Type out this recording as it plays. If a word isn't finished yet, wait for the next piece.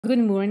Good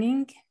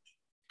morning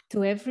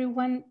to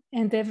everyone,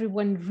 and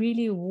everyone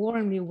really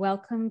warmly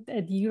welcomed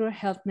at the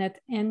EuroHealthNet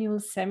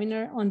annual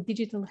seminar on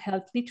digital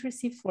health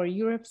literacy for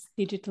Europe's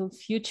digital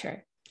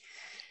future.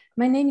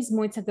 My name is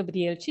Mojca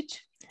Gabrijelčič.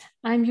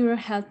 I'm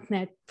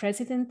EuroHealthNet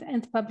President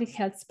and Public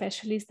Health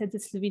Specialist at the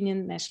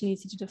Slovenian National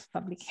Institute of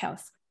Public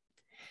Health.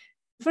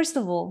 First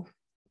of all,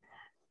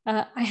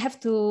 I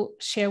have to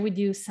share with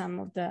you some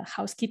of the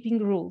housekeeping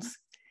rules.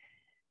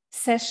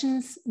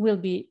 Sessions will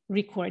be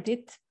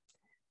recorded.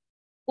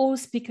 All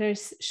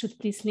speakers should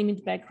please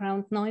limit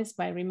background noise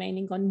by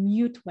remaining on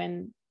mute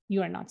when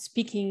you are not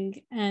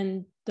speaking,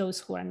 and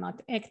those who are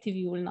not active,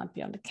 you will not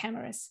be on the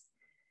cameras.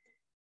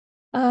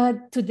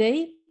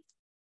 Today,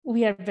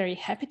 we are very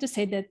happy to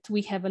say that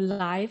we have a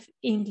live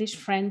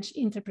English-French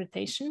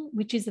interpretation,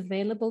 which is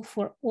available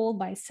for all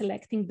by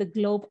selecting the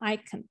globe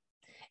icon.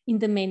 In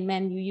the main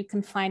menu, you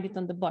can find it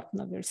on the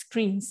bottom of your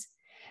screens.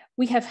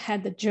 We have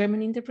had the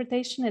German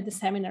interpretation at the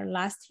seminar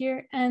last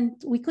year,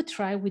 and we could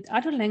try with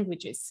other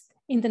languages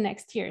in the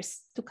next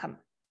years to come.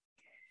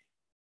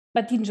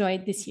 But enjoy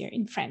it this year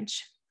in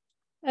French.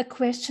 A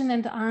question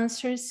and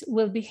answers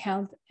will be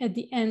held at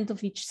the end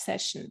of each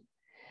session.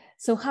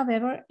 So,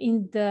 however,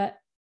 in the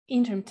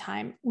interim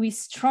time, we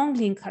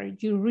strongly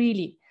encourage you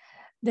really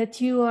that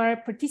you are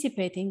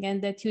participating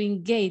and that you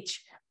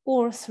engage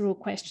or through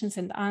questions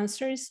and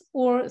answers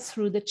or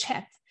through the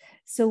chat.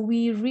 So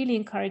we really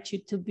encourage you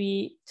to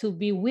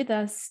be with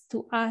us,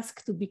 to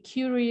ask, to be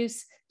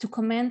curious, to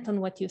comment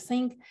on what you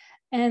think.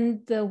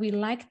 And we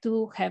like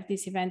to have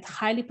this event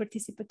highly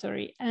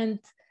participatory and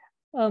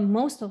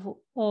most of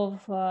all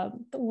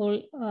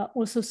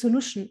also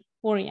solution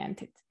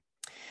oriented,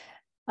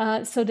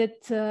 so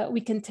that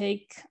we can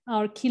take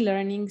our key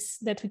learnings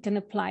that we can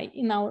apply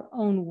in our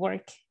own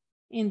work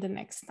in the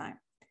next time.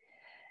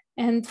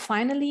 And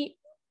finally,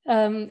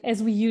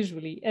 as we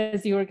usually,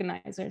 as the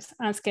organizers,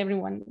 ask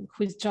everyone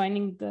who is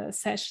joining the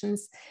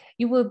sessions,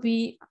 you will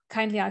be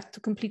kindly asked to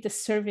complete a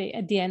survey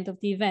at the end of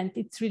the event.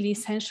 It's really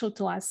essential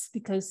to us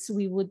because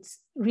we would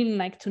really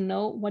like to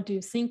know what do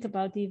you think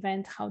about the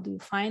event, how do you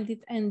find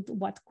it, and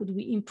what could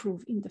we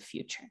improve in the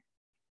future.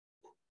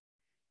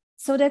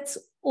 So that's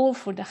all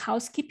for the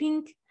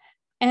housekeeping.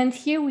 And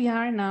here we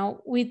are now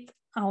with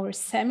our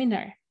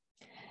seminar.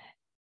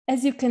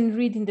 As you can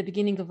read in the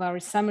beginning of our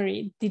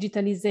summary,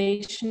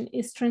 digitalization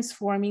is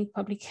transforming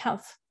public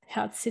health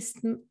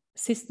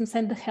systems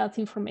and the health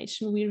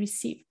information we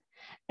receive,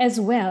 as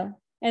well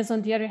as,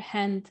 on the other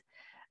hand,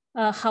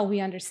 how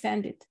we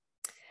understand it.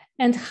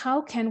 And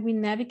how can we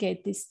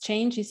navigate these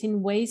changes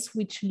in ways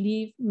which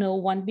leave no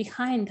one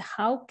behind?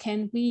 How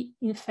can we,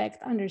 in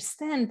fact,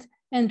 understand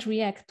and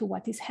react to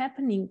what is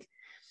happening?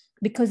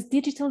 Because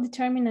digital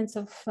determinants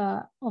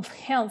of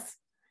health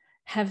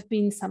have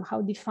been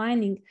somehow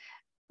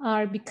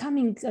are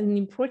becoming an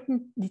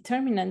important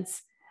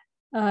determinants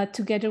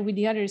together with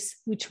the others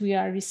which we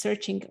are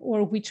researching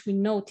or which we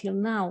know till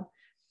now.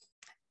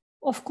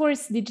 Of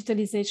course,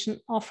 digitalization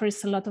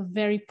offers a lot of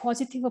very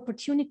positive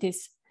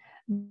opportunities,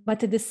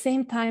 but at the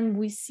same time,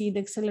 we see the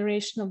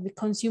acceleration of the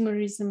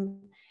consumerism,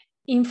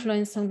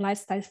 influence on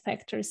lifestyle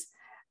factors.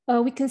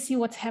 We can see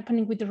what's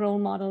happening with the role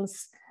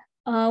models.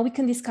 We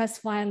can discuss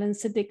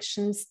violence,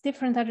 addictions,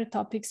 different other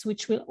topics,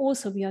 which will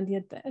also be on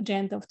the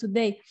agenda of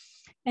today.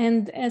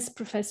 And as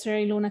Professor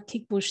Ilona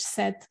Kikbush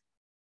said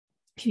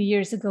a few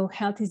years ago,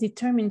 health is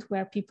determined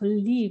where people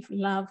live,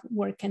 love,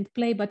 work, and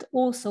play, but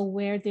also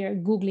where they're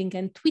Googling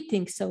and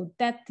tweeting. So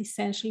that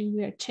essentially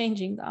we are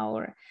changing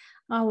our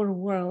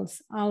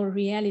worlds, our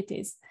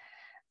realities,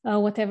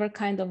 whatever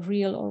kind of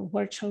real or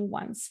virtual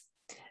ones.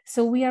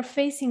 So we are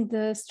facing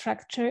the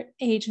structure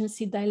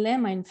agency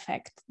dilemma, in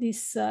fact,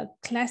 this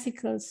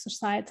classical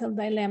societal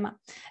dilemma.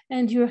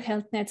 And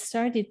EuroHealthNet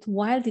started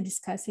wildly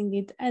discussing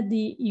it at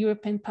the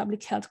European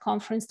Public Health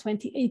Conference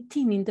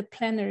 2018 in the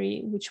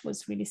plenary, which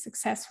was really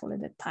successful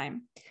at that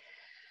time.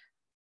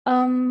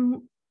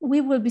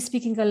 We will be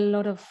speaking a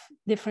lot of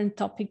different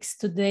topics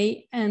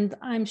today, and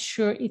I'm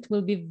sure it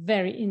will be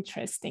very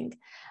interesting.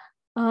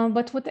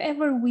 But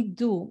whatever we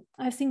do,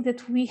 I think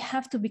that we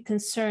have to be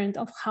concerned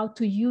of how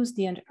to use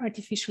the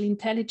artificial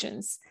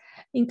intelligence,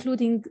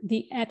 including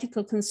the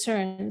ethical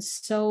concerns.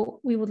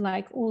 So we would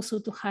like also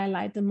to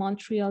highlight the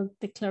Montreal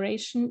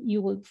Declaration.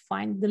 You will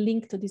find the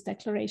link to this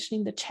declaration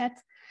in the chat.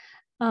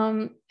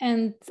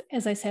 And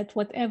as I said,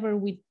 whatever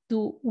we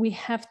do, we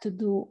have to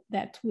do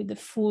that with the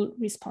full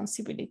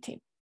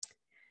responsibility.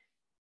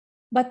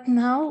 But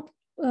now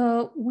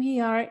we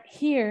are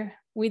here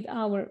with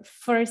our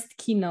first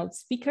keynote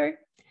speaker.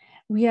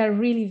 We are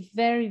really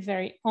very,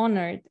 very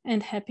honored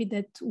and happy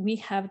that we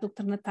have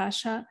Dr.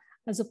 Natasha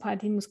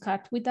Azzopardi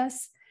Muscat with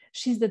us.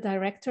 She's the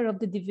director of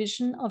the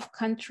Division of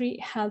Country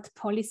Health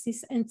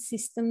Policies and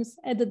Systems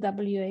at the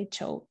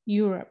WHO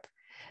Europe.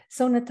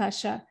 So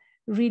Natasha,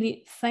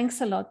 really thanks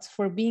a lot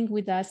for being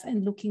with us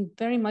and looking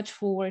very much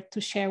forward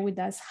to share with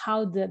us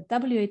how the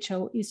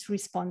WHO is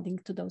responding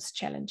to those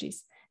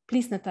challenges.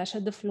 Please, Natasha,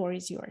 the floor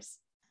is yours.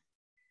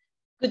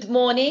 Good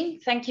morning.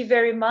 Thank you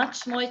very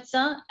much,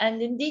 Mojca.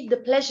 And indeed, the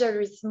pleasure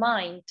is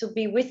mine to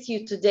be with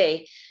you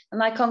today.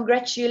 And I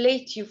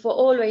congratulate you for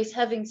always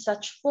having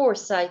such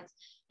foresight.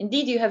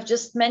 Indeed, you have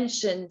just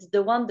mentioned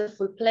the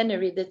wonderful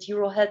plenary that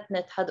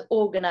EuroHealthNet had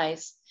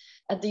organized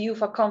at the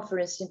UFA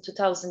conference in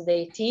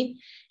 2018.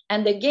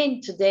 And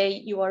again,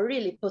 today, you are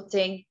really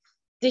putting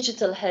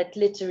digital health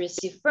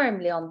literacy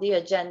firmly on the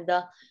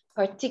agenda,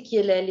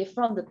 particularly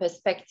from the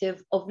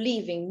perspective of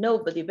leaving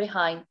nobody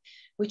behind,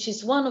 which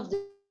is one of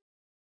the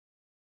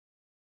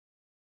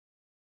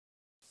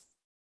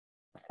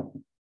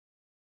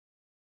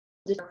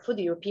for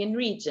the European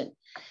region.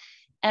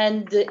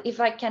 And if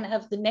I can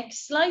have the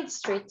next slide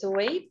straight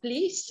away,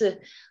 please.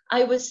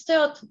 I will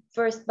start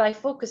first by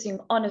focusing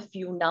on a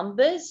few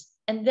numbers.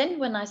 And then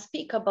when I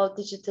speak about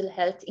digital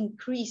health,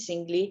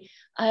 increasingly,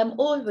 I am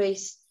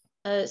always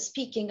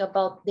speaking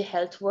about the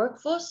health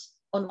workforce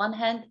on one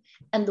hand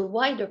and the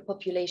wider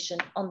population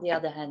on the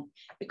other hand,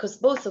 because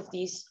both of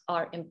these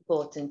are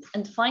important.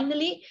 And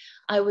finally,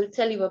 I will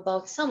tell you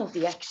about some of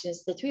the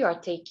actions that we are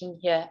taking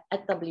here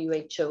at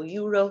WHO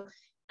Euro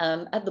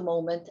at the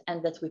moment,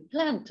 and that we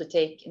plan to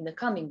take in the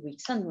coming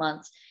weeks and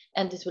months.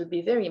 And it will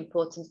be very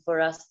important for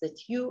us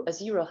that you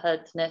as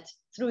EuroHealthNet,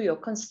 through your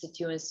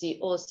constituency,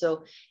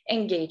 also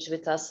engage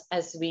with us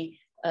as we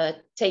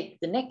take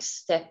the next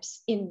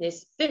steps in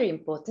this very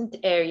important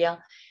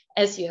area.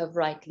 As you have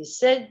rightly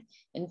said,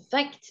 in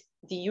fact,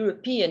 the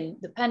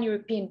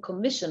Pan-European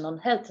Commission on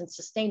Health and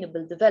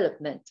Sustainable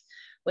Development,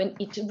 when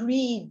it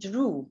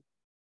redrew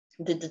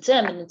the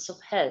determinants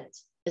of health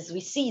as we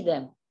see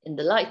them in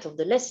the light of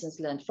the lessons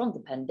learned from the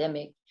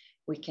pandemic,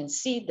 we can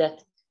see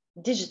that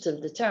digital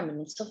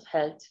determinants of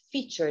health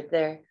featured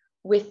there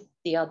with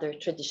the other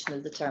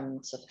traditional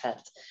determinants of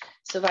health.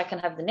 So if I can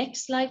have the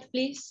next slide,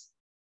 please.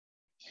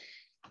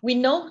 We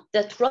know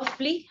that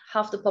roughly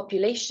half the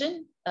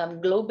population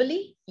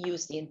globally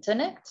use the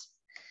internet,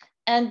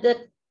 and that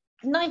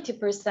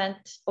 90%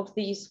 of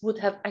these would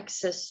have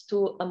access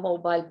to a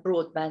mobile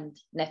broadband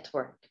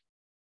network.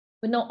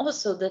 We know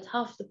also that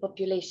half the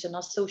population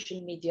are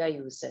social media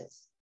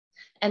users.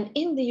 And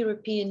in the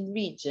European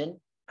region,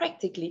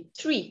 practically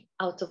 3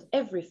 out of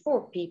every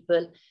 4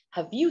 people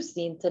have used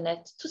the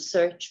internet to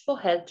search for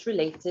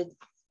health-related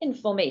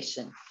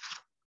information.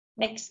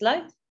 Next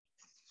slide.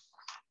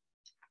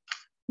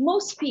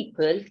 Most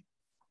people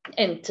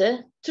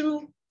enter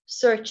through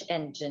search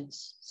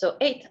engines. So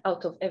 8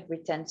 out of every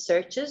 10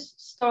 searches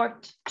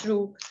start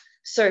through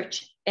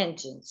search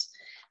engines.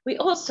 We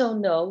also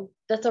know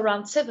that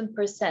around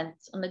 7%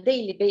 on a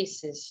daily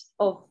basis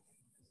of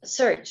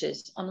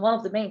searches on one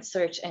of the main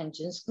search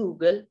engines,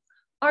 Google,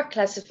 are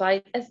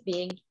classified as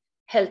being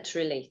health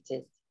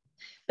related.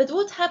 But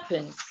what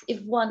happens if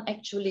one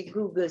actually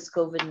Googles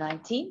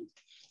COVID-19?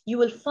 You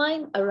will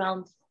find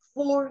around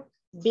 4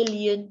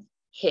 billion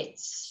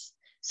hits.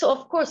 So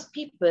of course,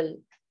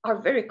 people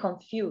are very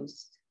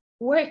confused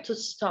where to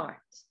start.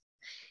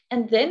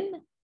 And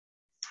then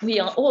we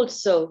are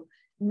also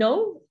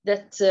know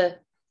that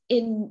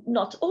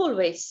not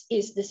always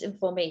is this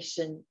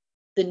information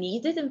the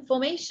needed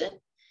information.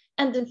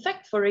 And in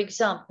fact, for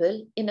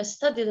example, in a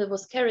study that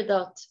was carried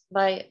out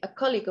by a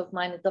colleague of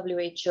mine at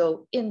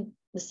WHO in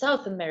the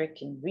South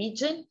American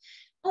region,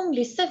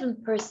 only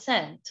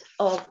 7%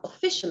 of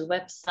official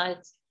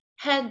websites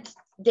had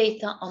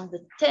data on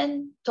the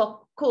 10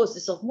 top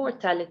causes of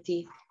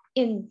mortality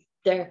in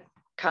their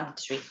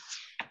country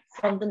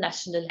from the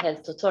national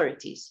health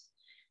authorities.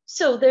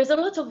 So there's a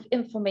lot of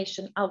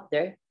information out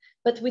there,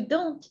 but we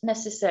don't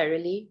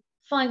necessarily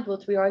find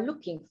what we are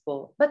looking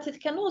for. But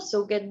it can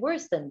also get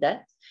worse than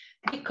that,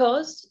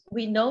 because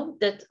we know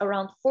that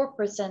around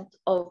 4%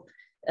 of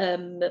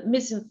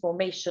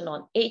misinformation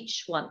on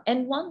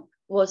H1N1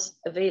 was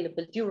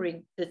available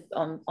during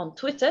on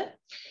Twitter,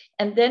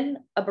 and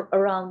then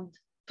around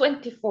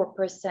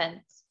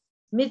 24%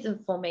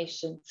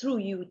 misinformation through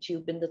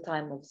YouTube in the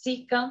time of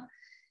Zika,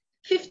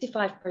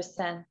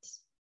 55%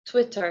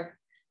 Twitter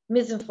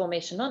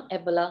misinformation on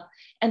Ebola,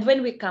 and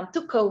when we come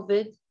to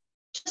COVID,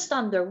 just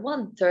under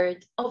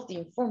 1/3 of the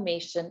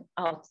information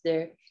out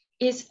there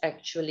is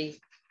actually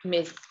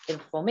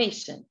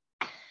misinformation.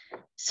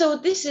 So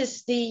this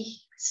is the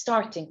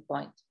starting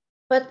point.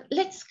 But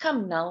let's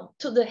come now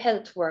to the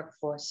health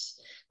workforce.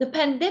 The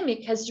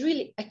pandemic has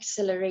really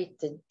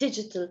accelerated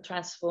digital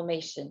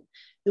transformation.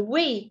 The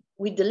way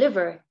we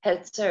deliver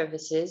health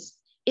services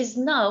is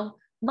now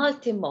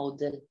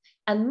multimodal,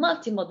 and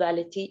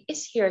multimodality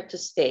is here to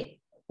stay.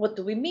 What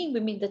do we mean? We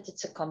mean that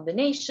it's a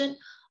combination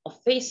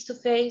of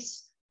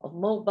face-to-face, of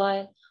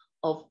mobile,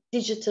 of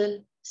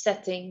digital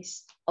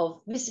settings,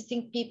 of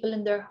visiting people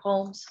in their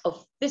homes,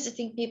 of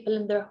visiting people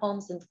in their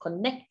homes and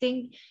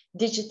connecting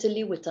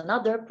digitally with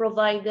another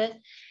provider.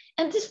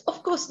 And this,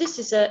 of course, this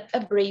is a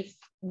brave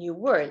new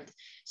world.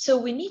 So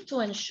we need to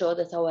ensure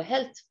that our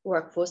health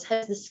workforce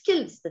has the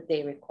skills that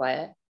they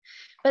require.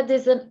 But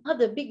there's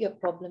another bigger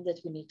problem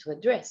that we need to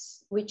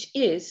address, which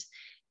is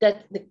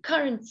that the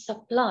current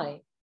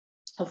supply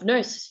of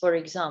nurses, for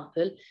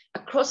example,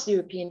 across the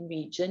European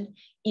region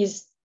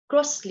is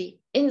grossly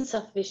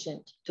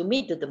insufficient to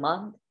meet the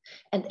demand.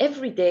 And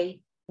every day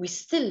we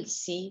still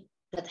see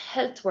that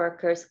health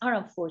workers are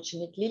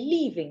unfortunately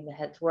leaving the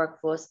health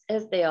workforce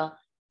as they are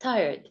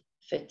tired,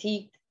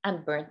 fatigued,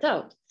 and burnt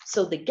out.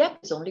 So the gap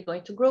is only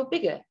going to grow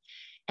bigger.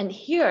 And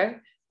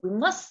here we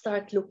must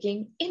start looking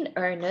in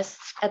earnest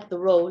at the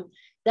role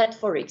that,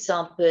 for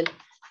example,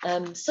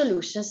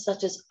 solutions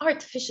such as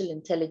artificial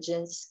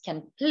intelligence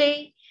can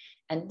play,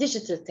 and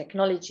digital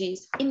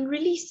technologies in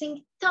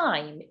releasing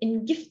time,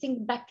 in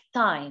gifting back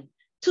time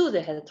to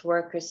the health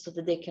workers so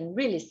that they can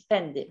really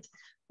spend it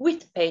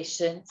with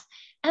patients,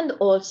 and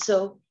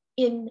also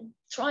in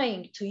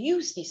trying to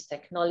use these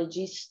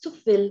technologies to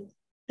fill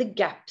the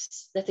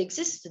gaps that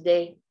exist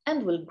today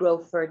and will grow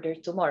further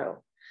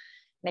tomorrow.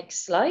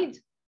 Next slide.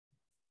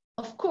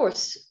 Of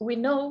course, we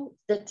know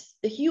that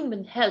the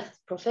human health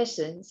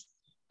professions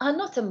are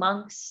not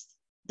amongst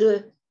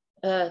the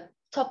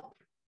top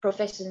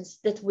professions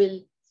that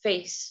will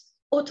face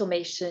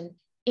automation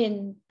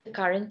in the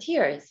current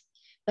years.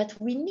 But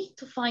we need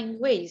to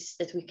find ways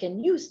that we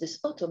can use this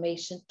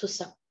automation to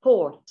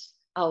support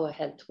our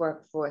health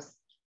workforce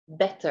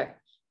better,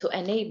 to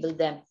enable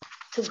them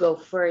to go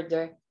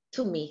further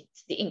to meet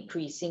the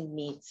increasing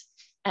needs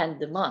and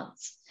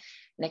demands.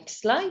 Next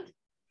slide.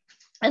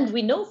 And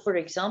we know, for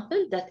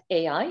example, that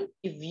AI,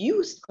 if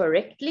used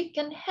correctly,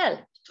 can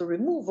help to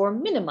remove or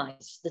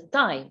minimize the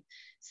time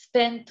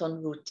spent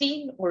on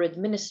routine or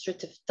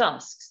administrative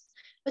tasks.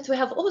 But we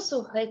have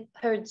also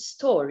heard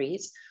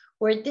stories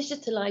where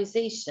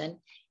digitalization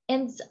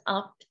ends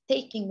up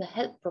taking the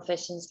health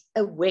professions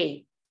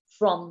away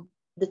from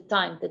the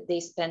time that they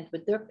spend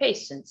with their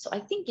patients. So I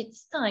think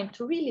it's time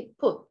to really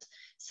put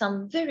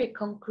some very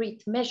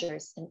concrete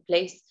measures in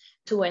place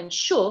to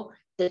ensure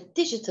that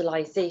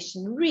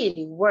digitalization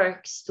really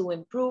works to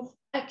improve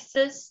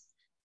access,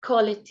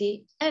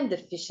 quality, and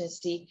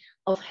efficiency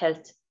of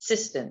health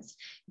systems,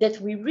 that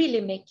we really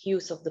make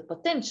use of the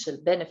potential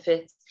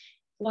benefits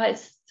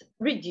whilst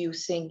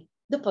reducing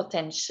the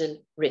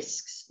potential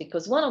risks.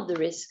 Because one of the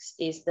risks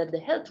is that the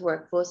health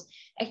workforce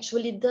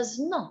actually does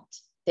not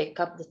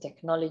take up the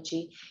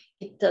technology.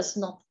 It does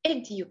not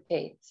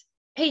educate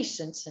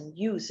patients and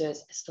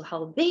users as to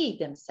how they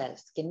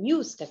themselves can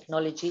use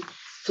technology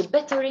to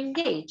better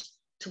engage,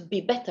 to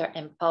be better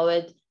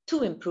empowered,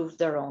 to improve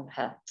their own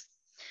health.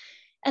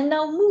 And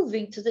now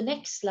moving to the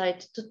next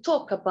slide to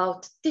talk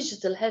about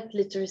digital health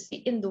literacy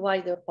in the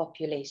wider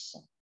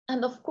population.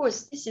 And of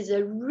course, this is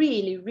a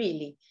really,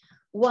 really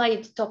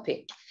wide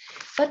topic.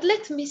 But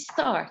let me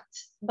start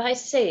by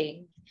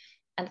saying,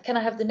 and can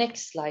I have the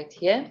next slide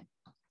here,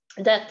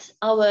 that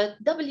our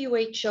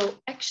WHO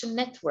Action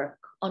Network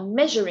on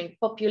measuring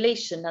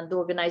population and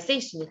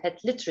organizational health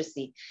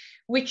literacy,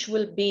 which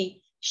will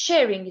be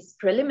sharing its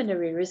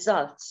preliminary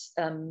results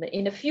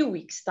in a few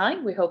weeks'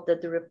 time. We hope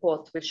that the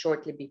report will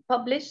shortly be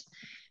published.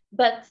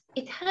 But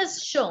it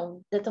has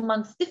shown that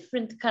amongst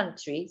different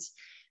countries,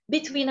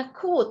 between a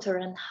quarter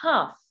and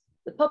half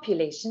the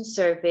population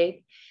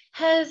surveyed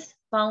has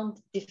found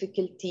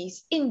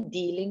difficulties in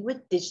dealing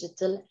with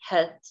digital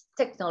health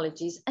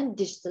technologies and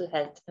digital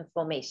health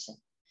information.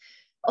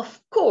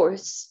 Of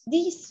course,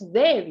 this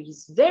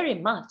varies very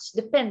much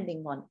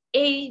depending on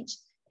age,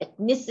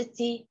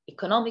 ethnicity,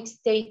 economic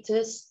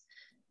status,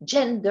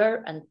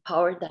 gender, and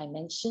power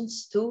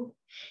dimensions too.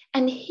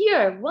 And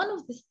here, one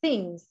of the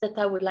things that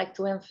I would like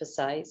to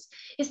emphasize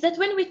is that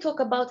when we talk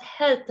about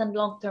health and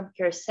long-term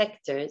care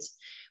sectors,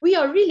 we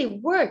are really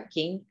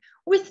working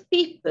with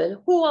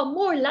people who are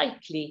more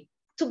likely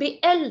to be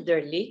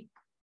elderly,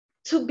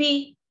 to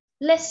be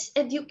less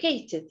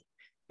educated,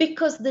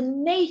 because the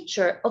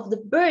nature of the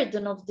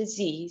burden of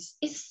disease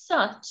is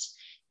such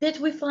that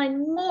we find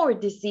more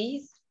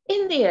disease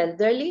in the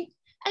elderly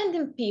and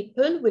in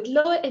people with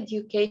lower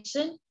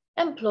education,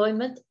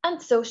 employment,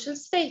 and social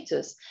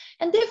status.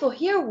 And therefore,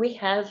 here we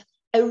have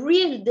a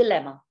real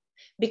dilemma,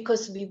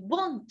 because we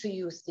want to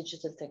use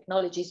digital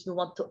technologies, we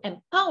want to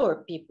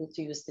empower people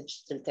to use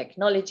digital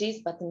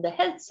technologies, but in the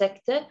health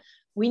sector,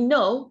 we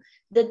know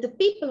that the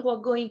people who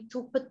are going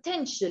to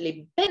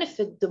potentially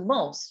benefit the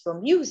most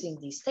from using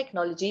these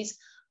technologies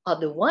are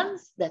the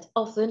ones that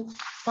often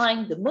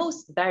find the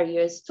most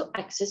barriers to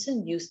access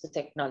and use the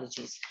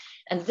technologies.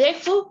 And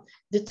therefore,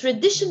 the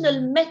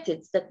traditional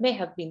methods that may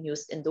have been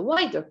used in the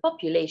wider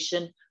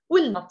population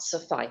will not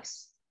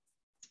suffice.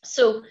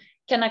 So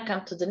can I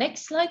come to the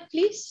next slide,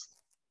 please?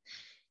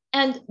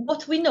 And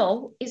what we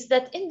know is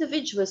that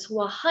individuals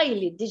who are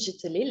highly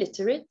digitally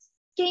literate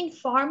gain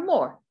far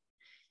more.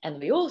 And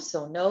we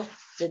also know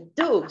that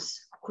those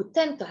who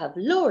tend to have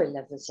lower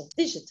levels of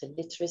digital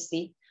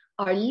literacy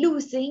are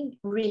losing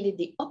really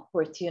the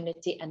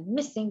opportunity and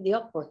missing the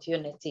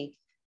opportunity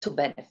to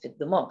benefit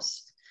the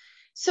most.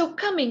 So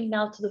coming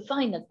now to the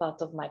final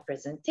part of my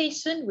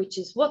presentation, which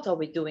is what are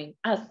we doing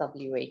as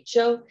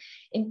WHO?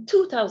 In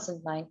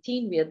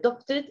 2019, we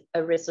adopted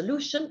a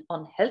resolution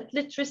on health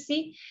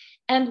literacy,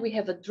 and we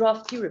have a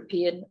draft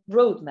European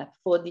roadmap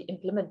for the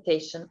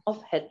implementation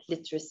of health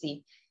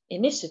literacy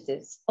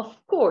initiatives. Of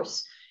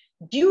course,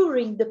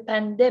 during the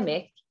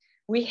pandemic,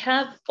 we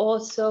have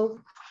also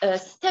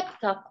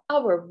stepped up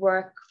our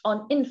work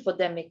on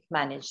infodemic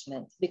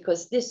management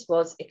because this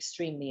was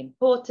extremely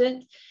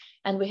important.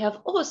 And we have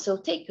also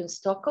taken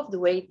stock of the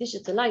way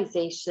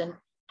digitalization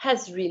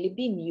has really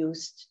been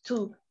used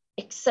to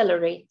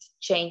accelerate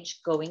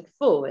change going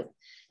forward.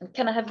 And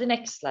can I have the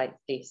next slide,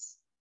 please?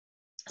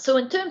 So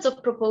in terms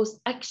of proposed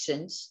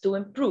actions to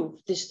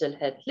improve digital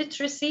health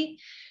literacy,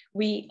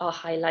 we are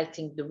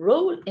highlighting the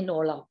role in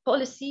all our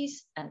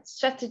policies and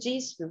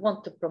strategies. We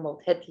want to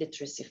promote health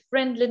literacy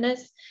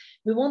friendliness.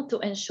 We want to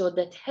ensure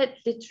that health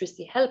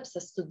literacy helps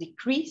us to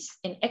decrease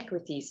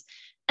inequities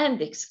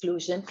and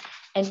exclusion.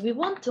 And we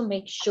want to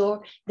make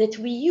sure that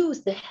we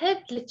use the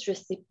health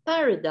literacy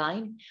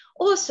paradigm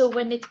also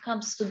when it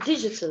comes to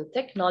digital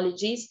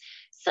technologies,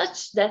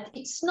 such that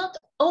it's not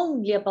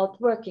only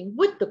about working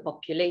with the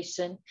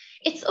population,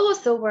 it's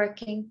also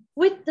working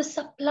with the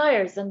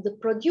suppliers and the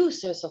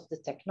producers of the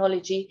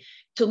technology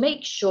to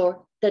make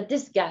sure that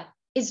this gap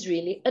is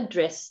really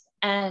addressed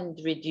and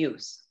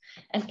reduced.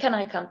 And can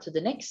I come to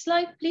the next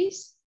slide,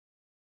 please?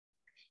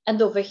 And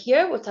over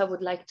here, what I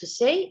would like to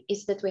say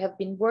is that we have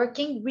been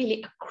working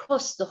really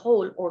across the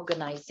whole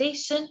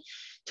organization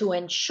to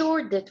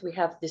ensure that we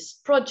have this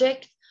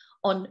project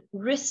on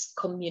risk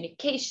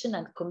communication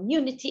and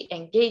community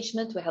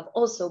engagement. We have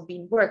also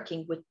been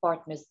working with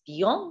partners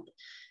beyond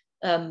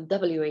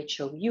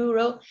WHO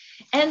Euro,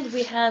 and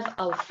we have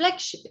our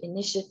flagship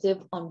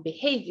initiative on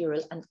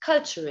behavioral and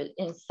cultural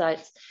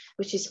insights,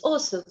 which is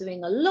also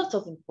doing a lot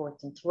of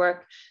important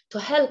work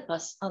to help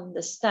us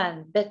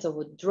understand better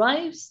what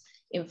drives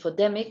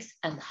infodemics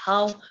and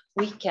how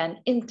we can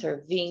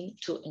intervene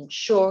to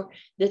ensure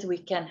that we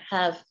can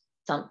have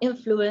some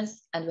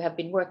influence. And we have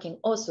been working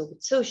also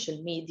with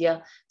social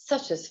media,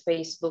 such as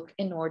Facebook,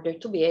 in order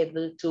to be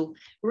able to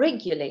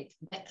regulate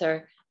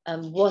better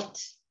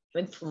what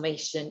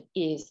information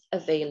is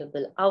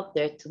available out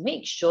there to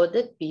make sure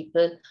that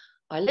people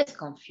are less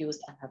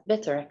confused and have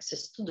better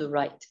access to the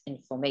right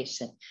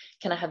information.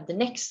 Can I have the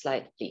next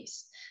slide,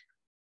 please?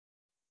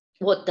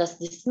 What does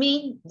this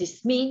mean?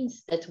 This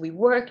means that we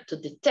work to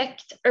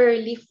detect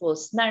early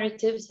false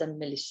narratives and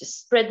malicious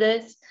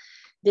spreaders,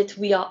 that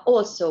we are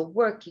also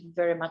working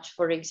very much,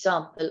 for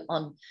example,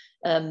 on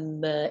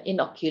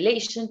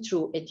inoculation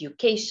through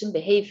education,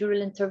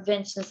 behavioral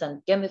interventions,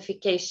 and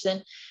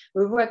gamification.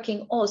 We're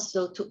working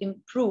also to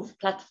improve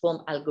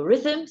platform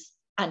algorithms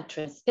and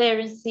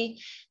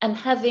transparency, and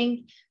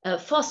having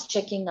fast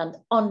checking and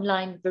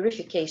online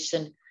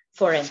verification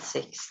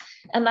forensics.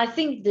 And I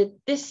think that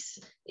this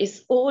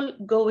is all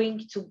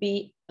going to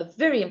be a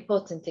very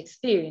important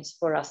experience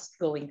for us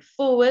going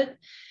forward.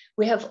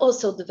 We have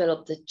also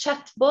developed a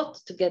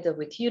chatbot together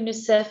with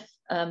UNICEF,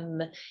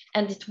 and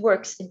it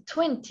works in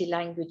 20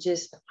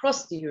 languages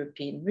across the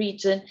European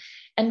region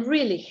and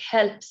really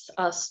helps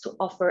us to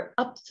offer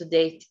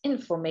up-to-date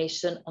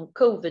information on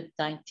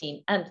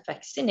COVID-19 and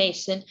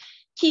vaccination,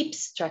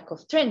 keeps track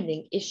of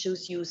trending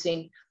issues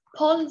using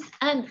polls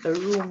and a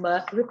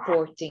rumor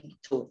reporting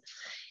tool.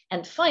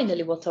 And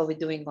finally, what are we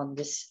doing on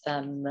this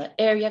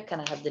area?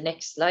 Can I have the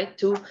next slide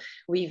too?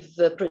 We've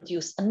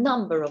produced a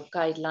number of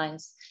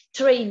guidelines,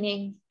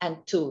 training and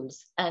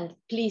tools. And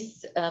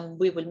please,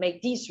 we will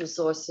make these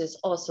resources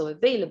also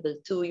available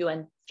to you,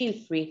 and feel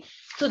free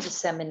to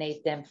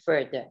disseminate them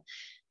further.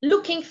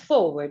 Looking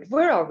forward,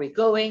 where are we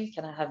going?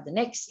 Can I have the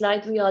next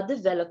slide? We are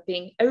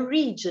developing a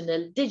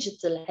regional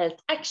digital health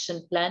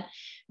action plan,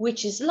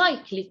 which is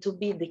likely to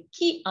be the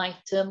key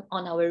item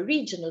on our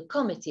regional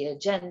committee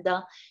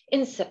agenda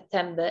in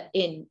September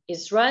in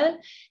Israel.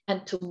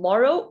 And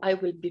tomorrow I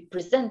will be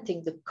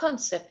presenting the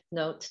concept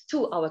note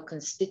to our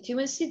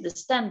constituency, the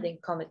standing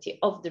committee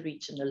of the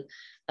regional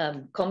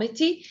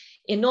committee,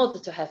 in order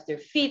to have their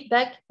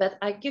feedback. But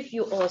I give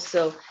you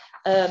also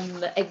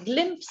a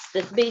glimpse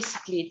that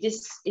basically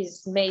this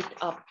is made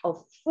up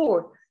of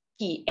 4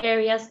 key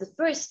areas. The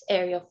first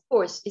area, of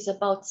course, is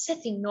about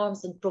setting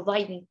norms and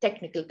providing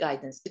technical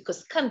guidance,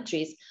 because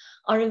countries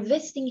are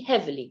investing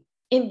heavily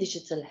in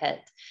digital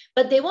health,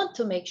 but they want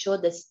to make sure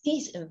that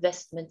these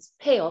investments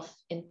pay off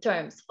in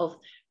terms of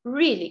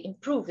really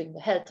improving the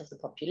health of the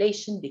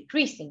population,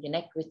 decreasing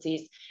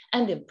inequities,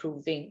 and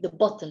improving the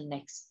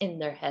bottlenecks in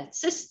their health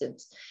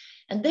systems.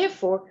 And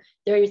therefore,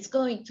 there is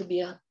going to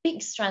be a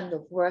big strand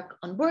of work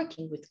on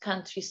working with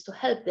countries to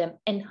help them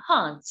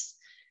enhance,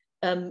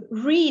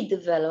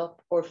 redevelop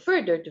or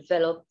further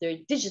develop their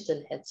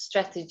digital health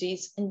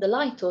strategies in the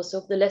light also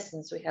of the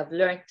lessons we have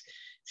learned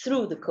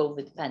through the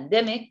COVID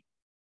pandemic.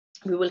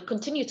 We will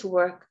continue to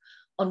work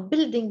on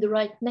building the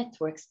right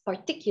networks,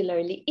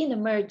 particularly in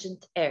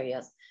emergent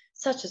areas,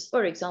 such as,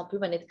 for example,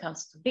 when it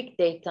comes to big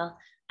data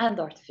and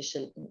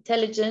artificial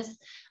intelligence,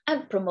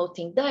 and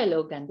promoting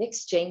dialogue and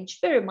exchange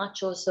very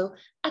much also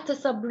at a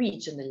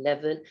sub-regional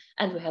level.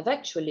 And we have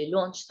actually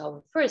launched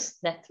our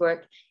first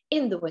network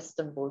in the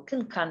Western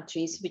Balkan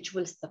countries, which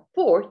will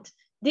support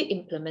the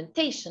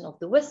implementation of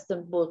the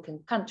Western Balkan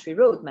country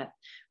roadmap,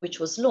 which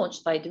was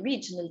launched by the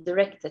regional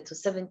director to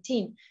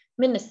 17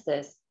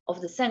 ministers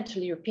of the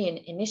Central European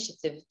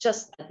Initiative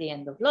just at the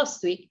end of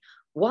last week.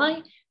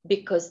 Why?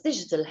 Because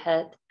digital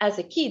health as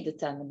a key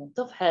determinant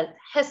of health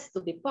has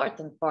to be part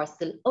and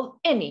parcel of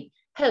any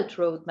health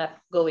roadmap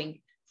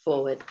going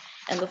forward.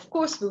 And of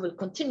course, we will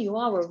continue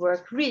our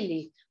work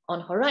really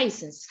on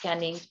horizon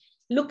scanning,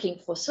 looking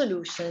for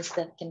solutions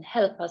that can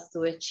help us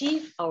to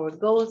achieve our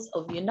goals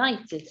of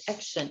united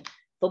action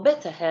for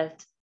better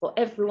health for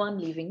everyone,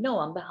 leaving no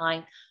one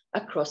behind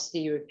across the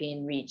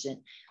European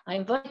region. I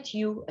invite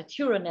you at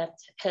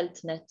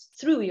EuroHealthNet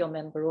through your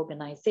member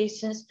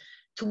organizations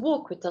to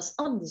walk with us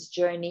on this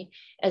journey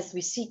as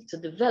we seek to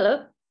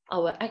develop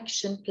our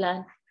action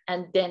plan,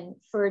 and then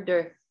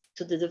further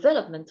to the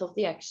development of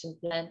the action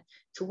plan,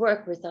 to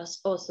work with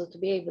us also to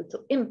be able to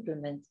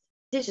implement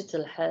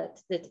digital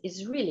health that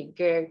is really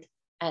geared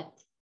at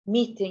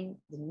meeting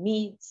the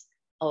needs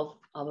of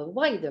our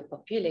wider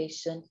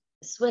population,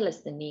 as well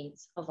as the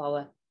needs of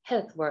our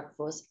health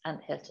workforce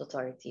and health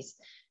authorities.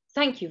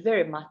 Thank you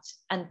very much,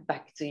 and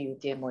back to you,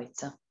 dear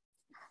Mojca.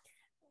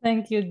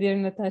 Thank you, dear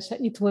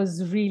Natasha. It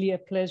was really a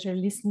pleasure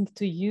listening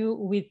to you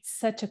with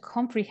such a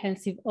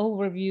comprehensive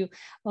overview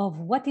of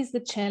what is the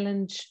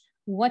challenge,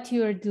 what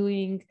you are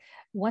doing,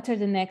 what are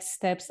the next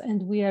steps.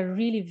 And we are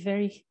really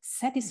very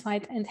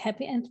satisfied and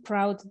happy and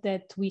proud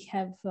that we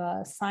have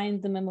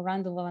signed the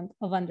Memorandum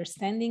of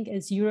Understanding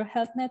as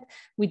EuroHealthNet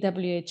with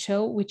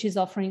WHO, which is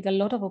offering a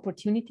lot of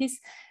opportunities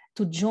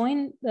to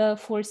join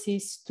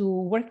forces, to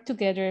work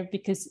together,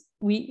 because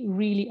we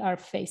really are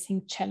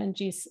facing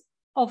challenges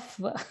of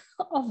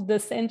the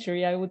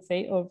century, I would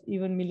say, of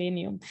even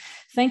millennium.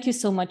 Thank you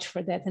so much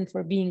for that and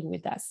for being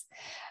with us.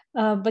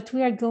 But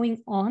we are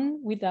going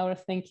on with our,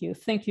 thank you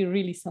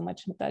really so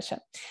much, Natasha.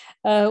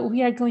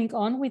 We are going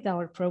on with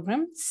our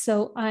program.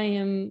 So I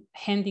am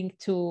handing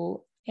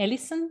to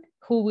Alison,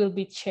 who will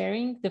be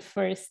chairing the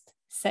first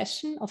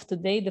session of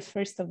today, the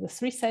first of the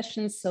 3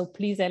 sessions. So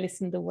please,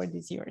 Alison, the word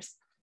is yours.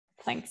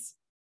 Thanks.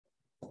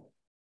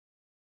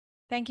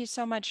 Thank you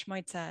so much,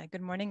 Mojca.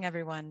 Good morning,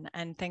 everyone.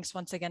 And thanks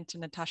once again to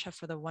Natasha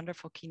for the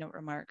wonderful keynote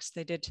remarks.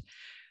 They did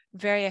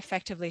very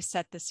effectively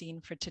set the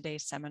scene for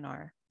today's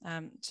seminar.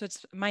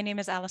 My name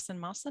is Alison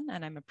Mawson,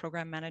 and I'm a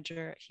program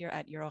manager here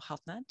at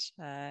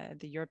EuroHealthNet,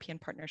 the European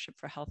Partnership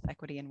for Health,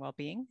 Equity, and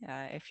Wellbeing,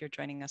 if you're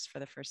joining us for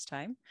the first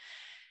time.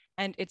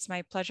 And it's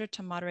my pleasure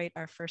to moderate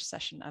our first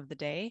session of the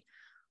day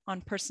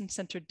on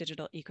person-centered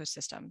digital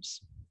ecosystems.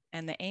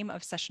 And the aim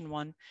of session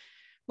 1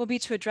 will be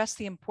to address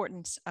the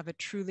importance of a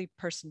truly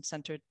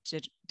person-centered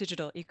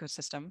digital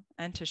ecosystem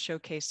and to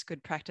showcase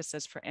good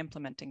practices for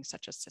implementing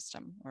such a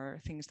system,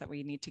 or things that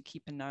we need to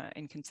keep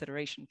in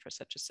consideration for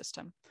such a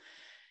system.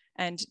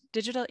 And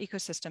digital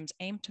ecosystems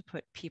aim to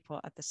put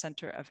people at the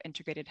center of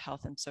integrated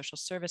health and social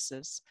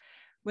services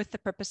with the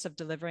purpose of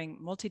delivering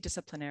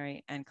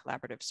multidisciplinary and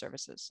collaborative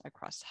services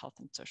across health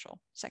and social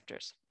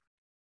sectors.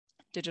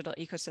 Digital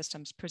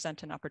ecosystems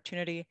present an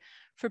opportunity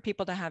for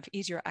people to have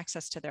easier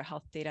access to their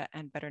health data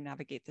and better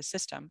navigate the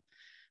system.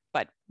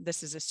 But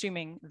this is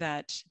assuming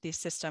that the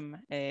system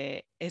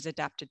is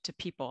adapted to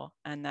people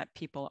and that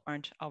people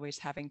aren't always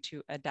having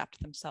to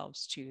adapt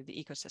themselves to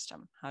the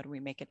ecosystem. How do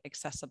we make it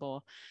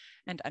accessible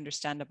and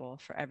understandable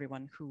for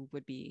everyone who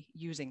would be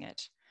using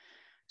it?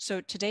 So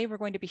today we're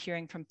going to be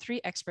hearing from 3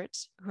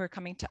 experts who are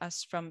coming to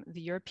us from the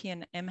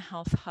European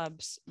mHealth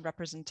Hub's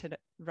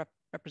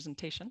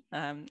representation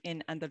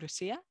in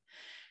Andalusia,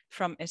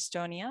 from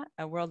Estonia,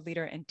 a world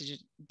leader in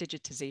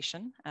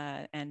digitization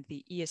and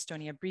the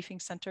e-Estonia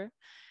Briefing Center,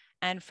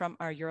 and from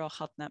our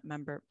EuroHealthNet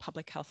member,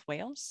 Public Health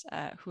Wales,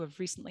 who have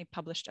recently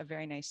published a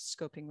very nice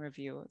scoping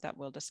review that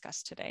we'll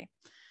discuss today.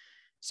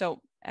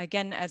 So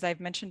again, as I've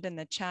mentioned in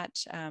the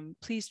chat,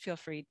 please feel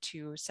free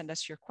to send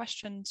us your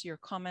questions, your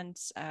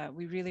comments.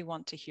 We really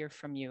want to hear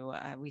from you.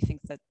 We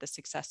think that the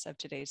success of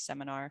today's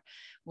seminar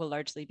will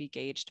largely be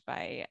gauged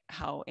by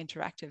how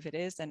interactive it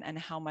is and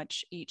how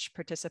much each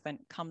participant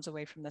comes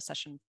away from the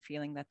session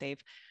feeling that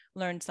they've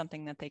learned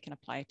something that they can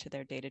apply to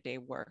their day-to-day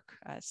work,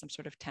 some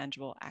sort of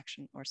tangible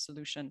action or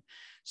solution.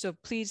 So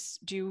please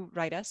do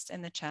write us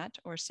in the chat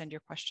or send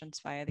your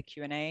questions via the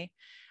Q&A.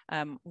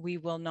 We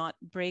will not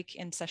break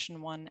in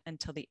session 1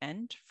 until the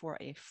end for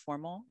a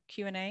formal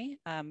Q&A,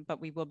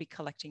 but we will be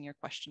collecting your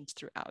questions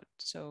throughout.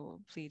 So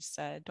please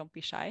don't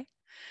be shy.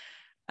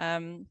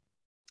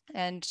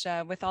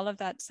 With all of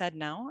that said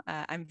now,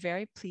 I'm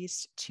very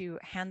pleased to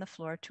hand the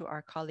floor to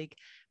our colleague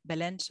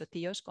Belén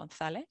Sotillos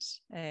González,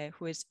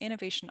 who is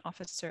Innovation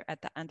Officer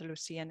at the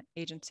Andalusian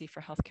Agency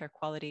for Healthcare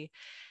Quality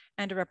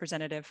and a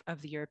representative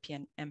of the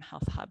European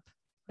mHealth Hub.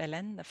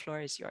 Belén, the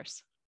floor is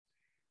yours.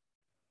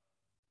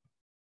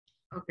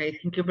 Okay,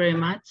 thank you very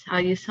much,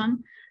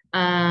 Alison.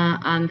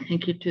 And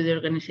thank you to the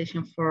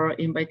organization for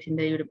inviting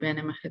the European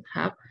mHealth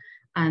Hub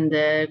and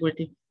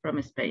greeting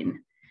from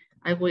Spain.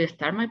 I will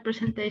start my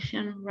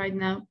presentation right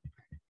now.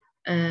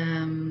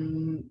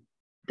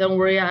 Don't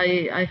worry,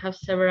 I have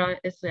several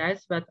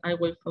slides, but I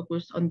will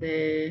focus on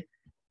the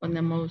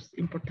most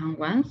important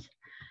ones.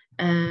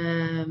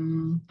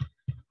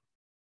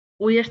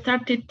 We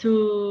started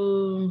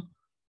to,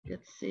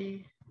 let's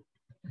see.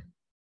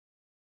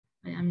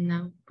 I am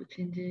now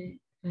putting the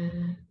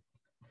Okay.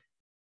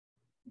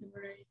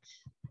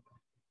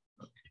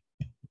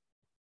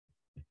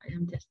 I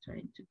am just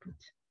trying to put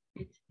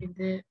it in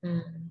the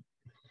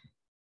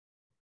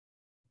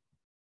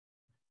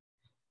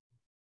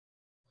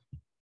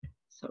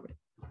sorry,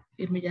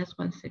 give me just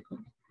 1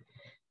 second.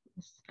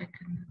 I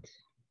cannot.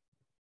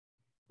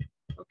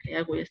 Okay,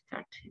 I will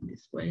start in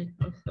this way.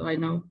 Also, I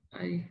know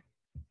I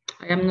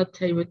am not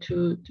able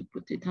to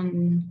put it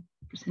on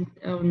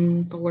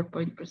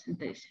PowerPoint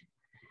presentation.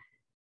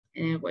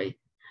 Anyway,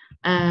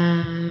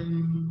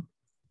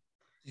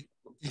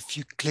 if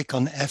you click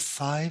on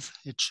F5,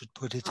 it should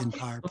put it in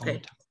PowerPoint.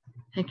 Okay,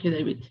 thank you,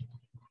 David.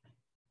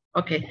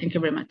 Okay, thank you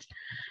very much.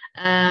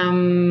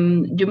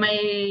 You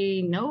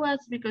may know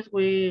us because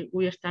we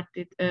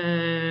started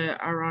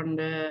around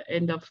the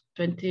end of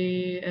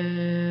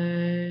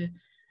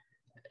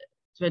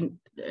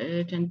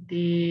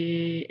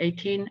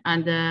 2018,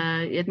 and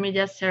let me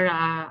just share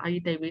a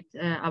little bit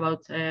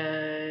about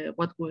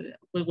what we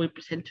will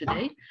present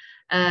today.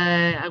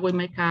 I will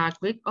make a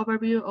quick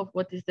overview of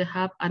what is the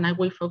hub, and I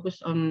will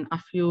focus on a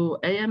few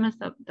elements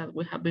that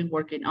we have been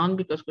working on,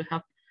 because we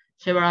have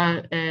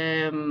several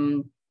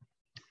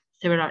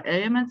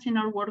elements in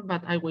our work,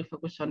 but I will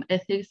focus on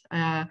ethics,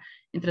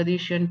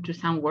 introduction to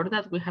some work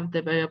that we have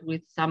developed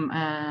with some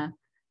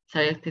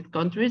selected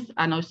countries,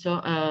 and also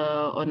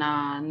on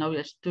a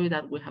knowledge tool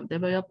that we have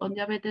developed on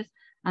diabetes.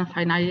 And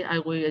finally, I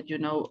will let you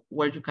know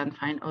where you can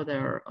find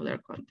other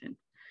content.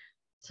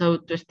 So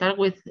to start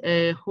with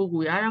who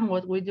we are and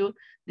what we do,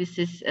 this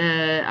is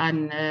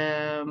an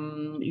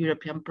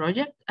European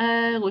project.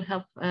 We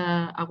have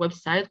a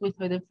website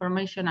with all the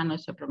information and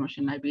also a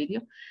promotional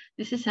video.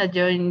 This is a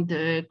joint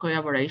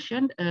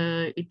collaboration.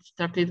 It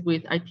started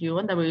with ITU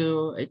and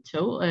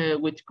WHO,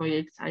 which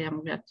colleagues I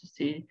am glad to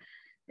see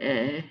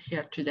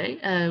here today,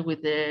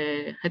 with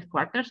the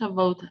headquarters of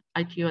both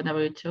ITU and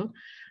WHO.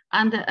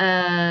 And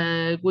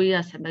we,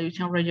 as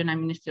Andalusian Region and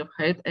Ministry of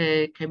Health,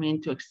 came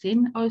into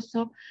Exin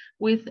also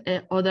with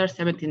other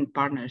 17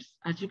 partners.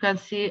 As you can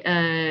see,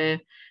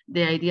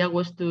 the idea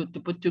was to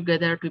put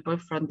together people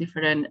from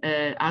different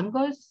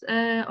angles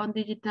on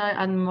digital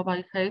and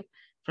mobile health,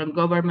 from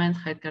government,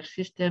 healthcare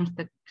systems,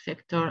 tech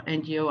sector,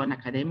 NGO, and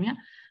academia.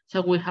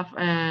 So we have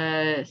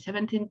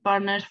 17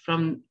 partners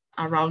from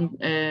around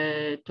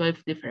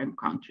 12 different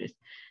countries.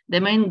 The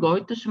main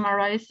goal, to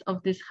summarize,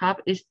 of this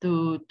hub is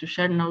to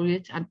share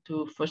knowledge and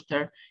to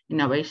foster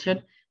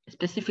innovation,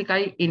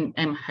 specifically in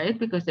mHealth,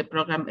 because the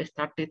program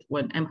started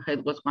when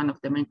mHealth was one of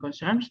the main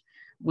concerns.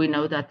 We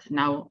know that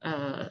now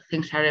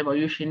things are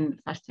evolutioning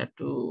faster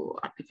to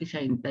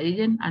artificial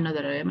intelligence and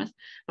other elements,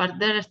 but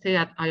there is still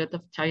a lot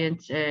of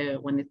challenge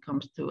when it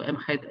comes to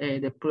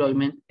mHealth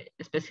deployment,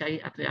 especially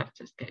at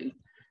large scale.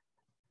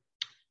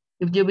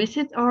 If you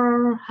visit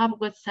our hub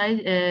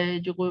website,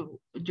 you will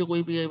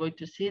be able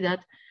to see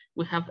that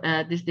we have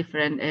these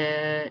different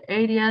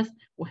areas.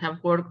 We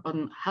have worked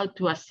on how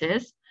to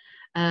assess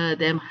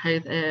the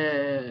mHealth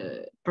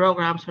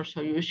programs or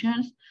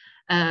solutions.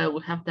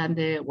 We have done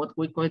what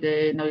we call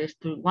the knowledge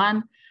tool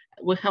 1.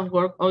 We have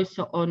worked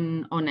also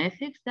on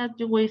ethics that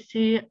you will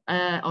see,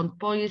 on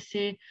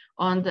policy,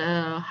 on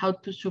how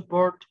to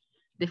support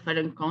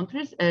different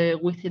countries.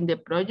 Within the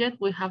project,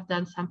 we have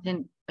done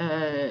something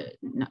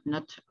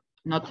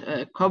not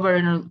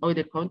covering all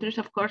the countries,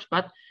 of course,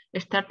 but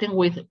starting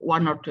with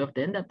 1 or 2 of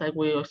them that I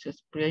will also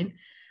explain.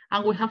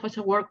 And we have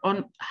also worked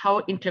on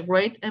how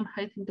integrate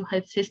mHealth into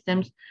health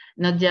systems,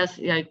 not just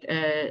like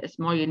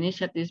small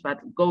initiatives,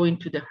 but go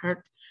into the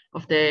heart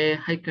of the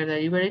healthcare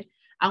delivery.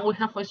 And we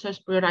have also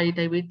explored a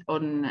little bit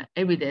on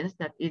evidence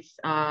that is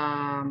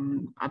a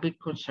big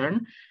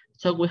concern.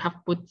 So we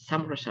have put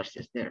some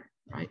resources there,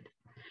 right?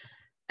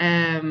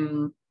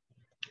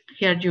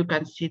 Here you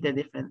can see the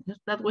differences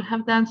that we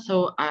have done.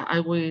 So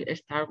I will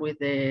start with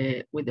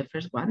the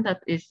first one,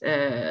 that is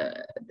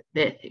the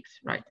ethics,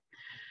 right?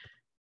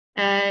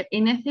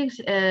 In ethics,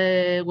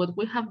 what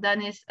we have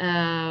done is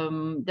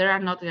there are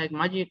not like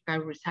magical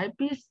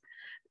recipes,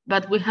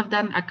 but we have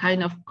done a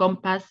kind of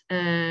compass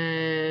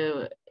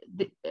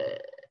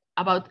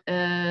about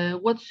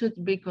what should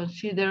be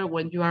considered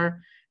when you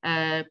are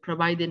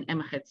providing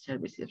mHealth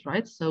services,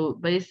 right? So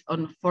based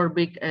on 4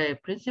 big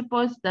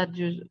principles that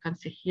you can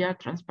see here: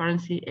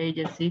 transparency,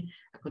 agency,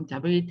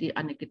 accountability,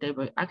 and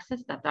equitable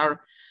access, that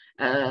are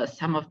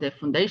some of the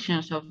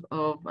foundations of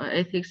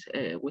ethics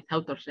with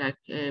authors like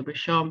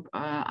Bishop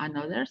and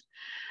others.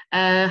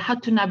 How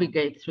to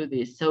navigate through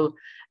this. So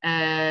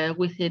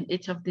within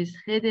each of these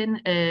headings,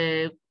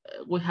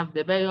 we have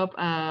developed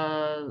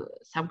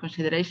some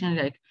consideration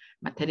like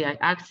material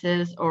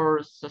access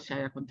or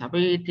social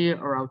accountability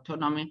or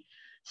autonomy.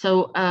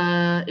 So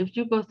if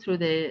you go through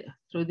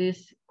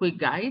this quick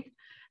guide,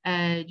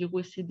 you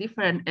will see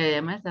different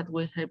elements that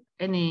will help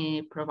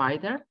any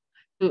provider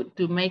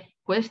to make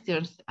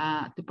questions,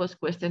 to pose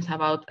questions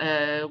about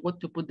what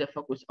to put the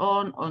focus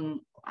on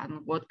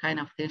and what kind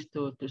of things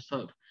to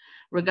solve.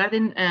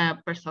 Regarding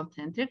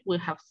person-centric, we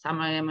have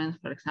some elements,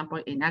 for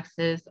example, in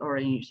access or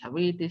in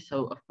usability.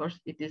 So of course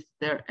it is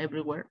there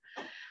everywhere.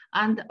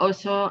 And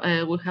also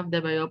we have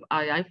developed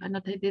I've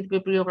annotated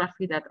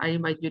bibliography that I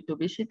invite you to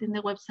visit in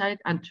the website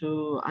and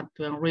to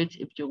enrich,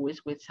 if you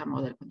wish, with some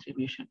other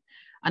contribution.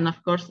 And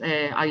of course,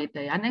 IET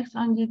annex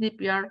on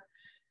GDPR.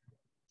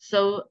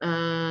 So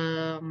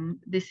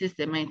this is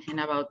the main thing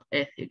about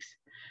ethics.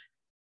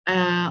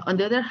 On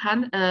the other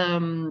hand,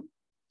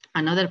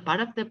 another part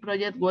of the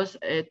project was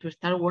to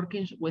start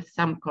working with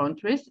some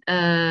countries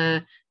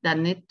that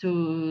need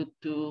to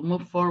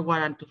move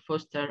forward and to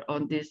foster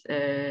on this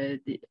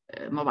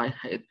mobile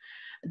health.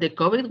 The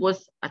COVID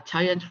was a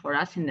challenge for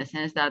us in the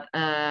sense that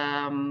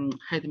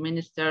health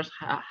ministers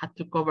had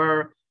to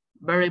cover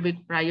very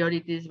big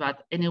priorities,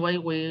 but anyway,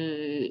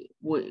 we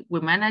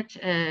managed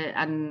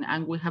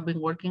and we have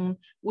been working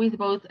with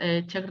both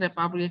Czech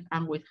Republic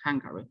and with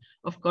Hungary.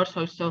 Of course,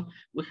 also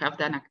we have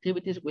done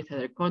activities with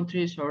other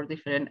countries or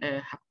different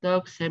hub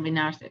talks,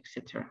 seminars,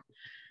 etc.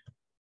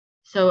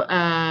 So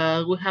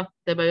we have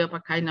developed a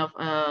kind of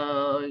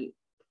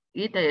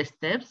ETA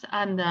steps,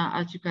 and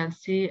as you can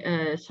see,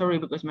 sorry,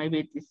 because maybe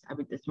it is a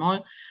bit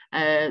small,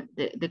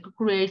 the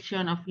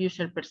co-creation of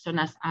user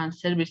personas and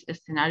service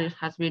scenarios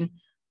has been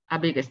a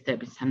big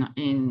step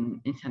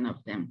in some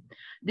of them.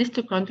 These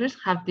two countries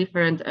have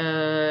different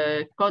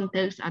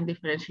contexts and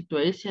different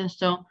situations,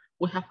 so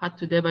we have had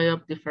to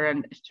develop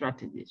different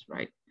strategies,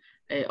 right?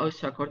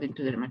 Also according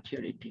to their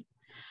maturity.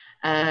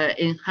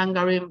 In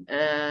Hungary,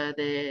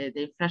 the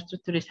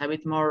infrastructure is a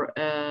bit more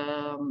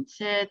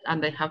set,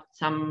 and they have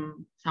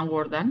some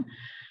work done.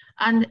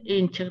 And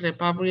in Czech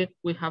Republic,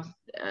 we have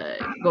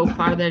go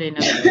further in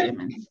other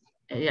elements,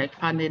 like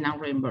funding and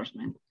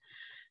reimbursement.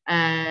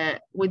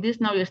 With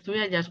this knowledge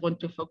story, I just want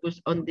to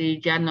focus on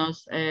the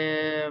Llanos,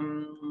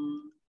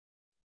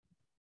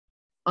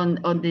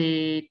 on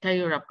the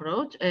tailored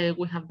approach.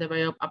 We have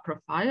developed a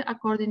profile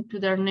according to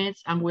their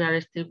needs, and we are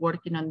still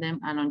working on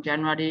them. And on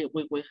January,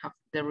 we will have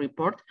the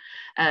report,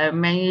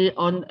 mainly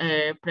on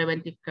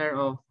preventive care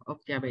of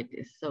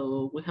diabetes.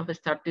 So we have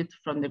started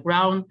from the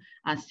ground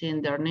and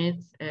seeing their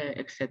needs,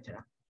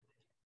 etc.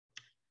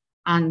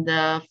 And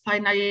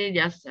finally,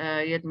 just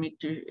let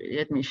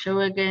me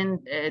show again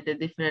the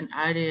different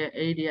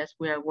areas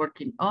we are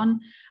working on.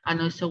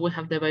 And also we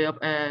have developed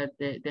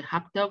the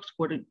hub talks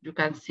where you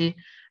can see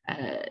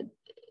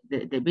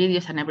the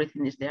videos and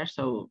everything is there.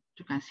 So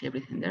you can see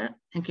everything there.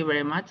 Thank you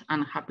very much.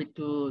 I'm happy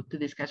to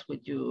discuss with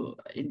you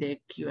in the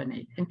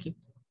Q&A. Thank you.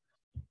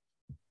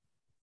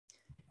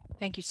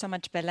 Thank you so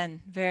much,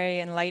 Belen.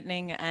 Very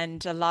enlightening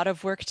and a lot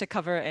of work to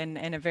cover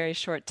in a very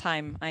short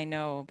time, I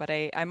know, but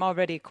I'm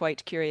already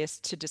quite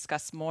curious to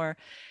discuss more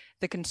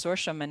the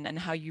consortium and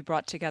how you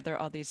brought together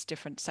all these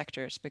different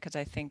sectors, because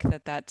I think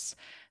that that's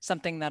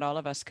something that all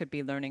of us could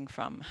be learning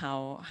from,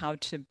 how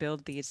to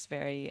build these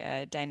very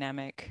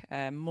dynamic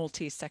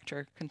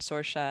multi-sector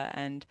consortia.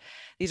 And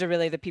these are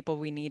really the people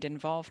we need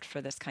involved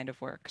for this kind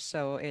of work.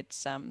 So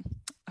it's,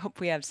 hope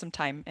we have some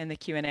time in the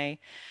Q&A.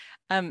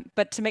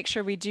 But to make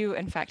sure we do,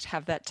 in fact,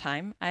 have that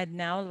time, I'd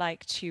now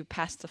like to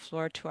pass the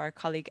floor to our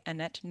colleague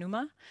Annette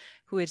Numa,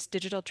 who is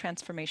Digital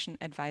Transformation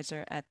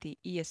Advisor at the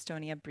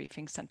e-Estonia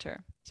Briefing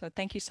Center. So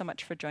thank you so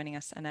much for joining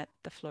us, Annette.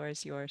 The floor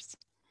is yours.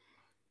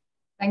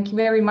 Thank you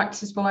very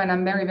much, Isabel, and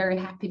I'm very, very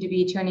happy to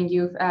be joining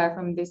you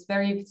from this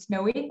very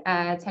snowy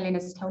Italian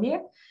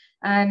Estonia.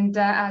 And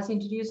as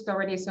introduced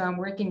already, so I'm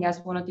working as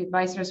one of the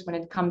advisors when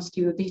it comes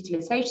to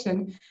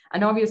digitalization.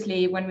 And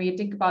obviously, when we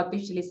think about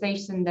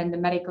digitalization, then the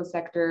medical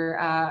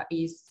sector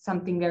is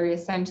something very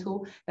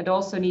essential that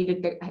also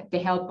needed the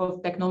help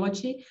of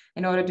technology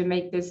in order to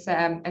make this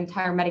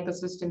entire medical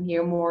system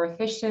here more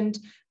efficient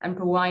and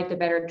provide the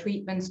better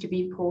treatments to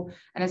people.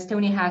 And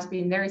Estonia has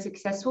been very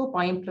successful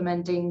by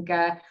implementing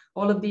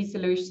all of these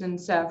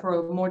solutions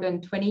for more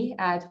than 20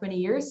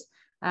 years.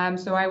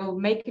 So I will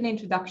make an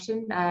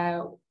introduction.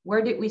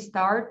 Where did we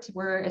start?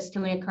 Where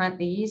Estonia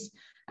currently is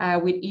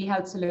with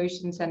e-health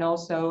solutions, and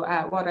also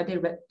what are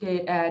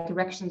the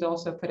directions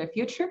also for the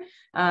future?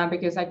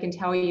 Because I can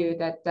tell you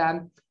that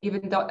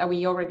even though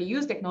we already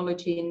use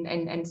technology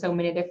in so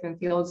many different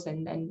fields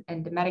and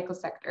the medical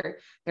sector,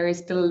 there is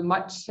still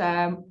much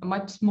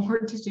more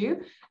to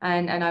do.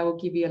 And I will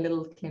give you a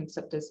little glimpse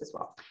of this as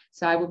well.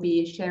 So I will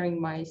be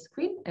sharing my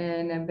screen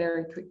in a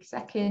very quick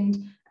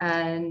second,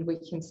 and we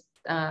can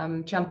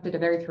jump to the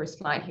very first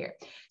slide here.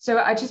 So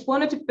I just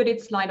wanted to put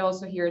its slide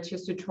also here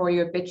just to draw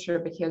you a picture,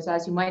 because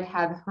as you might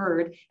have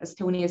heard,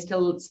 Estonia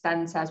still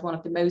stands as one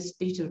of the most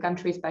digital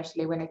countries,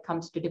 especially when it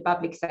comes to the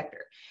public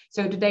sector.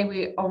 So today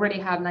we already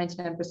have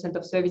 99%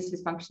 of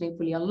services functioning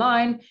fully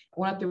online.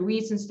 One of the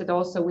reasons that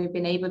also we've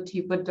been able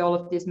to put all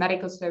of these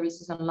medical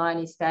services online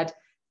is that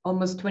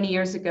almost 20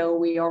 years ago,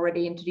 we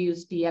already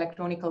introduced the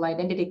electronic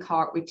identity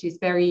card, which is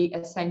very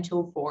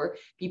essential for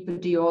people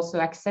to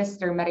also access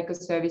their medical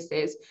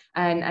services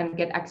and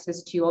get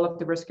access to all of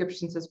the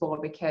prescriptions as well,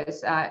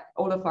 because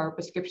all of our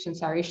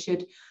prescriptions are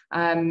issued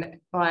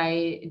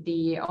by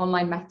the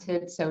online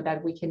method, so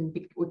that we can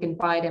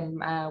buy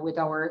them with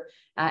our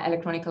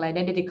electronic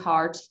identity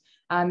cards.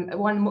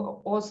 One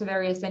also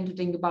very essential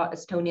thing about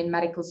Estonian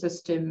medical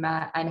system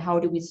and how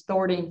do we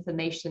store the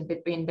information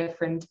between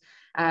different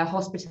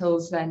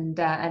hospitals and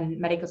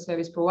medical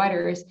service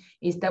providers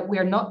is that we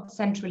are not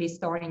centrally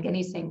storing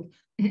anything.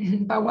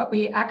 But what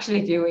we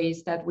actually do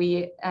is that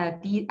we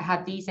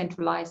have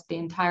decentralized the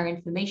entire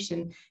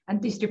information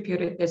and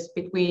distributed this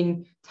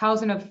between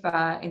thousands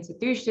of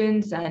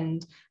institutions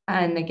and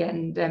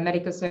again, the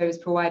medical service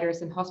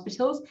providers and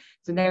hospitals.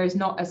 So there is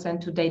not a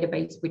central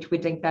database, which we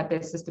think that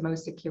this is the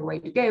most secure way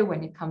to go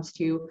when it comes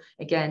to,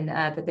 again,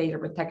 the data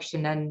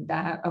protection and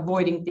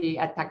avoiding the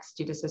attacks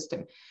to the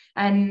system.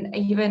 And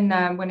even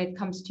when it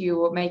comes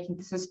to making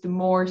the system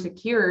more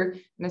secure,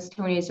 and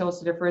Estonia is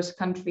also the first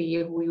country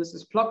who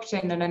uses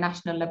blockchain on a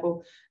national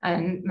level,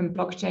 and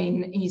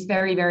blockchain is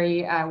very,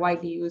 very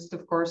widely used,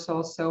 of course,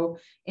 also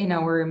in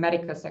our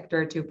medical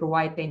sector to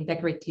provide the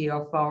integrity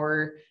of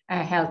our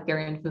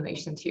healthcare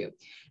information too.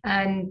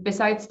 And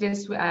besides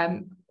this,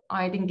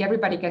 I think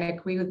everybody can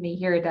agree with me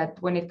here that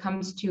when it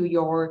comes to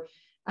your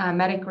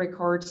medical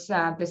records,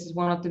 this is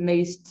one of the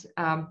most,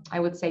 I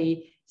would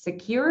say,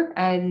 secure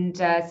and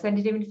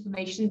sensitive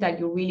information that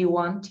you really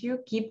want to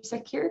keep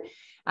secure.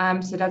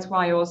 So that's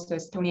why also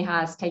Estonia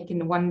has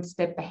taken one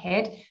step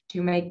ahead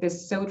to make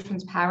this so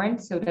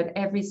transparent, so that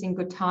every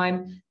single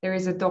time there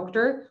is a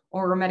doctor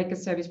or a medical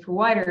service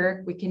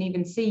provider, we can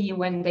even see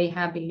when they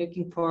have been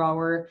looking for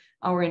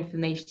our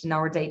information,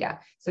 our data.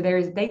 So there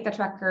is a data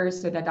tracker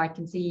so that I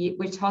can see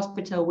which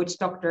hospital, which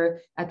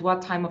doctor, at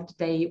what time of the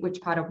day,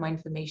 which part of my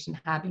information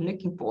have been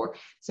looking for.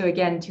 So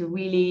again, to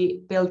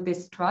really build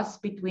this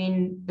trust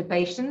between the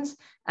patients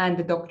and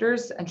the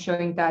doctors, and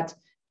showing that,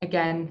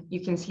 again,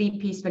 you can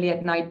sleep peacefully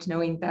at night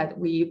knowing that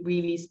we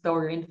really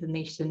store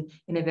information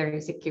in a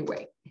very secure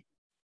way.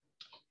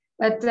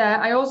 But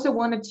I also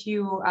wanted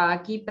to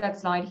keep that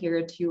slide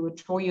here to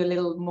show you a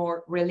little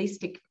more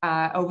realistic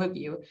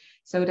overview,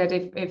 so that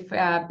if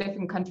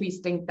different countries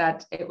think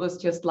that it was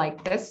just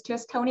like this to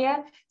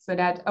Estonia, so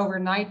that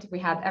overnight we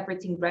had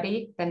everything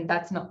ready, then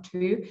that's not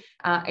true.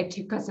 It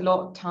took us a lot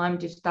of time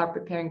to start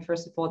preparing,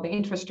 first of all, the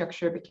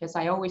infrastructure, because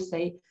I always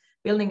say,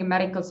 building a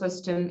medical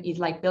system is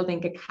like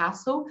building a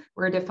castle,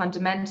 where the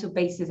fundamental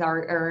bases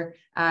are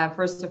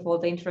first of all,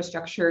 the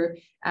infrastructure,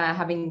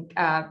 having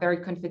very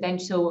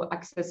confidential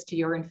access to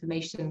your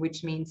information,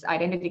 which means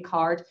identity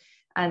card,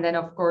 and then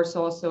of course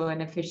also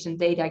an efficient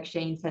data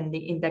exchange and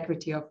the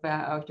integrity of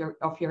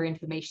your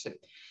information.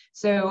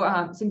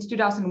 So since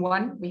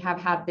 2001, we have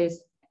had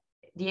this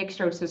the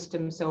Extro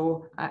system,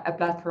 so a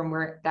platform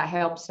that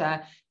helps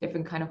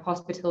different kind of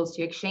hospitals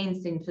to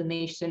exchange the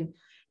information.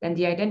 Then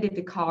the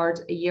identity card,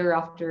 a year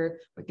after,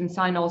 we can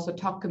sign also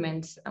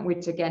documents,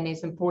 which again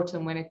is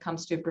important when it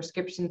comes to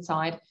prescription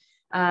side.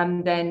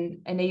 Then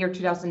in the year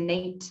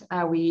 2008,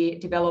 we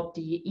developed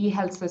the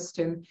e-health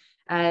system.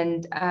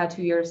 And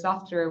 2 years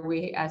after,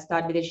 we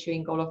started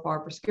issuing all of our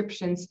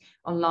prescriptions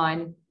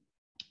online.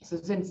 So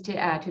since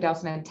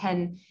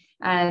 2010,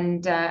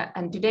 and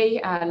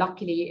today,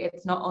 luckily,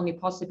 it's not only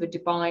possible to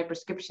buy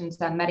prescriptions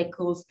and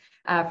medicals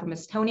from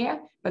Estonia,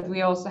 but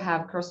we also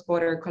have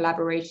cross-border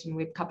collaboration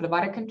with a couple of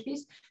other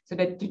countries, so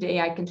that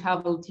today I can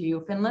travel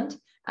to Finland,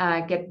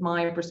 get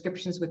my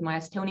prescriptions with my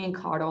Estonian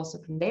card also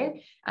from there.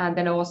 And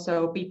then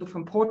also people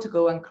from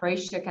Portugal and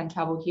Croatia can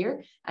travel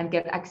here and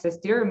get access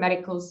to their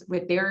medicals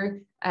with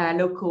their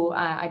local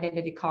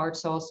identity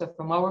cards also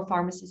from our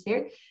pharmacies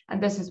here.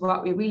 And this is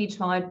what we really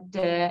try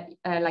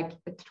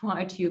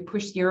to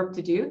push Europe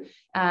to do,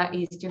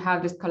 is to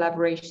have this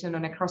collaboration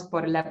on a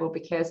cross-border level,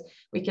 because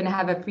we can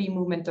have a free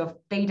movement of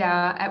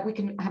data, we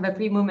can have a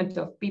free movement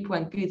of people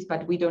and goods,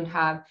 but we don't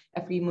have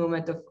a free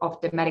movement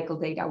of the medical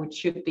data, which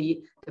should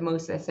be the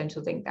most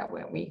essential thing that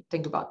when we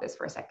think about this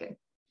for a second.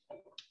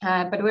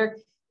 But where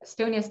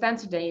Estonia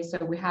stands today, so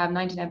we have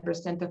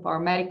 99% of our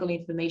medical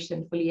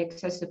information fully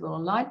accessible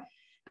online.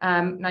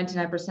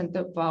 99%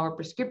 of our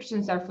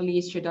prescriptions are fully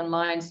issued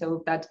online,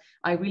 so that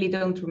I really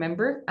don't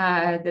remember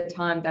the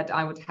time that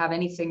I would have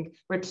anything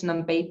written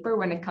on paper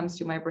when it comes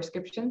to my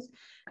prescriptions.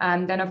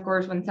 And then, of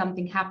course, when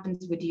something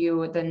happens with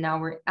you, then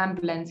our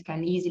ambulance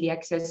can easily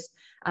access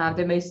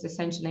the most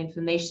essential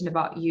information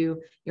about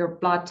you, your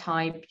blood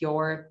type,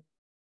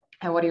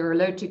 what you're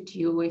allergic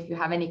to, if you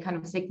have any kind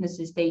of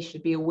sicknesses they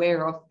should be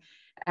aware of.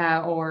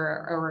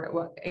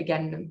 Or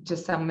again,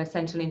 just some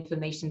essential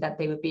information that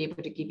they would be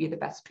able to give you the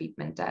best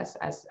treatment as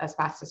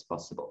fast as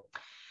possible.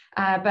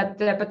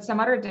 But some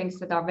other things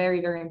that are very,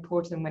 very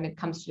important when it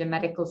comes to the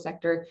medical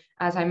sector,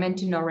 as I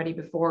mentioned already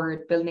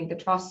before, building the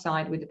trust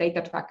side with the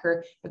data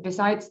tracker. But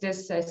besides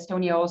this,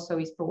 Estonia also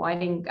is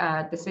providing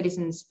the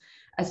citizens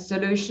a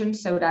solution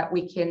so that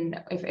we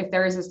can, if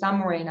there is a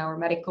summary in our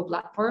medical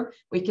platform,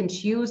 we can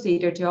choose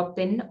either to opt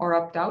in or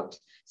opt out.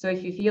 So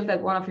if you feel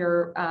that one of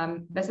your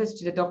visits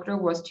to the doctor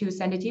was too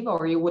sensitive,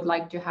 or you would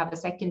like to have a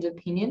second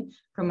opinion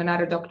from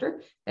another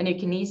doctor, then you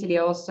can easily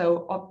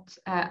also opt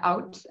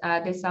out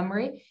this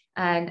summary,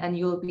 and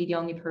you will be the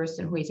only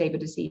person who is able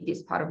to see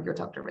this part of your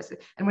doctor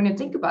visit. And when you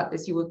think about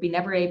this, you will be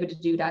never able to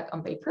do that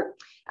on paper.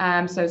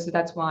 So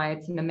that's why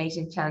it's an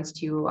amazing chance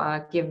to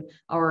give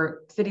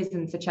our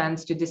citizens a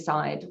chance to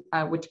decide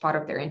which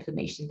part of their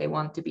information they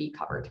want to be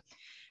covered.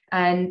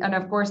 And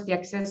of course, the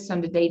access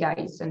on the data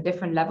is on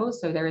different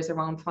levels. So there is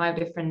around 5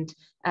 different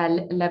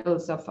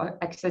levels of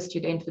access to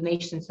the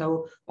information.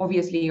 So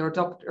obviously your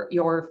doctor,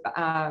 your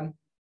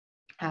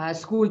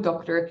school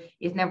doctor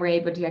is never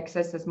able to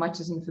access as much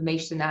as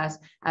information as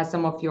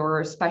some of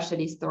your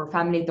specialists or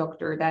family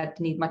doctor that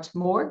need much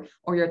more,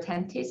 or your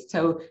dentist.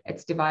 So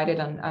it's divided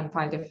on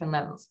 5 different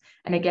levels.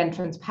 And again,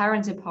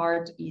 transparency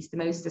part is the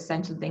most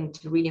essential thing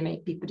to really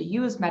make people to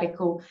use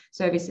medical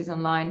services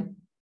online.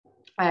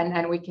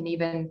 And we can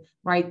even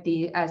write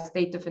the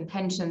state of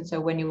intention. So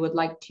when you would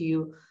like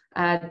to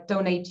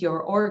donate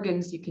your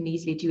organs, you can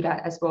easily do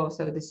that as well.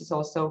 So this is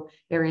also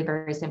very,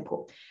 very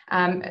simple.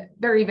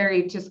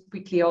 Very just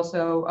quickly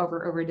also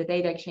over the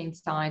data exchange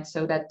side,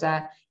 so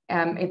that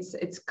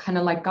it's kind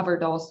of like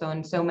covered also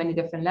on so many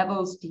different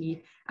levels.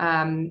 The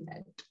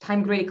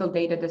time critical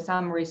data, the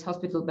summaries,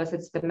 hospital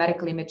visits, the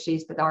medical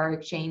images that are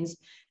exchanged.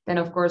 Then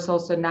of course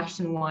also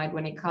nationwide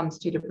when it comes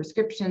to the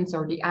prescriptions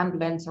or the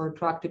ambulance or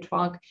drug to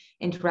drug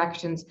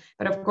interactions.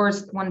 But of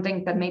course, one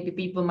thing that maybe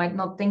people might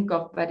not think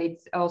of, but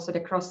it's also the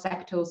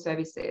cross-sectoral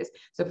services.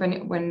 So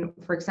when,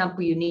 for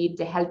example, you need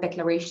the health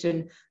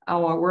declaration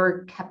or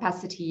work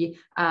capacity,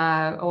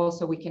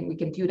 also we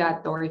can do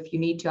that. Or if you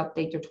need to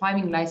update your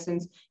driving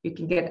license, you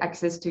can get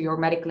access to your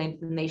medical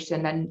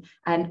information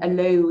and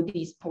allow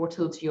these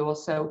portals to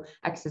also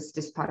access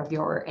this part of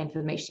your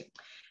information.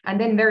 And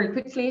then very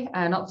quickly,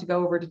 not to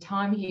go over the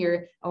time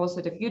here,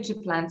 also the future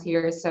plans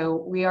here. So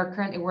we are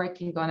currently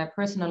working on a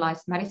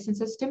personalized medicine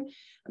system,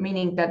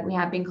 meaning that we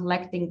have been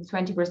collecting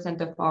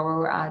 20% of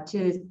our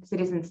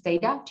citizens'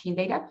 data, gene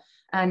data.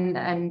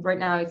 And right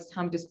now it's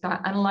time to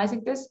start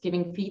analyzing this,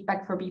 giving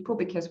feedback for people,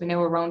 because we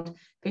know around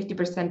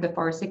 50% of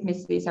our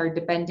sicknesses are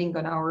depending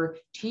on our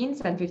genes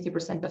and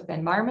 50% of the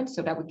environment,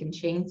 so that we can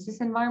change this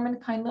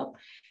environment kind of.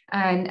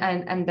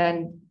 And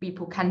then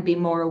people can be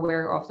more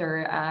aware of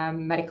their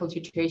medical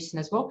situation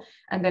as well.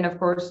 And then of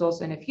course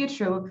also in the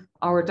future,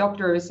 our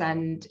doctors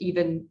and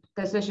even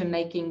decision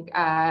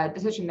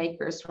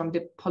makers from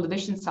the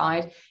politician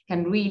side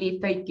can really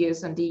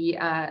focus on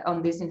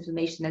this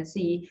information and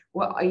see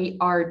what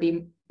are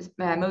the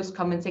most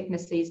common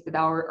sicknesses that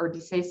or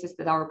diseases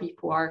that our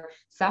people are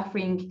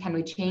suffering. Can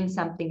we change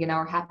something in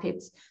our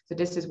habits? So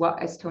this is what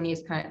Estonia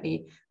is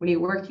currently really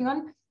working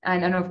on.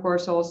 And of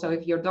course, also,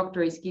 if your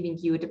doctor is giving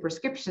you the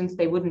prescriptions,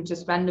 they wouldn't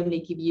just randomly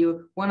give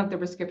you one of the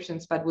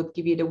prescriptions, but would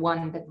give you the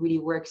one that really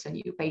works on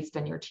you based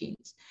on your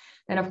genes.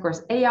 Then, of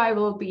course, AI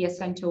will be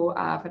essential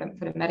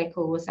for the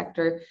medical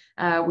sector.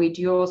 We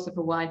do also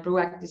provide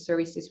proactive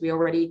services. We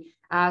already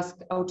ask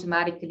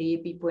automatically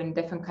people in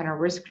different kind of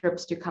risk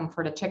groups to come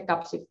for the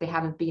checkups if they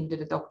haven't been to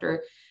the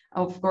doctor.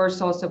 Of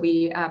course, also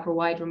we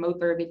provide remote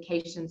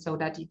verification so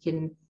that you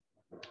can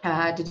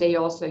today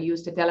also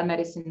use the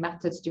telemedicine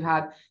methods to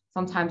have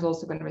sometimes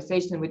also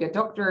conversation with your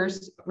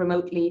doctors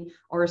remotely,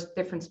 or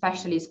different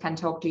specialists can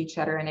talk to each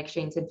other and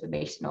exchange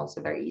information also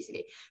very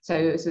easily.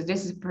 So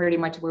this is pretty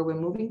much where we're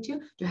moving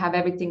to have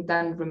everything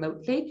done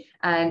remotely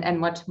and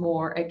much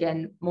more,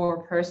 again,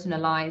 more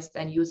personalized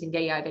and using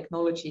AI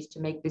technologies to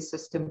make this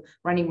system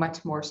running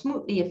much more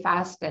smoothly,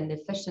 fast and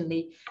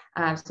efficiently.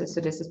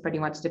 So this is pretty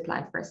much the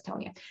plan for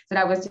Estonia. So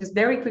that was just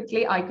very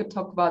quickly. I could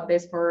talk about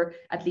this for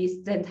at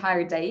least the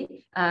entire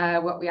day,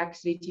 what we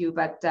actually do,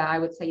 but I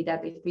would say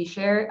that if we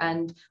share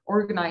and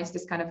organize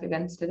this kind of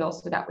events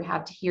that we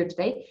have here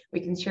today, we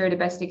can share the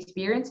best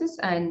experiences.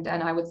 And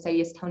I would say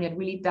Estonia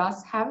really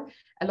does have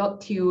a lot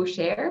to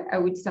share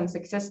with some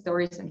success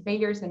stories and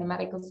failures in the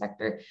medical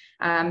sector.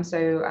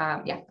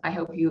 Yeah, I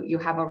hope you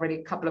have already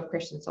a couple of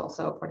questions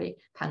also for the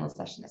panel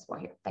session as well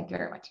here. Thank you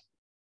very much.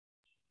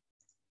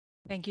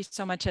 Thank you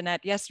so much,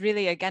 Annette. Yes,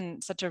 really,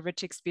 again, such a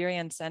rich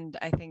experience. And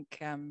I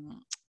think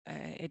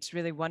it's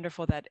really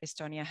wonderful that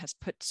Estonia has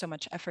put so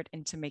much effort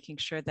into making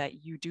sure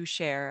that you do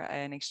share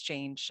and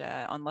exchange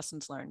on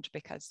lessons learned,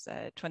 because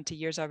 20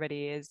 years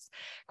already is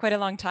quite a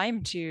long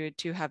time to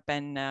have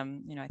been,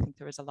 I think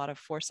there was a lot of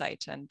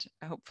foresight, and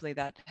hopefully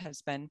that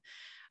has been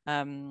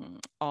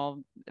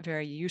all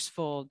very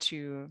useful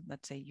to,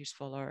 let's say,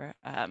 useful or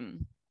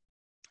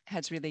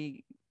has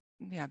really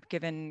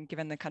given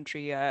the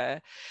country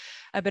a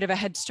bit of a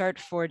head start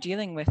for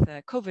dealing with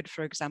COVID,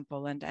 for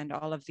example, and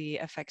all of the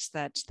effects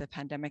that the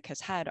pandemic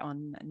has had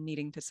on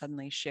needing to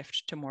suddenly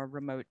shift to more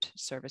remote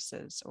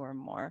services or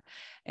more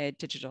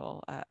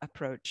digital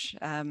approach.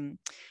 And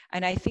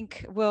I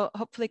think we'll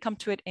hopefully come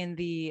to it in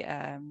the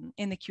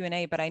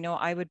Q&A, but I know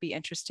I would be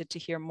interested to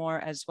hear more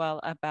as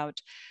well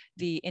about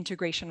the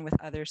integration with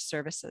other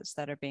services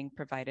that are being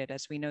provided,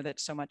 as we know that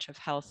so much of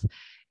health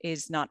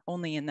is not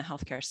only in the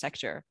healthcare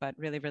sector, but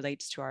really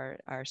relates to our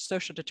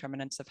social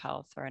determinants of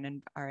health or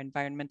our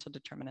environmental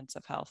determinants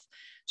of health.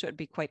 So it'd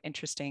be quite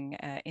interesting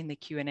in the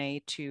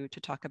Q&A to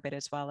talk a bit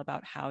as well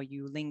about how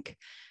you link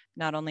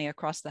not only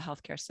across the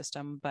healthcare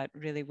system, but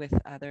really with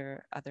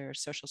other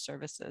social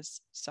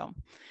services. So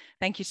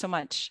thank you so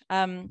much.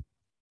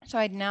 So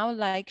I'd now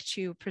like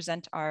to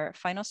present our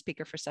final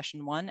speaker for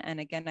session 1. And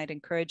again, I'd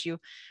encourage you,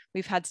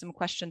 we've had some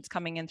questions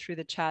coming in through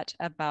the chat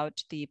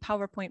about the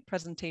PowerPoint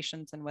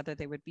presentations and whether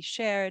they would be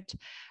shared,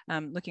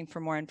 looking for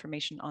more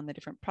information on the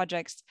different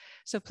projects.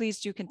 So please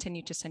do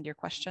continue to send your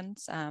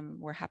questions.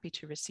 We're happy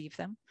to receive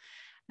them.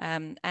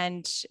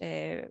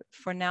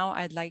 For now,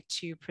 I'd like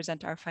to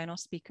present our final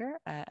speaker,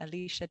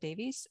 Alicia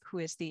Davies, who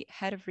is the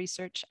Head of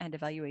Research and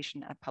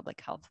Evaluation at Public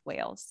Health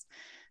Wales.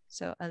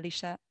 So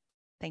Alicia,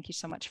 thank you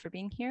so much for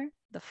being here.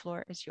 The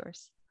floor is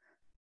yours.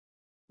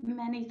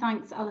 Many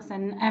thanks,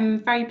 Alison.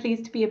 I'm very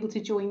pleased to be able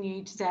to join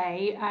you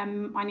today.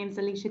 My name is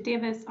Alicia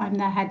Davis. I'm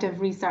the Head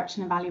of Research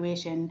and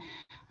Evaluation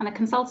and a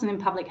consultant in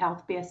public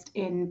health based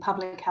in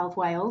Public Health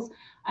Wales,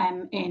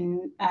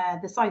 in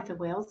the south of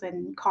Wales,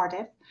 in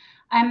Cardiff.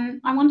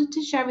 I wanted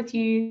to share with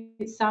you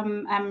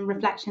some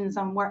reflections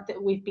on work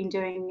that we've been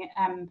doing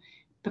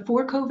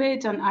before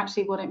COVID and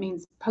actually what it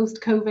means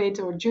post-COVID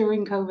or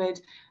during COVID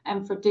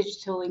for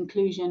digital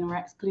inclusion or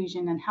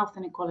exclusion and health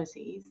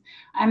inequalities.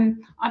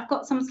 I've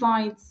got some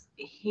slides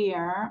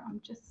here.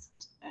 I'm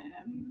just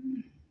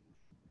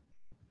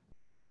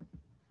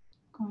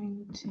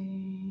going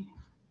to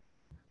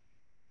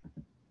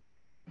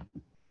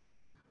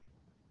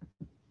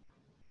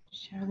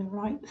share the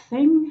right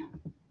thing.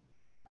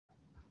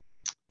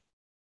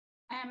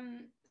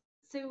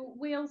 So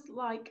Wales,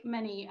 like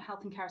many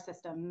health and care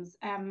systems,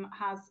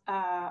 has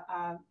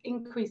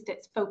increased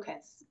its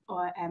focus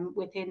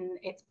within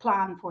its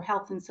plan for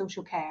health and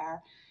social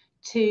care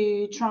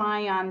to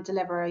try and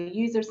deliver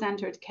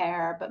user-centred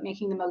care, but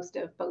making the most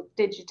of both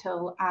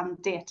digital and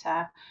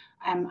data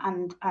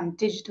and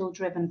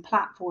digital-driven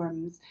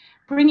platforms,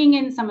 bringing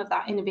in some of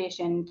that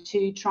innovation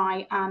to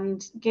try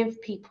and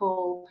give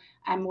people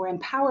or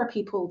empower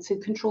people to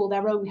control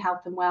their own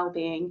health and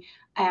well-being,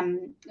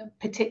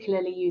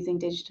 particularly using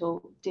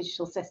digital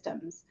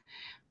systems.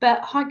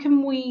 But how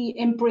can we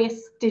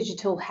embrace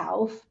digital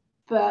health,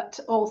 but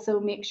also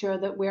make sure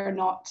that we're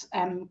not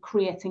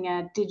creating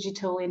a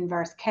digital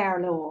inverse care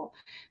law?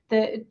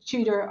 The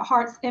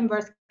Tudor-Hart's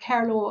inverse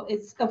care law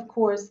is, of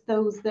course,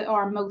 those that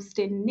are most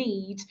in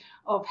need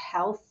of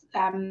health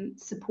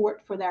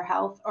support for their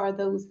health are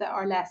those that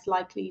are less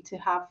likely to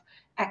have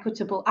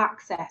equitable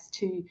access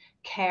to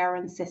care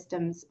and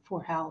systems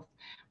for health.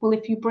 Well,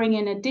 if you bring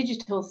in a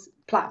digital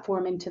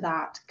platform into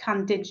that,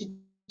 can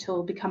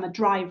digital become a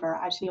driver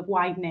actually of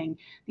widening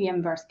the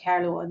inverse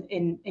care law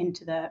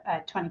into the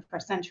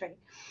 21st century?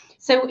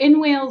 So in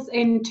Wales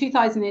in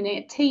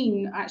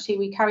 2018, actually,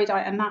 we carried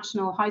out a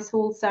national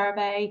household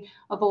survey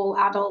of all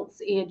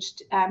adults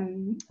aged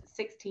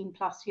 16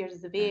 plus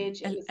years of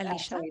age. It was,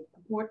 Alicia?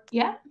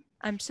 Yeah?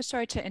 I'm so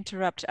sorry to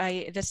interrupt.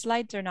 The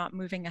slides are not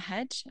moving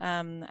ahead,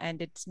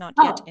 and it's not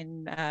yet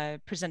in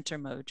presenter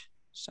mode.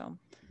 So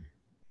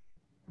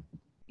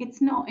it's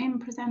not in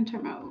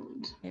presenter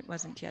mode. It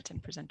wasn't yet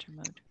in presenter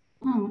mode.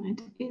 Oh,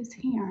 it is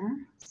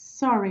here.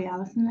 Sorry,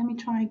 Alison. Let me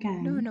try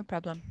again. No, no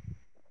problem.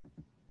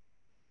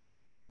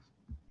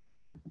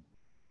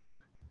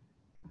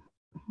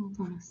 Hold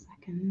on a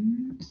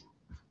second.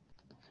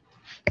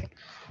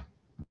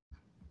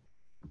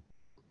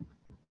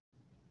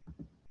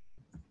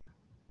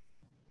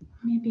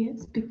 Maybe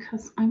it's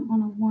because I'm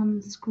on a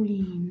one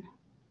screen.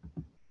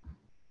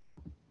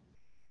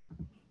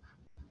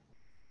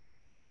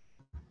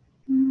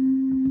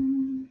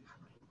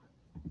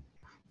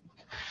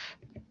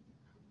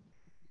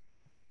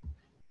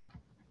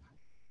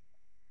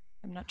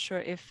 I'm not sure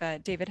if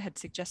David had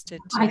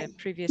suggested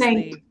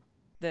previously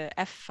the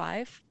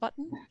F5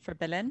 button for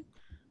Belen.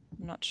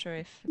 I'm not sure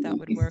if that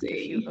would work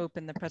if you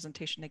open the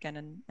presentation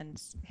again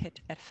and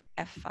hit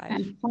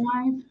F5.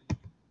 F5.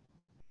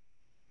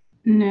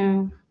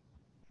 No.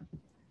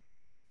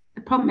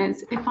 The problem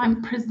is if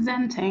I'm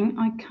presenting,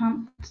 I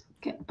can't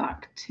get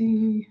back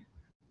to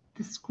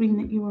the screen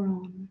that you were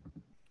on.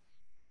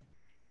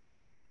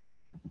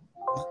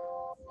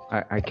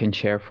 I can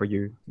share for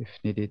you if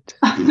needed.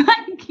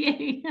 Thank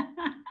you.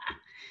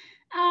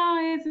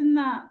 Oh, isn't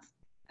that?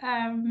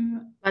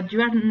 But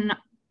you are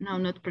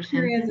not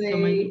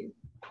presenting.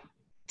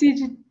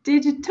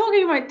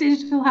 Talking about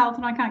digital health,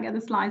 and I can't get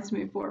the slides to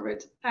move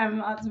forward.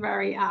 That's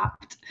very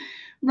apt.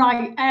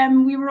 Right.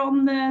 We were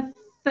on the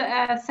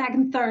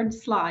third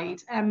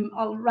slide.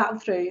 I'll rattle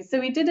through. So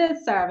we did a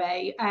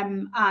survey,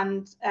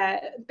 and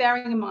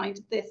bearing in mind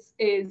this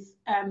is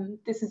in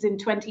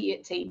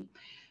 2018.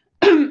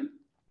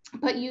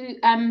 But you,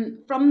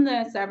 from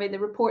the survey, the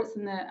reports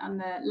and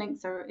the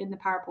links are in the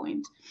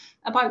PowerPoint.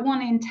 About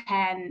 1 in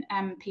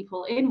 10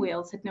 people in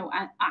Wales had no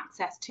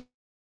access to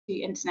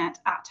the internet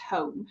at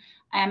home,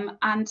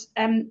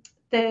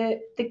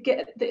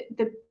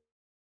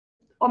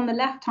 on the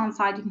left-hand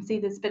side, you can see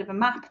there's a bit of a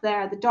map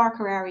there. The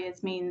darker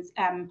areas means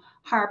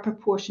higher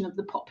proportion of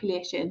the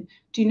population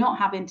do not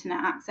have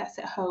internet access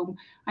at home.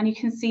 And you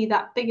can see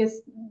that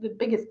the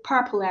biggest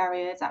purple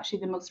area is actually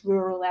the most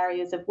rural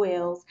areas of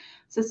Wales.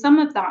 So some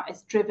of that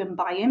is driven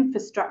by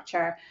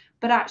infrastructure,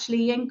 but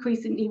actually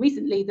increasingly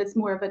recently, there's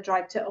more of a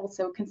drive to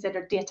also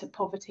consider data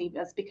poverty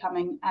as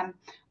becoming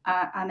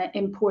an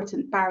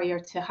important barrier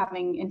to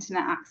having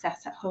internet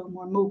access at home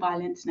or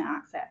mobile internet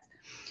access.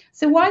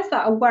 So why is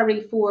that a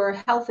worry for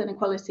health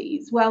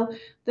inequalities? Well,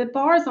 the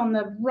bars on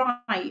the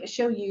right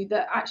show you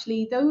that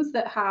actually those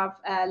that have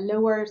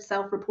lower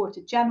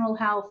self-reported general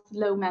health,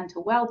 low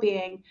mental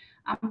well-being,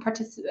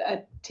 and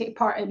take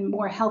part in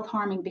more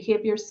health-harming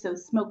behaviours, so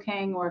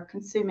smoking or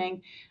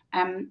consuming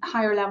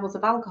higher levels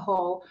of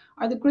alcohol,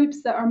 are the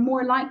groups that are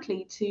more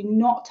likely to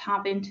not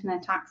have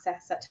internet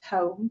access at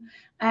home.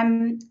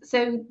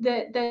 So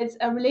there's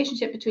a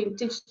relationship between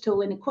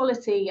digital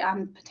inequality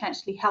and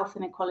potentially health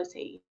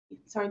inequality.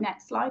 Sorry,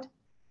 next slide.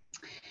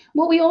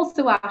 What we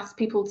also asked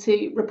people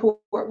to report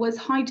was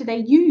how do they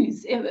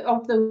use,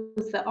 of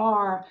those that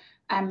are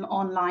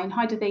online,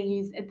 how do they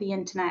use the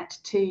internet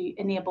to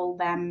enable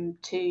them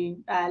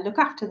to look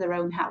after their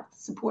own health,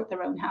 support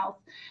their own health.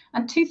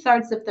 And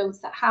 2/3 of those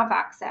that have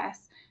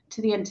access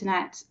to the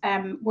internet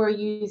were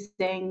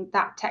using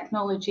that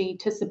technology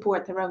to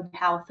support their own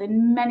health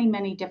in many,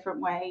 many different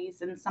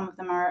ways. And some of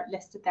them are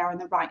listed there on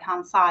the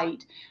right-hand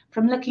side,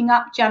 from looking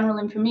up general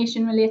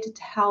information related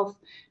to health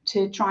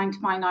to trying to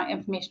find out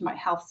information about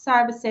health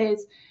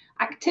services,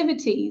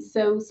 activities,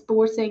 so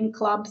sporting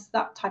clubs,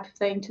 that type of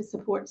thing, to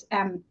support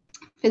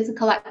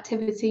physical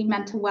activity,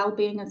 mental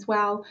well-being as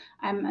well,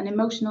 and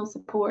emotional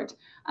support,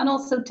 and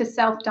also to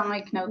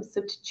self-diagnose,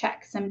 so to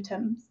check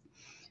symptoms.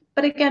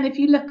 But again, if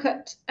you look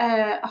at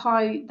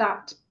how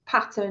that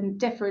pattern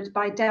differed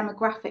by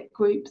demographic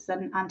groups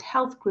and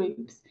health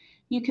groups,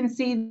 you can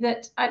see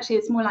that actually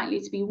it's more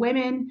likely to be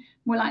women,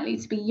 more likely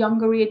to be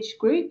younger age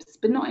groups,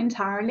 but not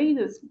entirely.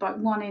 There's about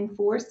 1 in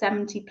 4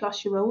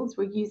 70-plus-year-olds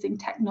were using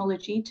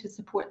technology to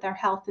support their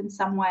health in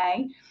some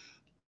way.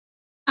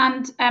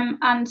 And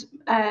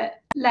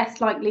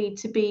less likely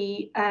to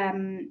be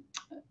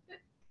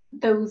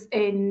those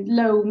in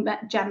low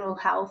general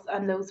health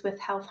and those with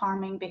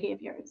health-harming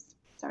behaviours.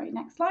 Sorry,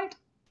 next slide.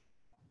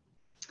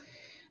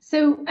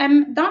 So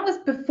that was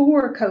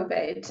before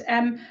COVID,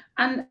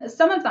 and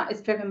some of that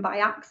is driven by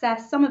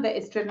access, some of it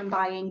is driven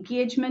by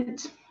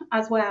engagement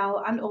as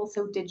well, and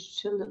also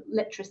digital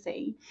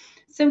literacy.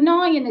 So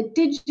now in a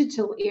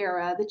digital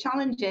era, the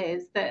challenge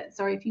is that,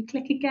 sorry, if you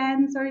click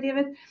again, sorry,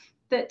 David,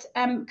 that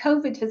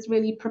COVID has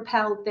really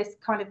propelled this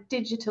kind of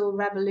digital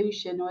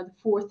revolution, or the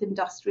fourth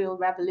industrial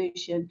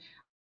revolution,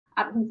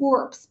 at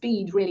warp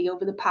speed really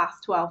over the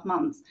past 12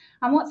 months.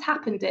 And what's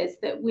happened is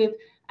that we've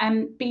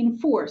been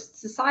forced,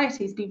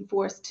 society's been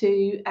forced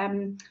to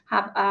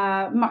have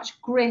a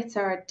much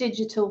greater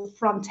digital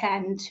front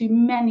end to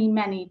many,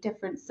 many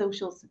different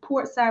social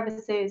support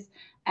services.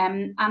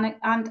 And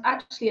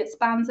actually it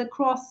spans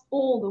across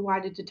all the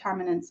wider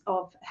determinants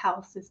of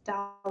health, as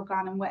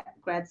Dahlgren and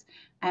Whitgreaves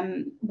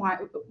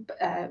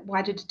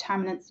wider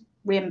determinants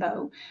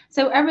rainbow.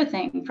 So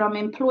everything from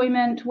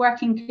employment,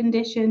 working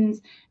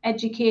conditions,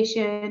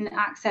 education,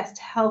 access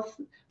to health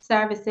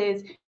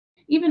services,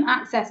 even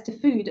access to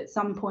food at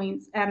some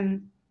points,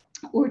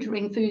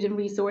 ordering food and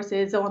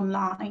resources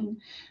online.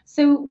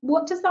 So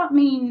what does that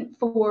mean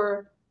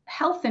for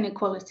health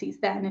inequalities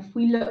then, if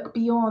we look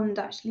beyond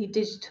actually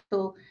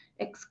digital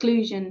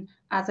exclusion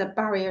as a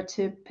barrier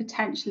to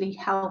potentially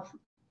health,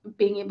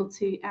 being able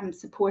to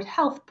support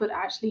health, but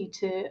actually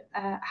to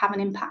have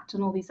an impact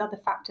on all these other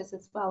factors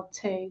as well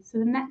too. So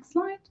the next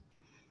slide.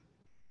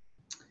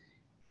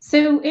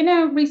 So in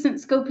a recent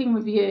scoping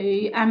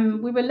review,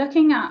 we were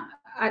looking at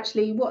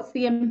actually what's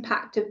the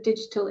impact of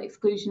digital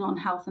exclusion on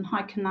health and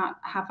how can that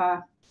have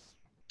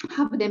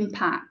an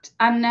impact.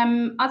 And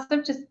as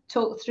I've just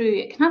talked through,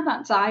 it can have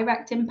that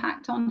direct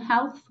impact on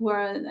health,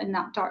 where in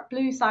that dark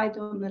blue side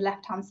on the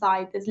left-hand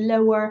side, there's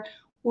lower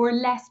or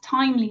less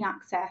timely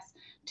access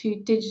to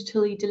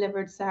digitally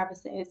delivered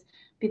services,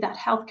 be that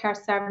healthcare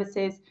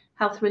services,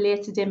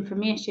 health-related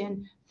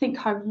information. Think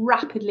how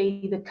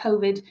rapidly the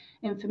COVID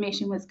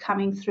information was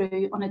coming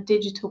through on a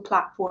digital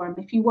platform.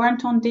 If you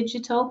weren't on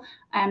digital,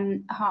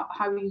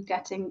 how were you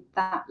getting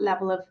that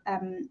level of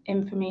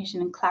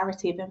information and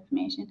clarity of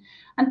information?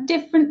 And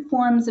different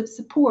forms of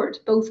support,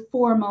 both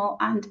formal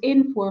and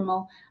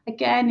informal.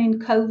 Again, in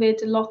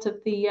COVID, a lot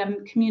of the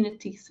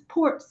community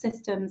support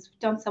systems, we've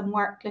done some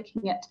work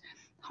looking at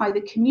how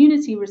the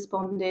community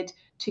responded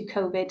to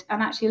COVID,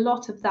 and actually a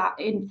lot of that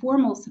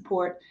informal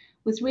support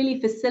was really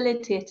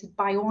facilitated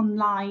by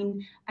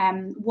online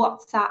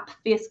WhatsApp,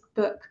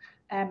 Facebook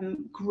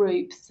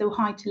groups, so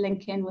how to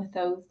link in with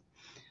those.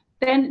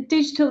 Then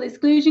digital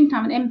exclusion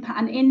can have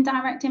an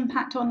indirect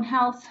impact on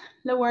health,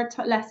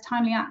 less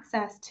timely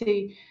access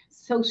to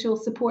social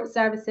support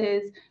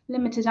services,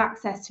 limited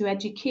access to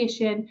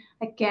education.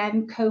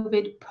 Again,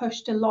 COVID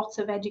pushed a lot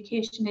of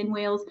education in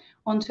Wales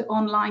onto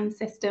online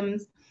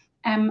systems.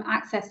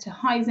 access to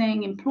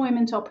housing,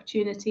 employment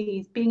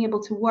opportunities, being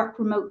able to work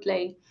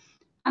remotely,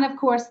 and of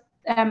course,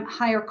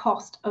 higher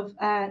cost of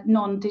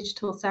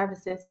non-digital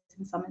services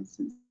in some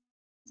instances.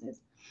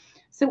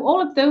 So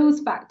all of those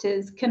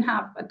factors can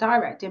have a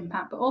direct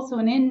impact, but also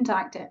an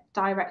indirect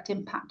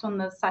impact on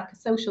the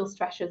psychosocial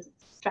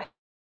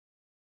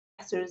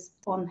stressors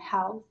on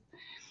health.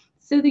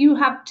 So that you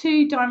have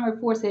two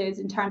downward forces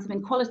in terms of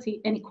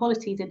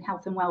inequalities in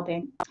health and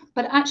well-being.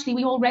 But actually,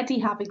 we already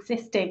have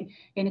existing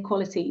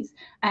inequalities.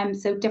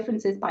 So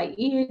differences by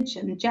age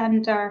and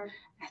gender,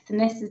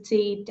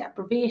 ethnicity,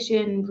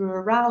 deprivation,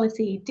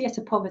 rurality,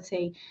 data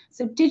poverty.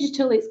 So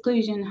digital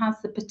exclusion has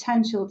the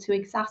potential to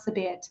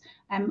exacerbate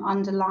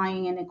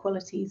underlying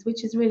inequalities,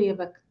 which is really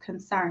of a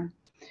concern.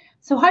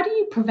 So how do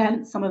you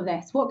prevent some of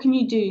this? What can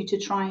you do to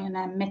try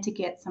and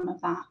mitigate some of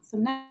that? So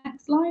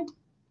next slide.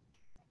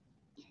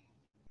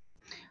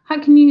 How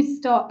can you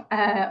stop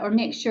or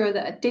make sure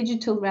that a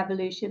digital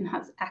revolution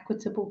has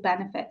equitable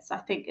benefits? I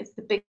think is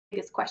the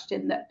biggest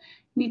question that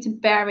you need to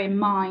bear in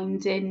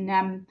mind in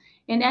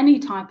any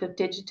type of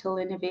digital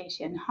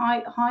innovation.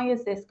 How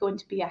is this going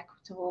to be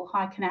equitable?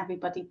 How can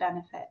everybody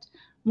benefit?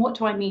 What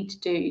do I need to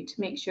do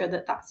to make sure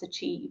that that's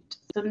achieved?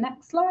 So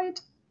next slide.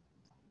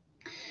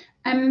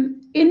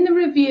 In the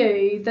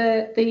review,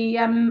 the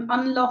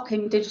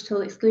unlocking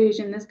digital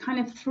exclusion, there's kind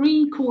of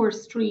three core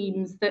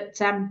streams that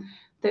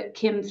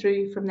came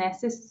through from this.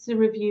 This is a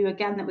review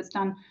again that was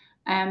done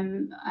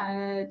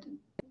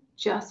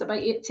just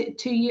about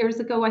 2 years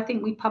ago. I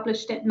think we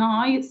published it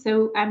now.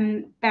 So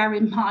bear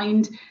in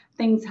mind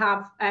things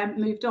have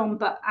moved on,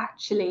 but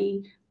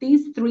actually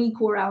these three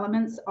core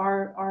elements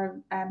are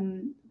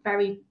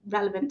very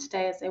relevant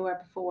today as they were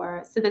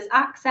before. So there's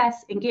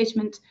access,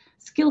 engagement,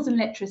 skills and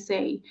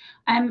literacy.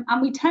 And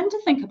we tend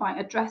to think about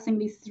addressing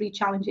these three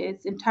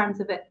challenges in terms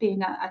of it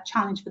being a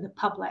challenge for the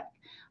public.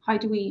 How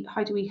do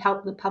we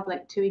help the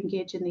public to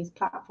engage in these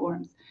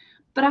platforms?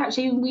 But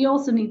actually, we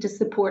also need to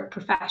support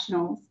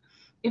professionals.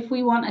 If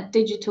we want a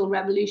digital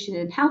revolution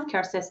in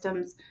healthcare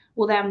systems,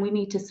 well, then we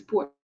need to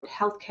support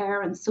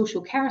healthcare and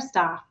social care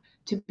staff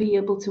to be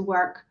able to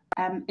work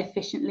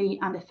efficiently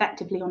and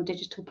effectively on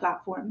digital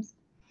platforms.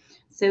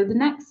 So the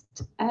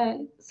next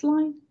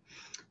slide.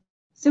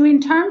 So in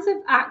terms of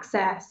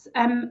access,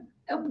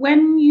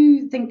 when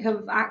you think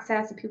of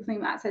access, and people think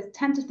of access,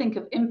 tend to think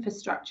of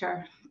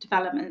infrastructure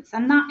developments,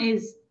 and that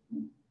is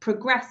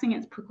progressing.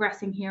 It's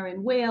progressing here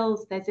in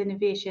Wales. There's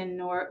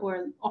innovation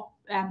or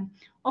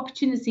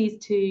opportunities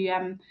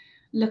to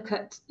look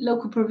at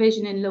local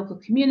provision in local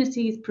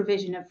communities,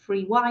 provision of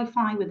free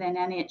Wi-Fi within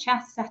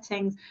NHS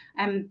settings,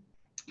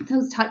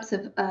 those types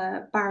of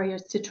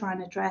barriers to try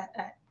and address,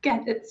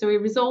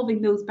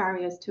 resolving those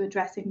barriers to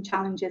addressing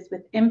challenges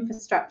with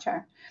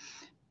infrastructure.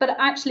 But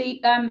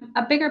actually,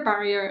 a bigger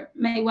barrier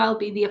may well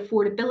be the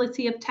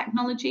affordability of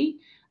technology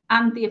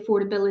and the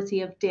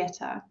affordability of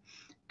data.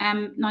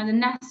 Now, the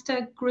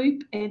Nesta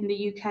group in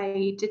the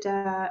UK did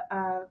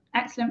an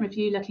excellent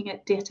review looking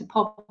at data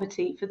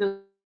poverty for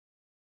those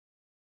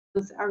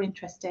that are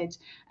interested.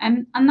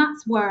 And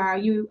that's where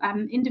you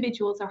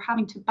individuals are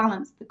having to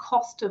balance the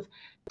cost of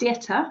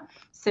data,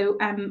 so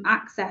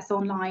access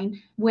online,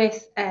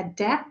 with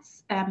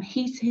debts,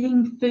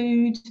 heating,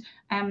 food,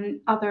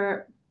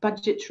 other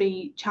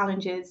budgetary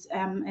challenges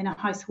in a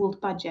household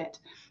budget.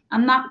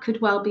 And that could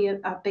well be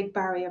a big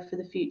barrier for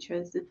the future,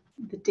 is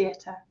the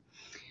data.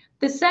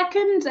 The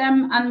second,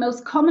 and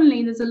most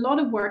commonly, there's a lot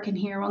of work in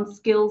here on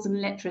skills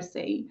and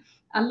literacy,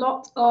 a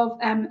lot of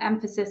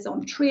emphasis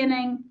on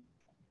training,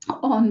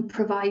 on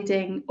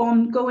providing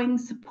ongoing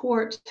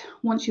support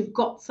once you've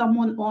got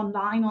someone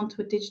online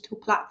onto a digital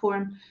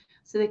platform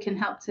so they can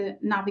help to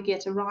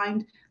navigate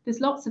around. There's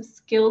lots of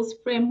skills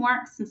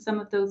frameworks, and some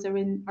of those are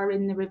in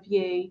the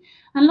review,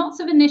 and lots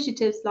of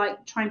initiatives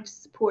like trying to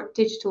support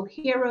digital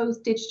heroes,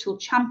 digital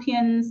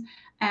champions,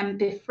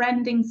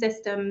 befriending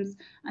systems,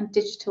 and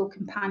digital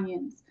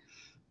companions.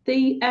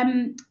 The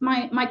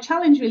my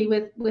challenge really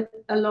with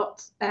a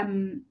lot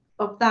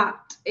of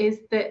that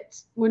is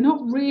that we're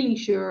not really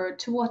sure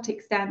to what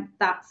extent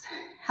that's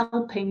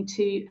helping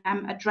to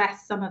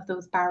address some of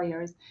those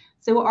barriers.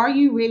 So are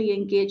you really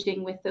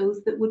engaging with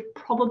those that would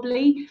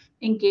probably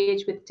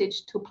engage with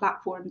digital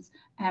platforms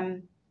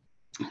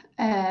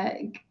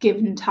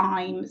given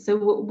time?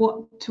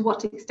 So to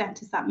what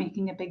extent is that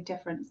making a big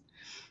difference?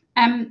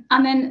 And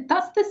then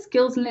that's the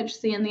skills and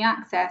literacy and the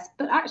access,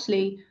 but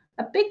actually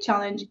a big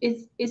challenge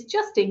is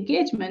just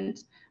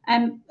engagement.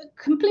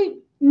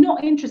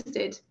 Not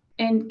interested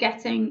in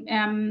getting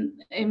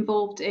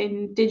involved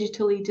in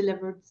digitally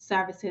delivered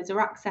services or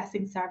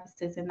accessing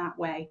services in that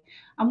way.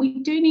 And we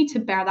do need to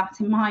bear that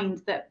in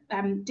mind, that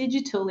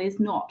digital is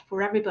not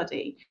for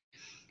everybody.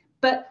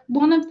 But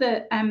one of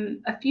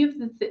a few of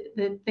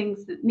the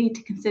things that need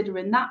to consider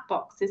in that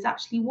box is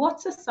actually,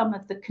 what are some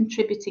of the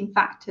contributing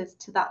factors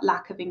to that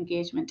lack of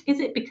engagement? Is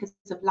it because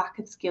of lack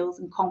of skills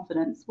and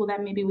confidence? Well,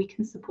 then maybe we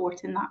can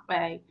support in that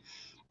way.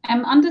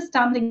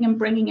 Understanding and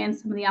bringing in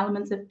some of the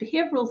elements of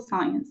behavioural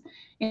science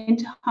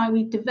into how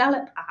we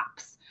develop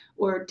apps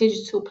or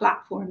digital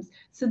platforms,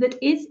 so that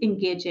is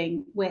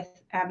engaging with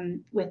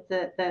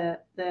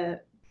the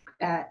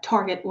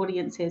target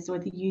audiences or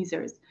the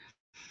users.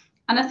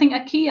 And I think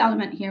a key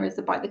element here is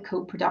about the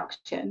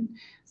co-production.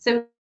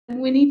 So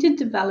we need to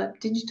develop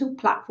digital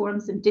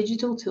platforms and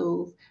digital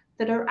tools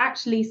that are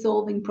actually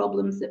solving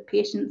problems that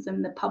patients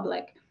and the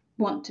public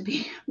want to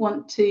be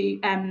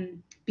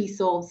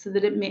solved, so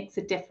that it makes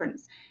a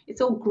difference.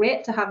 It's all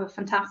great to have a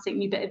fantastic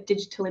new bit of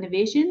digital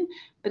innovation,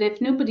 but if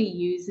nobody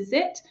uses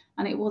it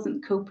and it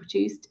wasn't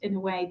co-produced in a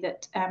way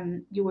that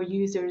your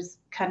users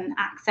can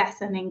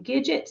access and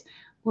engage it,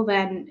 well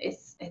then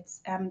it's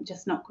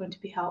just not going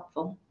to be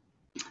helpful.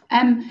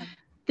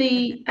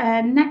 The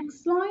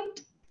next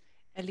slide.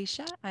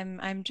 Alicia,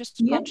 I'm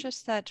just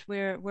conscious that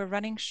we're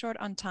running short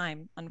on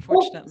time,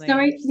 unfortunately. Oh,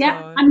 sorry, so,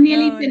 I'm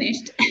nearly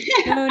finished.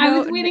 No, I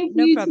was waiting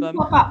for you problem.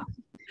 to pop up.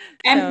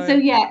 So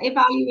yeah,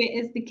 evaluate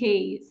is the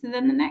key. So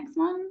then the next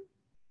one.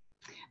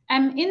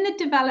 In the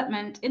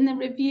development, in the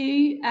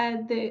review,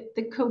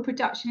 the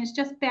co-production is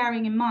just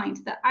bearing in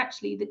mind that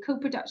actually the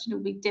co-production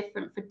will be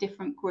different for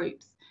different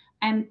groups.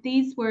 And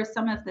these were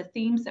some of the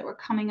themes that were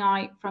coming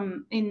out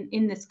from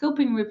in the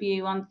scoping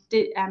review on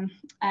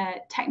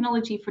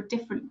technology for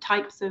different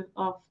types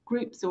of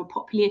groups or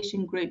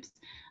population groups,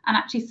 and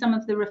actually some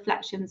of the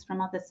reflections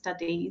from other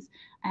studies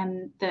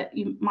that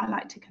you might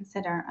like to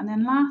consider. And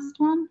then last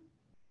one.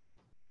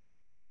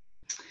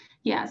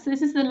 Yeah, so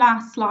this is the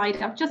last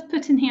slide. I've just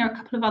put in here a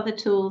couple of other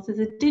tools. There's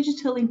a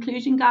digital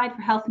inclusion guide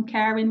for health and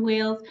care in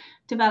Wales,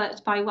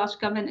 developed by Welsh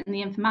Government and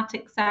the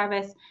Informatics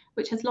Service,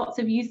 which has lots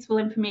of useful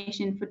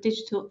information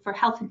for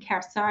health and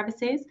care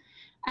services.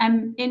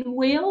 In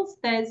Wales,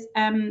 there's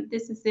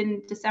this is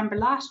in December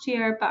last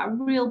year, but a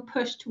real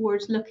push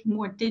towards looking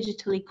more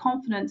digitally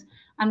confident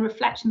and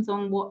reflections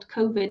on what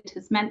COVID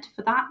has meant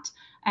for that.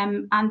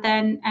 And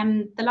then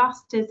the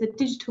last is the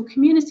Digital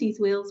Communities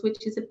Wales,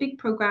 which is a big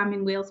programme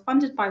in Wales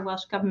funded by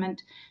Welsh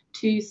Government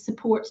to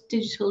support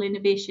digital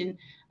innovation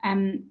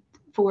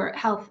for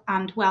health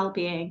and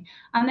well-being.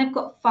 And they've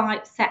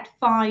got set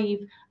five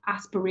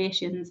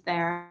aspirations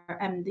there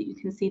that you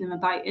can see them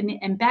about: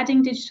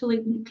 embedding digital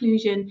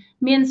inclusion,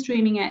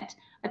 mainstreaming it,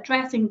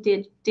 addressing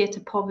data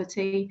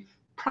poverty,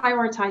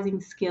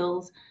 prioritising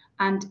skills,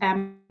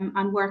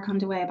 and work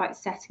underway about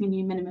setting a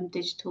new minimum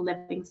digital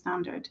living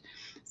standard.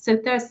 So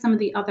there's some of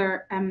the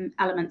other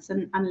elements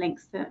and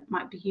links that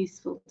might be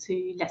useful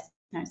to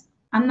listeners.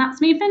 And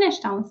that's me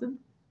finished, Alison.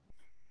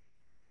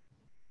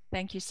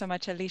 Thank you so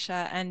much,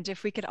 Alicia. And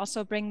if we could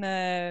also bring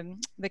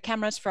the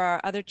cameras for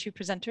our other two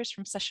presenters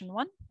from session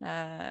one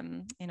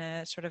in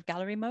a sort of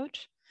gallery mode.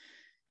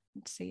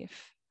 Let's see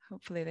if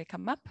hopefully they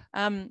come up.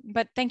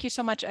 But thank you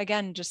so much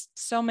again, just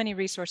so many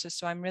resources.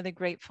 So I'm really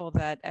grateful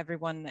that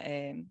everyone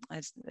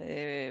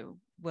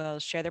will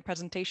share their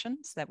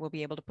presentations, that we'll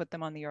be able to put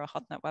them on the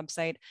EuroHealthNet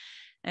website,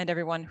 and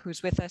everyone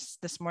who's with us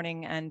this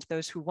morning and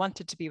those who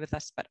wanted to be with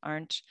us but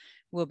aren't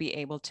will be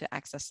able to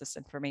access this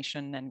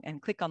information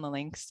and click on the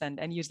links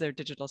and use their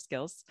digital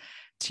skills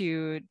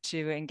to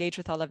engage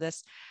with all of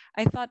this.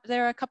 I thought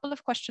there are a couple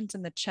of questions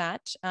in the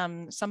chat.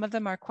 Some of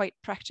them are quite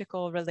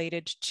practical,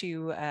 related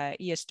to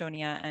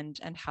e-Estonia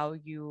and how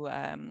you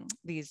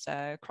these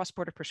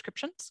cross-border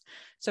prescriptions.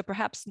 So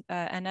perhaps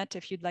Annette,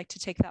 if you'd like to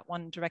take that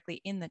one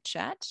directly in the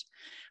chat.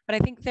 But I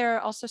think there are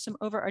also some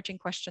overarching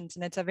questions,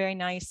 and it's a very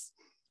nice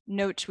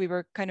note. We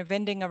were kind of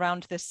ending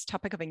around this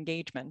topic of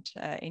engagement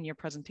in your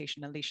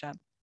presentation, Alicia.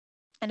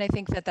 And I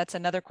think that that's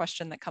another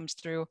question that comes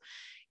through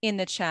in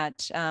the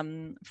chat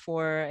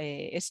for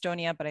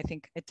Estonia, but I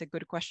think it's a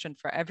good question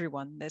for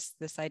everyone,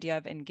 this idea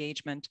of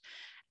engagement.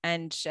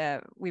 And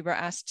we were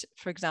asked,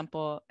 for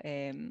example,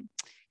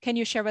 can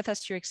you share with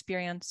us your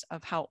experience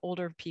of how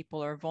older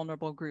people or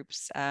vulnerable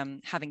groups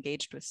have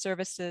engaged with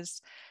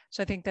services?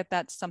 So I think that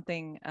that's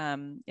something,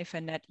 if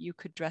Annette, you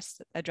could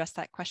address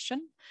that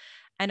question.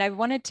 And I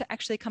wanted to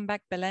actually come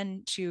back,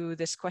 Belen, to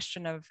this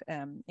question of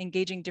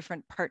engaging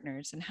different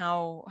partners, and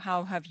how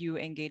have you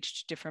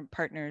engaged different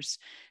partners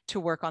to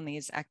work on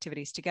these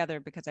activities together?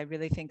 Because I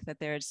really think that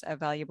there's a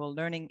valuable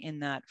learning in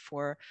that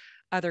for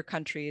other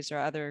countries or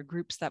other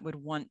groups that would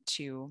want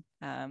to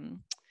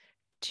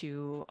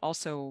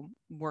also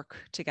work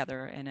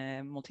together in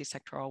a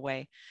multi-sectoral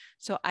way.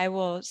 So I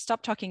will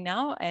stop talking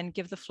now and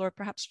give the floor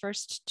perhaps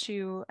first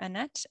to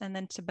Annette and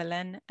then to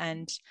Belen,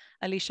 and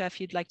Alicia,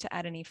 if you'd like to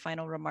add any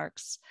final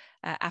remarks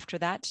after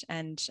that.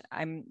 And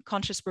I'm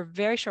conscious we're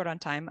very short on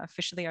time.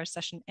 Officially, our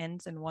session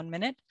ends in 1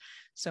 minute.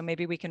 So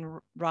maybe we can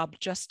rob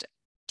just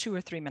 2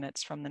 or 3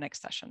 minutes from the next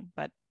session,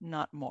 but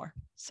not more.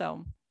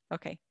 So,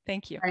 okay,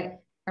 thank you.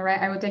 All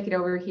right, I will take it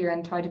over here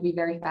and try to be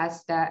very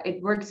fast.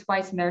 It works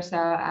vice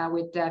versa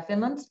with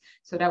Finland,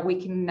 so that we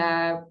can,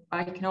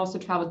 I can also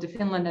travel to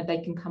Finland and they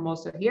can come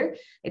also here.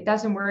 It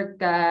doesn't work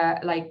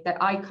like that.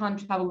 I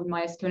can't travel with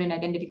my Estonian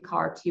identity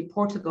card to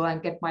Portugal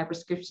and get my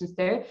prescriptions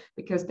there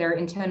because their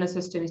internal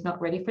system is not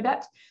ready for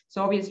that.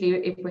 So obviously,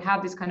 if we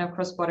have this kind of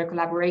cross-border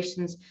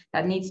collaborations,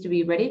 that needs to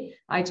be ready.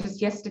 I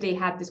just yesterday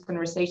had this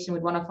conversation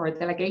with one of our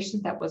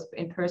delegations that was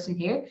in person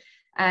here.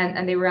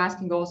 And they were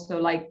asking also,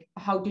 like,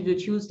 how did you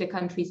choose the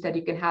countries that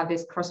you can have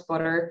this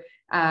cross-border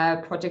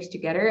projects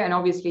together? And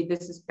obviously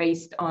this is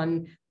based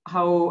on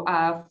how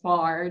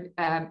far,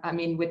 I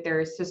mean, with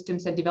their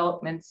systems and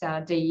developments,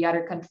 the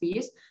other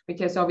countries,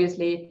 because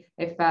obviously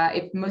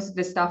if most of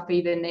the stuff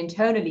even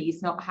internally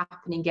is not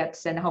happening yet,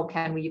 then how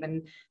can we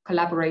even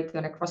collaborate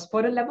on a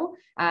cross-border level?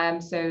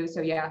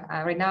 So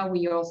yeah, right now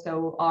we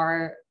also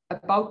are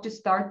about to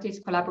start this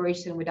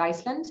collaboration with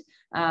Iceland,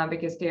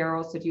 because they are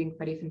also doing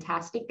pretty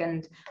fantastic,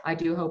 and I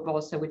do hope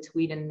also with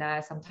Sweden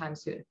sometime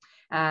soon.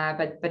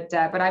 But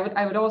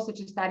I would also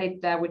just add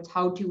it with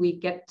how do we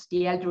get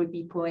the elderly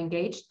people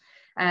engaged,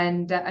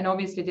 and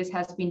obviously this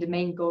has been the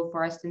main goal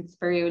for us since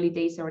very early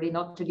days already,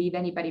 not to leave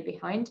anybody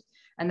behind,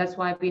 and that's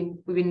why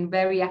we've been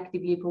very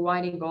actively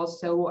providing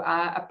also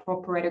a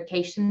proper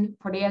education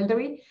for the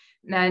elderly.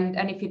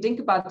 And if you think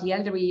about the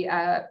elderly,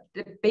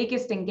 the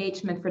biggest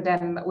engagement for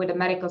them with the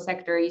medical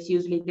sector is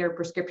usually their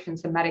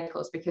prescriptions and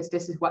medicals, because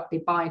this is what they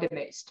buy the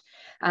most.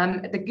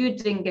 The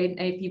good thing,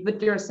 if you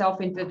put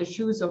yourself into the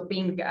shoes of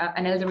being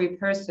an elderly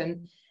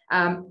person,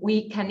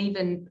 we can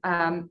even,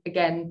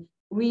 again,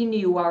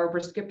 renew our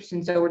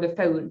prescriptions over the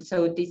phone.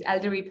 So this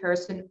elderly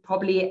person,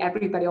 probably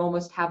everybody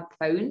almost have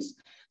phones,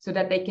 so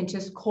that they can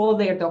just call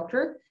their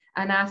doctor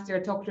and ask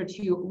their doctor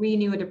to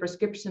renew the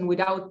prescription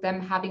without them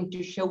having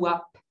to show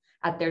up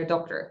at their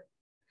doctor.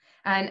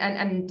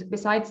 And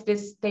besides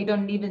this, they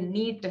don't even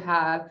need to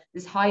have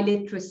this high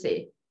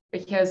literacy,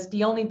 because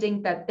the only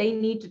thing that they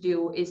need to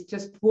do is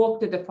just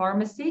walk to the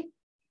pharmacy,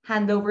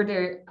 hand over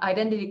their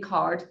identity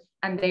card,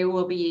 and they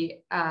will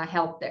be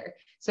helped there.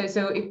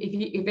 So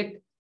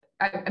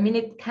I mean,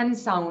 it can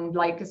sound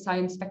like a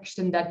science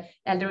fiction that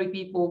elderly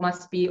people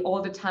must be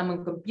all the time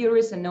on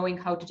computers and knowing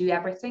how to do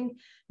everything.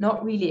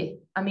 Not really.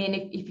 I mean,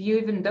 if you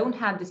even don't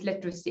have this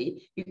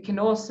literacy, you can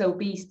also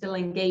be still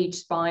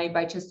engaged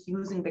by just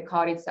using the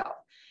card itself.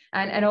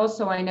 And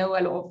also, I know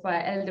a lot of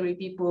elderly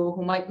people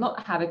who might not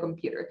have a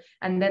computer,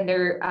 and then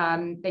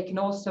they can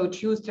also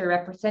choose their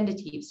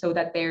representative, so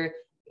that their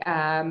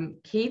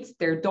kids,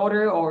 their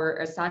daughter or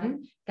a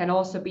son, can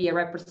also be a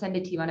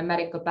representative on a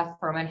medical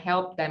platform and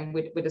help them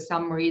with the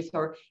summaries,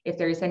 or if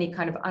there is any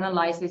kind of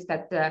analysis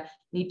that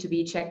need to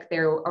be checked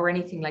there, or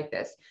anything like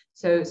this.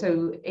 So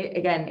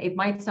again, it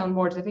might sound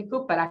more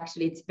difficult, but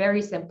actually it's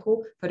very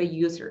simple for the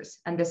users.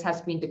 And this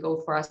has been the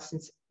goal for us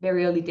since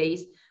very early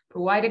days.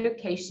 Provide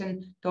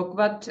education, talk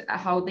about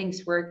how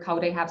things work, how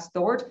they have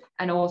stored,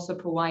 and also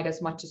provide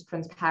as much as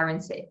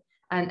transparency.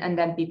 And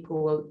then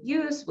people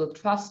will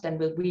trust, and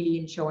will really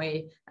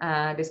enjoy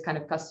this kind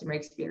of customer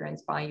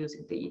experience by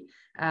using the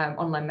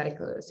online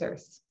medical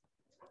services.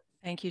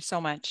 Thank you so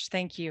much.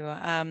 Thank you.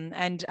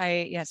 And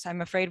yes,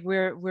 I'm afraid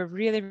we're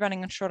really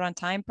running short on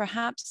time.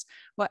 Perhaps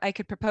what I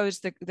could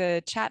propose,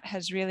 the chat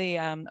has really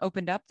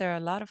opened up. There are a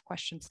lot of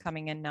questions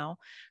coming in now.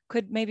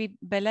 Could maybe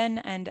Belen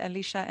and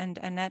Alicia and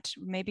Annette,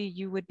 maybe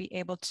you would be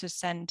able to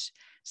send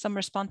some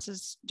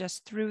responses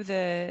just through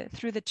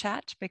the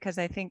chat, because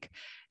I think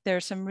there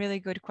are some really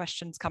good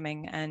questions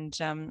coming, and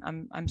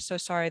I'm so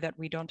sorry that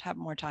we don't have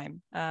more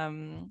time.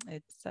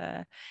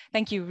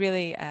 Thank you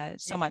really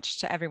so much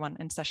to everyone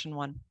in session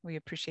one. We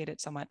appreciate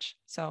it so much.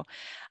 So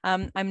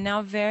I'm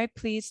now very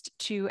pleased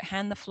to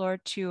hand the floor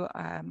to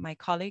my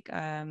colleague,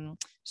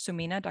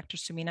 Sumina, Dr.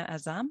 Sumina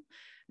Azam,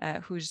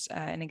 who's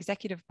an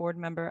executive board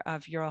member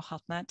of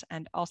EuroHealthNet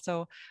and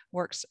also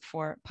works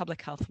for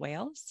Public Health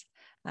Wales.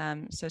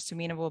 So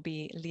Sumina will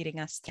be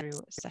leading us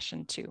through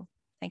session two.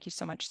 Thank you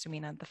so much,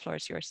 Sumina. The floor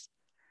is yours.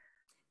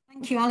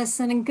 Thank you,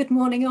 Alison, and good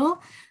morning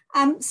all.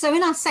 So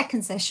in our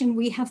second session,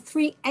 we have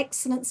three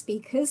excellent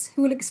speakers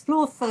who will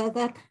explore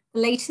further the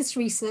latest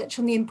research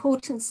on the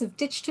importance of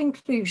digital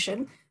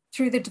inclusion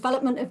through the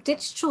development of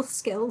digital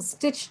skills,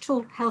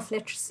 digital health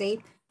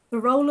literacy, the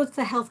role of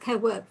the healthcare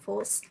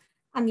workforce,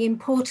 and the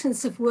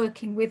importance of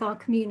working with our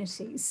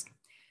communities.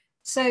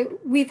 So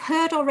we've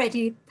heard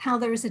already how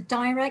there is a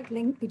direct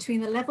link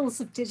between the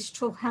levels of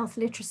digital health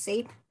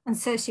literacy and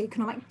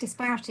socioeconomic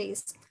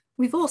disparities.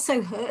 We've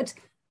also heard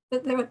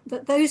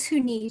that those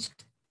who need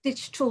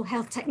digital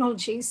health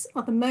technologies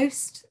are the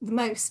most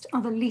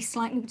are the least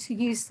likely to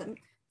use them.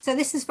 So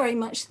this is very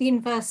much the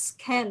inverse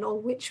care law,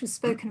 which was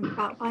spoken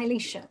about by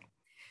Alicia.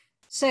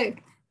 So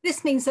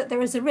this means that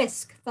there is a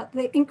risk that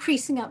the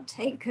increasing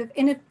uptake of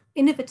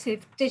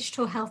innovative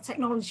digital health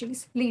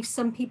technologies leaves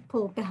some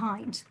people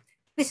behind.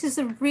 This is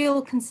a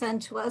real concern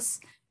to us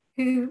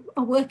who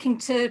are working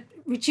to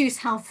reduce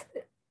health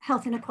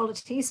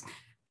inequalities.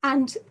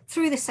 And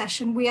through this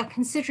session, we are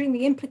considering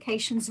the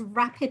implications of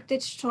rapid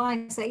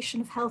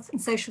digitalization of health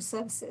and social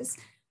services,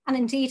 and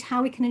indeed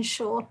how we can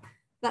ensure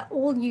that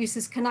all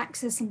users can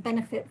access and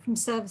benefit from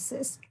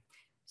services.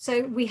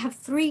 So we have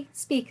three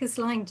speakers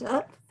lined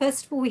up.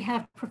 First of all, we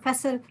have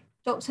Professor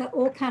Dr.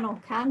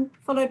 Orkan,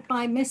 followed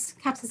by Ms.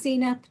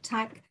 Katarzyna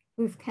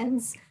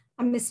Ptak-Bufkens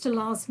and Mr.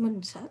 Lars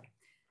Munter.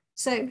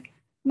 So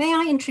may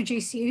I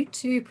introduce you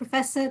to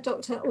Professor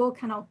Dr.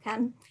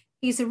 Orkan.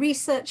 He's a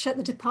researcher at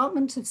the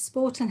Department of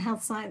Sport and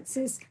Health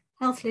Sciences,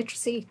 Health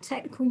Literacy,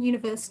 Technical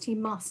University,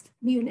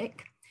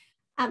 Munich.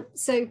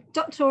 So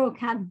Dr.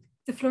 Orkan,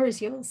 the floor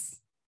is yours.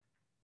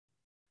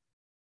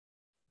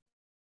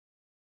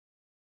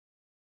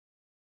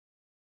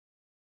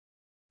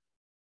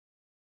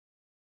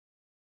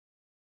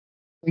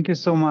 Thank you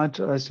so much,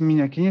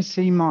 Sumina. Can you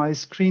see my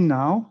screen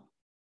now?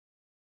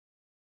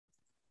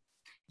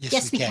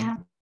 Yes, we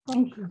can.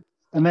 Thank you.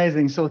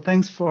 Amazing. So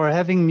thanks for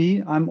having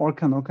me. I'm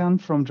Orkan Okan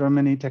from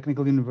Germany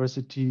Technical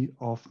University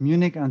of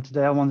Munich. And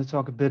today I want to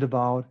talk a bit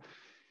about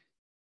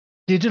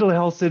digital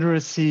health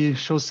literacy,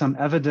 show some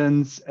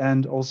evidence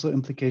and also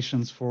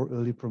implications for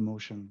early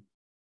promotion.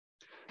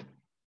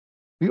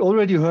 We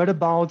already heard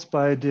about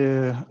by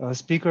the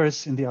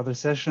speakers in the other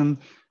session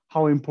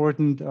how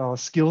important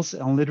skills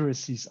and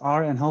literacies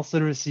are, and health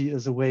literacy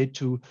is a way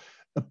to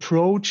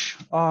approach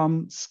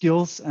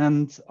skills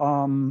and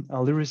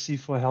literacy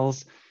for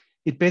health.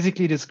 It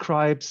basically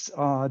describes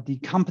the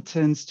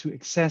competence to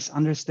access,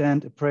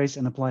 understand, appraise,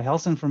 and apply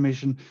health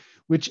information,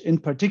 which in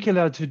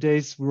particular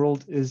today's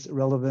world is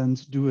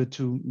relevant due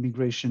to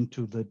migration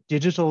to the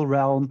digital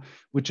realm,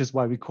 which is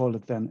why we call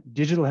it then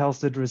digital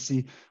health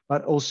literacy,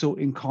 but also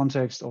in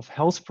context of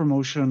health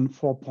promotion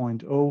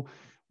 4.0,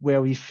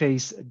 where we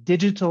face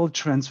digital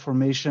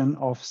transformation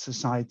of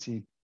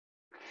society.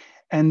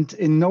 And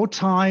in no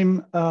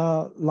time,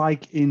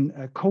 like in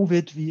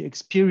COVID, we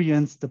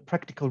experienced the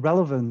practical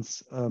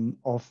relevance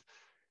of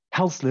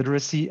health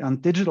literacy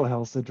and digital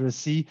health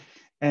literacy,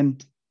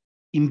 and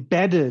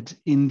embedded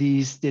in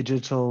these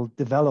digital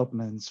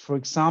developments. For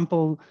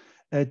example,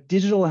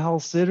 digital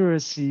health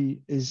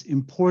literacy is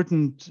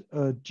important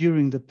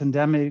during the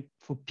pandemic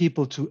for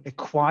people to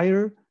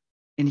acquire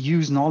and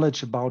use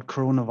knowledge about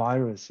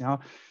coronavirus, yeah,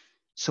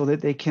 so that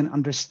they can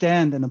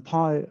understand and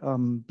apply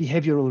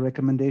behavioral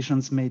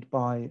recommendations made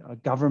by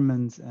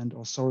governments and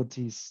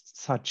authorities,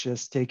 such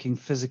as taking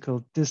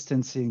physical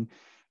distancing,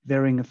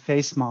 wearing a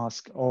face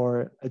mask,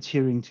 or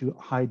adhering to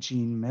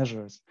hygiene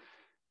measures.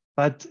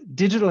 But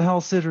digital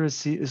health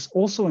literacy is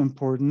also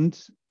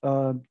important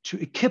to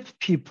equip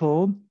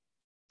people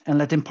and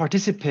let them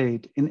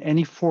participate in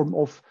any form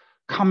of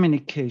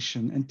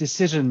communication and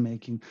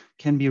decision-making.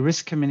 Can be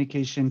risk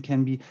communication,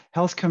 can be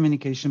health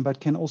communication, but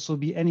can also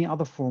be any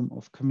other form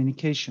of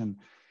communication.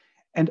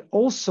 And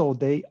also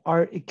they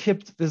are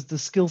equipped with the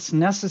skills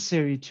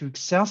necessary to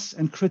access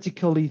and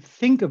critically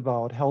think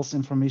about health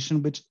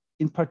information, which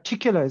in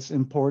particular is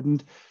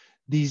important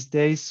these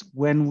days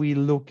when we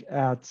look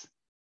at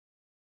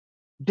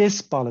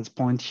this bullet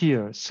point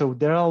here. So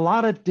there are a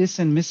lot of dis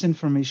and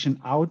misinformation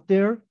out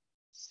there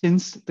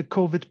since the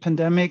COVID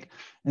pandemic,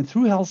 and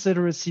through health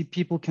literacy,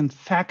 people can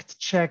fact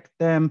check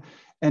them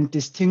and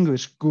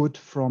distinguish good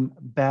from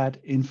bad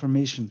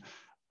information.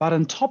 But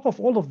on top of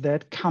all of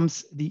that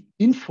comes the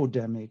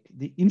infodemic,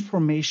 the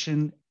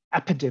information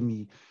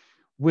epidemic,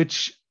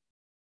 which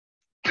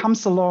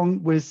comes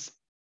along with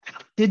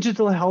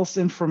digital health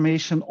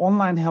information,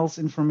 online health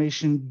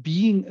information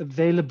being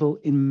available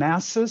in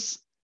masses,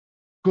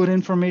 good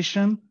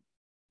information,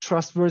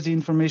 trustworthy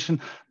information,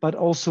 but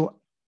also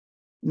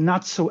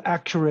not so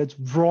accurate,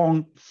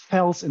 wrong,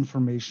 false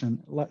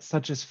information,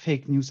 such as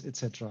fake news,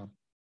 etc.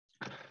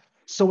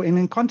 So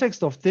in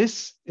context of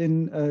this,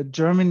 in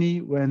Germany,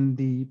 when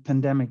the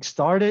pandemic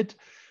started,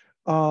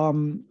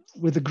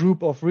 with a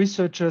group of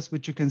researchers,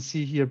 which you can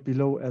see here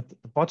below at the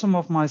bottom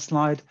of my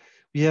slide,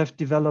 we have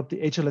developed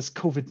the HLS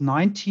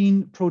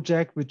COVID-19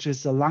 project, which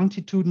is a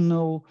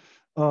longitudinal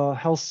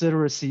health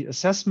literacy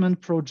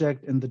assessment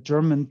project in the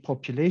German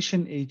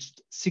population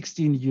aged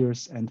 16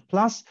 years and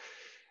plus.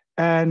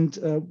 And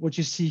what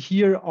you see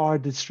here are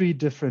the 3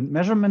 different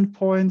measurement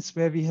points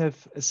where we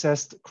have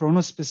assessed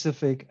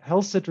chronospecific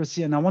health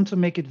literacy. And I want to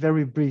make it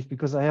very brief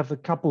because I have a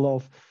couple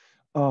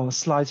of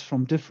slides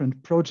from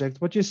different projects.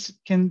 What you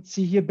can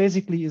see here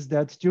basically is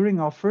that during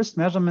our first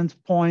measurement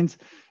point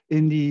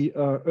in the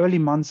early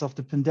months of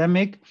the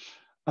pandemic,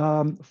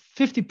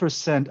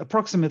 50%,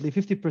 approximately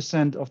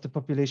 50% of the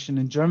population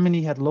in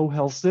Germany had low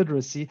health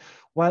literacy,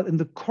 while in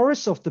the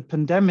course of the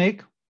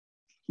pandemic,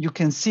 you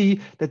can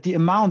see that the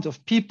amount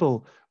of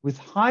people with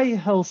high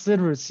health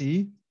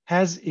literacy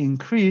has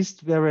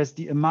increased, whereas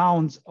the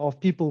amount of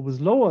people with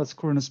lower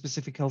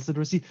chronospecific health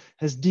literacy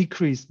has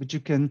decreased, which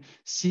you can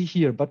see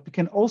here. But we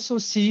can also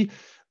see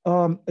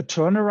a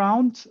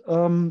turnaround.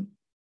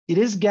 It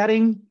is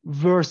getting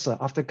worse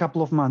after a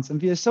couple of months.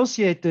 And we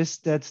associate this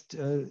that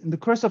in the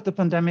course of the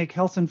pandemic,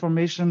 health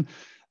information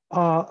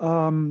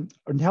and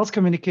health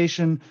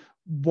communication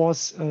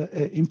was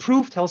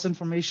improved, health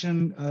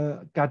information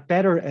got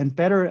better and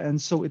better,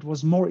 and so it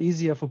was more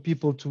easier for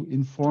people to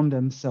inform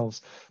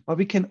themselves. But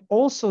we can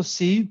also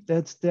see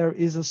that there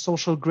is a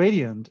social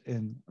gradient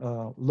in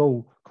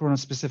low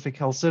chronospecific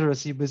health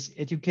literacy, with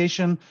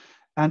education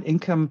and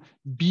income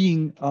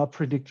being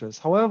predictors.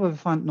 However, we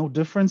find no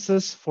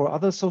differences for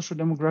other social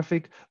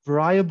demographic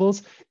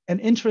variables. And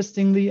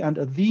interestingly, and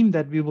a theme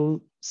that we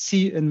will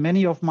see in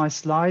many of my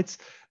slides,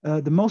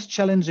 the most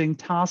challenging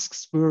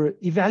tasks were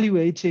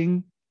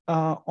evaluating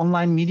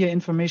online media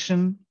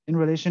information in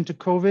relation to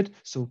COVID,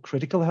 so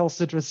critical health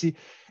literacy,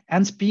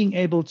 and being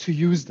able to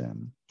use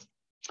them.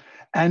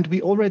 And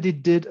we already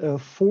did a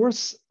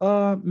fourth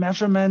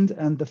measurement,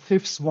 and the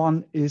fifth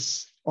one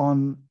is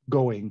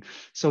ongoing.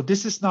 So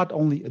this is not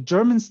only a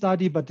German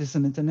study, but it's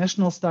an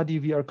international study.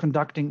 We are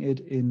conducting it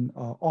in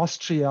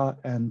Austria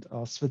and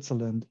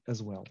Switzerland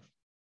as well.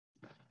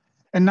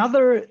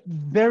 Another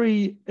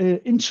very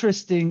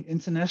interesting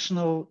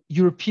international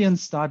European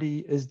study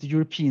is the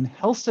European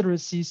Health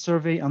Literacy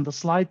Survey, and the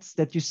slides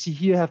that you see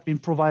here have been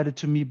provided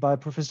to me by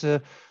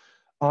Professor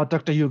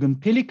Dr. Jürgen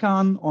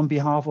Pelikan on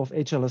behalf of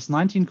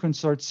HLS19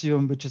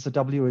 Consortium, which is a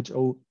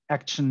WHO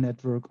action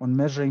network on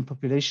measuring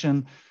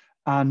population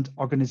and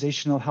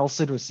organizational health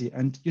literacy.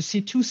 And you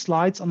see two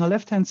slides. On the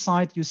left-hand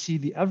side, you see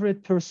the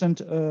average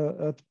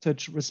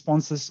percentage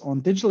responses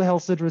on digital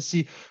health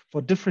literacy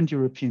for different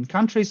European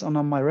countries. And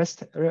on my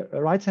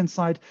right-hand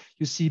side,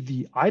 you see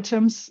the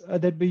items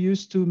that we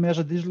use to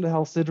measure digital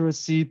health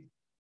literacy,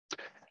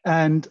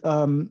 and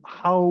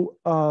how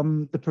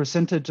the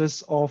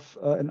percentages of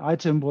an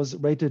item was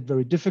rated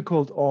very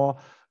difficult or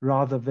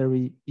rather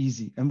very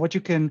easy. And what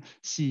you can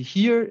see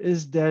here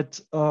is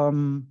that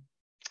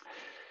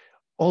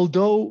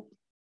although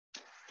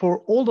for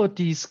all of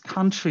these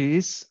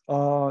countries,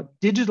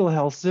 digital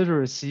health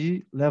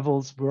literacy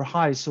levels were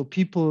high, so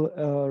people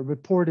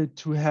reported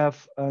to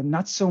have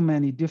not so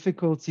many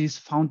difficulties,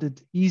 found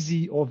it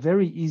easy or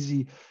very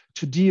easy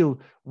to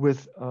deal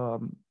with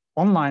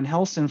online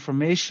health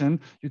information.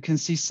 You can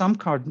see some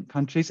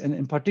countries, and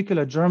in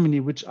particular Germany,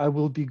 which I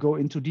will go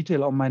into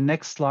detail on my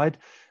next slide,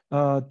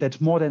 that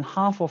more than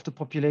half of the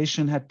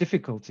population had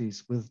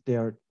difficulties with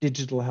their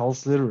digital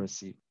health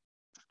literacy.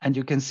 And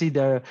you can see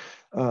there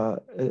a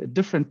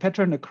different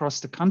pattern across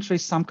the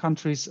countries. Some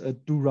countries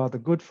do rather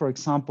good. For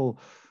example,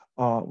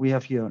 we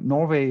have here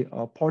Norway,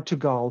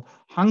 Portugal,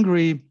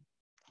 Hungary,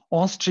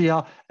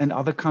 Austria, and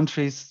other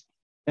countries,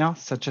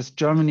 such as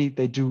Germany,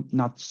 they do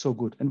not so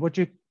good. And what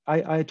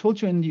I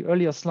told you in the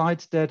earlier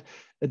slides that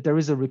there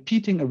is a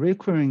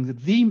recurring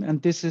theme,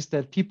 and this is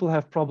that people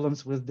have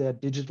problems with their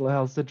digital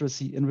health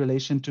literacy in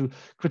relation to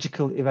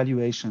critical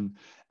evaluation.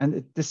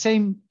 And the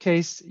same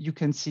case you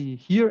can see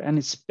here, and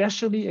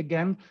especially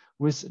again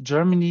with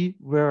Germany,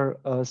 where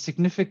a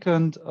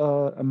significant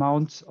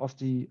amount of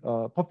the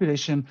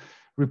population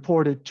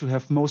reported to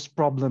have most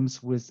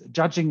problems with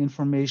judging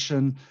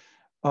information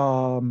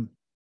and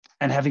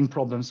having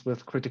problems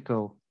with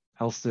critical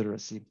health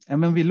literacy. And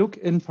when we look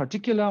in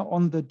particular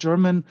on the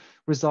German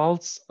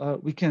results,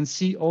 we can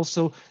see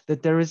also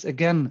that there is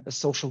again a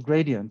social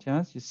gradient.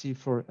 Yes, you see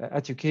for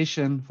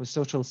education, for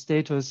social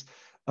status,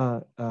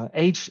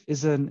 age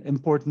is an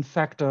important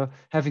factor,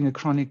 having a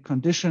chronic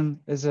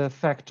condition is a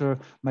factor,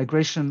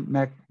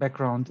 migration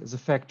background is a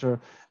factor,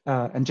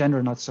 and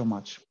gender not so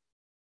much.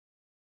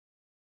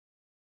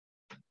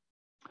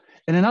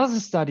 In another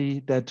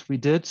study that we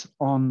did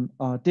on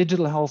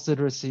digital health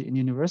literacy in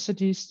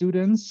university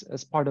students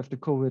as part of the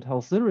COVID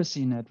Health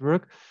Literacy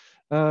Network,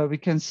 we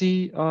can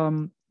see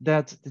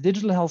that the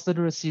digital health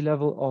literacy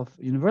level of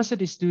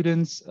university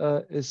students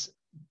is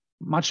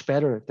much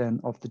better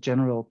than of the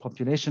general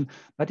population.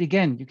 But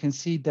again, you can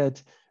see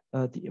that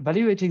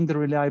evaluating the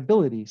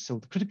reliability, so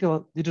the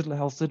critical digital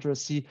health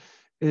literacy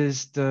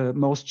is the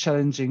most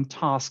challenging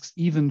tasks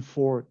even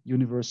for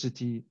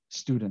university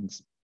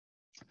students.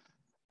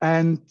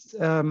 And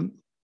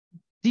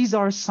these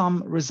are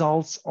some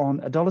results on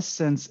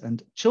adolescents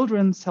and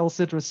children's health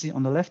literacy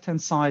on the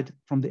left-hand side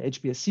from the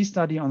HBSC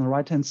study, on the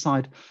right-hand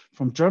side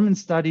from German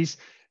studies.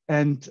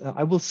 And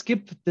I will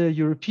skip the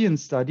European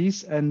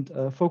studies and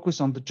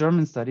focus on the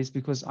German studies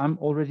because I'm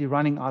already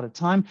running out of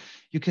time.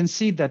 You can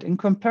see that in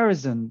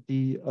comparison,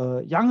 the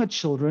younger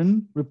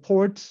children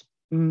report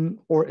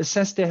or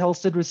assess their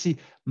health literacy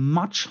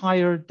much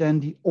higher than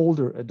the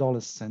older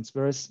adolescents,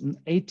 whereas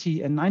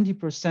 80 and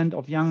 90%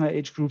 of younger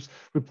age groups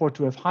report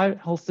to have high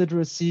health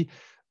literacy.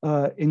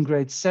 In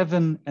grade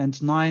 7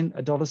 and 9,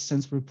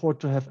 adolescents report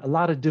to have a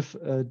lot of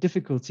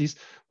difficulties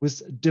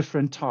with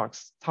different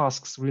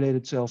tasks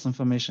related to health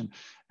information.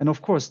 And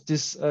of course,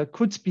 this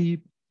could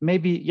be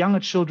maybe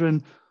younger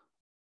children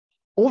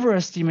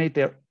overestimate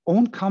their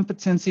own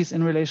competencies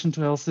in relation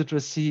to health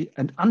literacy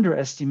and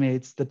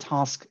underestimates the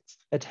task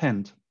at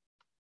hand.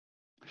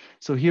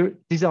 So here,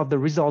 these are the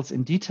results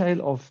in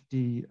detail of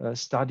the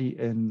study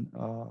in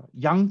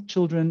young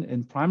children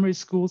in primary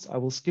schools. I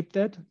will skip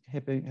that,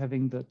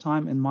 having the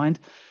time in mind.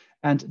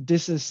 And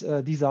these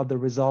are the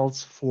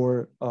results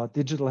for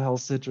digital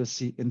health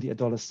literacy in the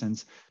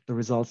adolescents, the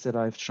results that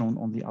I've shown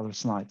on the other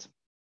slide.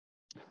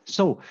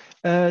 So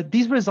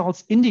these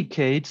results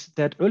indicate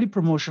that early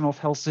promotion of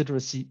health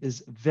literacy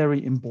is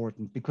very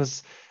important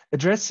because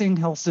addressing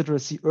health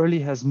literacy early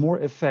has more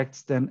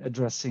effects than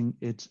addressing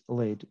it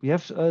late. We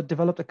have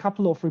developed a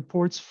couple of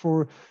reports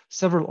for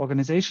several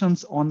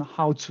organizations on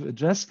how to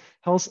address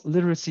health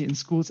literacy in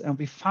schools, and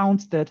we found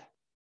that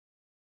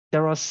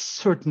there are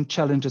certain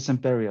challenges and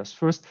barriers.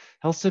 First,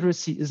 health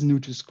literacy is new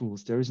to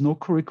schools. There is no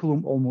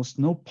curriculum, almost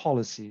no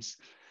policies.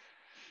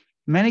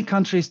 Many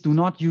countries do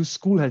not use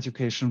school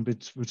education,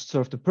 which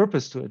serve the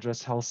purpose to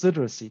address health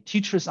literacy.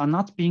 Teachers are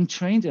not being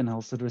trained in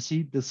health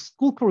literacy. The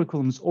school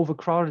curriculum is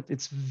overcrowded.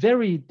 It's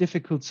very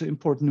difficult to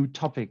import new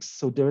topics.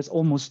 So there is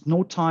almost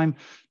no time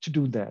to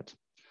do that.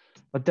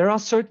 But there are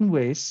certain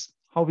ways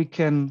how we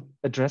can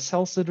address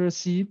health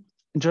literacy.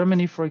 In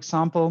Germany, for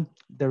example,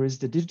 there is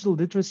the digital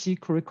literacy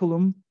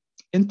curriculum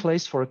in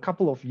place for a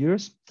couple of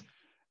years.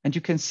 And you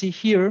can see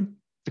here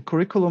the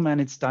curriculum and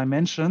its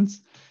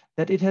dimensions,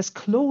 that it has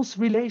close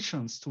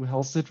relations to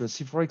health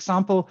literacy. For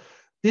example,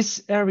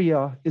 this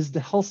area is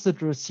the health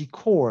literacy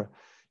core.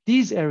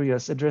 These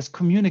areas address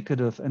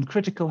communicative and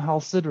critical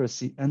health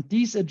literacy, and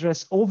these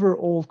address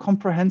overall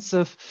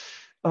comprehensive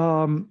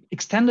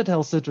extended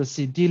health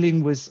literacy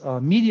dealing with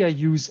media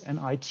use and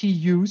IT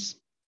use.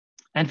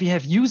 And we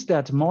have used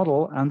that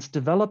model and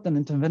developed an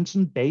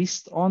intervention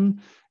based on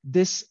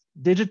this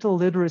digital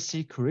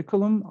literacy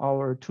curriculum,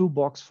 our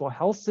toolbox for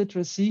health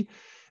literacy.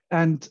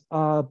 And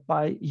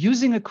by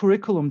using a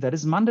curriculum that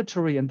is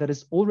mandatory and that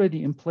is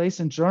already in place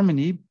in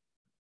Germany,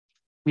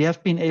 we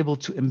have been able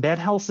to embed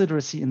health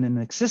literacy in an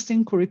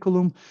existing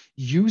curriculum,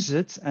 use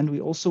it, and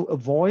we also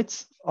avoid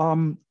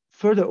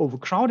further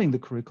overcrowding the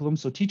curriculum.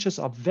 So teachers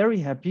are very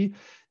happy.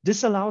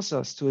 This allows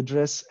us to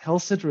address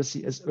health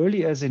literacy as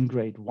early as in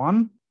grade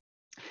 1.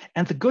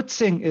 And the good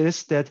thing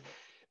is that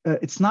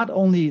it's not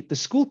only the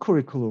school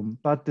curriculum,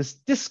 but this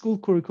school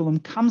curriculum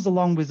comes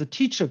along with a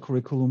teacher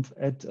curriculum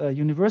at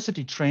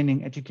university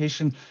training,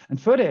 education, and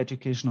further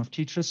education of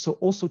teachers. So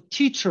also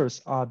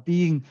teachers are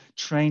being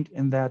trained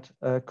in that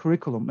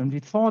curriculum. And we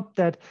thought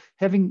that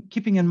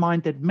keeping in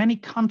mind that many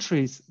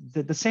countries,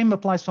 the same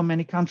applies for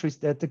many countries,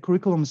 that the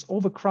curriculum is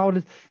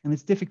overcrowded and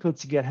it's difficult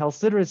to get health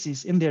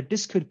literacies in there.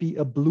 This could be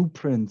a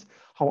blueprint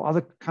how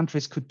other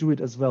countries could do it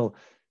as well.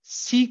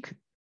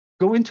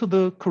 Go into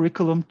the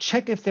curriculum,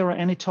 check if there are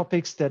any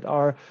topics that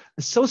are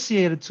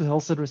associated to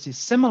health literacy,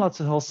 similar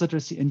to health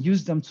literacy, and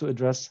use them to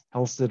address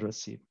health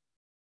literacy.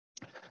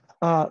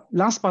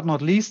 Last but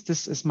not least,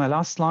 this is my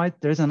last slide.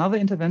 There's another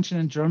intervention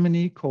in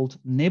Germany called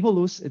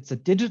Nebulus. It's a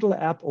digital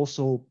app,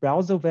 also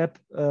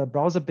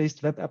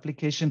browser-based web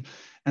application,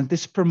 and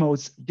this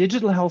promotes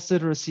digital health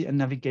literacy and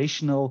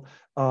navigational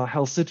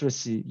health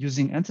literacy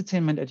using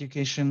entertainment,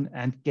 education,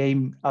 and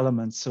game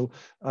elements. So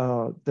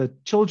the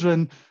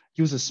children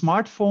use a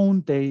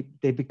smartphone,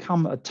 they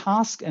become a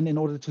task, and in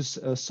order to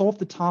solve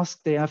the task,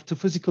 they have to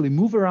physically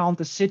move around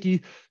the city,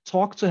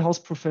 talk to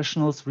health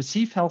professionals,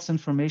 receive health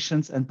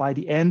information, and by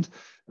the end,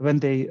 when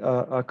they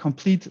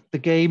complete the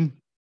game,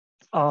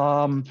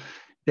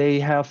 they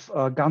have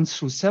gone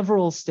through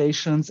several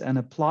stations and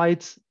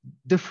applied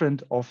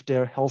different of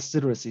their health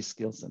literacy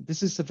skills. And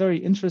this is a very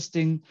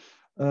interesting,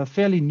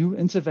 fairly new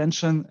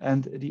intervention,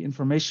 and the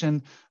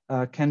information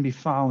can be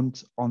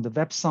found on the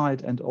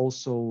website and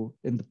also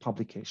in the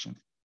publication.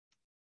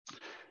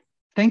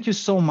 Thank you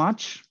so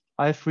much.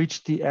 I've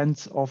reached the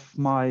end of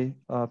my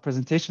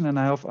presentation, and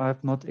I hope I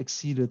have not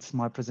exceeded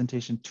my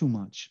presentation too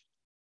much.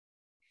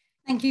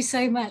 Thank you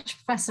so much,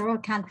 Professor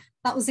Orkan.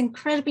 That was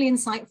incredibly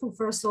insightful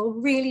for us all,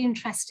 really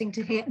interesting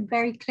to hear and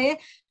very clear.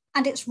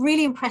 And it's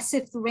really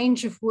impressive, the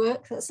range of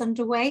work that's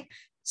underway.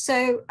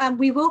 So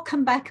we will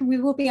come back and we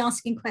will be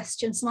asking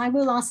questions, and I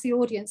will ask the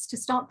audience to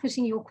start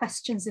putting your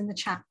questions in the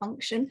chat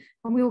function,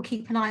 and we will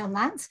keep an eye on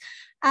that.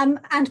 And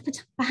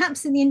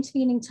perhaps in the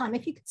intervening time,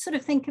 if you could sort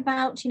of think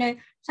about,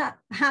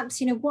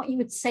 perhaps, what you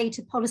would say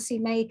to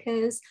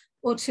policymakers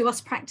or to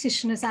us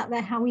practitioners out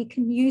there, how we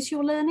can use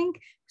your learning,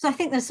 because I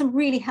think there's some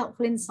really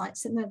helpful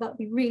insights in there that would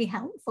be really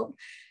helpful.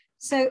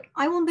 So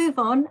I will move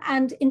on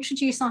and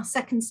introduce our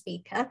second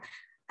speaker.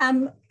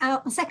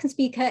 Our second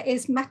speaker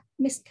is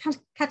Ms.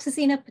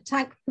 Katarzyna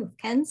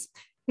Patak-Pufkens,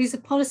 who's a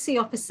policy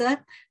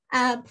officer,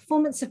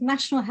 performance of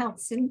national health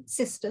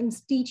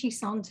systems, DG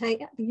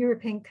SANTE at the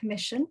European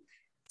Commission.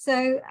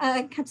 So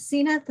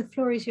Katarzyna, the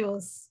floor is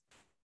yours.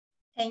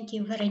 Thank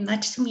you very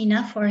much,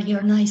 Sumina, for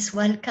your nice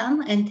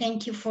welcome, and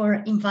thank you for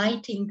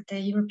inviting the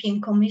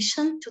European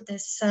Commission to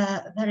this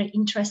very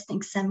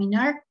interesting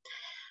seminar.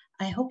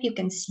 I hope you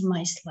can see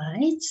my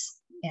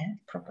slides. Yeah,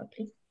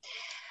 probably.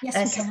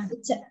 Yes, we can.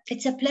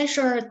 It's a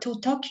pleasure to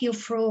talk you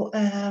through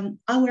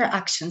our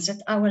actions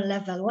at our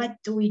level. What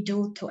do we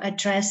do to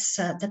address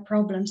the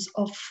problems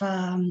of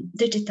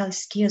digital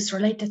skills,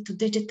 related to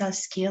digital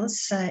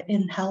skills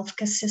in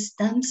healthcare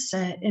systems,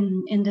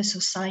 in the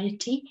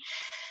society?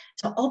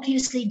 So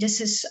obviously, this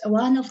is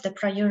one of the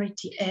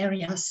priority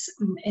areas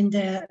in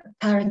the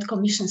current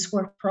Commission's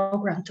work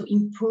program to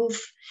improve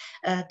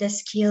the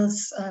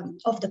skills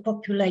of the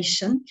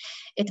population.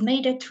 It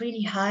made it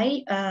really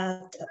high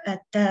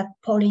at the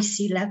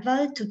policy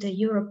level to the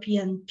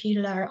European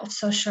Pillar of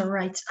Social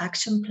Rights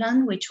Action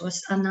Plan, which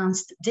was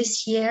announced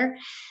this year,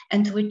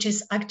 and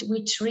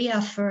which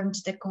reaffirmed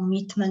the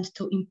commitment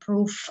to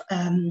improve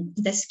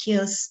the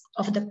skills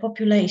of the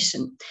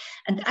population.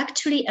 And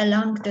actually,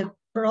 along the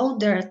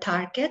broader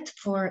target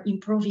for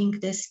improving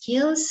the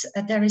skills,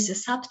 there is a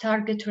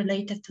sub-target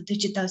related to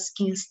digital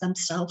skills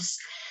themselves.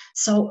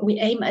 So we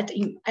aim at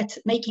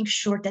making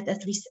sure that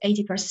at least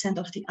 80%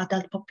 of the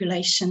adult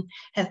population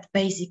have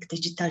basic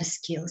digital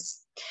skills.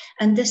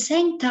 And the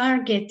same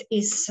target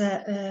is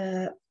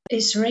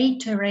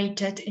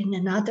reiterated in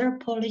another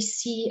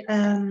policy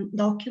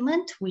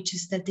document, which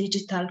is the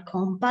Digital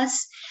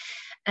Compass,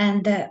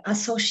 and the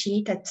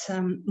associated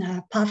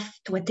path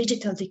to a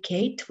digital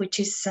decade, which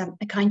is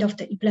a kind of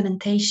the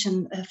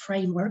implementation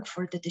framework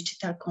for the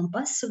Digital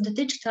Compass. So the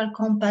Digital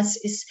Compass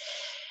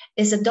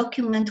is a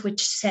document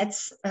which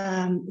sets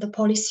the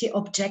policy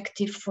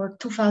objective for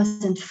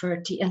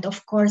 2030. And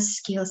of course,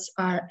 skills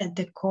are at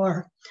the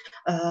core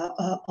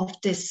of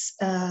this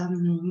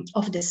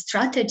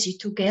strategy,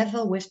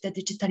 together with the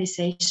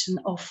digitalization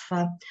of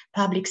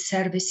public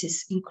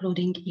services,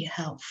 including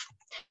e-health.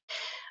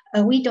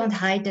 We don't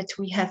hide that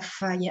we have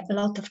a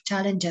lot of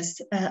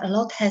challenges. A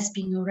lot has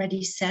been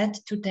already said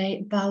today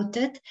about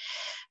it.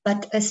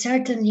 But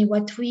certainly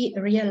what we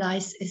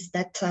realize is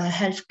that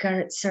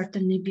healthcare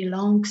certainly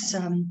belongs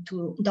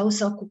to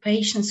those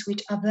occupations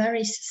which are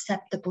very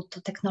susceptible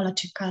to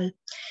technological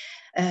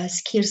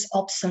skills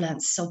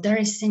obsolescence. So there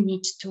is a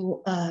need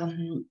to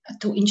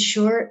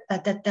ensure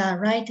that there are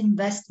right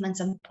investments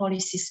and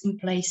policies in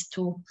place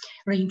to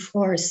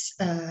reinforce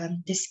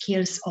the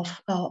skills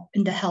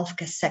in the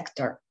healthcare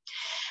sector.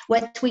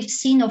 What we've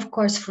seen, of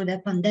course, through the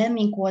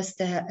pandemic was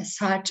the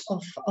surge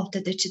of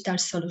the digital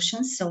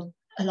solutions. So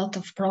a lot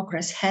of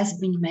progress has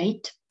been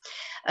made.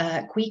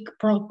 Quick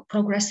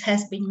progress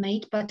has been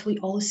made, but we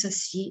also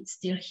see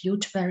still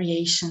huge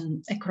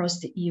variation across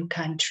the EU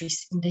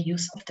countries in the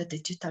use of the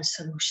digital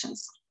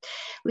solutions.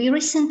 We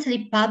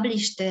recently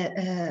published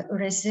the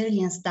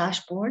resilience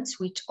dashboards,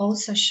 which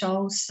also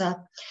shows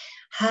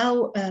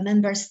how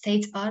member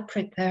states are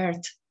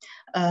prepared,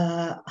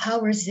 how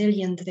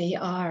resilient they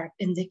are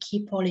in the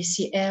key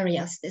policy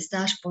areas. These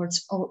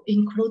dashboards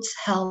includes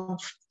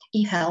health,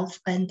 e-health,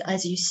 and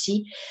as you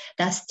see,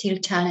 there are still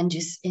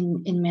challenges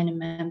in many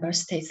member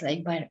states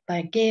like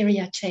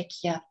Bulgaria,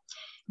 Czechia,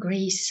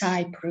 Greece,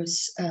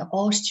 Cyprus,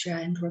 Austria,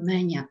 and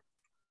Romania.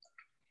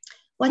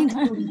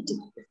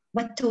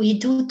 What do we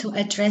do to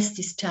address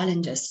these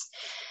challenges?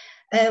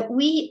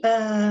 We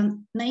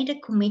made a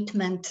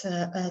commitment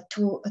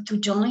to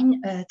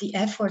join the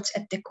efforts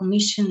at the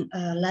Commission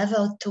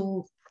level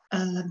to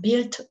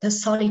build the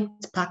solid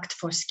pact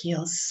for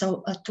skills.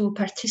 So to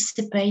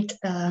participate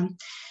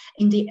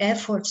in the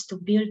efforts to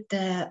build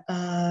the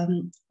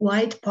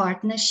wide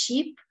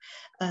partnership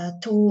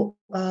to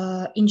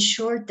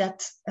ensure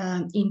that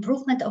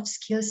improvement of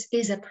skills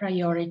is a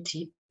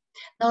priority,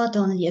 not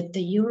only at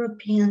the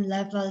European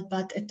level,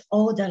 but at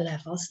all the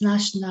levels,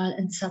 national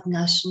and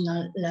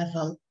subnational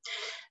level.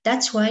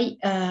 That's why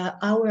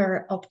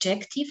our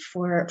objective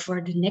for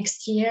the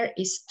next year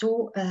is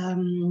to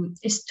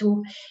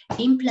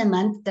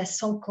implement the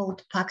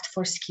so-called Pact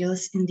for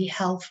Skills in the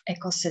health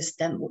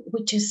ecosystem,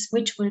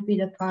 which will be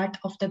the part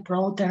of the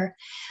broader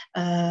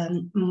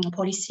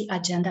policy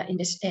agenda in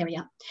this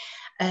area.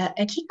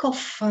 A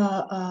kickoff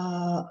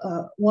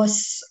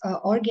was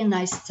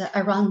organized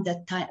around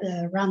the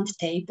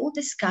roundtable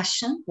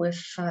discussion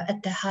with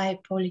at the high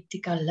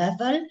political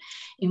level,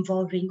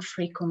 involving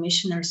 3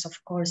 commissioners, of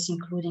course,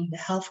 including the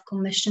health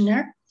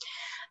commissioner,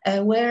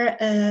 where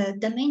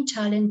the main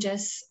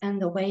challenges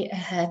and the way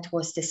ahead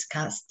was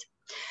discussed.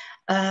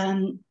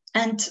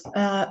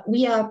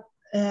 We are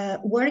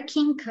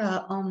working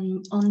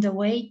on the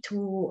way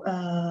to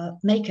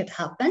make it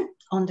happen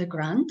on the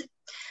ground.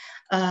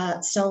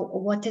 So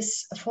what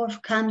is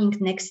forthcoming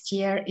next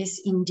year is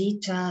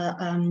indeed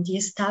the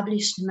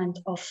establishment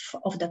of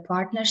the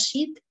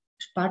partnership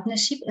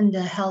in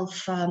the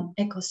health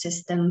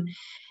ecosystem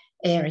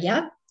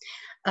area.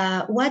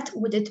 What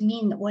would it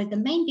mean? Well, the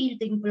main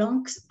building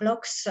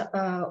blocks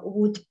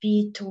would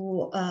be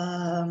to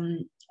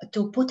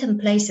put in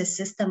place a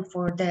system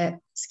for the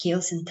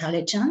skills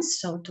intelligence,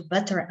 so to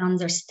better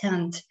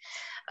understand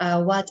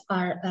what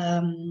are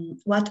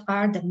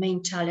the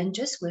main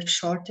challenges with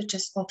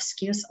shortages of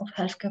skills of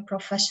healthcare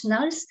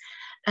professionals,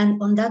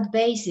 and on that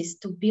basis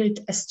to build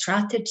a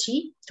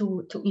strategy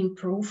to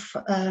improve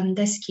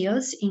the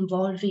skills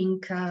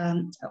involving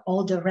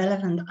all the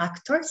relevant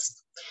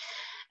actors.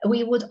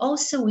 We would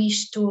also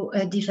wish to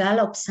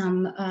develop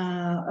some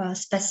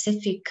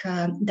specific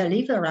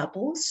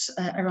deliverables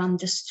around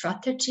the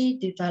strategy,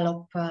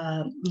 develop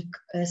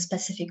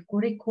specific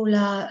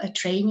curricula,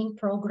 training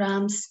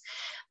programs,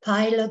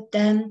 pilot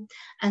them,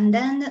 and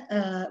then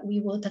we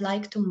would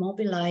like to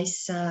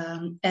mobilize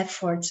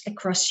efforts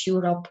across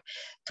Europe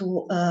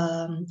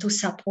to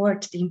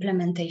support the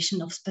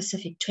implementation of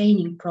specific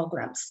training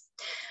programs.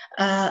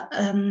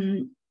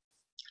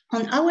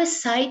 On our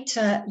side,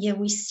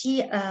 we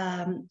see,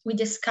 we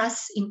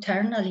discuss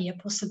internally a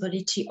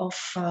possibility of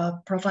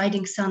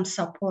providing some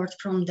support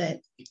from the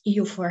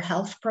EU for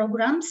Health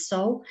program.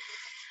 So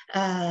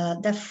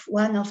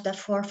One of the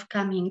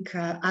forthcoming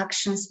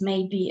actions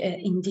may be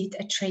indeed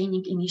a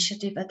training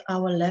initiative at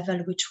our level,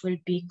 which will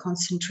be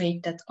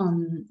concentrated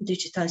on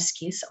digital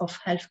skills of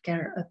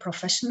healthcare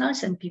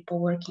professionals and people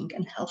working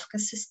in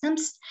healthcare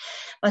systems.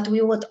 But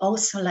we would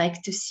also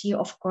like to see,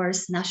 of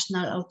course,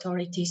 national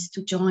authorities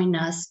to join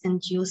us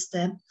and use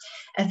the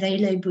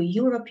available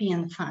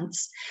European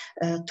funds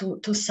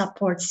to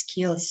support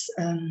skills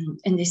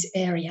in this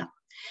area.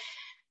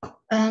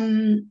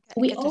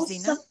 We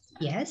also...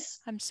 Yes.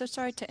 I'm so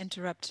sorry to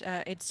interrupt.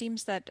 It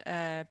seems that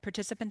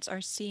participants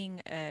are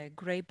seeing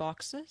gray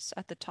boxes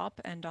at the top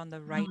and on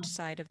the right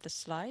side of the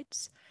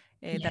slides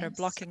that are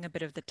blocking a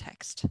bit of the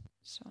text.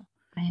 So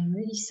I am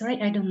really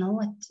sorry. I don't know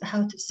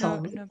how to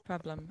solve it. No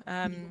problem.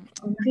 I'm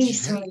really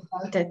sorry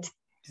about it.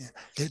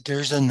 Yeah.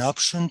 There's an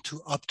option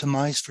to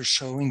optimize for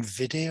showing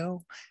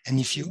video. And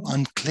if you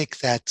unclick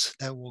that,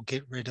 that will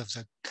get rid of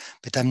the,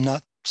 but I'm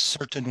not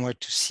certain where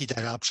to see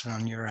that option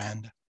on your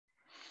end.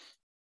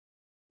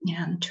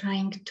 Yeah, I'm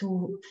trying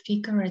to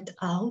figure it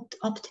out.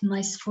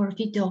 Optimize for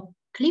video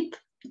clip.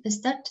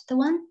 Is that the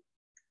one?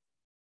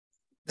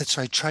 That's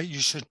right. You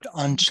should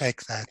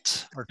uncheck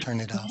that or turn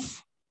it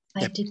off.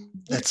 I did.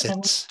 That's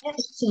it.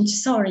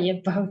 Sorry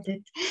about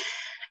it.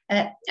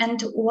 And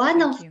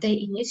one of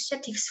the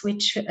initiatives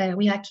which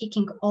we are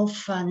kicking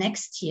off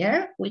next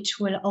year, which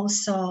will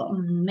also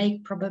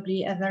make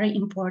probably a very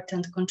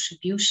important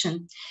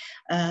contribution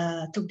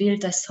to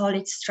build a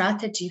solid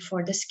strategy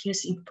for the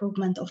skills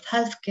improvement of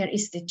healthcare,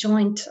 is the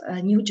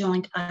new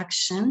joint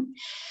action,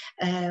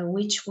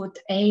 which would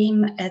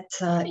aim at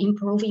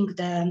improving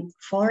the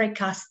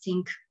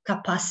forecasting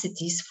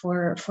capacities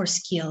for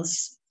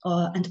skills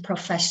and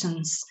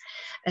professions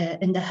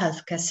in the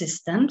healthcare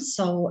system.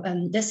 So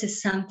this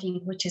is something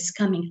which is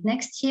coming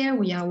next year.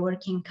 We are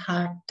working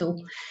hard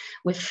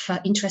with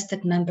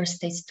interested member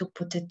states to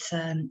put it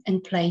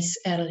in place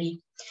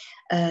early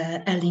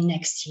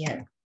next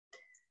year.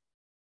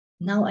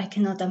 Now I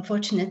cannot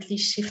unfortunately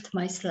shift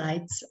my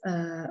slides.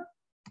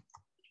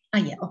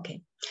 Yeah,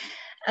 okay.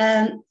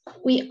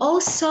 We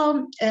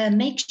also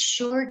make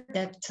sure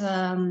that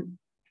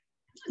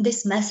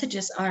these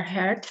messages are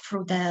heard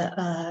through the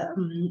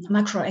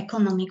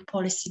macroeconomic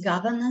policy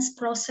governance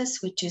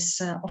process, which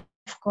is,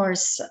 of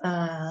course,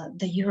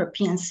 the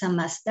European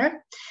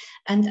semester.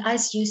 And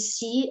as you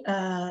see,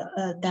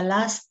 the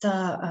last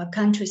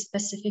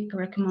country-specific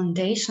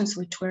recommendations,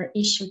 which were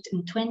issued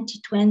in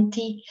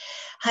 2020,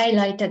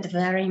 highlighted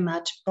very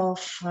much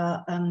both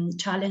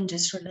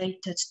challenges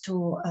related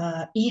to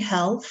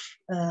e-health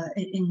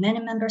in many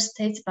member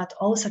states, but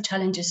also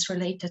challenges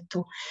related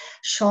to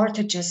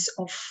shortages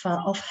of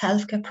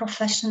healthcare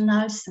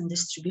professionals and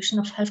distribution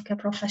of healthcare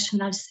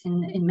professionals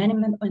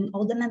in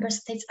all the member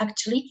states,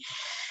 actually.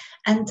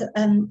 And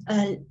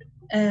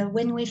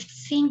when we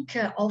think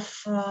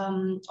of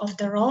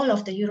the role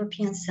of the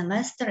European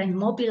semester in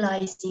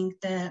mobilizing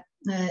the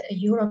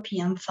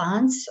European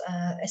funds,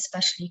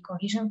 especially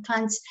cohesion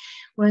funds,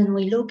 when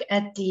we look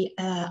at the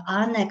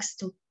annex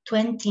to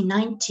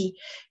 2090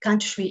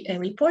 country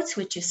reports,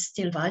 which is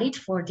still valid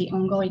for the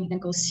ongoing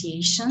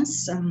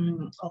negotiations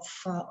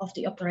of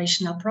the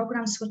operational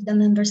programs with the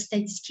member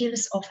states,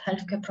 skills of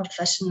healthcare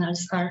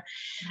professionals are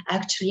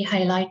actually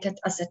highlighted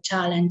as a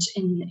challenge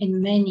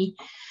in many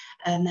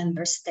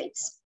member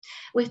states.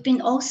 We've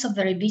been also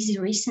very busy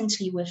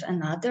recently with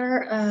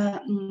another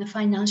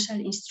financial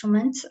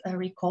instrument, a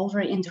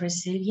Recovery and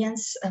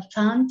Resilience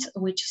Fund,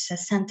 which is a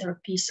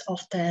centerpiece of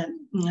the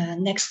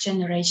Next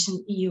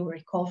Generation EU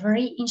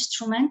Recovery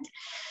Instrument.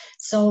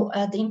 So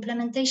the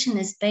implementation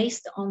is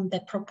based on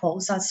the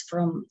proposals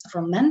from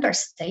member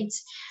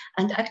states,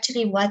 and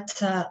actually what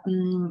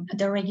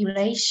the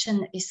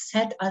regulation is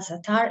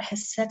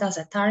has set as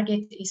a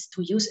target is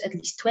to use at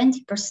least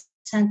 20%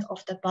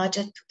 of the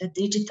budget to the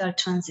digital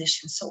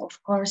transition. So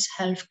of course,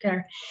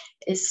 healthcare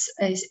is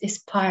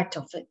part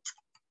of it.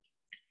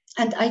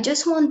 And I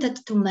just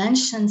wanted to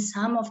mention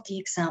some of the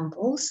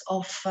examples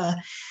of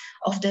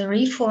the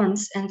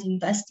reforms and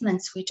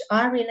investments which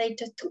are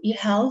related to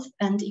e-health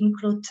and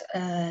include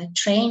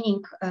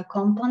training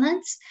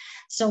components.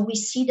 So we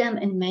see them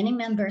in many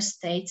member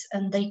states,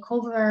 and they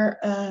cover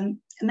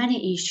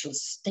many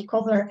issues. They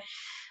cover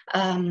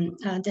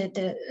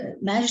the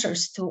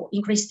measures to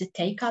increase the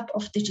take-up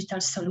of digital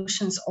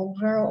solutions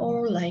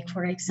overall, like,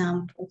 for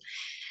example,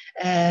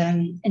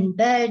 in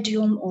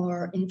Belgium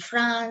or in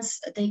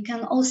France. They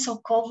can also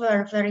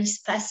cover very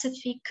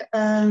specific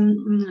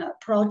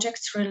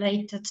projects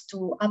related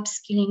to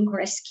upskilling,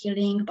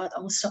 reskilling, but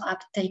also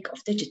uptake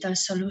of digital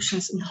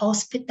solutions in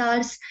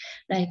hospitals,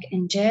 like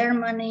in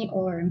Germany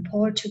or in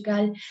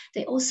Portugal.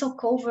 They also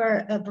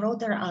cover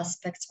broader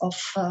aspects of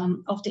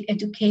the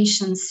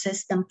education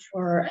system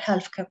for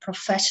healthcare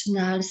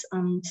professionals,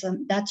 and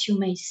that you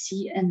may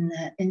see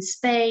in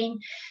Spain,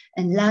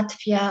 in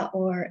Latvia,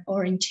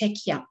 or in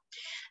Czechia.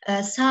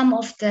 Some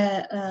of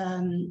the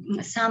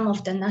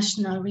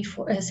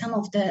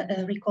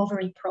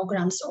recovery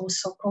programs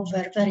also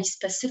cover very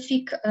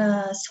specific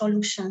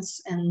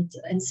solutions and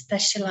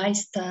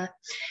specialized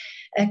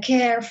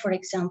care. For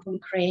example, in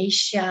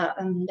Croatia,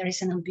 there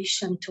is an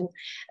ambition to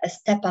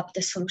step up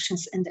the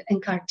solutions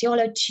in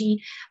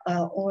cardiology,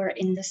 or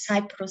in the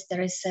Cyprus,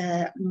 there is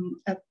a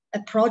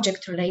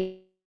project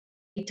related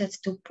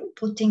to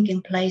putting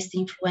in place the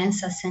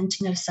influenza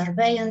sentinel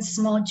surveillance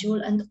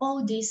module, and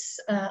all these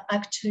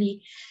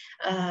actually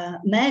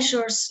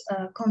measures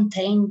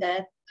contain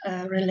the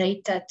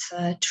related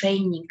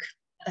training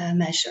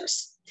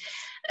measures.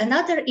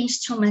 Another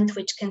instrument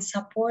which can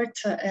support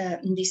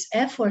these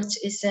efforts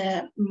is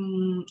a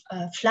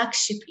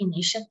flagship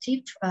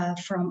initiative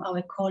from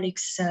our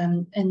colleagues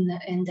in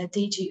the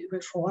DG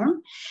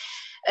Reform,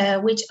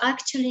 which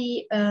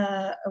actually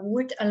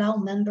would allow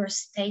member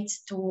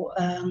states to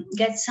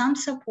get some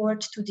support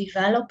to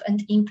develop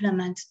and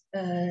implement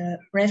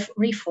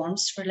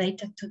reforms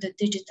related to the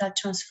digital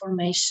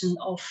transformation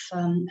of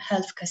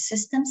healthcare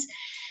systems,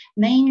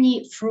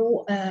 mainly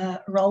through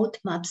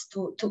roadmaps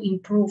to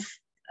improve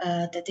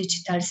the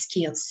digital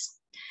skills.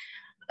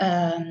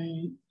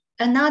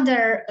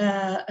 Another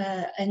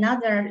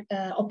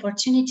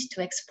opportunity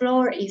to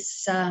explore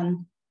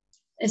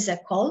is a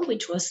call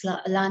which was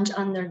launched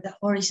under the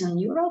Horizon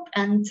Europe,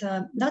 and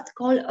that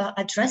call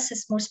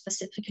addresses more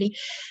specifically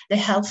the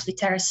health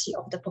literacy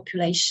of the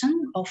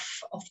population of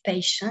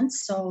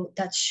patients. So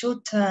that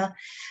should,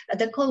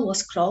 the call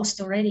was closed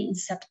already in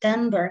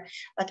September,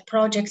 but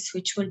projects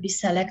which will be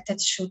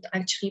selected should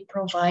actually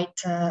provide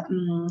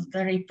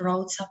very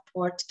broad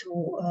support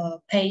to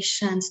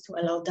patients to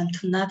allow them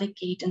to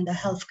navigate in the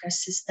healthcare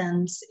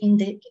systems,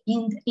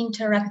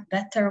 interact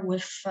better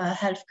with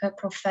healthcare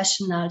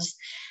professionals,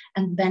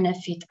 and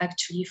benefit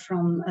actually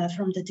from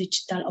the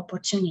digital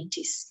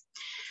opportunities.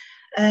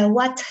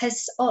 What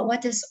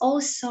is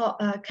also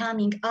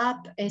coming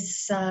up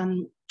is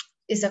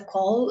a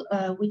call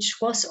which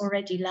was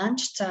already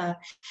launched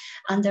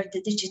under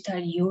the Digital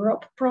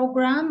Europe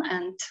program,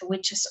 and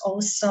which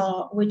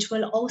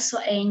will also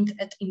aim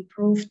at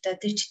improve the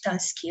digital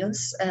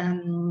skills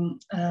in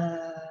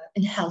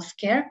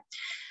healthcare.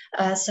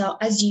 So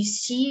as you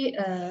see,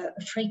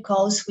 3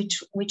 calls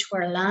which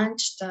were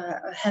launched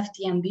have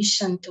the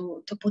ambition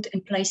to put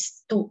in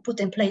place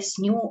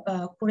new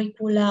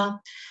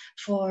curricula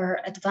for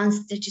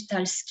advanced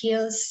digital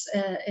skills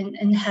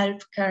in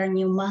healthcare,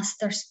 new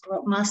master's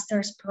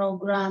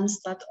programs,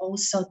 but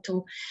also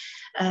to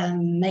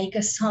make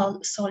a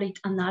solid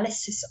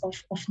analysis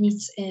of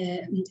needs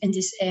in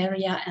this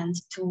area, and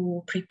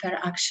to prepare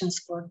actions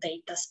for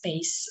data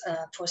space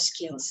for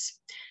skills.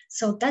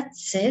 So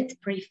that's it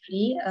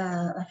briefly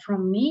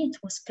from me. It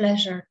was a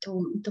pleasure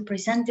to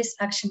present these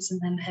actions,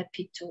 and I'm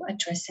happy to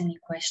address any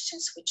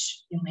questions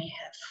which you may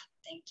have.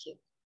 Thank you.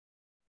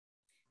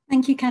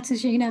 Thank you,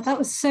 Katarzyna. That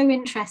was so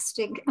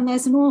interesting. And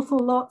there's an awful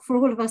lot for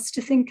all of us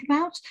to think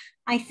about.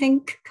 I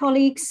think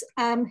colleagues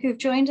who've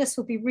joined us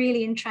will be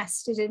really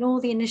interested in all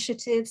the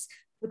initiatives,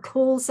 the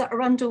calls that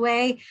are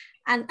underway,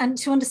 and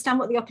to understand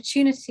what the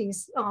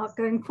opportunities are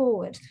going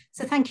forward.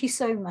 So thank you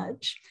so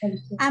much. Thank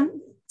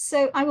you.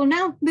 So I will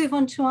now move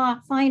on to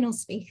our final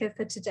speaker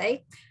for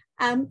today,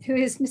 who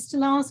is Mr.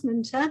 Lars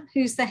Munter,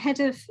 who's the head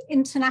of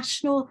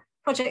International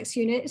Projects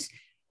Unit,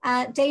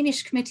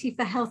 Danish Committee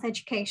for Health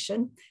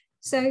Education.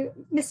 So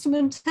Mr.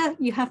 Munter,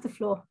 you have the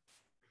floor.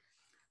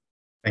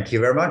 Thank you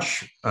very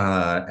much.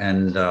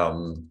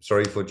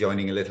 Sorry for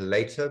joining a little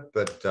later,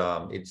 but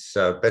it's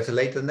better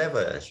late than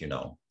never, as you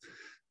know.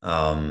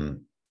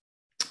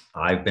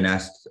 I've been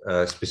asked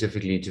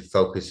specifically to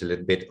focus a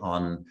little bit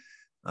on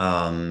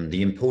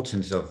the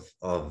importance of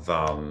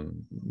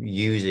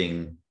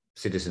using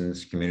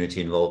citizens'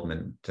 community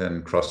involvement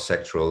and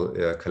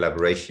cross-sectoral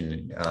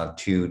collaboration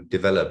to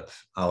develop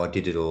our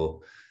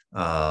digital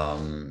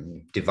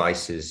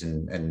devices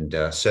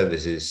and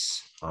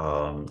services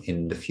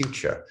in the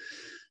future.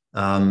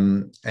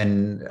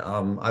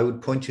 I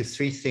would point to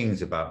 3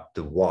 things about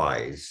the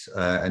whys,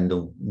 and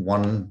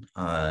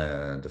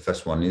the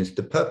first one is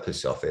the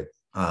purpose of it.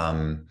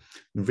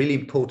 Really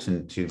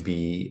important to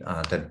be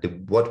that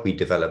what we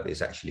develop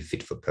is actually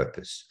fit for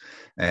purpose,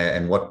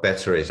 and what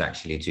better is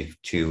actually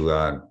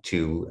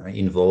to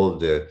involve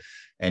the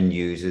end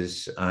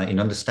users in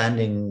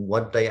understanding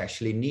what they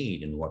actually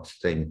need and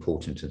what's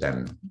important to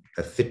them.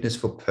 A fitness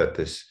for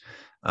purpose,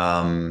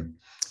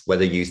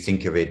 whether you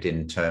think of it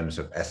in terms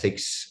of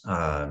ethics,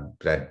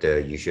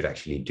 that you should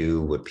actually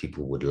do what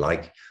people would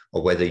like,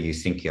 or whether you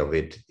think of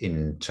it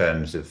in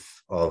terms of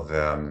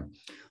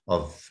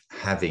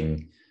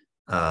having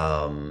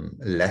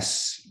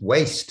less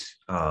waste.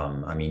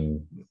 I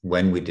mean,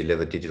 when we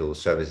deliver digital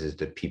services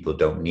that people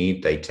don't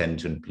need, they tend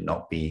to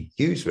not be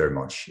used very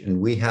much.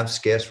 And we have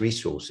scarce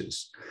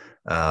resources,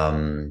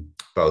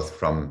 both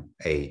from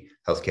a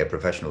healthcare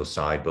professional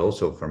side, but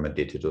also from a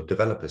digital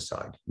developer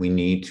side. We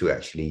need to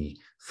actually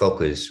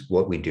focus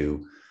what we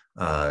do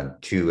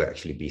to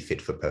actually be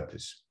fit for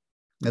purpose.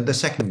 And the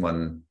second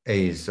one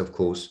is, of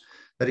course,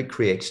 that it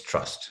creates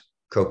trust.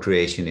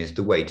 Co-creation is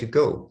the way to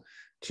go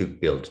to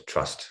build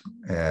trust.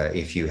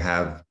 If you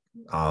have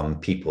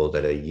people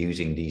that are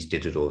using these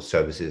digital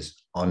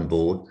services on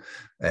board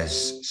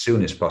as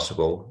soon as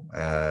possible,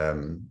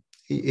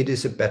 it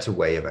is a better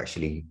way of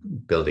actually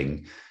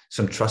building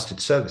some trusted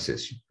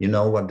services. You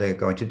know what they're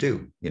going to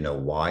do. You know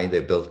why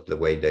they're built the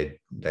way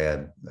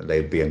they're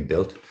being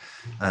built,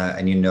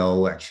 and you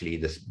know actually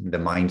the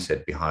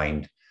mindset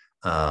behind.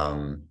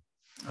 I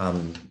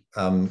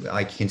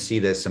can see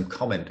there's some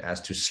comment as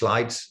to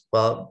slides.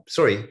 Well,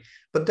 sorry,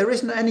 but there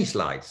isn't any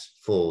slides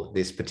for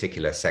this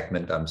particular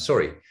segment. I'm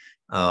sorry.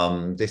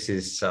 This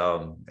is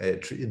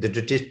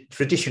the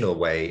traditional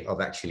way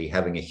of actually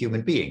having a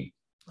human being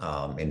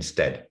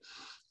instead.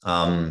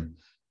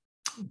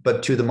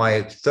 But to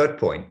my third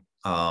point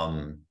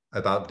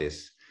about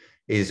this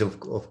is, of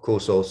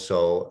course,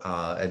 also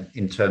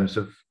in terms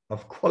of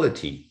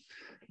quality.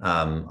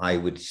 I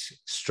would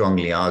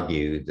strongly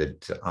argue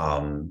that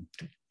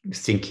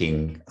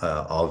thinking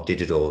of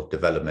digital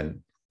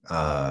development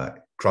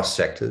cross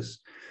sectors,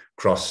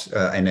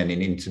 and in an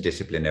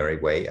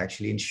interdisciplinary way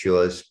actually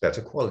ensures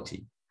better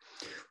quality.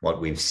 What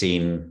we've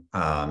seen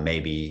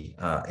maybe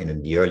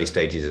in the early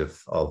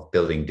stages of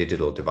building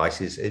digital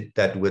devices,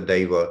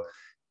 they were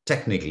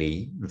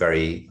technically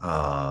very,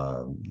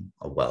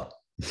 well,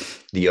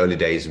 the early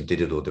days of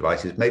digital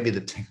devices, maybe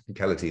the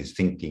technicalities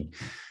thinking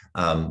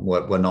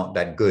were not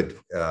that good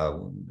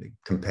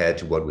compared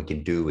to what we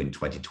can do in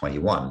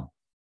 2021.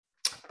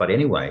 But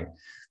anyway,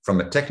 from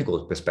a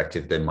technical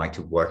perspective, they might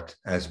have worked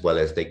as well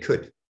as they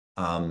could.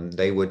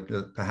 They were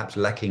perhaps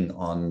lacking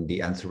on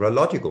the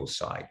anthropological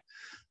side,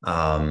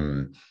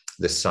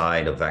 the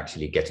side of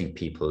actually getting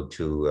people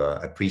to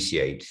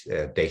appreciate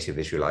data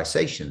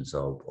visualizations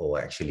or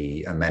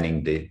actually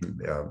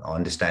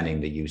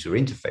understanding the user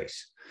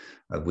interface.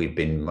 We've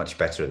been much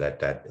better at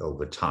that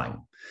over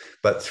time.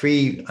 But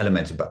three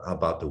elements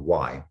about the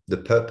why: the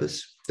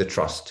purpose, the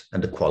trust,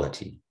 and the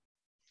quality.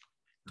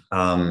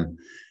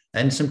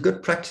 And some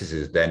good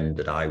practices then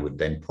that I would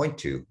then point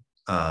to.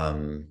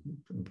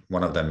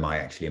 One of them I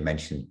actually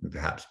mentioned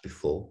perhaps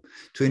before: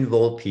 to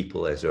involve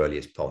people as early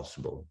as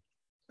possible.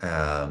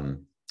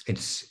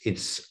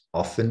 It's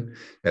often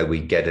that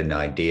we get an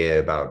idea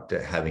about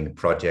having a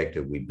project,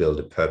 or we build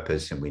a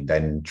purpose, and we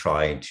then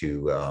try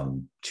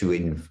to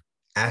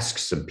ask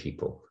some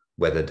people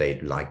whether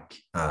they'd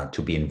like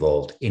to be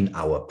involved in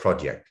our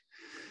project.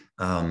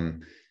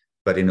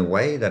 But in a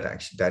way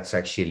that's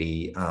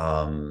actually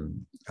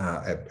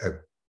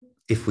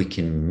if we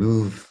can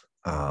move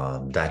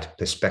that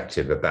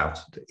perspective about,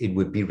 it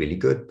would be really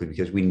good,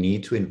 because we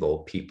need to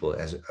involve people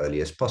as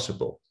early as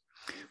possible.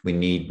 We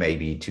need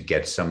maybe to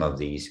get some of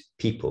these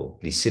people,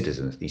 these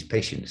citizens, these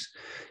patients,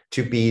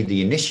 to be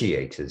the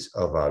initiators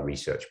of our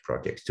research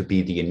projects, to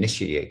be the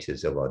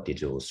initiators of our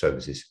digital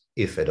services,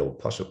 if at all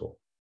possible.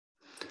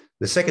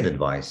 The second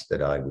advice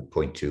that I would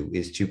point to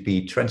is to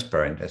be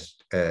transparent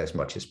as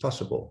much as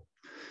possible.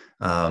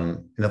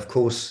 And of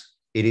course,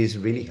 it is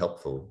really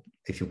helpful,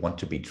 if you want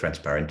to be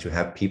transparent, to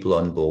have people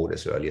on board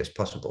as early as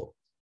possible.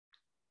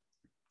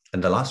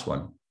 And the last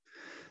one,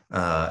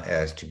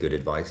 as to good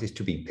advice, is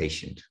to be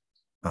patient.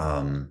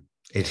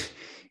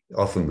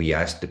 Often we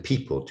ask the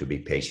people to be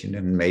patient,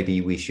 and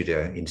maybe we should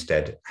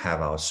instead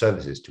have our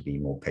services to be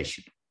more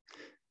patient.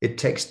 It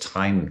takes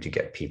time to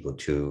get people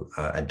to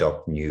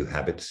adopt new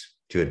habits,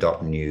 to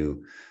adopt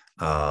new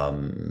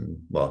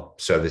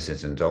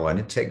services and so on.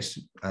 It takes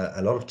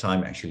a lot of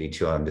time actually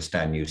to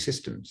understand new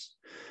systems.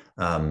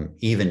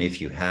 Even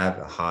if you have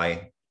a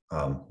high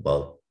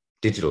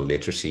digital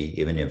literacy,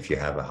 even if you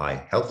have a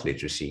high health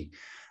literacy,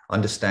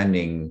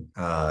 understanding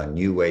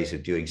new ways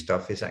of doing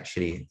stuff is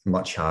actually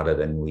much harder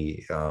than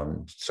we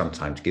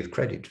sometimes give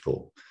credit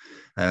for.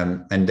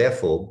 And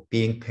therefore,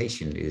 being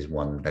patient is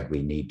one that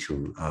we need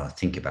to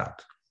think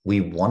about. We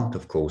want,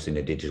 of course, in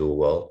a digital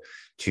world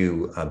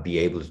to be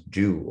able to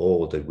do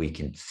all that we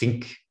can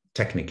think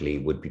technically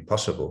would be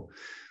possible,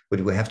 but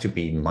we have to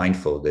be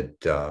mindful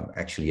that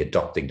actually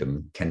adopting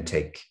them can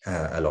take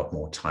a lot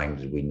more time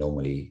than we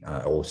normally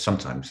or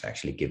sometimes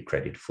actually give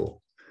credit for.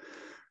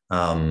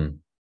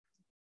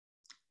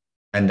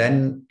 And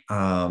then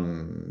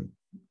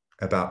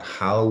about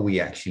how we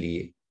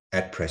actually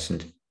at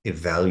present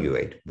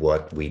evaluate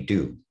what we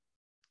do.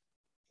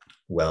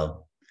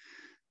 Well,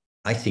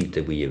 I think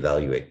that we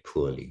evaluate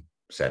poorly,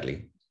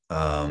 sadly.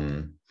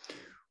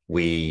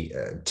 We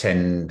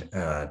tend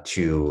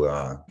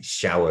to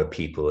shower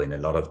people in a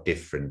lot of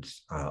different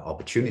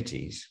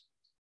opportunities.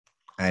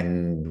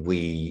 And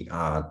we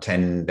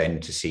tend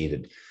then to see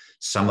that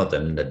some of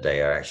them that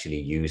they are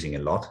actually using a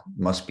lot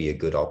must be a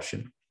good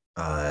option.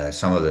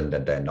 Some of them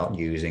that they're not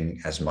using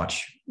as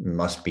much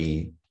must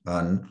be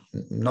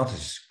not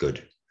as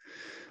good.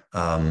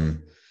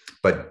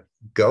 But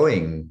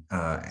going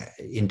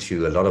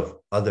into a lot of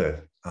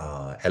other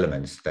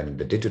elements than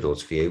the digital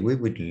sphere, we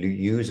would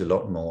use a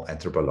lot more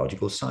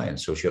anthropological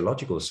science,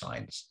 sociological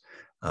science,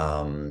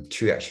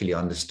 to actually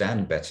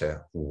understand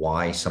better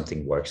why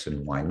something works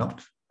and why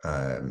not.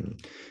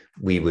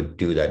 We would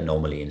do that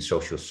normally in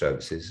social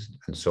services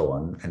and so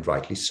on, and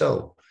rightly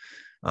so.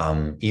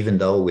 Even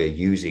though we're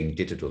using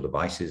digital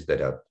devices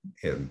that are,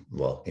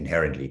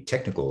 inherently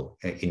technical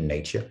in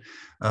nature,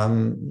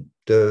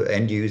 the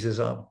end users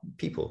are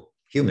people,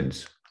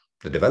 humans.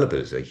 The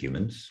developers are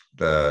humans,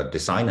 the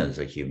designers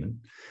are human.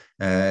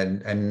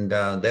 And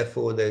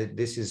therefore,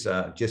 this is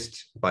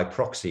just by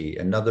proxy,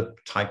 another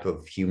type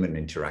of human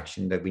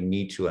interaction that we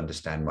need to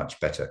understand much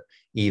better,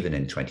 even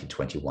in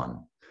 2021.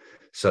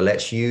 So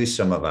let's use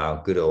some of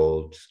our good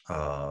old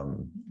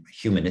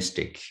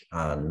humanistic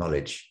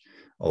knowledge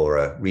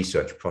or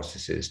research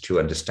processes to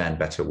understand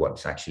better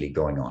what's actually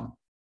going on.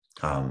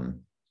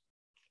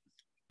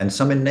 And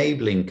some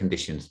enabling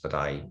conditions that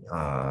I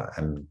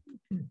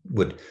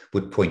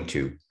would point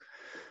to.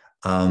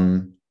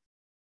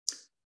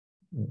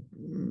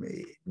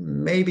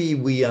 Maybe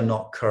we are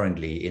not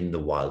currently in the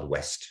Wild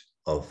West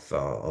of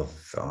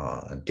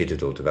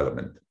digital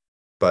development,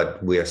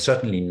 but we are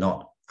certainly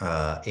not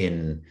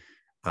in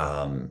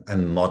a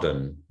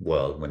modern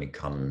world when it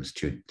comes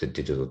to the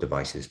digital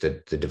devices.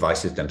 The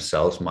devices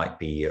themselves might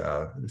be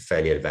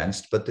fairly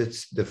advanced, but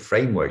it's the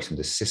frameworks and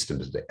the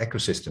systems, the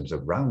ecosystems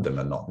around them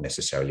are not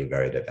necessarily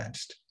very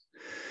advanced.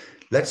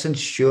 Let's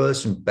ensure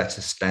some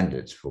better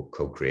standards for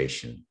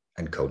co-creation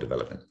and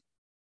co-development.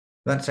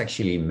 Let's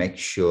actually make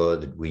sure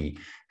that we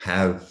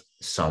have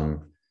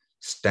some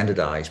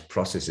standardized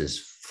processes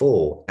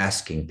for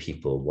asking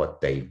people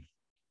what they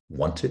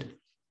wanted,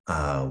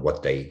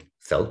 what they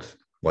felt,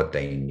 what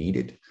they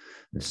needed,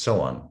 and so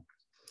on.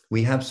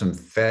 We have some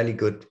fairly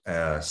good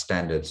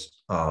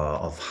standards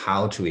of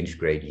how to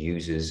integrate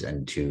users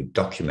and to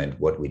document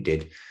what we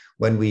did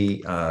when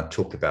we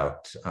talk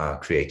about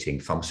creating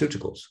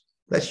pharmaceuticals.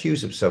 Let's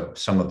use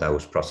some of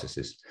those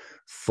processes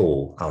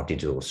for our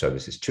digital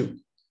services too.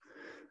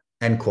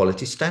 And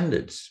quality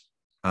standards.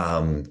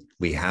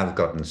 We have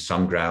gotten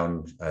some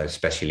ground,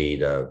 especially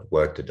the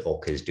work that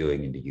Orca is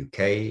doing in the UK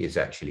is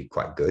actually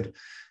quite good.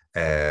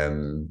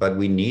 But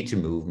we need to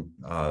move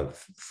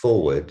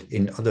forward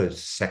in other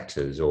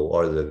sectors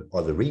or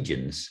other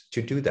regions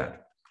to do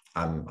that.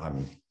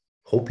 I'm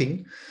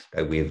hoping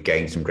that we have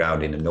gained some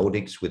ground in the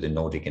Nordics with the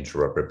Nordic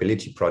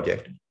Interoperability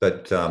Project,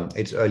 but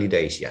it's early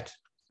days yet,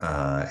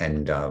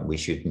 and we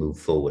should move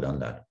forward on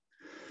that.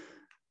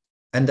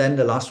 And then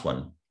the last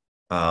one,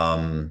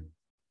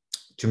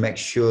 to make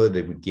sure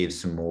that we give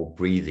some more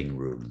breathing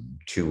room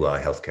to our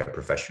healthcare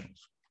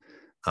professionals.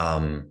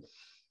 I'm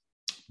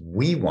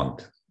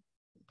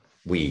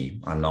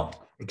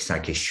not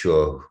exactly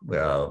sure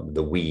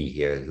the we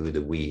here, who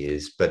the we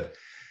is, but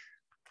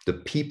the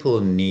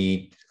people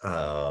need,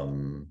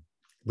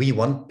 we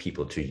want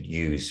people to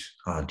use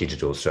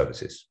digital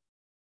services.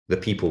 The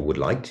people would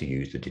like to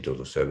use the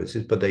digital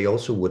services, but they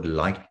also would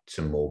like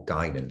some more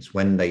guidance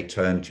when they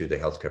turn to the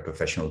healthcare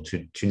professional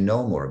to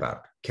know more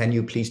about. Can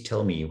you please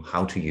tell me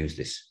how to use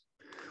this?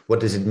 What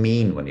does it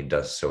mean when it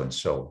does so and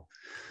so?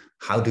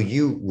 How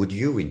would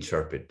you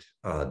interpret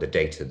the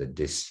data that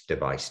this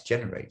device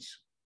generates?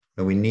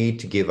 And we need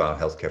to give our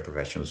healthcare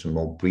professionals some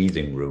more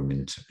breathing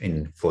room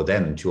for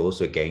them to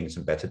also gain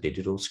some better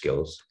digital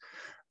skills,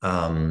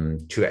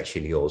 to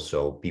actually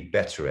also be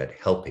better at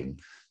helping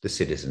the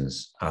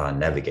citizens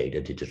navigate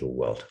a digital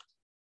world.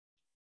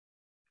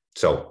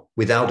 So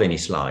without any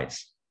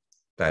slides,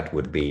 that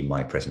would be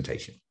my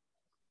presentation.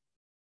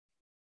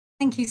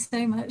 Thank you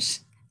so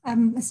much,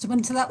 Mr.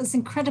 Winter. That was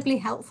incredibly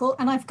helpful.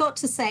 And I've got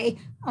to say,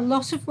 a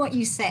lot of what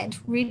you said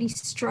really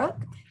struck.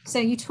 So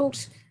you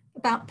talked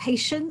about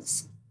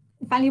patients,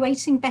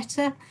 evaluating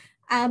better,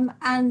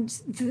 and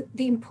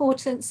the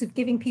importance of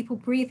giving people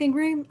breathing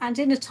room. And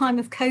in a time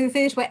of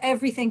COVID, where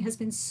everything has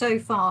been so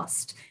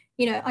fast,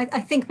 you know, I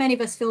think many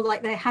of us feel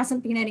like there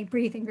hasn't been any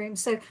breathing room.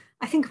 So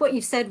I think what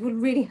you've said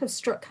would really have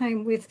struck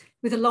home with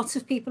a lot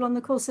of people on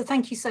the call. So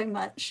thank you so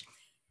much.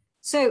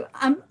 So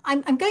I'm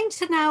going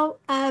to now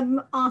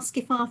ask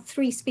if our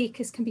three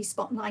speakers can be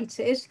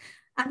spotlighted,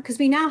 because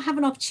we now have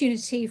an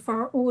opportunity for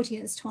our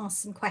audience to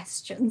ask some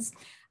questions.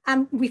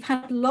 We've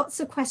had lots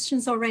of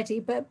questions already,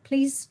 but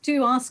please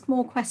do ask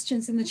more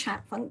questions in the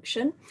chat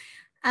function.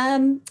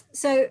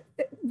 So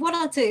what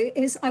I'll do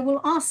is I will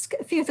ask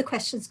a few of the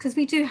questions, because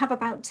we do have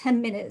about 10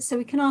 minutes. So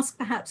we can ask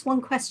perhaps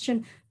one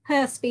question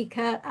per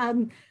speaker,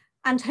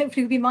 and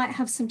hopefully we might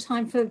have some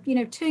time for, you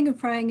know, toing and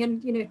froing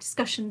and, you know,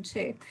 discussion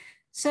too.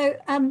 So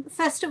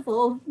first of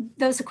all,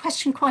 there was a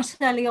question quite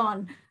early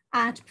on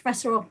at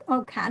Professor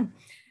Olkan.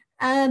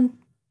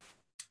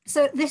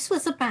 So this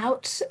was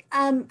about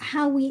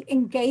how we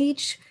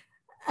engage,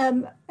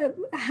 the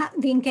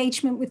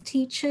engagement with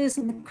teachers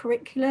and the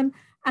curriculum,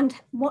 and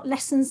what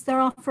lessons there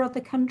are for other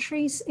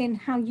countries in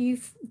how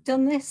you've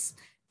done this.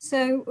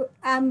 So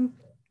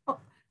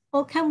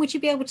Olkan, would you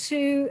be able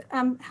to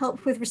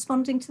help with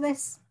responding to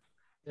this?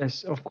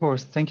 Yes, of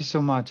course. Thank you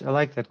so much. I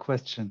like that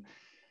question.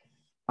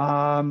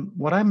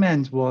 What I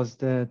meant was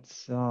that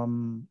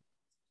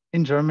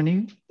in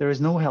Germany, there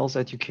is no health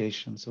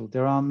education. So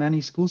there are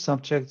many school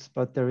subjects,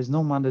 but there is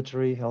no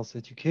mandatory health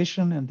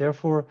education. And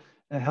therefore,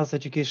 health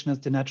education is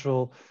the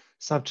natural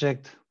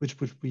subject which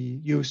would be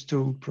used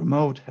to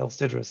promote health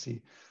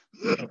literacy.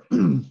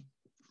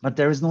 But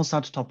there is no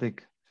such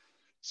topic.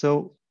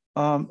 So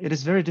it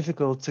is very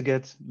difficult to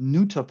get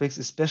new topics,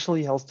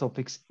 especially health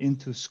topics,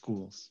 into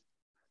schools.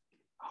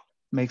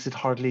 Makes it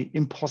hardly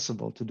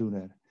impossible to do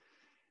that.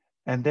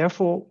 And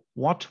therefore,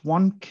 what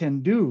one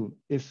can do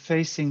if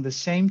facing the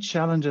same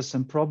challenges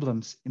and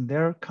problems in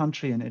their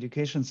country and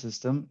education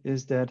system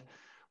is that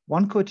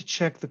one could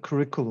check the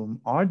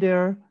curriculum. Are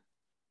there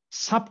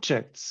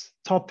subjects,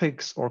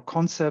 topics, or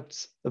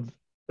concepts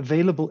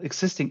available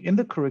existing in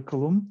the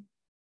curriculum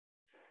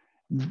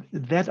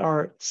that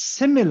are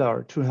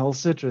similar to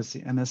health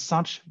literacy? And as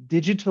such,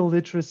 digital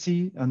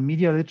literacy and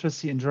media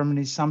literacy in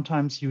Germany,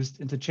 sometimes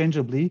used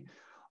interchangeably,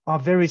 are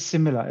very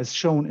similar, as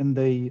shown in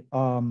the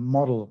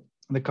model,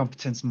 the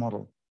competence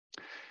model.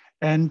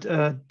 And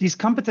these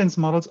competence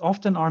models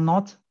often are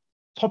not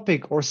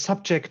topic or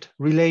subject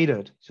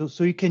related.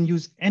 So you can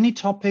use any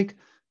topic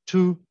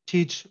to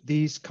teach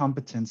these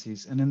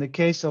competencies. And in the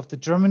case of the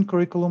German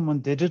curriculum on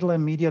digital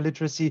and media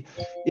literacy,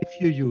 if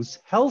you use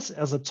health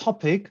as a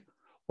topic,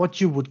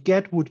 what you would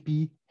get would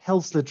be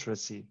health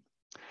literacy.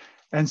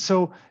 And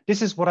so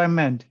this is what I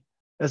meant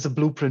as a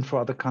blueprint for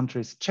other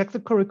countries. Check the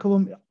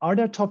curriculum. Are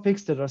there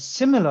topics that are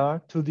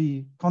similar to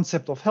the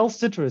concept of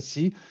health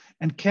literacy?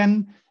 And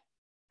can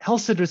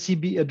health literacy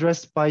be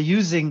addressed by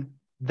using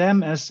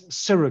them as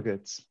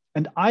surrogates?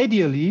 And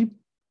ideally,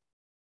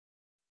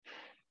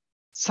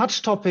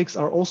 such topics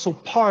are also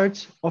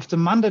part of the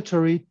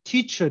mandatory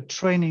teacher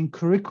training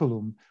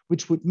curriculum,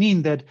 which would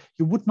mean that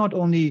you would not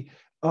only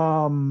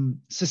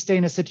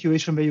sustain a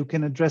situation where you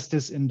can address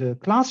this in the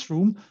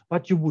classroom,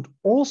 but you would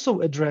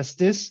also address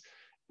this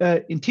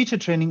in teacher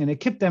training and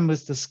equip them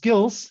with the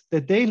skills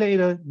that they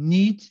later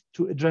need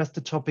to address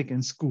the topic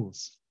in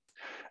schools.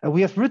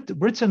 We have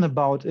written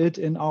about it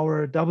in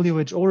our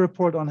WHO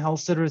report on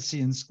health literacy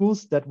in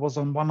schools. That was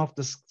on one of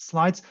the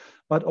slides,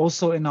 but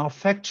also in our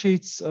fact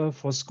sheets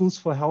for schools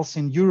for health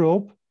in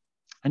Europe.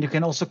 And you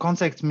can also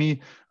contact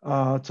me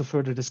to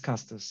further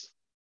discuss this.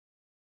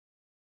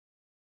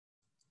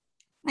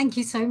 Thank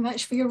you so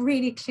much for your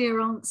really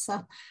clear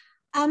answer.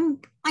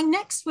 I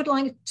next would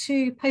like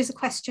to pose a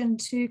question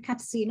to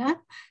Katarzyna.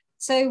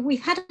 So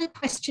we've had a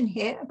question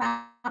here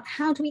about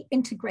how do we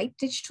integrate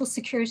digital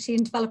security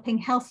in developing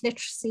health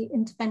literacy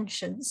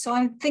interventions. So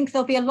I think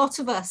there'll be a lot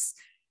of us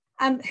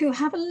who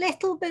have a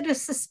little bit of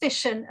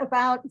suspicion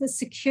about the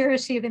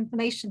security of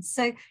information.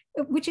 So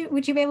would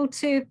you be able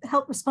to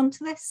help respond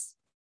to this?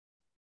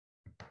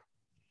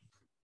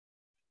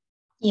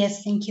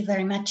 Yes, thank you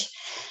very much.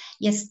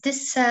 Yes,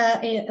 this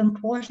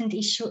important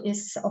issue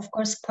is, of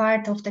course,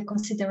 part of the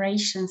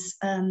considerations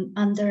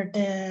under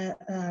the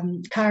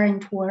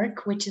current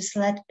work, which is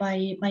led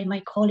by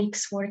my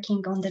colleagues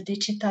working on the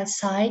digital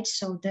side,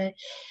 so the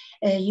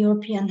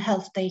European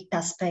health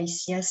data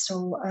space. Yes,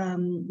 so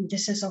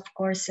this is, of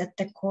course, at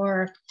the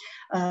core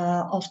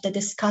of the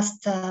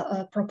discussed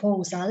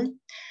proposal.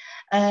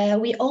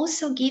 We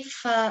also give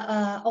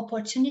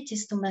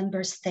opportunities to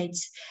member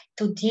states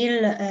to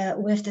deal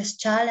with this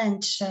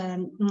challenge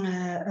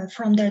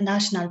from their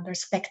national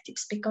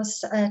perspectives,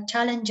 because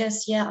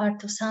challenges, are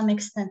to some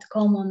extent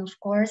common, of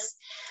course,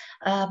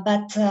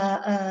 but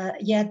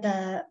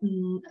the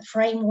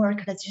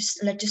framework,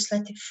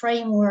 legislative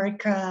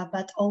framework,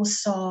 but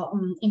also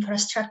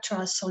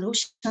infrastructural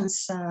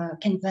solutions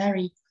can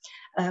vary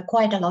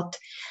quite a lot.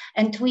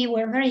 And we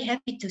were very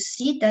happy to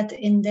see that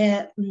in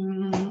the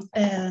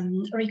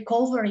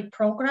recovery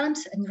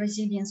programs and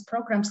resilience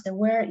programs, there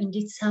were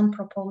indeed some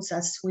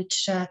proposals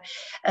which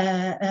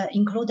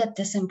included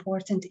this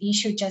important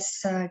issue.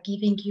 Just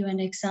giving you an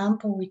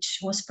example, which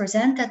was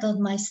presented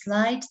on my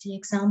slide, the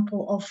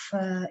example of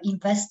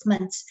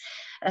investments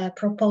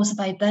proposed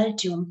by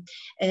Belgium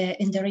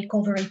in the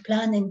recovery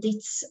plan, and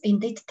this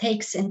indeed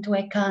takes into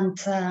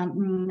account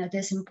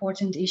this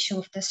important issue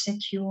of the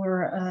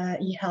secure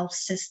e-health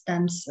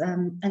systems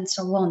and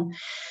so on.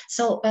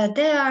 So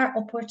there are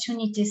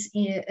opportunities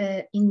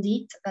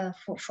indeed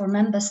for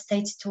member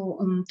states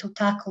to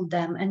tackle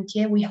them, and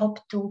we hope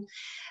to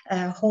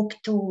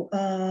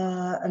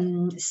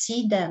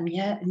see them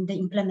in the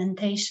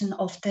implementation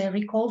of the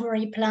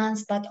recovery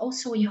plans, but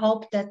also we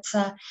hope that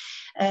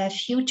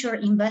future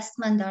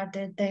investment or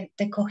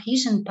the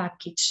cohesion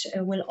package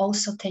will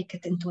also take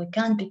it into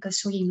account,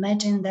 because we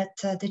imagine that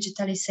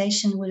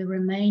digitalization will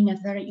remain a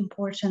very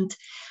important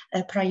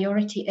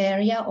priority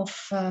area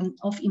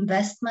of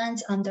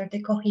investments under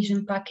the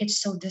cohesion package.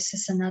 So this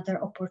is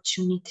another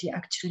opportunity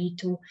actually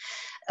to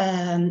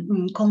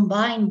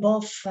combine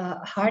both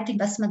hard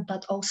investment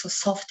but also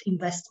soft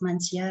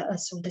investments.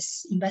 So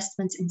this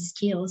investments in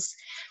skills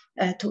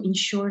to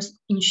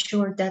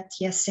ensure that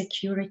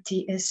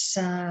security is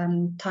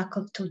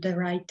tackled to the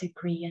right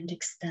degree and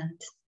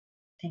extent.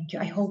 Thank you.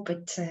 I hope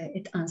it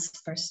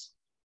answers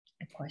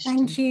the question.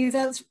 Thank you.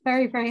 That's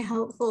very, very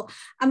helpful.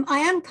 I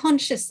am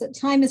conscious that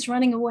time is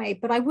running away,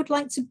 but I would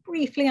like to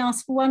briefly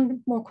ask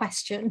one more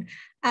question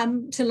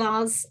to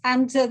Lars.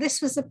 And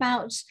this was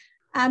about,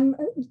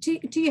 do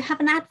you have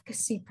an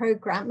advocacy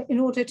program in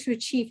order to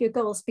achieve your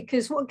goals?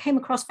 Because what came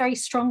across very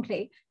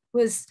strongly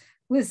was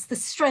the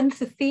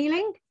strength of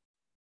feeling.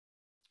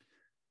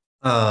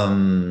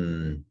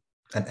 An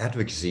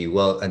advocacy,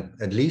 well,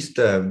 at least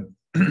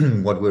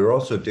what we're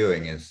also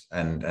doing is,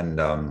 and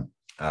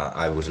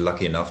I was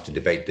lucky enough to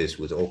debate this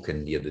with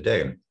Orkan the other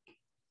day,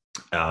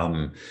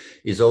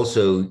 is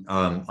also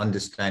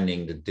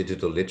understanding that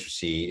digital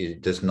literacy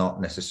does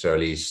not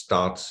necessarily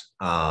start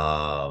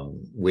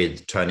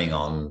with turning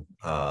on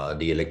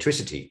the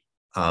electricity.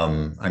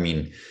 I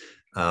mean,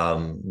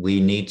 we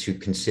need to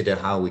consider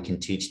how we can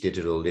teach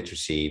digital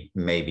literacy,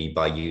 maybe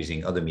by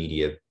using other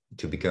media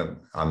to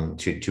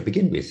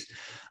begin with.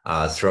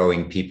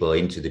 Throwing people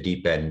into the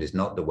deep end is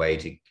not the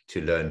way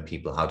to learn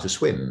people how to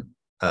swim.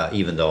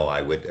 Even though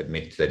I would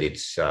admit that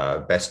it's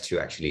best to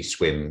actually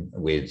swim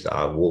with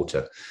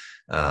water.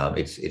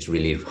 It's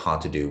really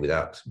hard to do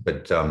without,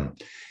 but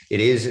it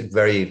is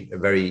very,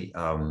 very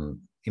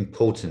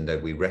important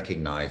that we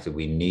recognize that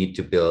we need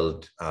to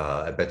build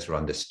a better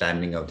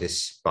understanding of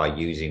this by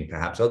using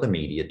perhaps other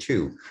media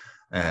too,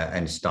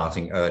 and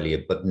starting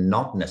earlier, but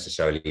not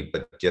necessarily,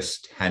 but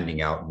just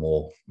handing out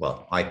more,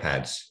 well,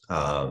 iPads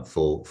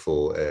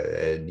for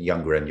a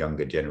younger and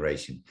younger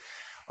generation.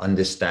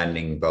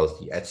 Understanding both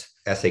the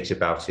ethics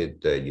about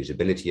it, the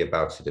usability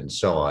about it, and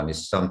so on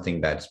is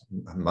something that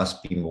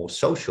must be more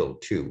social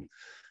too.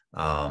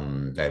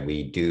 That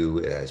we do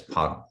as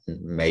part,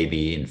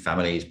 maybe in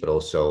families, but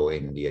also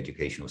in the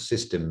educational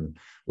system,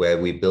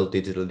 where we build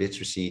digital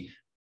literacy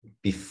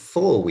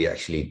before we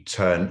actually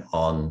turn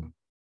on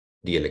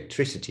the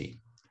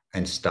electricity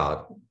and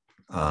start,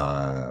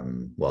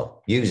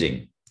 well,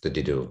 using the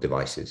digital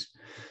devices.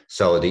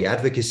 So the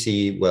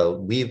advocacy,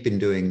 well, we've been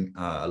doing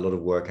a lot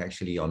of work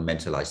actually on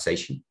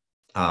mentalization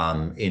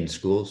in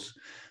schools,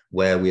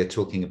 where we are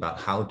talking about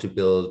how to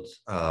build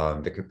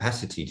the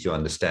capacity to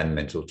understand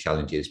mental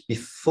challenges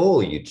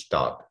before you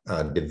start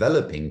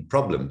developing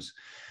problems,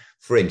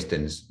 for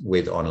instance,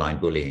 with online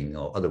bullying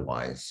or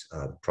otherwise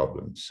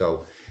problems.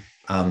 So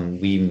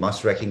we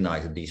must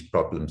recognize that these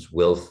problems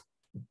will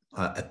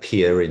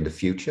appear in the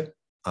future,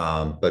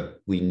 but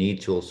we need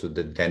to also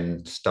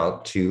then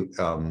start to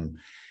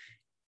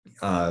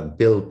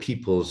build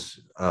people's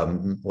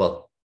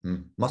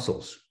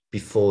muscles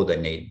before they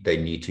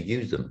need to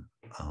use them.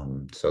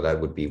 So that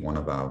would be one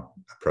of our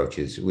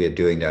approaches. We are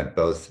doing that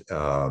both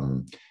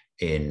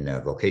in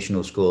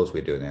vocational schools,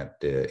 we're doing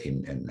that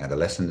in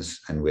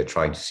adolescents, and we're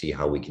trying to see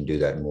how we can do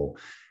that more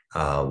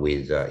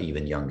with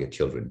even younger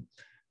children,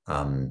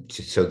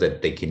 so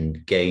that they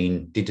can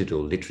gain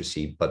digital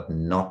literacy, but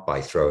not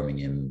by throwing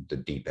in the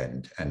deep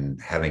end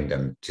and having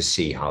them to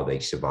see how they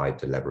survive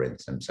the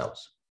labyrinth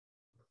themselves.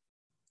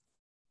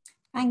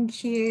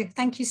 Thank you.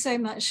 Thank you so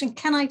much. And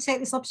can I take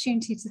this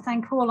opportunity to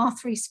thank all our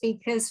three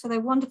speakers for their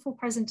wonderful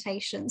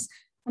presentations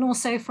and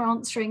also for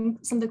answering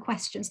some of the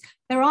questions.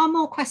 There are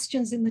more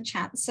questions in the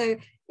chat, so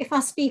if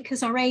our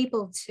speakers are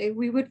able to,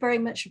 we would very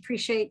much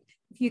appreciate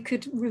if you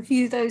could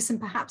review those and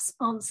perhaps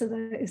answer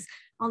those.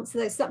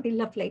 That'd be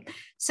lovely.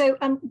 So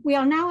we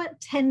are now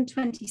at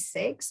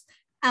 10:26.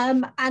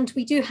 And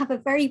we do have a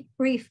very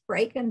brief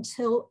break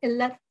until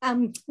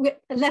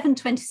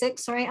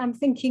 11:26. Sorry, I'm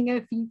thinking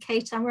of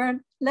UK time. We're at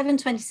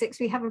 11:26.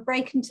 We have a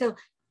break until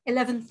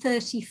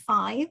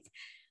 11:35.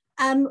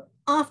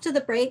 After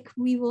the break,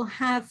 we will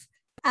have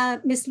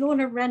Ms.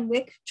 Lorna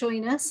Renwick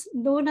join us.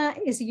 Lorna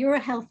is a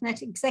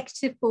EuroHealthNet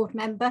Executive Board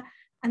member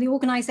and the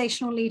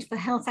organisational lead for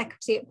health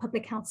equity at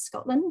Public Health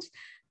Scotland,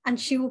 and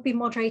she will be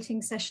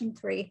moderating session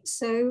 3.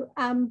 So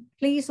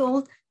please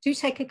all do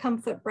take a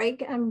comfort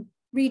break and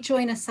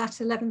rejoin us at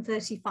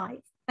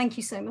 11:35. Thank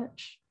you so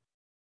much.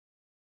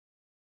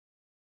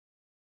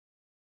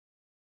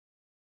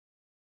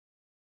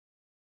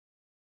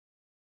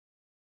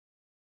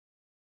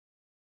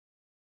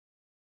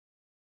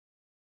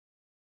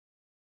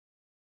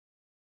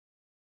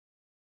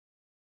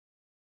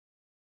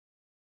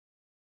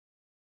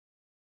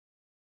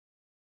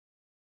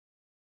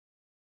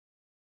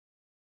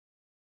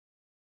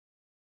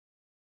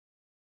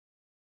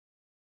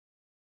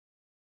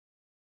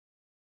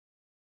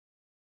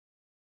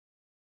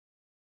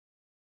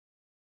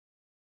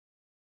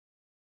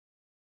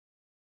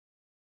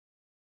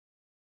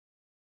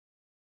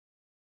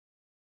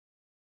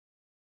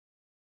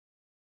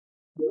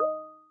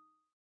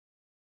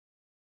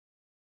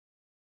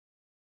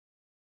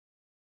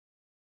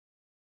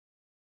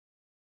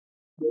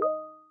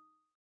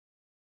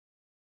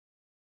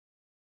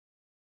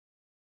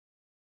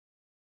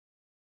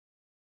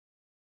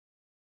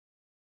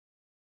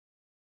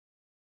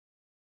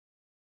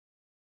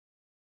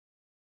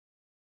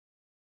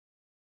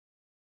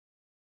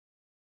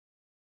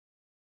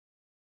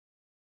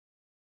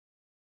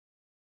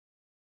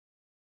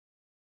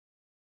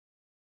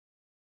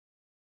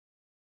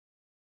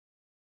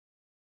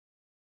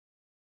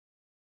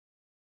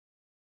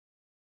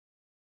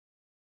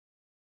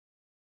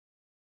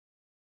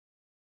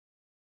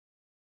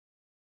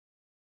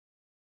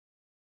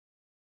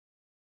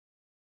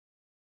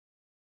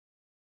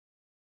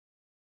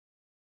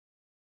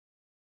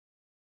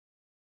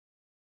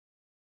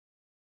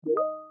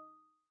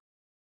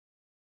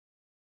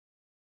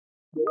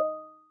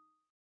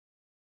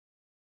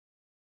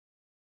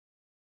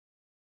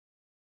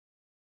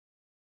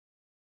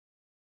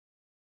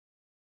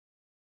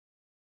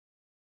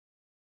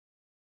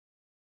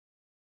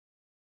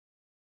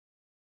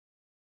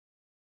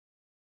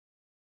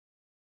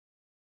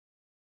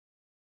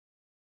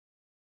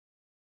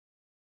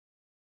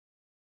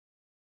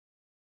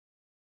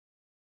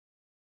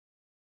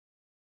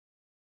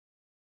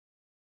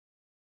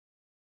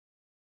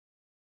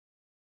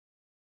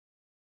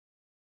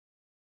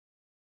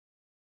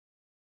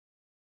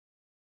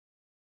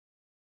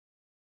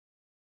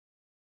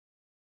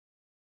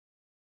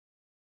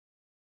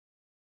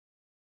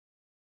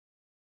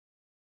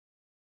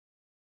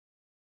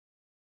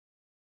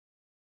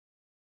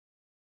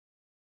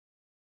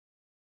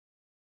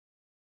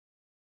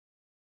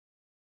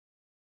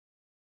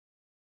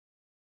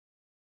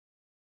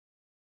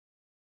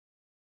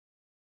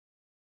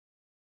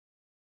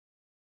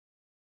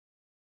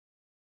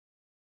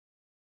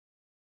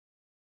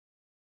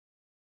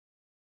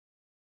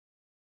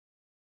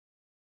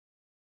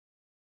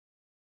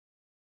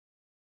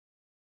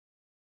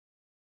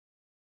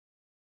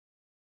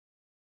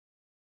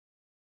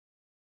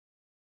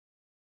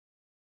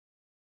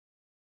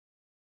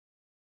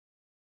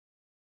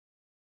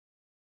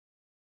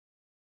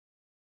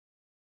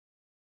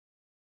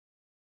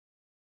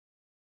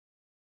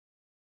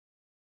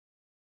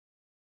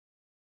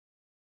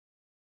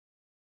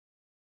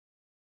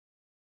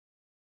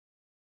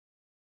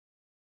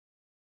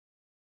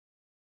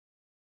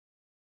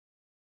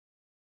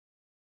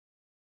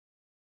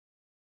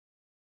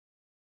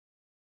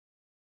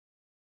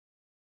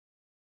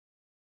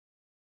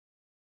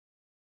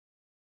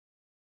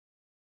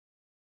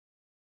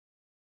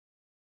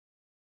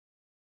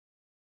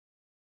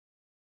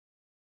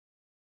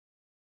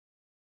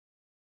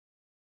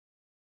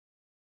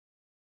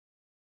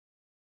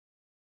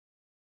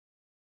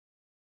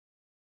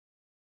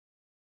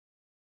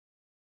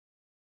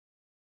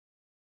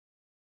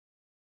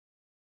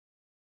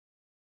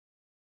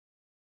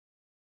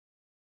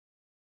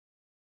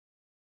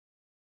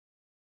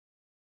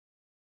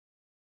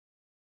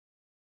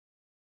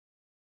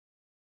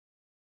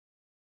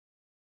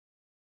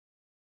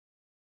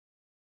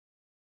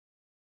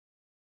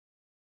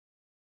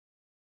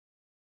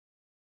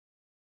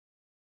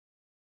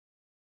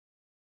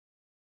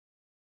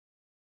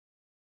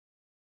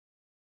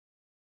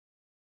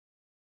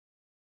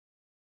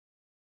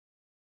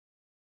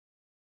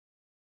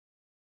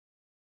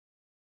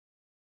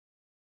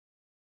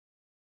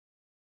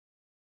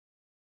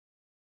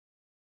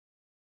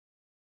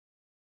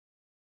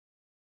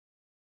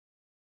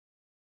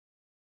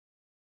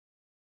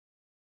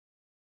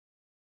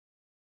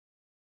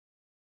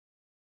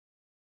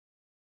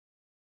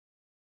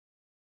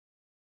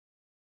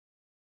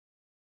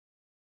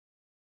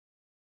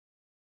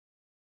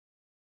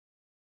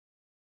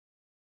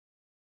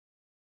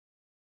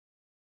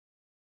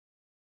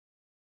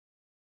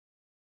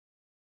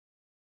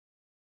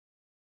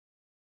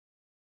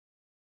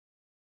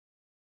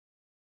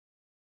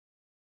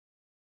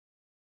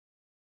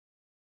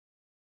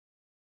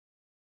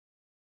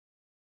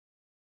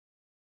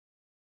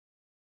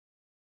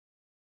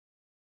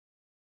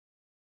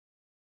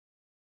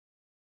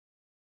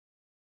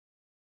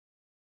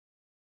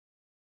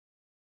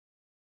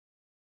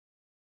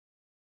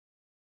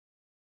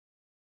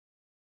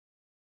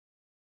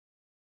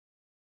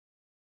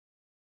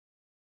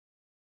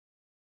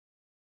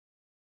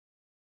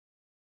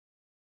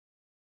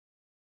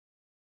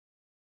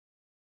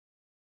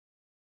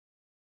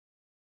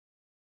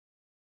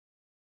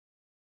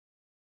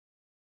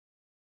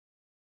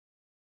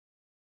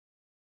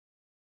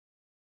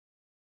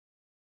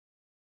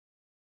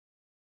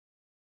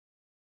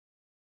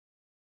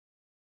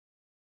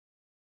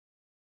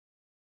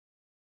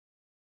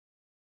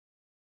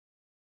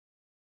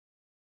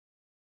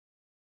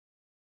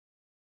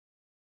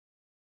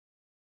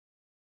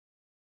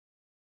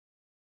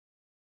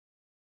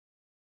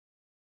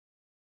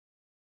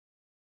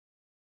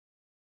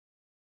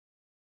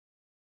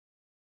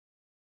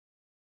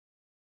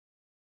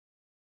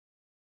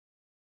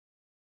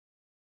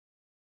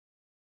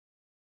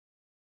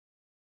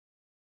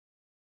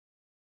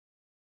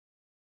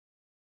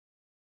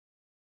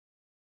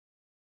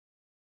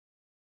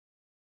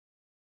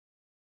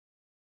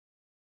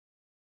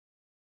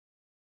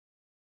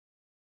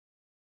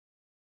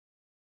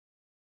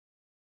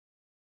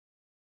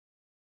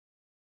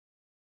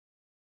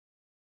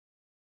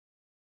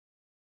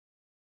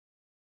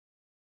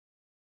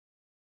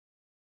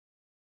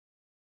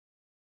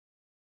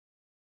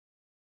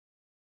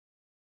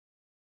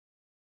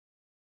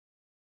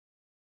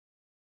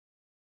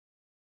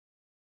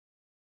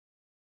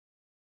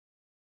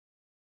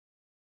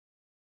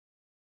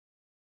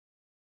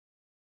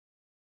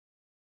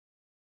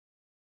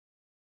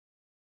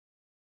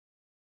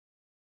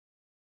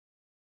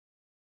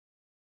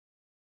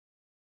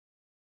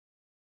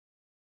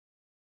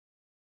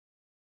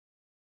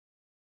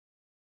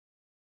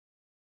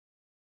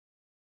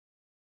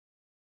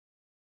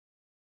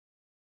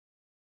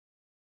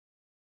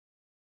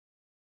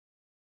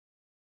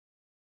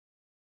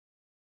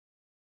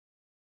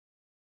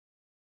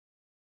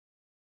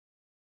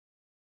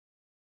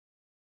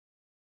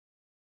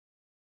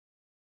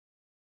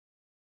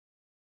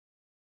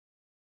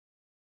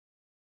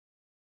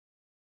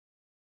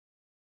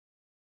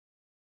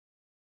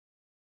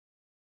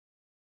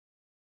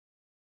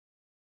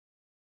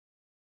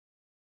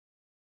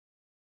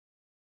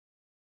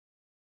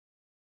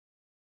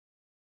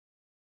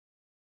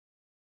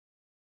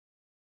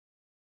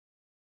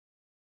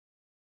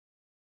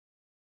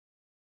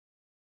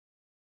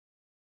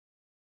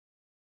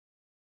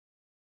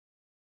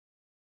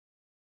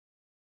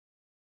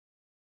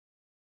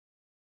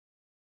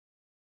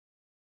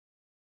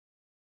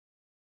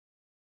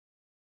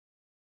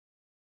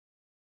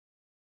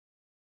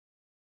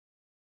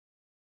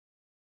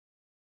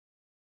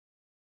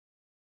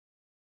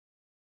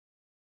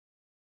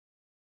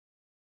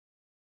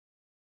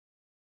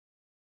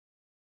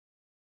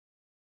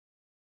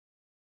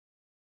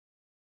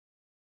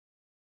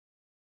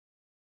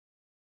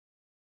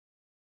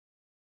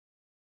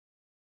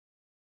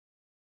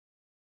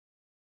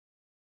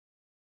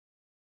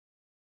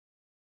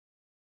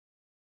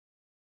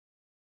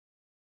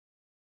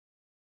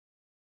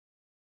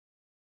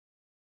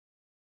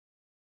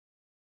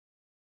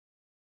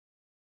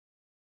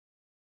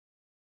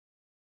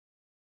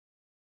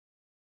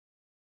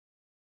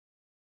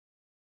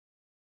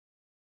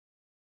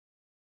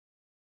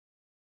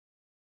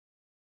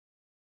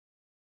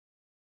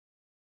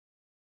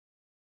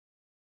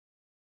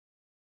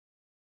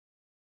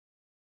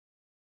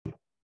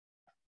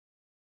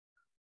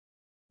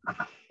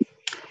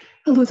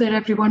 Hello there,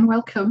 everyone.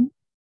 Welcome.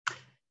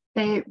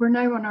 We're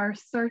now on our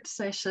third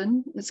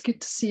session. It's good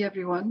to see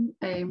everyone.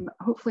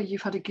 Hopefully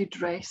you've had a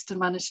good rest and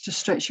managed to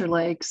stretch your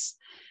legs.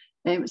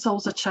 It's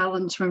always a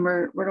challenge when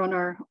we're on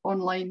our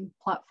online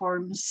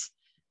platforms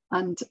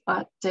and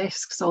at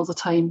desks all the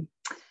time.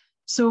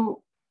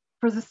 So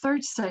for the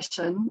third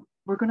session,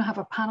 we're going to have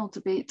a panel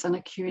debate and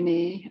a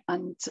Q&A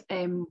and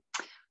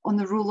on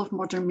the role of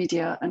modern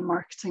media and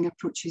marketing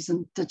approaches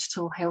in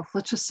digital health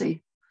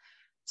literacy.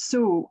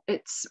 So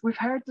we've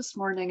heard this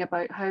morning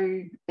about how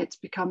it's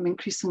become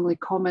increasingly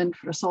common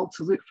for us all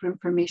to look for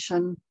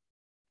information.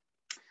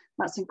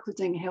 That's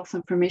including health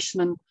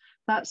information, and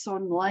that's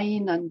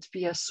online and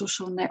via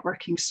social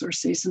networking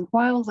sources. And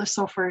while this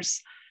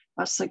offers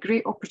us a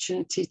great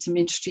opportunity to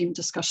mainstream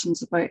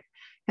discussions about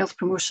health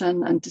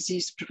promotion and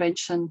disease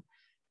prevention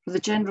for the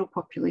general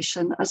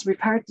population, as we've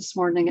heard this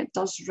morning, it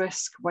does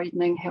risk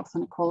widening health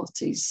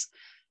inequalities,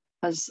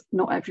 as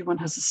not everyone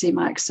has the same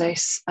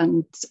access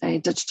and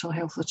digital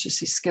health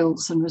literacy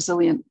skills and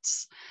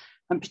resilience,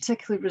 and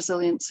particularly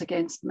resilience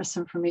against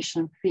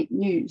misinformation and fake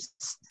news.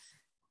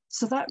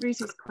 So that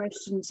raises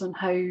questions on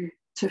how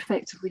to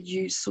effectively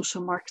use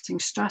social marketing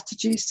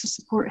strategies to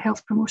support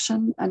health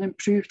promotion and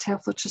improved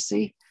health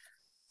literacy,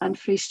 and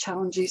face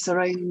challenges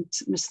around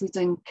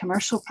misleading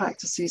commercial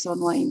practices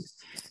online,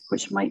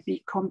 which might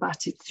be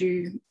combated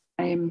through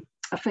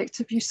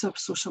effective use of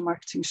social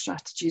marketing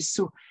strategies.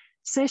 So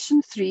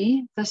Session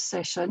 3, this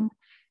session,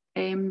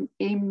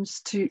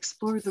 aims to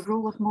explore the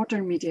role of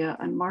modern media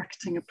and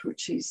marketing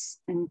approaches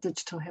in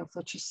digital health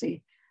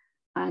literacy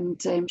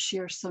and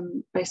share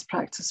some best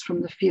practice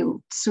from the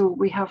field. So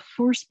we have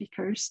 4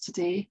 speakers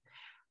today.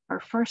 Our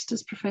first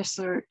is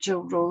Professor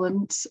Jill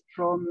Rowland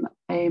from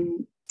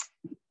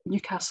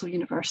Newcastle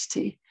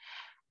University.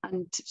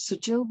 And so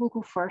Jill will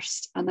go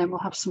first, and then we'll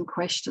have some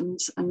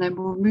questions, and then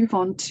we'll move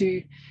on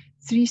to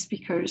 3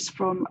 speakers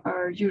from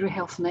our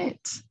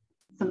EuroHealthNet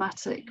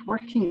thematic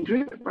working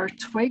group, or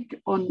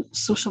TWIG, on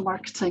social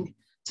marketing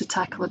to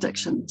tackle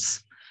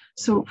addictions.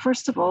 So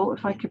first of all,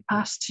 if I could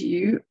pass to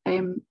you,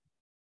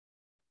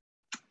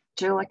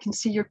 Jill, I can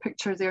see your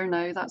picture there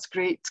now. That's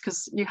great,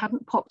 because you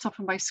hadn't popped up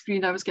on my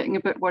screen. I was getting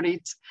a bit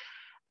worried.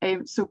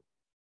 So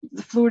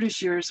the floor is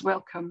yours.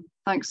 Welcome.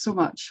 Thanks so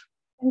much.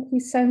 Thank you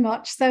so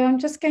much. So I'm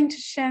just going to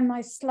share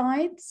my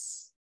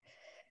slides.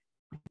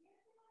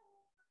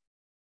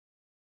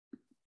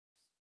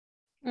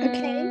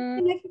 Okay,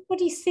 can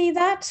everybody see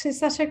that?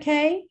 Is that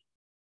okay?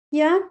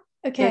 Yeah,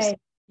 okay.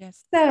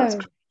 Yes. So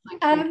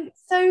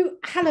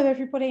hello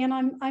everybody, and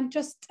I'm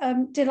just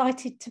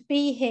delighted to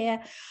be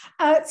here.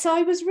 So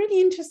I was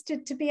really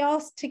interested to be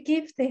asked to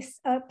give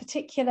this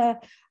particular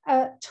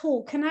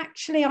talk, and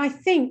actually I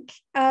think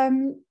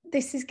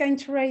this is going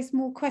to raise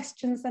more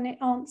questions than it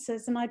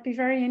answers, and I'd be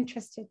very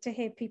interested to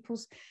hear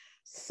people's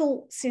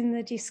thoughts in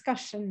the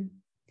discussion.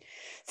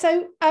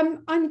 So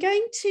I'm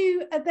going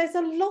to, there's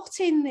a lot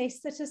in this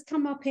that has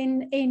come up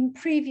in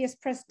previous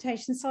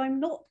presentations, so I'm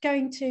not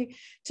going to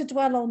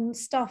dwell on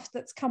stuff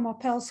that's come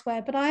up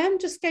elsewhere, but I am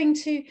just going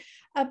to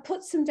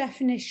put some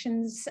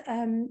definitions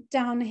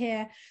down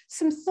here,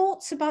 some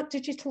thoughts about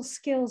digital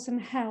skills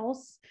and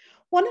health.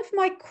 One of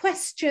my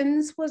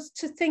questions was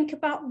to think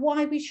about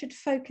why we should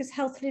focus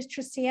health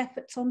literacy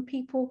efforts on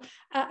people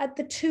at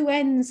the 2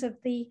 ends of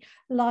the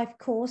life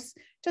course,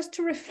 just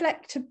to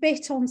reflect a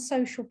bit on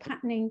social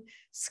patterning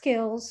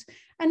skills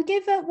and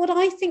give what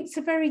I think is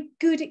a very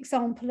good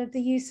example of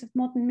the use of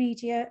modern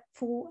media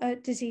for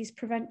disease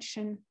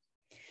prevention.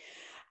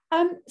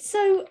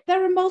 So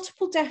there are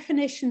multiple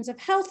definitions of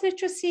health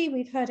literacy.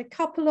 We've heard a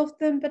couple of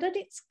them, but at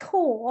its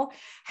core,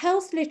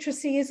 health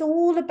literacy is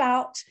all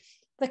about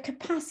the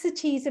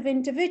capacities of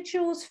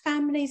individuals,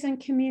 families,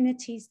 and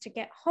communities to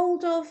get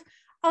hold of,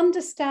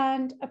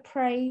 understand,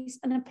 appraise,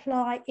 and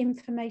apply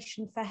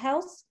information for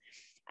health.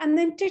 And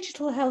then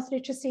digital health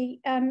literacy,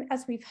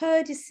 as we've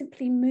heard, is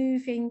simply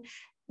moving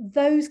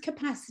those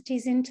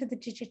capacities into the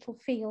digital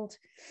field.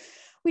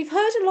 We've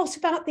heard a lot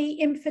about the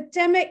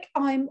infodemic.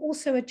 I'm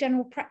also a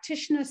general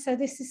practitioner, so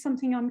this is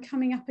something I'm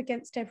coming up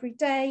against every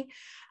day.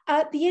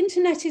 The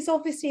internet is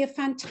obviously a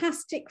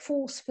fantastic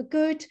force for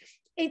good.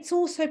 It's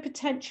also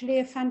potentially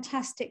a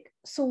fantastic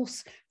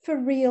source for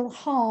real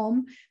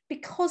harm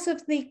because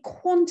of the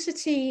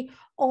quantity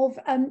of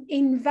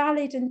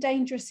invalid and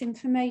dangerous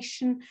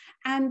information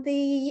and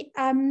the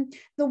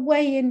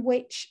way in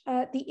which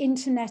the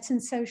internet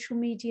and social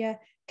media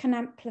can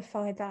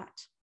amplify that.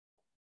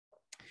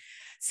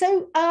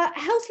 So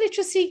health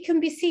literacy can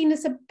be seen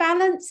as a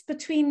balance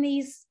between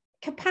these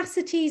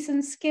capacities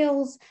and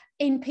skills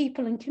in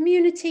people and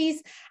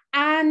communities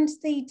and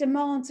the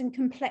demands and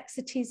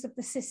complexities of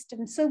the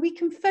system. So we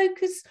can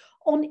focus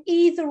on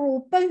either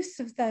or both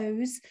of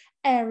those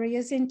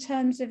areas in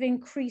terms of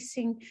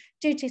increasing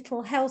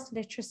digital health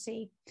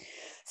literacy.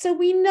 So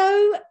we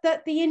know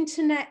that the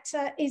internet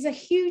is a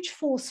huge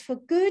force for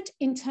good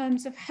in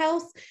terms of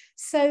health.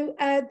 So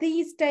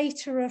these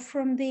data are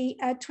from the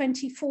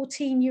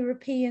 2014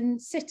 European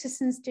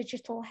Citizens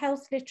Digital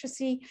Health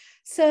Literacy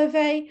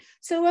Survey.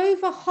 So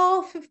over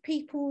half of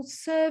people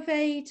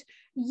surveyed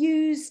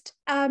used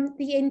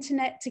the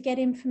internet to get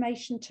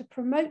information to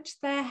promote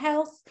their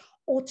health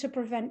or to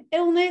prevent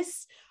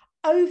illness.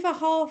 Over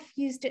half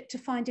used it to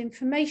find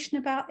information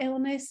about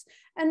illness,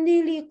 and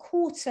nearly a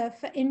quarter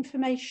for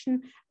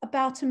information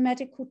about a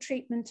medical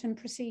treatment and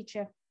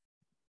procedure.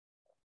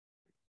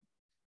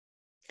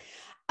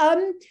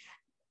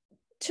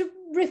 To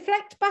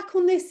reflect back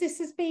on this, this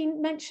has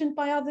been mentioned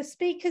by other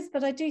speakers,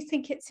 but I do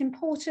think it's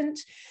important.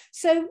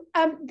 So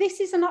this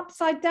is an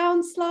upside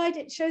down slide.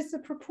 It shows the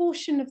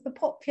proportion of the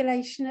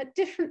population at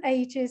different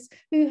ages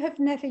who have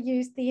never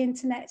used the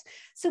internet.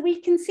 So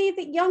we can see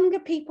that younger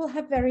people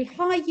have very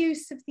high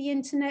use of the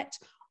internet.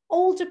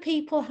 Older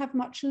people have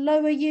much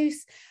lower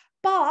use.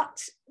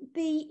 But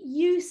the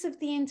use of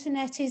the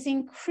internet is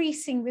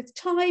increasing with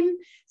time.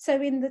 So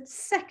in the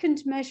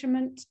second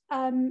measurement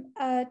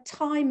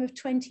time of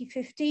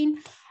 2015,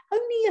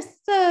 only a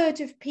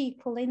third of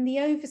people in the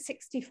over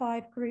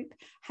 65 group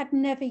had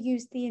never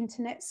used the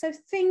internet. So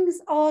things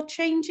are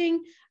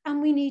changing,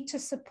 and we need to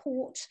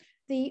support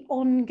the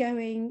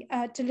ongoing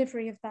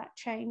delivery of that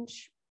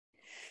change.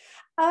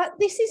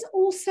 This is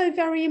also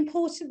very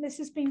important. This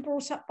has been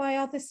brought up by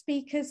other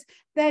speakers.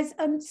 There's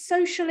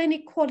social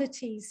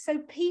inequalities. So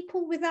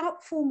people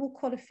without formal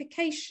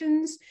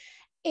qualifications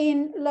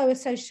in lower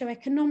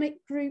socioeconomic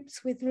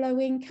groups with low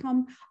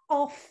income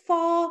are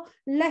far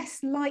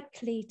less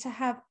likely to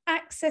have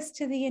access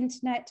to the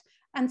internet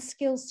and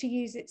skills to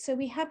use it. So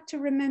we have to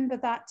remember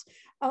that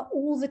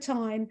all the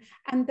time.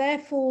 And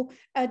therefore,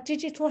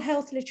 digital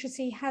health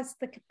literacy has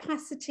the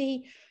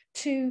capacity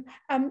to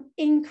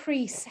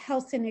increase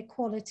health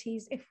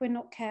inequalities if we're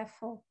not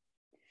careful.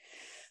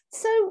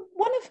 So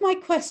one of my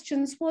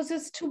questions was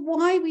as to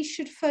why we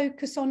should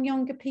focus on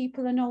younger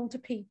people and older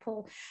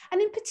people.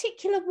 And in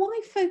particular,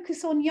 why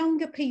focus on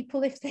younger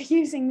people if they're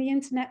using the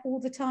internet all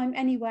the time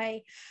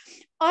anyway?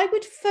 I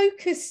would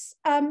focus,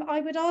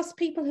 I would ask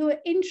people who are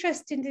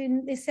interested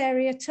in this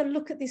area to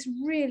look at this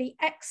really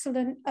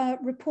excellent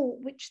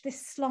report, which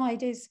this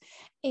slide is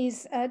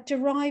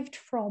derived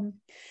from.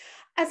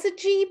 As a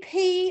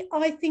GP,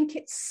 I think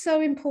it's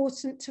so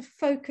important to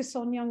focus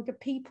on younger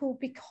people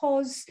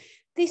because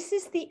this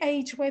is the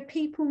age where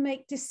people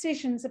make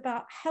decisions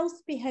about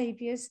health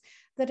behaviours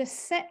that are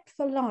set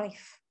for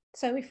life.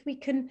 So if we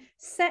can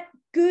set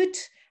good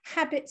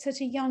habits at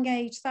a young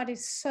age, that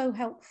is so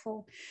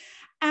helpful.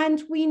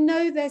 And we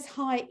know there's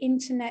high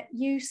internet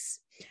use.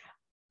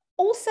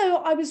 Also,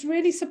 I was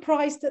really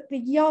surprised at the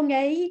young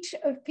age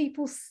of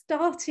people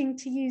starting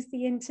to use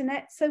the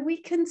internet. So we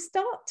can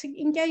start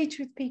to engage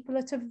with people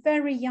at a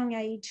very young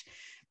age.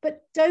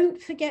 But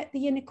don't forget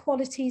the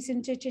inequalities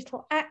in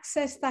digital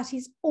access. That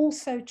is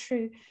also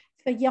true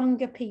for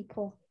younger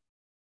people.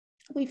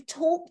 We've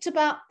talked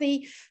about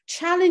the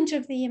challenge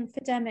of the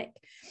infodemic.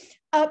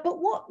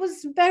 But what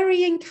was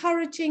very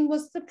encouraging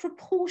was the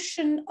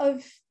proportion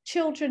of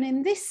children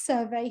in this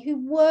survey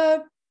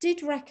who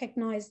did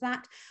recognize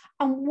that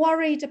and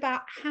worried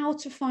about how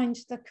to find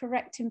the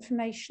correct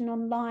information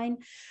online.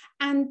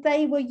 And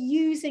they were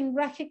using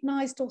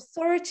recognized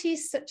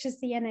authorities such as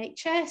the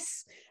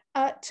NHS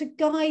to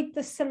guide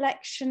the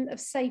selection of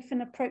safe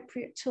and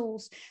appropriate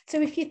tools.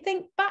 So if you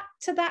think back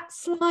to that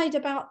slide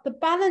about the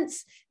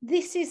balance,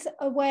 this is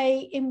a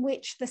way in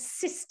which the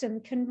system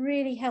can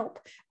really help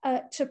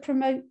to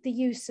promote the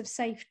use of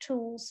safe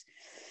tools.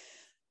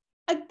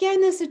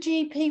 Again, as a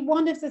GP,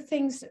 one of the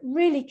things that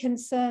really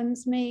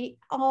concerns me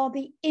are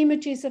the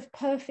images of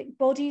perfect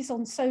bodies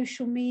on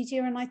social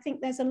media. And I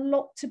think there's a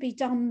lot to be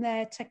done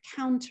there to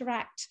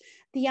counteract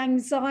the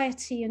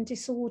anxiety and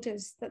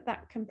disorders that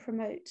that can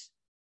promote.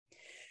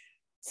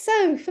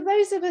 So for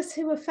those of us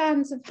who are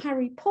fans of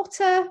Harry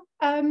Potter,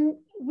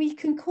 we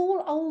can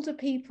call older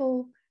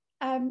people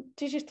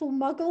digital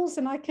muggles,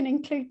 and I can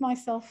include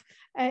myself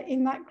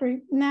in that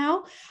group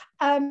now.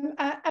 And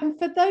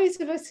for those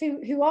of us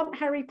who aren't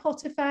Harry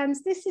Potter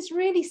fans, this is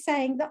really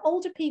saying that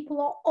older people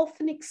are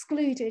often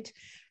excluded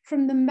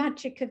from the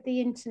magic of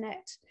the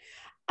internet.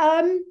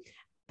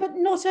 But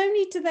not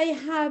only do they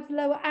have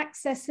lower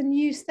access and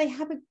use, they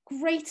have a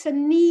greater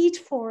need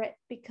for it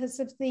because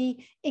of the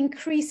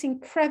increasing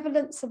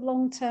prevalence of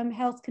long-term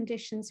health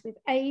conditions with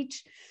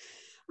age.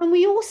 And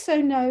we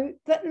also know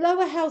that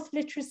lower health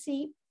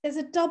literacy, there's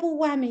a double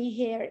whammy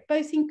here. It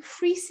both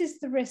increases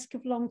the risk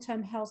of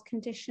long-term health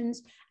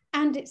conditions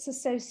and it's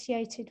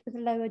associated with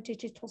lower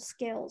digital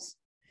skills.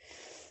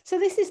 So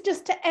this is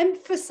just to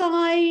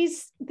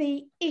emphasize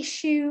the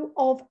issue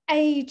of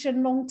age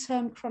and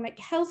long-term chronic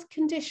health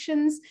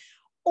conditions.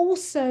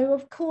 Also,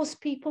 of course,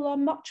 people are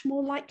much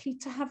more likely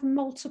to have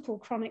multiple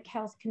chronic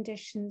health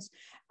conditions.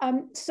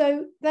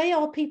 So they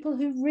are people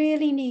who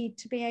really need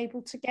to be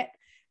able to get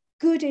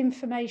good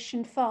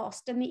information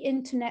fast, and the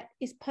internet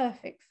is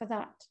perfect for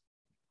that.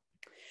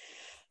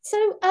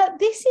 So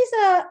this is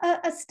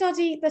a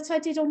study that I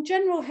did on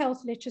general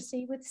health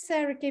literacy with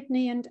Sarah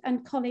Gibney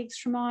and colleagues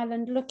from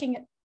Ireland, looking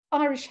at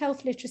Irish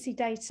health literacy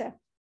data.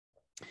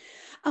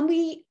 And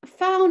we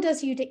found,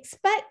 as you'd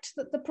expect,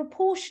 that the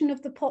proportion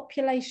of the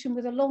population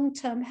with a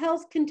long-term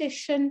health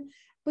condition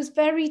was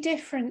very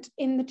different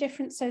in the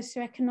different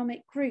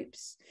socioeconomic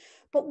groups.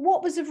 But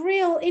what was of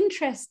real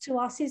interest to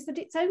us is that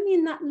it's only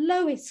in that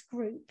lowest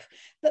group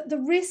that the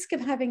risk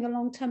of having a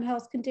long-term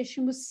health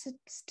condition was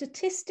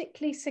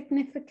statistically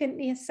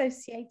significantly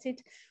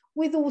associated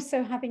with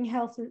also having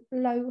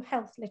low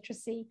health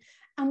literacy.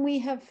 And we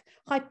have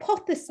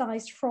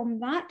hypothesized from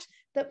that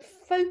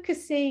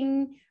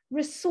focusing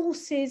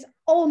resources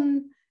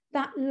on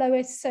that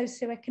lowest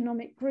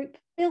socioeconomic group,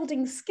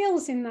 building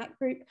skills in that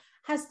group,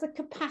 has the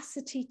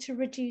capacity to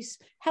reduce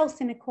health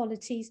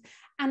inequalities.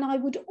 And I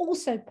would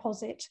also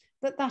posit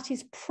that that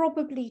is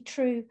probably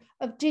true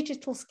of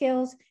digital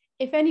skills.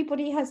 If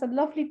anybody has a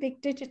lovely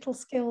big digital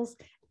skills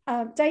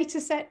data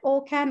set,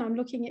 or I'm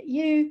looking at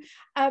you,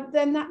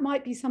 then that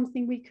might be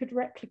something we could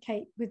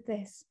replicate with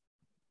this.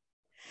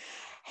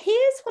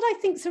 Here's what I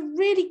think is a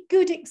really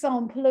good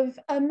example of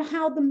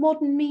how the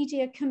modern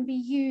media can be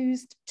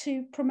used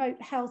to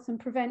promote health and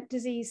prevent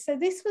disease. So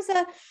this was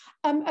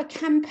a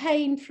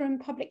campaign from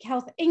Public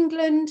Health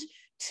England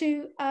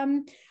to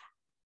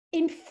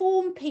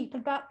inform people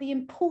about the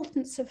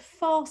importance of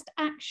fast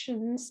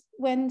actions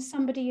when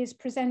somebody is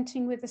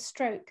presenting with a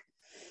stroke.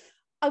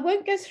 I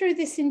won't go through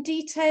this in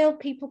detail,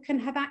 people can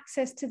have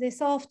access to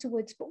this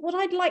afterwards, but what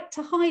I'd like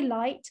to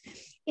highlight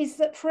is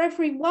that for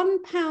every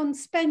 £1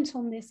 spent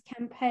on this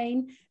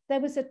campaign, there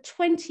was a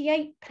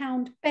 £28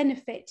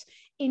 benefit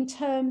in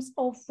terms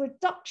of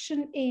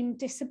reduction in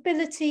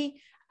disability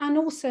and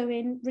also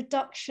in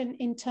reduction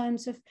in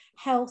terms of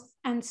health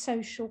and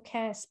social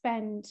care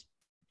spend.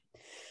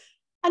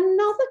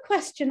 Another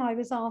question I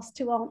was asked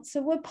to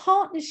answer were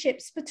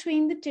partnerships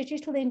between the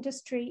digital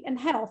industry and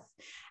health.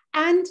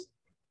 And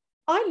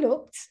I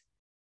looked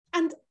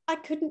and I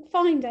couldn't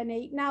find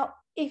any. Now,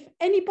 if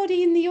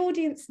anybody in the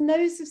audience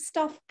knows of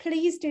stuff,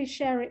 please do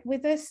share it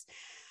with us.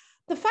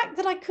 The fact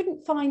that I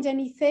couldn't find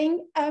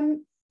anything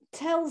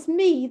tells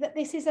me that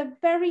this is a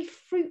very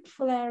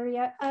fruitful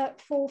area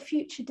for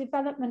future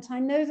development. I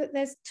know that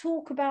there's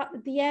talk about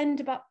at the end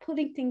about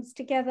putting things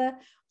together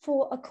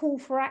for a call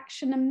for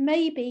action, and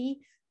maybe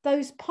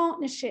those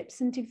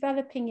partnerships and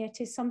developing it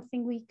is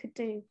something we could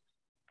do.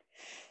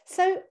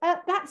 So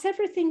that's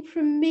everything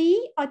from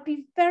me. I'd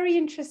be very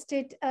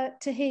interested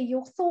to hear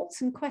your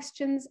thoughts and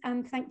questions,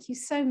 and thank you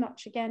so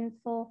much again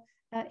for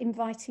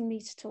inviting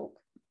me to talk.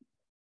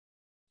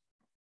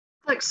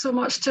 Thanks so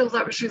much, Jill.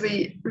 That was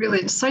really, really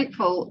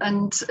insightful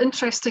and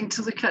interesting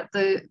to look at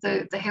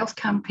the health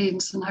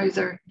campaigns and how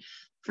they're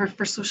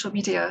for social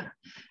media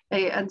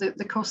and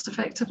the cost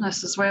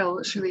effectiveness as well.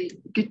 It's really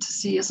good to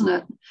see, isn't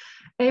it?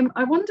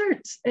 I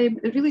wondered,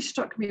 it really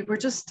struck me, we're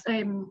just,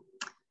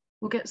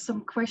 we'll get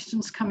some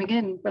questions coming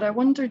in, but I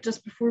wondered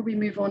just before we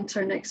move on to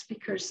our next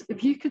speakers,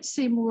 if you could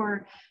say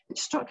more, it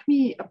struck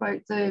me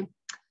about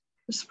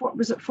what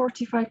was it,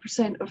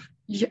 45% of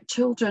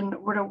children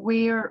were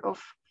aware of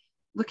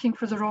looking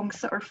for the wrong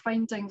thing or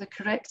finding the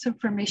correct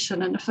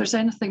information, and if there's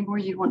anything more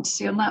you want to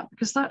say on that,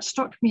 because that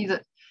struck me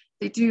that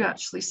they do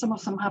actually, some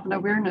of them have an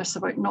awareness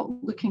about not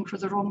looking for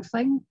the wrong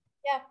thing.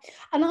 Yeah,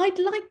 and I'd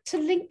like to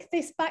link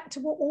this back to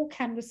what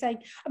Orkan was saying.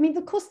 I mean,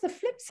 of course, the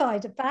flip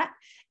side of that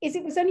is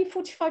it was only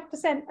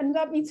 45%, and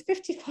that means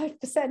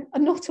 55% are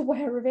not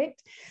aware of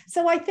it.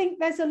 So I think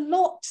there's a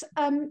lot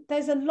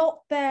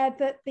there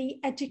that the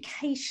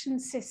education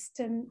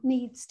system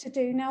needs to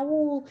do. Now,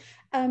 all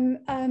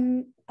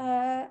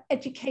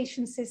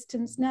education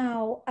systems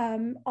now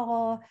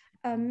are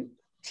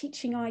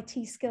teaching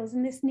IT skills,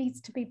 and this needs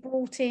to be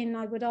brought in,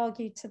 I would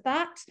argue, to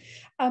that.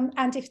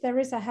 And if there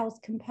is a health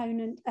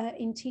component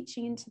in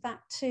teaching into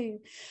that too.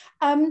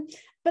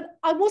 But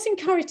I was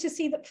encouraged to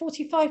see that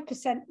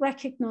 45%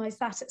 recognise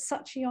that at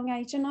such a young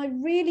age. And I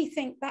really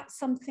think that's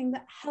something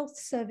that health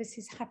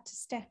services have to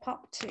step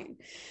up to.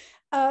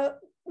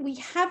 We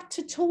have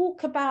to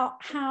talk about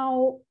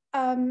how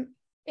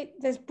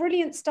there's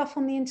brilliant stuff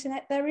on the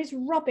internet, there is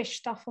rubbish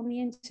stuff on the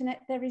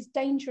internet, there is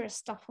dangerous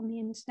stuff on the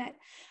internet,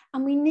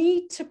 and we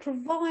need to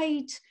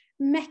provide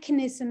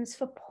mechanisms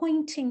for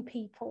pointing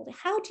people.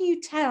 How do you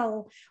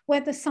tell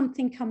whether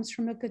something comes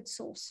from a good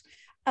source?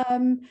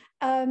 You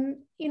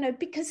know,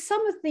 because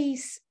some of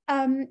these,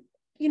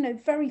 you know,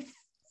 very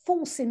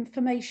false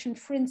information,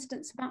 for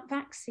instance, about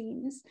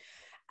vaccines,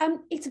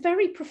 it's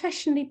very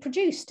professionally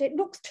produced. It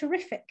looks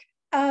terrific.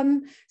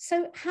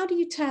 So how do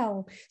you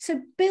tell?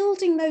 So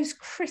building those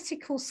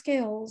critical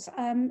skills,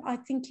 I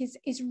think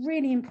is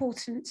really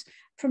important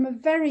from a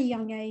very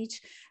young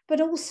age, but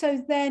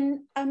also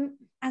then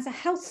as a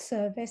health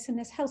service and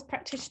as health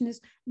practitioners,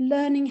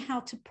 learning how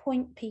to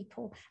point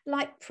people.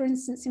 Like, for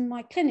instance, in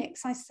my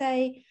clinics, I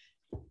say,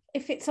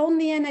 if it's on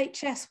the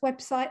NHS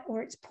website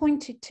or it's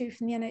pointed to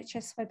from the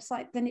NHS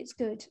website, then it's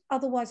good.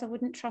 Otherwise, I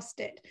wouldn't trust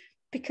it,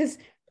 because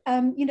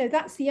you know,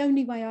 that's the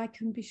only way I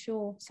can be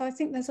sure. So I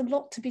think there's a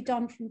lot to be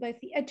done from both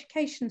the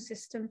education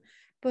system,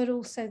 but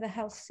also the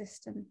health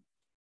system.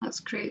 That's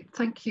great,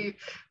 thank you.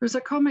 There's a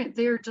comment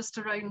there just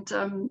around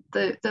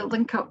the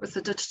link up with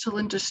the digital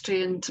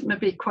industry, and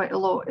maybe quite a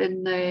lot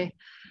in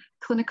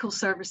clinical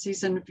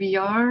services in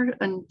VR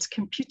and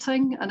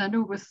computing. And I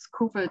know with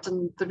COVID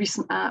and the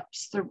recent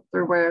apps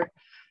there were,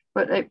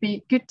 but it'd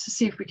be good to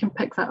see if we can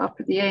pick that up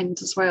at the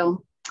end as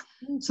well.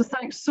 So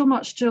thanks so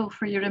much, Jill,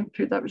 for your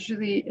input. That was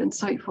really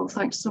insightful.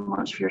 Thanks so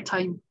much for your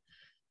time.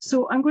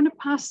 So I'm going to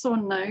pass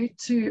on now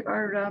to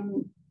our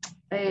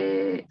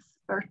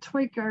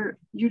TWIG, our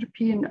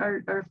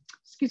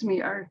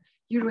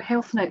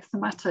EuroHealthNet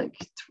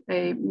thematic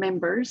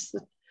members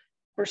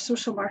for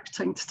social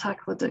marketing to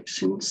tackle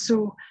addiction.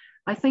 So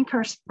I think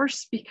our first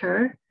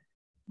speaker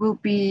will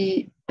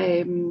be,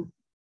 I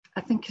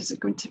think, is it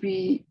going to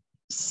be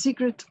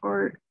Sigrid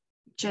or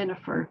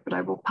Jennifer? But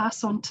I will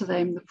pass on to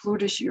them. The floor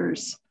is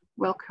yours.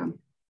 Welcome.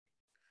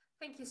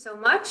 Thank you so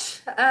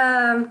much.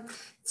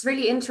 It's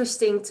really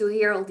interesting to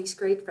hear all these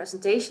great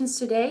presentations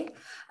today.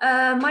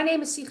 My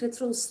name is Sigrid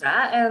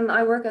Troelstra and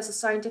I work as a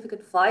scientific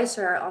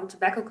advisor on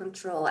tobacco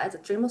control at the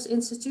Trimbos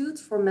Institute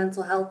for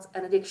Mental Health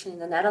and Addiction in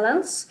the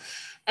Netherlands.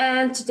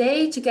 And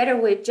today, together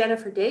with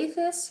Jennifer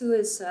Davis, who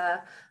is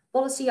a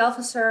policy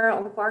officer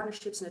on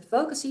partnerships and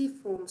advocacy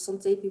from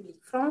SANTE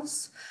Publique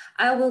France,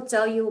 I will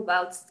tell you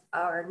about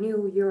our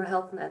new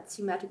EuroHealthNet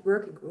thematic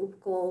working group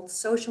called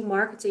Social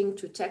Marketing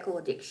to Tackle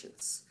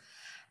Addictions.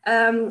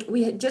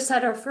 We had just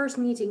had our first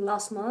meeting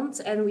last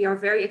month and we are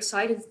very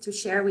excited to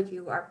share with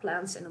you our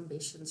plans and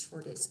ambitions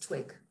for this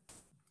TWIG.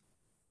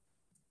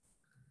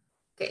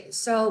 Okay,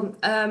 so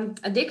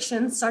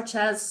addictions such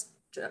as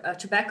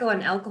tobacco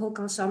and alcohol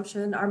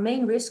consumption are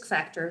main risk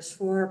factors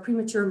for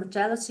premature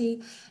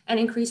mortality and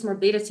increased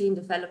morbidity in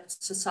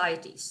developed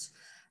societies.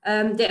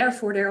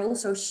 Therefore, they're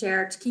also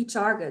shared key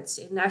targets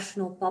in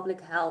national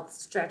public health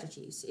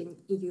strategies in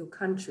EU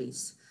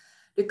countries.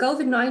 The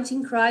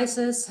COVID-19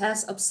 crisis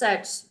has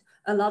upset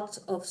a lot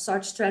of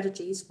such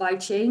strategies by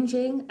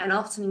changing and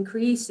often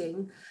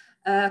increasing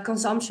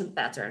consumption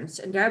patterns,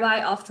 and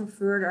thereby often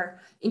further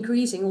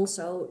increasing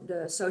also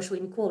the social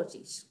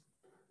inequalities.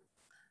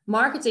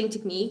 Marketing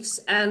techniques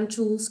and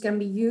tools can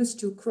be used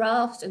to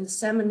craft and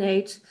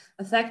disseminate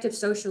effective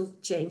social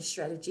change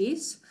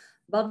strategies,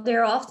 but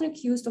they're often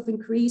accused of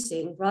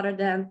increasing rather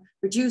than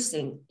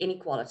reducing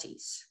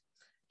inequalities.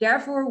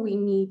 Therefore, we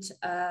need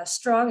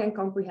strong and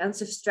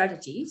comprehensive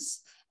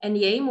strategies. And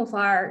the aim of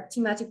our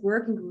thematic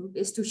working group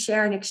is to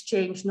share and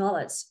exchange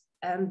knowledge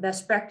and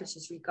best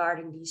practices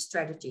regarding these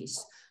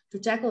strategies to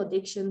tackle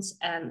addictions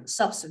and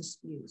substance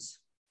use.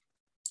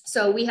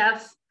 So we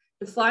have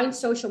defined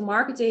social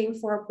marketing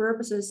for our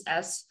purposes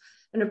as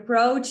an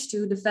approach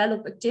to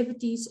develop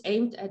activities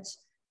aimed at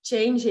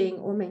changing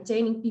or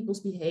maintaining people's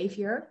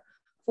behavior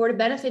for the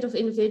benefit of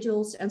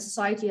individuals and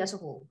society as a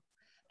whole.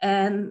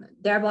 And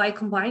thereby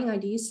combining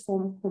ideas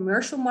from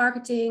commercial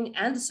marketing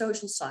and the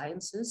social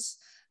sciences,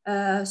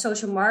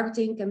 social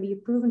marketing can be a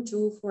proven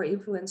tool for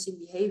influencing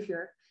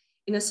behavior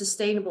in a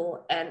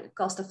sustainable and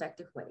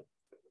cost-effective way.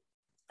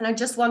 And I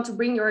just want to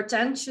bring your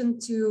attention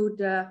to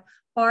the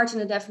part in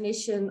the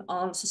definition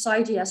on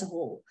society as a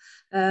whole,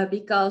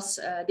 because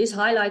this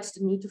highlights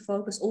the need to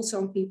focus also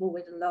on people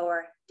with a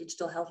lower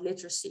digital health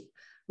literacy,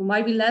 who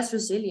might be less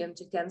resilient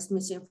against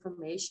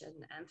misinformation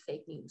and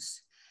fake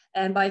news.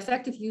 And by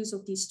effective use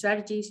of these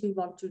strategies, we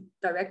want to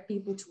direct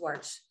people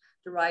towards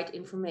the right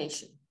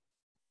information.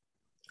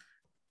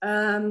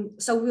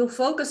 So we'll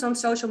focus on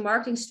social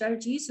marketing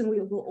strategies, and we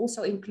will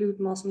also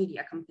include mass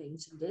media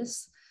campaigns in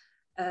this.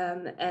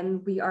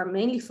 And we are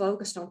mainly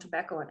focused on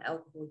tobacco and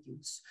alcohol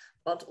use,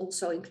 but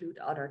also include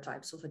other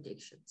types of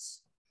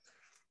addictions.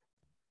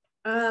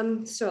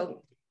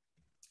 So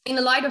in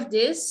the light of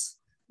this,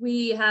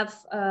 we have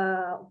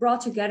brought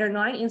together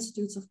 9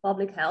 institutes of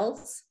public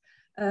health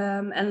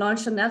and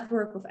launched a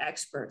network of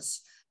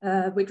experts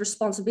with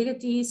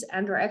responsibilities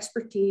and their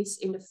expertise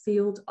in the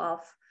field of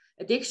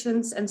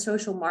addictions and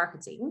social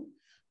marketing.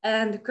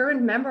 And the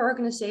current member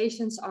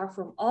organizations are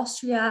from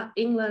Austria,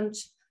 England,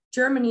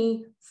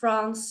 Germany,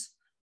 France,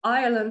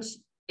 Ireland,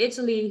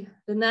 Italy,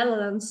 the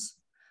Netherlands,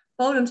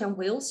 Poland and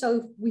Wales.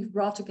 So we've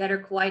brought together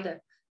quite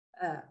a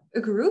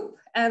group.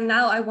 And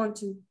now I want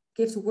to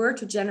give the word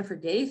to Jennifer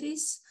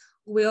Davies,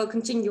 who will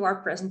continue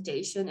our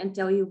presentation and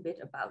tell you a bit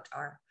about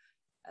our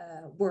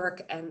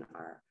work and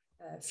our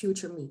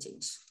future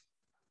meetings.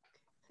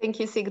 Thank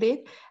you,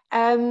 Sigrid.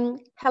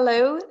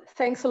 Hello,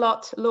 thanks a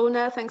lot,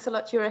 Lorna. Thanks a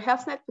lot,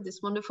 EuroHealthNet, for this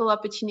wonderful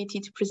opportunity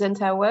to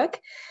present our work.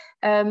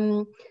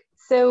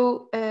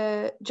 So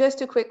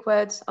just a quick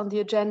words on the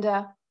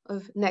agenda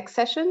of next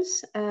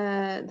sessions.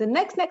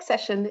 The next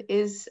session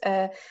is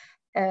on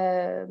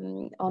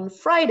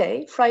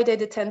Friday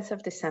the 10th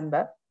of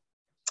December.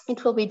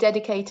 It will be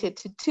dedicated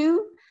to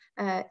 2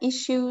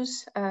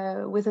 issues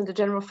within the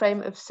general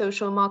frame of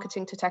social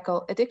marketing to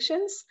tackle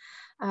addictions.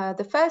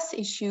 The first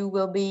issue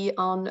will be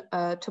on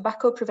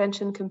tobacco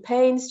prevention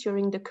campaigns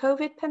during the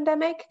COVID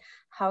pandemic,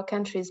 how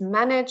countries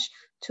manage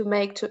to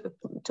make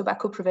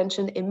tobacco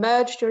prevention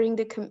emerge during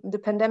the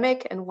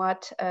pandemic, and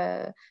what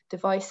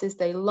devices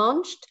they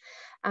launched.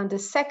 And the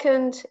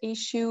second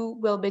issue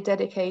will be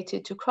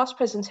dedicated to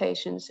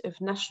cross-presentations of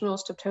national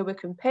Stoptober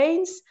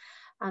campaigns.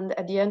 And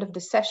at the end of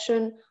the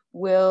session,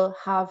 we'll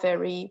have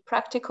very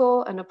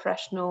practical and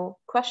operational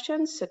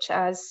questions, such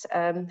as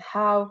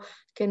how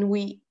can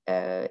we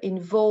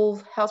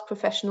involve health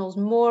professionals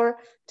more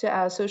to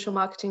our social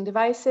marketing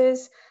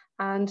devices,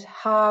 and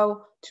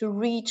how to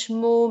reach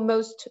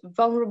most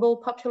vulnerable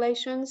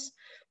populations.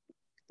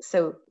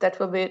 So that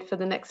will be it for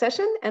the next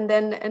session. And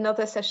then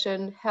another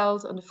session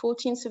held on the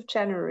 14th of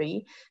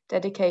January,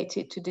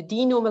 dedicated to the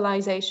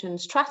denormalization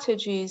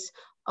strategies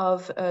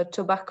of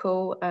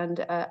tobacco and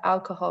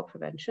alcohol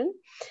prevention.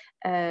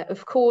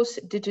 Of course,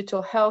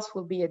 digital health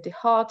will be at the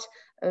heart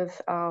of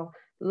our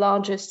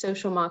largest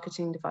social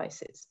marketing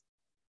devices.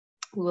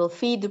 We will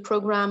feed the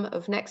program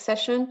of next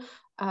session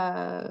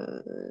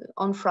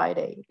on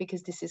Friday,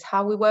 because this is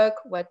how we work.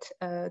 What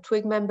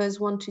TWIG members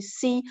want to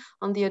see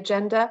on the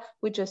agenda,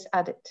 we just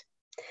add it.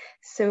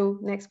 So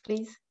next,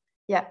 please.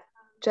 Yeah,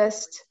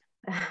 just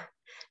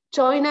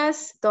join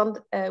us.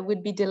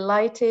 We'd be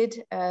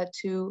delighted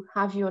to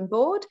have you on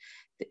board.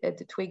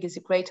 The TWIG is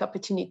a great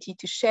opportunity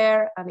to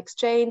share and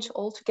exchange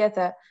all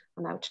together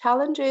on our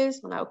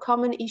challenges, on our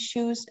common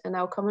issues, and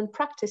our common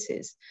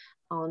practices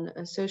on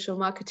social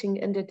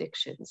marketing and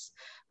addictions.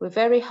 We're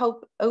very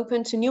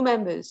open to new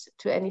members,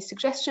 to any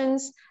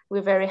suggestions.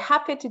 We're very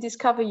happy to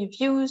discover your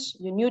views,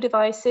 your new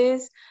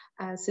devices,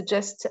 so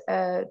just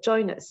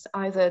join us,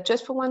 either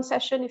just for one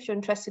session if you're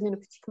interested in a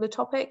particular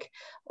topic,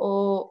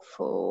 or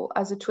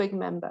as a TWIG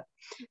member.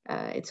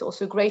 It's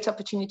also a great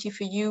opportunity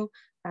for you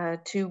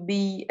to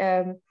be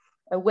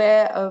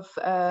aware of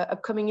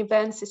upcoming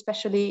events,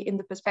 especially in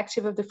the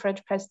perspective of the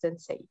French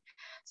presidency.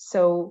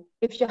 So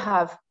if you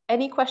have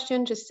any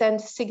question, just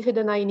send Sigrid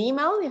and I an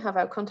email. You have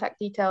our contact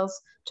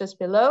details just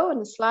below on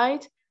the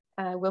slide.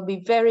 We'll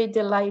be very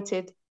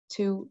delighted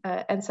to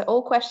answer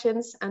all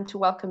questions and to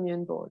welcome you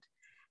on board.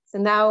 So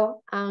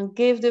now I'll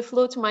give the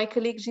floor to my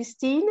colleague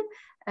Justine,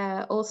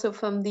 also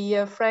from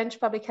the French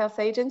Public Health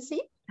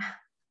Agency.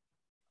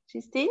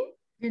 Justine?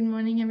 Good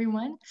morning,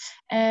 everyone.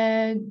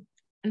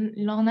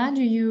 Lorna,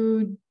 do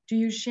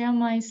you share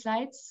my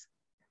slides?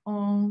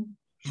 Or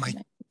my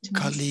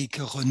colleague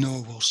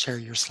Renaud will share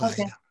your slide.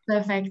 Okay,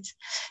 perfect.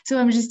 So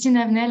I'm Justine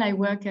Avenel. I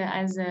work,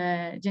 as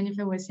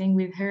Jennifer was saying,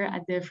 with her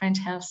at the French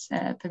Health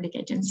Public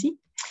Agency.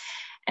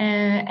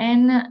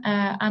 And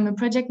I'm a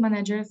project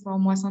manager for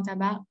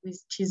Mojca,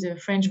 which is a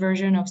French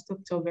version of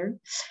Stoptober.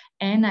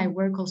 And I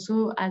work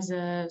also as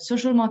a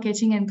social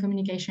marketing and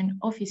communication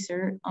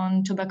officer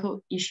on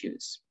tobacco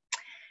issues.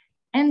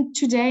 And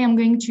today I'm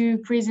going to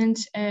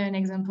present an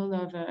example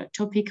of a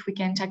topic we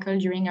can tackle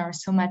during our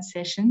SOMAT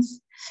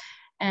sessions,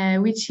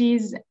 which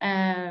is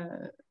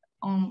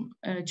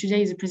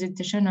today is a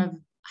presentation of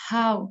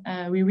how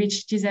we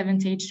reach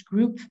disadvantaged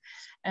group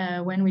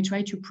when we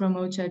try to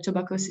promote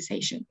tobacco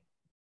cessation.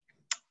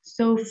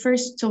 So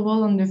first of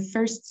all, on the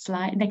first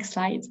slide, next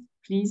slide,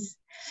 please.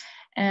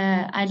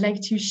 I'd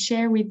like to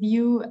share with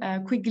you a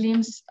quick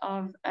glimpse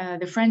of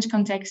the French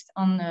context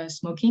on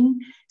smoking,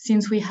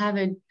 since we have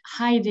a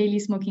high daily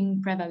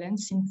smoking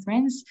prevalence in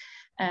France.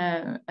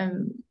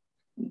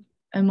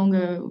 Among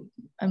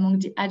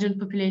the adult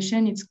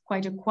population, it's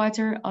quite a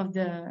quarter of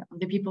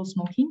the people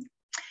smoking.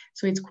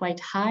 So it's quite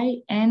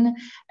high. And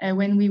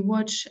when we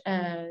watch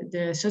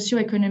the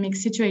socioeconomic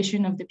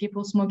situation of the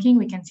people smoking,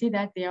 we can see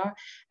that there are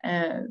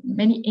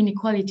many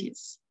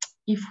inequalities.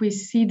 If we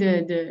see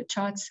the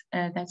charts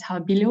that are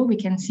below, we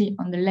can see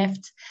on the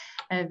left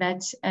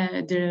that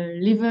the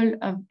level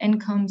of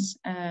incomes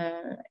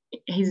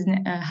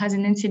has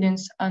an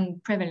incidence on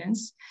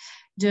prevalence.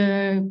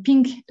 The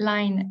pink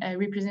line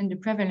represents the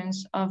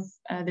prevalence of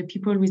the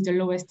people with the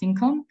lowest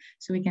income.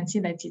 So we can see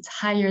that it's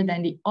higher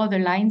than the other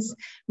lines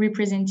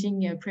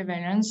representing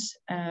prevalence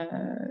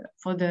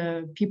for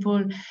the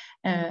people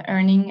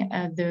earning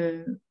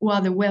who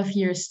are the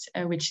wealthiest,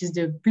 which is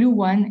the blue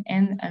one,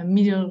 and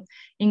middle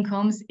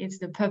incomes, it's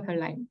the purple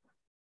line.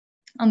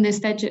 On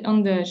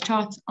the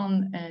chart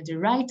on the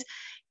right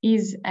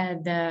is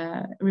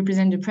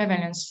represent the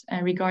prevalence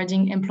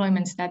regarding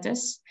employment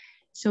status.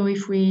 So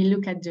if we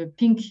look at the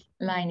pink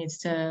line, it's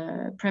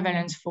the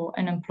prevalence for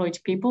unemployed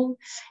people.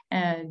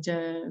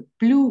 The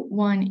blue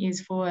one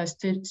is for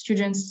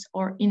students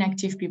or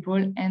inactive people,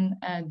 and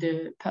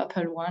the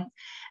purple one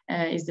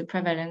is the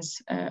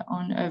prevalence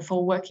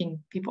for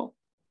working people.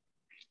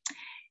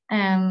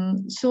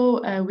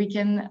 So we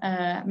can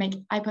make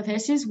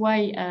hypotheses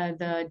why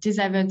the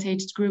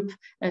disadvantaged group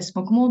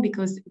smoke more,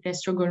 because they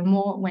struggle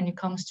more when it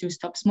comes to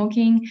stop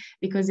smoking,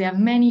 because they have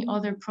many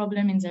other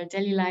problems in their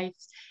daily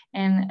lives,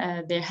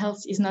 and their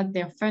health is not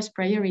their first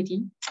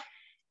priority.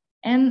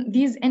 And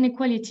these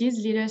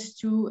inequalities lead us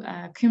to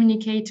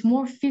communicate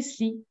more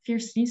fiercely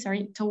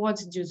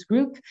towards this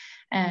group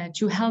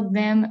to help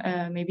them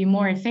maybe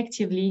more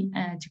effectively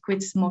to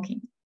quit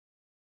smoking.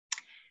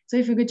 So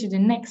if we go to the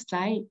next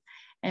slide,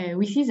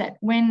 we see that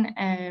when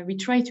we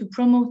try to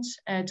promote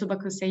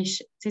tobacco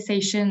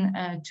cessation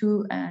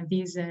to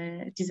these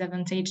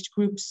disadvantaged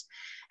groups,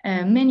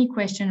 many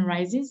questions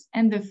rises.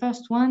 And the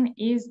first one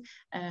is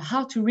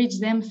how to reach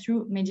them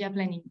through media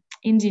planning.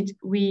 Indeed,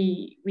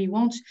 we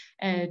want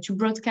to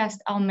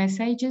broadcast our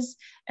messages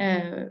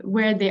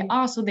where they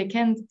are, so they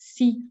can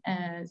see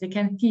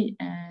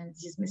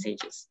these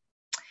messages.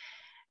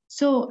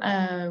 So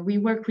we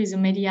work with a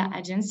media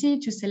agency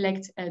to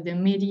select the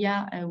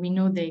media we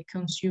know they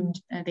consume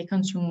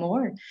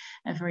more.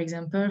 For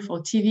example, for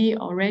TV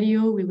or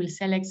radio, we will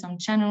select some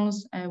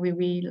channels. We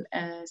will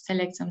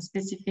select some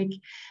specific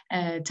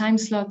time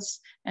slots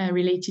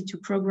related to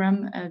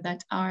program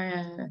that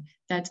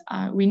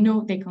we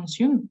know they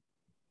consume.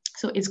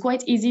 So it's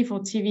quite easy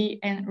for TV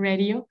and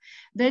radio,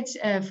 but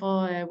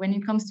when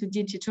it comes to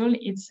digital,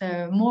 it's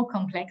more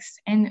complex,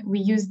 and we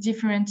use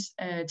different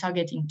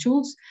targeting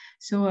tools.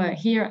 So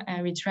here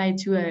we try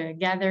to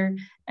gather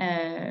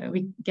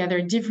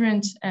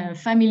different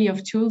family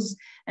of tools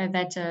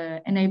that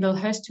enable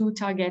us to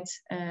target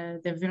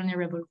the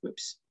vulnerable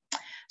groups.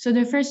 So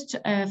the first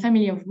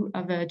family of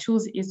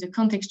tools is the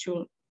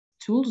contextual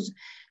tools.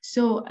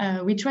 So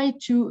we try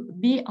to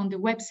be on the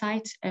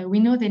website we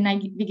know they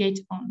navigate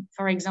on.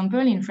 For example,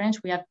 in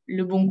French, we have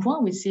Le Bon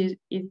Coin, which is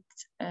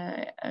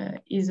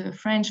a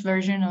French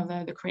version of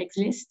the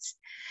Craigslist.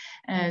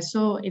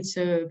 So it's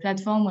a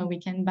platform where we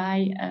can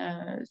buy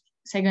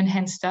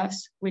second-hand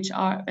stuffs, which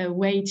are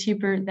way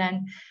cheaper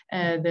than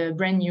the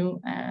brand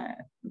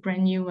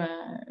new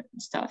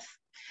stuff.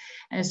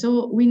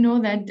 So we know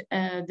that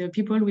the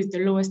people with the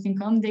lowest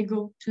income, they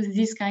go to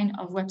this kind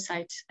of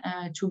website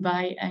to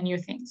buy new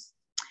things.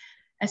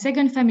 A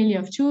second family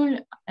of tools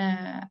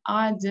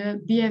are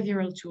the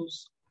behavioral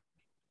tools.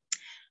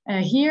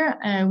 Here,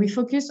 we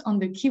focus on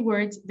the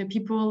keywords the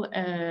people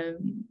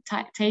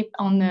type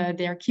on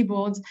their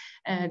keyboards,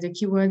 the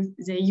keywords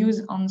they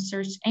use on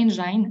search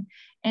engine.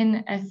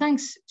 And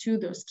thanks to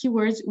those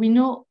keywords, we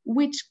know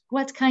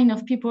what kind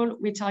of people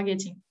we're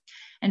targeting.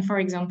 And for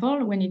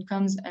example, when it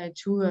comes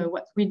to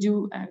what we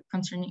do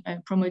concerning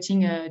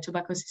promoting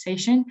tobacco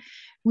cessation,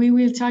 we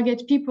will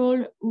target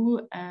people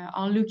who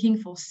are looking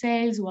for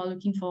sales, who are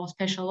looking for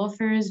special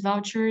offers,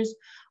 vouchers,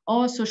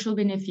 or social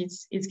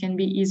benefits. It can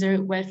be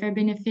either welfare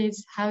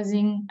benefits,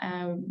 housing,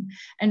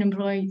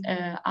 unemployed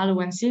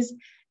allowances.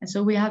 And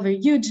so we have a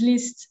huge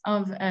list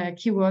of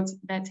keywords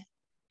that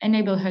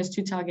enable us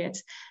to target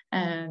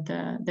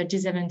the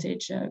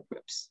disadvantaged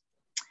groups.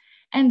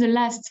 And the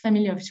last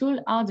family of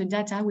tools are the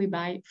data we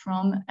buy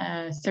from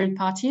third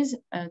parties.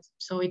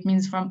 So it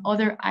means from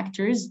other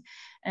actors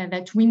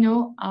that we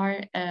know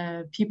are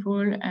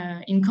people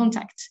in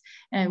contact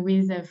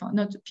with,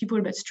 not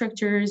people, but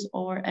structures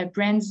or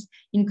brands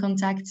in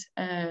contact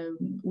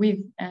with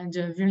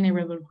the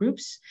vulnerable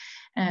groups.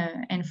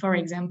 And for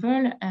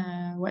example,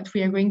 what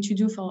we are going to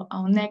do for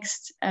our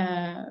next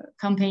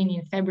campaign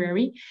in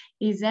February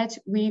is that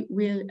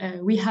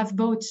we have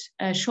bought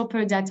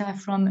shopper data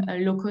from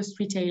low-cost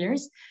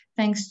retailers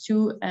thanks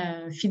to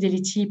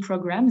fidelity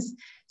programs.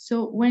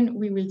 So when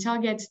we will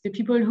target the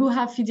people who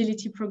have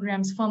fidelity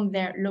programs from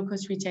their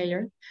low-cost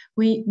retailer,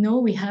 we know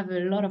we have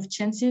a lot of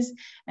chances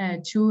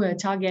to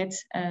target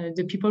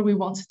the people we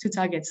want to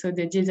target, so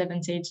the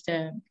disadvantaged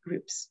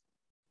groups.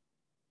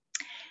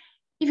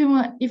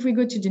 If we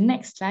go to the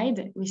next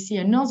slide, we see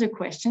another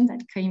question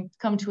that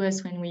come to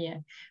us when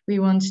we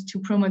want to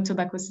promote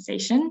tobacco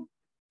cessation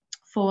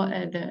for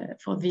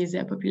this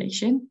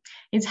population.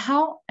 It's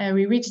how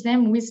we reach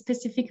them with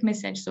specific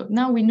message. So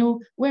now we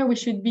know where we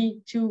should be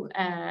to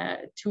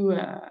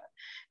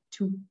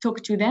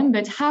talk to them,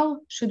 but how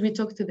should we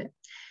talk to them?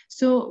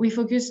 So we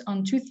focus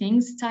on two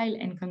things, style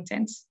and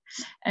content.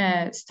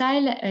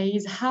 Style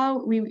is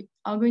how we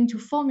are going to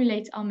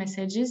formulate our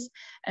messages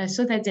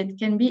so that it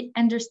can be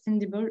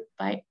understandable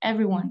by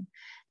everyone.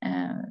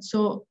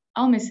 So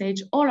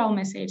all our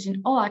message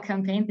in all our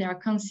campaigns, they are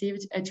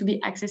conceived to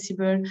be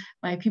accessible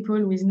by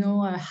people with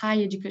no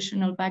high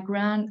educational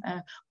background,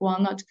 who are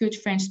not good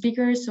French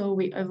speakers. So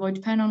we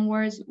avoid pun on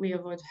words, we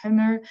avoid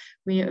humor,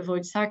 we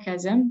avoid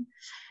sarcasm.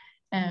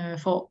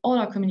 For all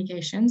our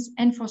communications.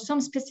 And for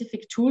some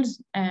specific tools,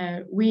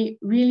 we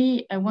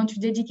really want to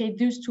dedicate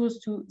those tools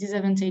to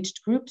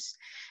disadvantaged groups.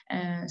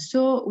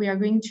 So we are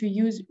going to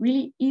use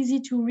really easy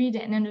to read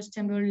and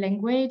understandable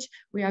language.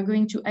 We are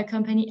going to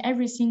accompany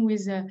everything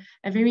with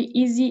a very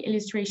easy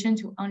illustration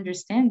to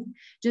understand.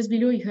 Just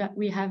below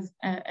we have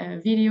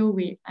a video.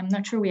 I'm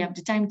not sure we have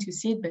the time to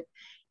see it, but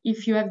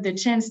if you have the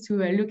chance to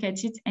look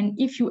at it, and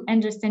if you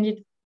understand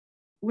it,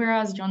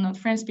 whereas you're not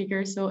French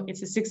speaker, so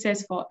it's a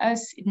success for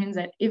us. It means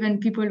that even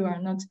people who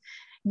are not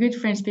good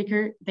French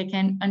speaker, they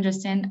can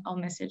understand our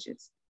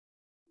messages.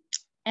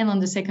 And on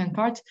the second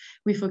part,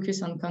 we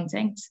focus on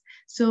content.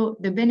 So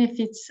the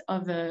benefits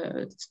of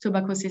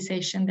tobacco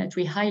cessation that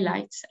we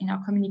highlight in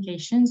our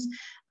communications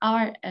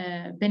are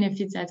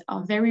benefits that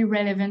are very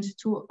relevant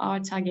to our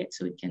target.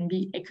 So it can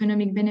be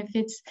economic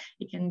benefits,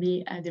 it can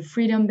be the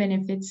freedom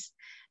benefits,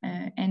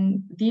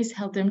 and these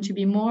help them to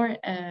be more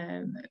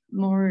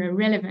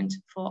relevant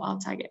for our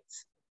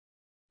targets.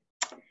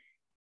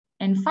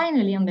 And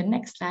finally, on the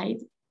next slide,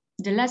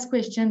 the last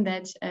question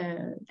that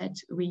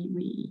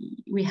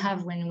we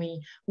have when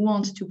we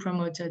want to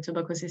promote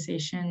tobacco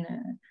cessation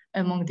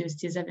among those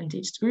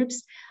disadvantaged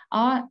groups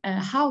are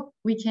how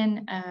we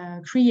can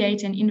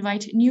create and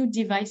invite new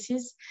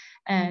devices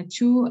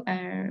to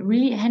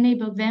really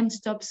enable them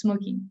stop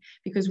smoking,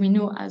 because we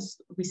know, as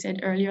we said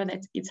earlier,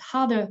 that it's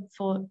harder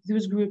for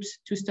those groups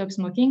to stop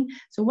smoking.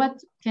 So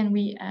what can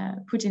we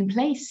put in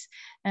place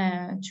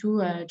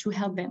to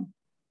help them?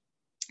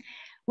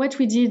 What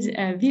we did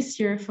this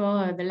year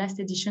for the last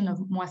edition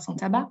of Moi Sans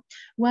Tabac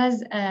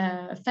was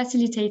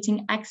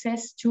facilitating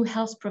access to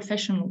health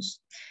professionals,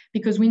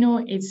 because we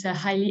know it's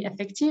highly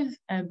effective.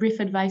 Brief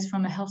advice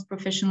from a health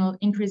professional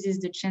increases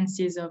the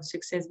chances of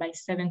success by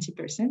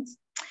 70%.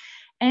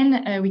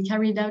 And we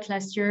carried out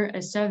last year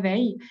a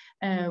survey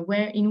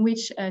in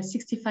which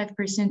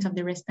 65% of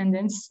the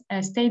respondents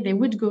said they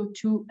would go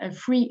to a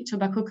free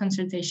tobacco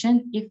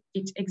consultation if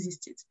it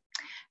existed.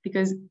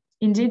 Because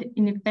indeed,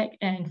 in fact,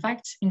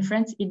 in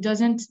France, it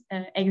doesn't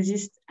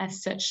exist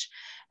as such.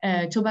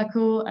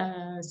 Tobacco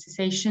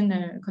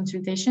cessation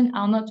consultation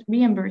are not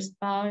reimbursed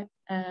by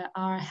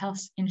our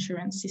health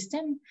insurance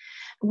system.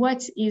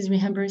 What is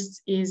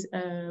reimbursed is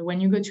when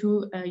you go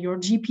to your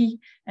GP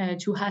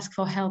to ask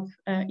for help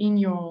in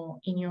your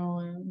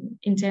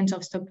intent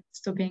of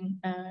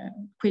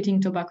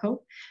quitting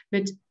tobacco.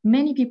 But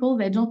many people,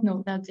 they don't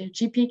know that their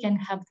GP can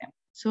help them.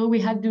 So we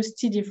had those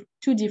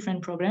two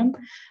different problems,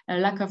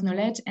 lack of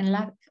knowledge and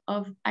lack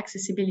of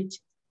accessibility.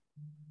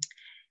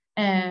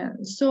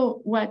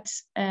 So what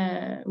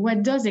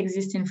does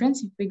exist in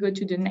France, if we go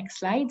to the next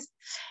slide,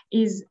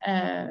 is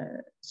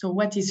so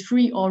what is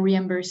free or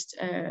reimbursed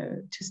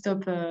to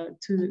stop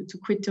to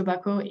quit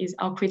tobacco is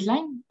our quit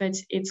line, but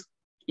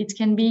it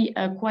can be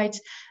quite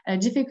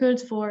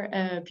difficult for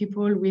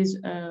people with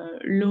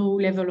low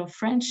level of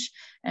French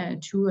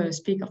to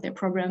speak of their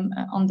problem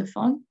on the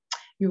phone.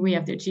 We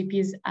have the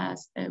GPs,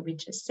 as we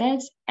just said,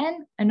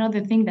 and another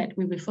thing that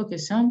we will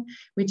focus on,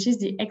 which is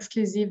the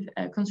exclusive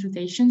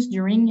consultations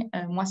during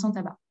Moi Sans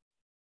Tabac.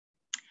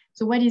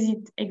 So what is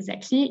it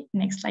exactly?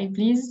 Next slide,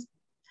 please.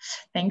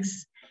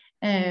 Thanks.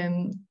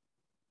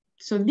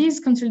 So these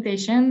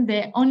consultations,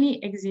 they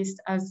only exist,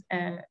 as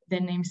the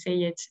name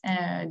say it,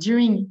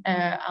 during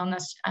our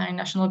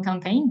national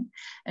campaign.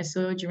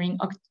 So during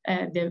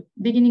the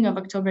beginning of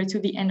October to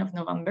the end of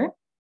November.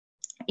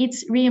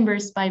 It's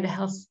reimbursed by the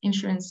health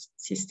insurance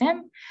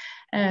system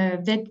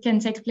that can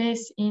take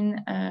place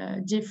in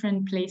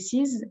different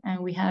places.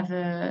 We have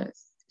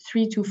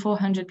 300 to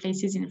 400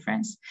 places in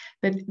France,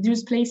 but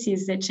those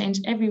places that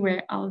change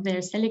everywhere are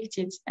they're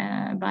selected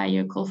by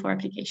a call for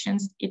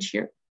applications each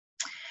year.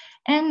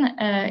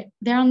 And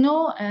there are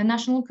no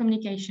national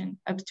communication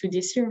up to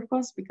this year, of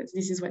course, because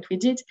this is what we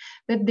did,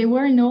 but there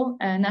were no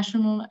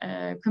national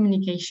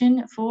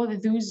communication for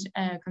those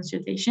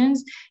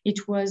consultations.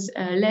 It was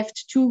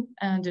left to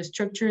the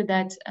structure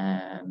that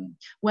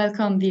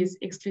welcomed these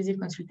exclusive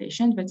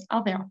consultations, but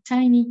other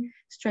tiny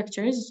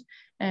structures,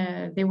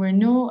 there were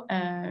no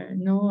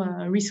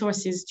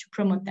resources to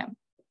promote them.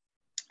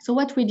 So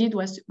what we did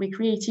was we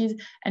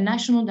created a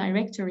national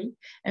directory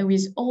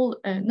with all,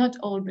 not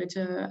all, but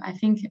I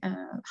think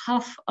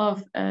half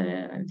of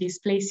these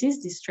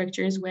places, these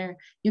structures where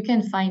you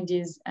can find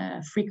these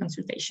free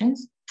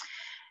consultations.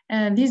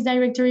 This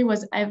directory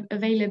was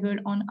available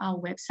on our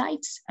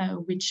website,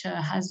 which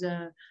has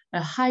a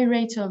high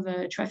rate of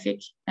traffic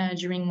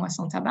during Moi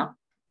Sans Tabac.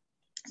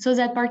 So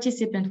that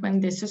participants, when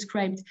they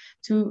subscribed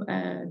to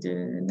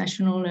the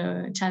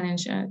national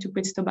challenge to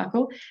quit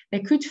tobacco,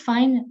 they could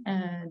find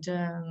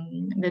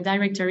the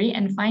directory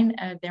and find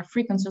their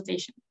free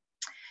consultation.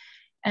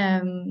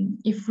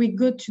 If we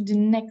go to the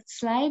next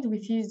slide,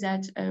 which is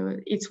that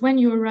it's when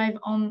you arrive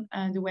on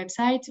the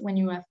website, when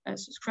you have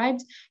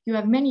subscribed, you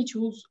have many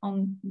tools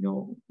on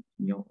your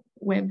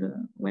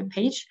web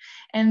page,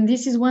 and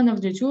this is one of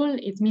the tools.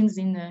 It means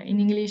in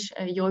English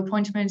your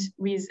appointment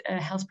with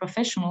a health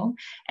professional,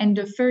 and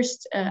the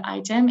first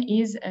item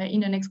is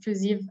in an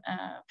exclusive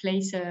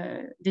place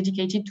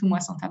dedicated to Moi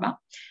Sans Tabac.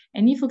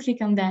 And if you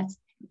click on that,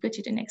 go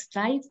to the next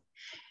slide,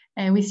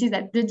 we see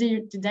that the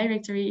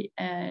directory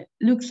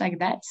looks like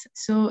that.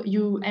 So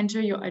you enter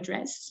your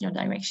address, your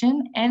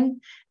direction, and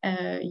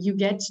you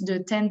get the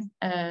 10th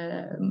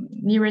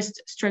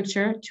nearest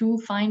structure to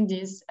find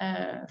this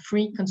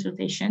free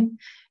consultation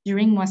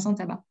during Moi Sans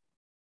Tabac.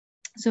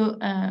 So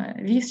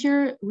this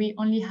year, we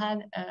only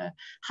had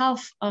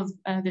half of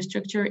the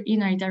structure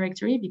in our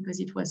directory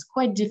because it was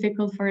quite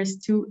difficult for us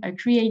to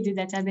create the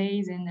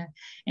database,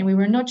 and we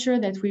were not sure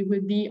that we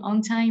would be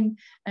on time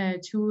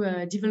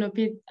to develop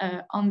it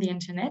on the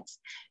internet.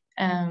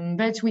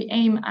 But we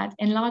aim at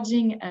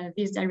enlarging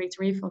this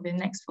directory for the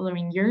next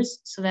following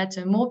years so that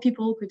more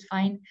people could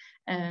find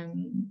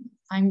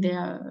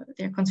their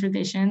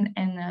consultation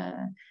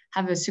and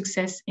have a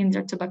success in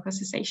their tobacco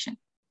cessation.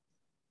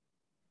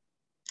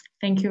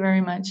 Thank you very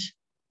much.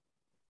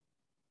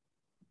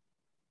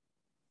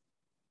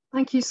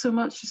 Thank you so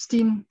much,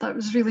 Justine. That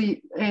was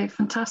really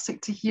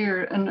fantastic to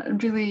hear,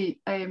 and really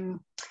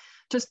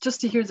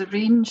just to hear the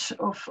range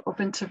of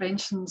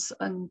interventions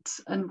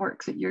and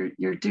work that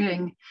you're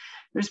doing.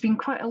 There's been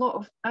quite a lot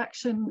of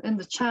action in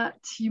the chat.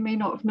 You may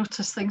not have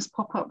noticed things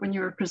pop up when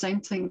you were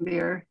presenting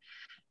there,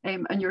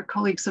 and your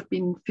colleagues have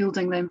been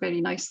fielding them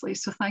very nicely.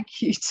 So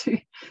thank you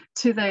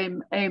to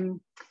them.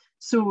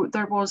 So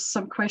there was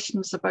some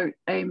questions about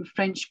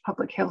French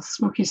public health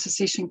smoking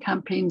cessation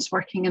campaigns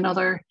working in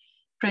other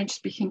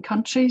French-speaking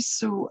countries.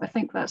 So I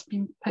think that's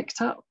been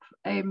picked up.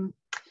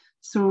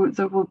 So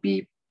there will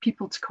be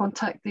people to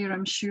contact there,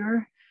 I'm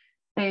sure.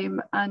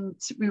 And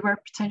we were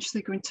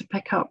potentially going to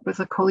pick up with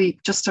a colleague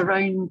just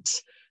around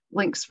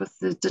links with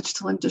the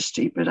digital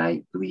industry, but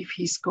I believe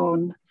he's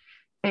gone.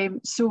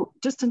 So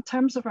just in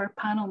terms of our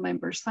panel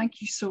members,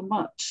 thank you so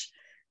much.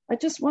 I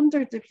just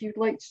wondered if you'd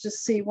like to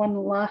just say one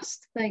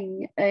last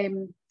thing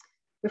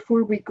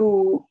before we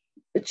go,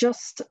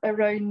 just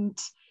around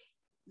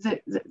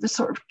the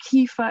sort of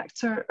key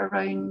factor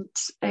around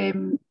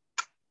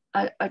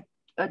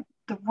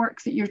the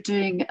work that you're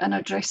doing in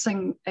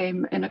addressing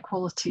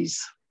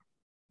inequalities.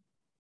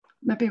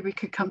 Maybe we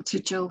could come to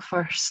Jill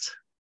first.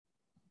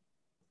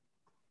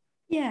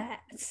 Yeah,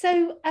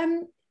 so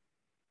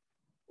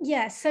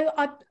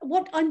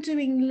what I'm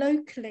doing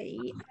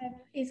locally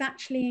is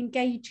actually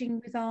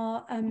engaging with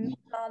our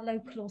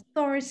local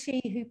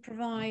authority who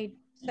provide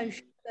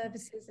social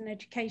services and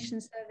education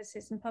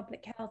services and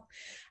public health,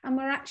 and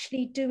we're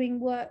actually doing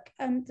work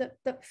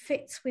that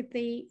fits with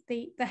the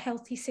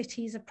Healthy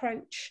Cities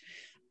approach,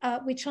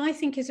 which I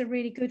think is a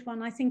really good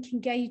one. I think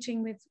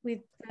engaging with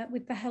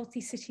the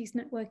Healthy Cities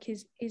network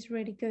is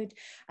really good,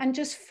 and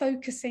just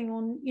focusing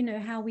on, you know,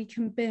 how we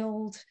can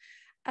build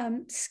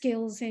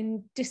skills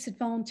in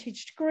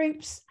disadvantaged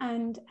groups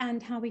and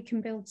how we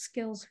can build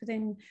skills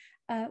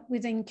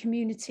within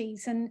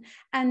communities,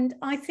 and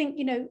I think,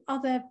 you know,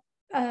 other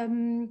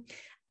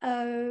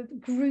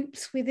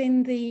groups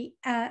within the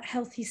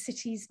Healthy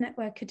Cities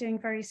network are doing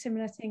very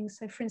similar things.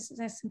 So for instance,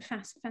 there's some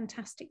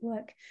fantastic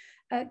work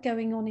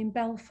going on in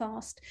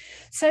Belfast.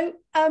 So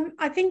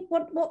I think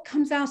what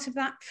comes out of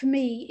that for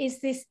me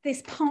is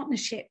this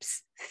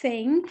partnerships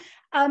thing,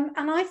 and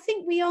I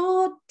think we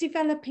are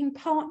developing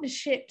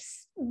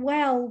partnerships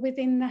well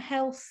within the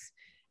health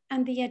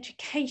and the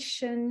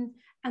education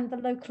and the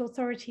local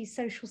authority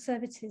social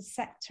services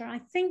sector. I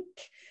think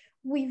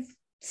we've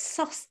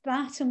sussed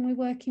that and we're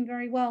working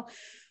very well.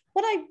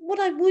 What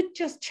I would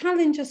just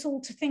challenge us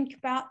all to think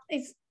about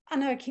is, I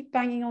know I keep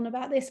banging on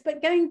about this,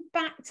 but going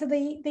back to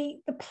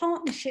the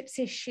partnerships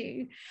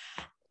issue,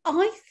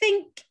 I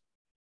think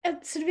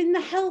sort of in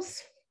the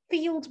health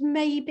field,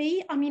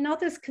 maybe, I mean,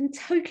 others can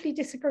totally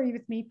disagree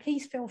with me,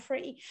 please feel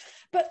free,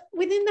 but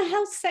within the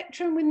health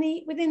sector and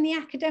within the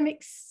academic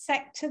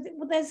sector,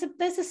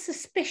 there's a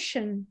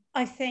suspicion,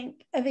 I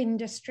think, of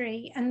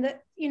industry, and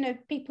that, you know,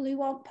 people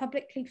who aren't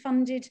publicly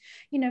funded,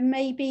 you know,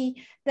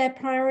 maybe their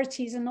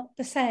priorities are not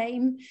the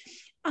same.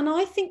 And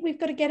I think we've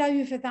got to get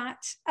over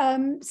that.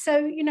 So,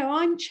 you know,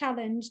 I'm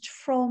challenged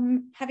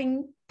from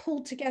having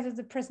pulled together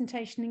the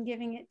presentation and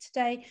giving it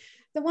today,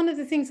 that one of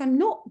the things I'm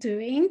not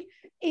doing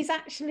is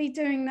actually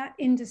doing that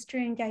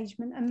industry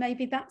engagement. And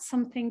maybe that's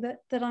something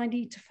that I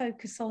need to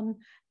focus on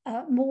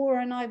more.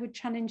 And I would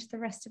challenge the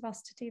rest of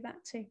us to do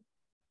that too.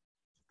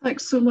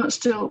 Thanks so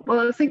much, Jill.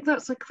 Well, I think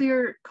that's a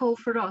clear call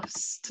for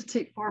us to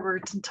take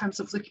forward in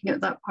terms of looking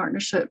at that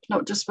partnership,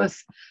 not just with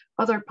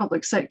other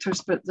public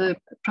sectors, but the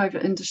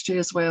private industry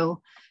as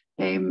well.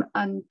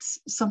 And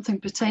something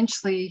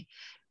potentially,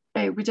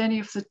 would any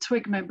of the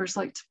TWIG members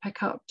like to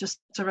pick up just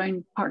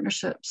around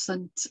partnerships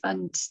and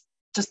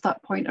just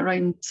that point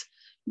around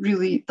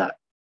really that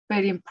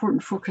very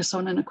important focus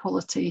on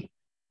inequality?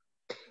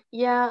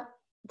 Yeah,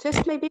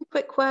 just maybe a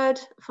quick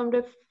word from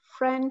the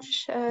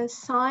French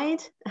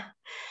side.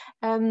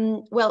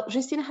 Well,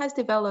 Justine has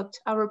developed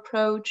our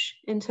approach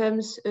in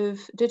terms of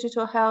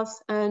digital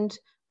health and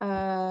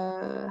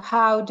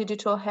how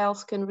digital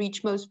health can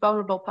reach most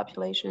vulnerable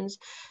populations.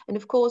 And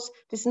of course,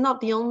 this is not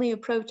the only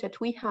approach that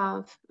we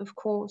have, of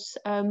course.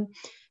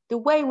 The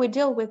way we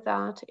deal with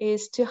that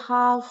is to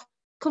have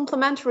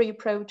complementary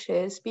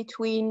approaches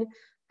between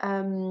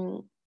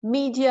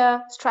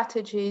media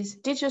strategies,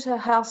 digital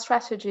health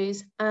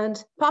strategies,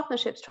 and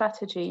partnership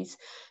strategies,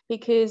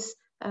 because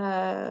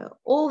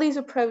all these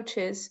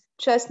approaches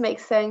just make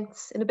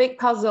things in a big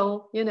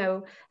puzzle, you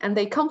know, and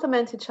they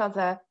complement each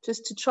other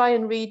just to try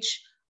and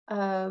reach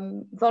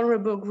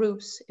vulnerable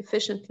groups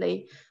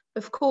efficiently.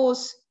 Of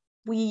course,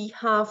 we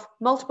have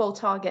multiple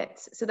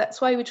targets, so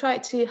that's why we try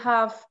to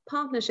have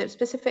partnerships,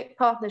 specific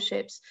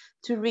partnerships,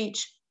 to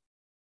reach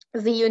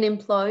the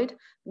unemployed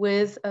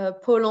with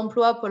Pôle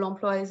emploi. Pôle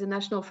emploi is a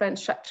national French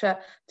structure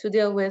to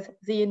deal with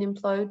the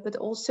unemployed, but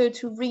also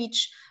to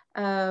reach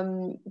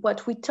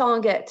what we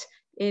target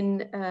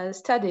in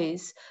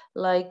studies,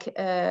 like,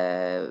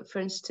 for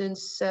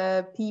instance,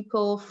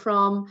 people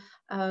from,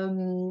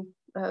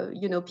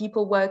 you know,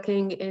 people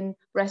working in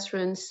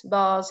restaurants,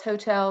 bars,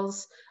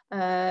 hotels,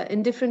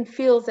 in different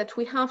fields that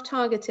we have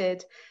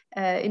targeted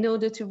in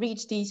order to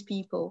reach these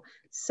people.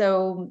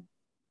 So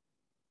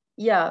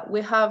yeah,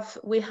 we have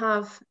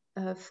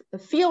a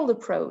field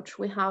approach.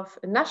 We have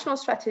a national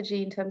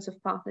strategy in terms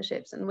of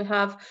partnerships, and we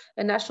have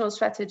a national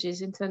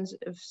strategies in terms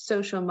of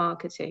social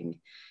marketing.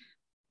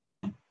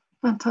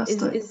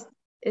 Fantastic.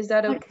 Is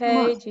that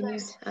okay? Do you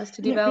need us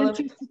to develop?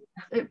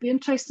 It'd be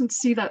interesting to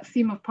see that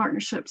theme of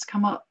partnerships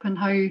come up, and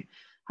how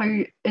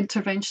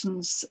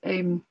interventions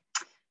and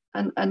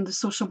the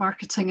social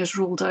marketing is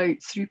rolled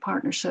out through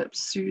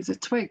partnerships, through the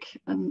TWIG,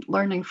 and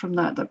learning from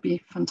that. That'd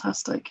be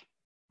fantastic.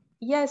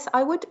 Yes,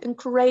 I would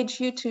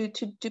encourage you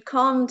to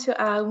come to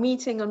our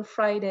meeting on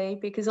Friday,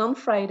 because on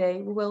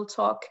Friday we will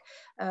talk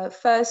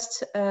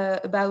first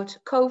about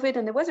COVID,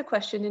 and there was a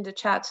question in the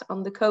chat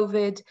on the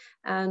COVID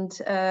and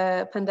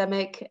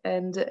pandemic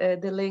and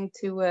the link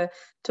to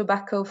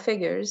tobacco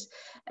figures.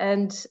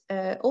 And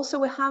also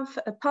we have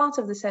a part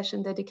of the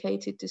session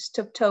dedicated to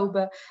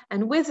Stoptober,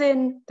 and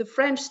within the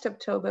French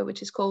Stoptober,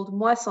 which is called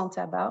Moi Sans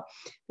Tabac,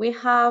 we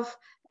have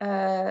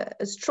a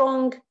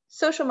strong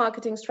social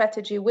marketing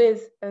strategy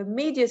with a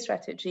media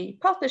strategy,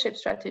 partnership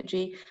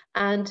strategy,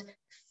 and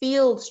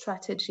field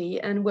strategy.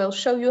 And we'll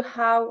show you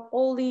how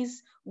all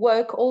these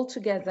work all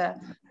together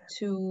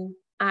to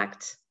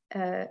act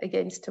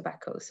against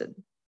tobacco. So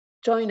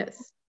join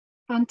us.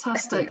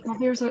 Fantastic. Well,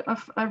 there's a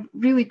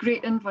really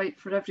great invite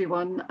for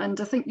everyone. And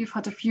I think you've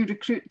had a few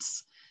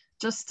recruits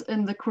just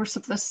in the course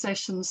of this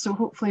session. So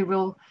hopefully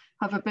we'll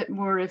have a bit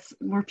more if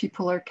more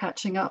people are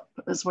catching up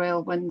as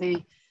well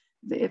when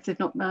if they've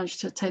not managed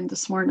to attend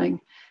this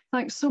morning.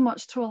 Thanks so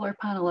much to all our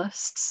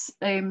panelists,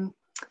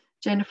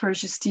 Jennifer,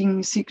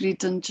 Justine,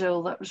 Sigrid and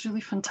Jill. That was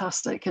really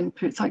fantastic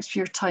input. Thanks for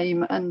your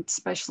time and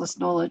specialist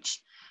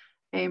knowledge.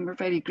 We're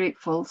very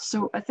grateful.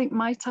 So I think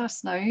my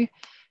task now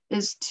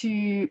is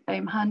to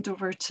hand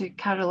over to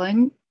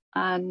Caroline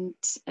and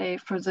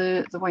for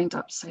the wind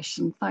up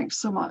session. Thanks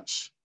so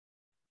much.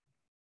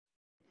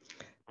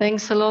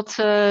 Thanks a lot,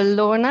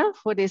 Lorna,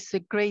 for this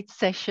great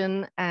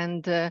session.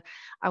 And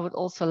I would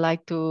also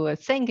like to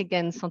thank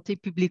again Santé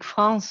Publique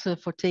France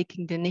for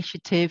taking the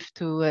initiative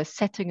to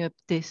setting up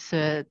this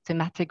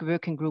thematic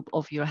working group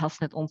of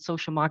EuroHealthNet on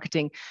social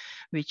marketing,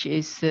 which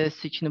is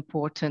such an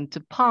important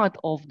part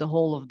of the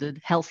whole of the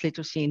health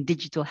literacy and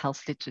digital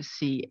health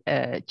literacy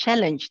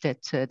challenge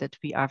that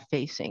we are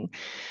facing.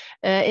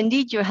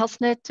 Indeed,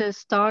 EuroHealthNet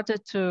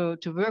started to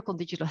work on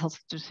digital health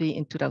literacy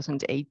in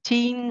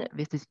 2018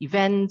 with this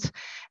event.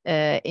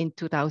 In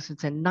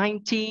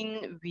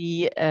 2019,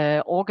 we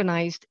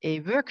organized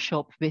a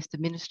workshop with the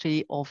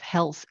Ministry of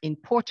Health in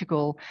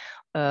Portugal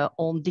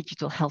on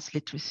digital health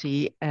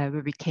literacy,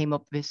 where we came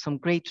up with some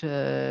great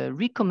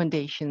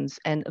recommendations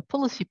and a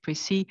policy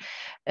précis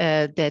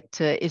that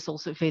is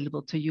also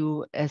available to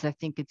you, as I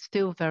think it's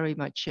still very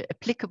much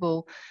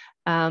applicable.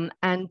 And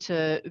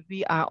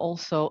we are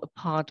also a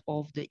part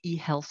of the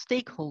e-health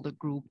stakeholder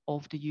group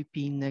of the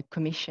European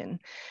Commission.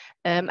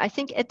 I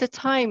think at the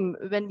time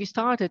when we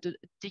started,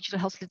 digital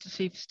health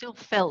literacy still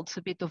felt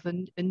a bit of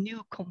a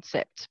new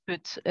concept,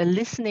 but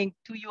listening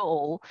to you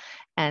all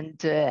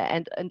and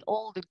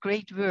all the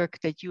great work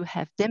that you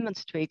have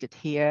demonstrated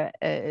here,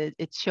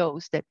 it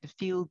shows that the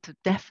field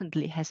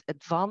definitely has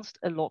advanced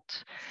a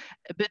lot,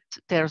 but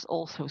there's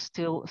also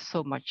still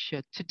so much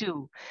to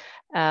do.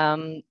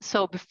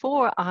 So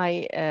before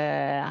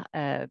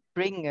I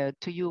bring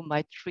to you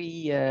my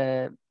three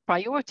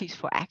priorities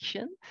for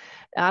action,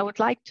 I would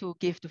like to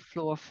give the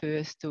floor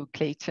first to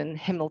Clayton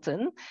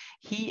Hamilton.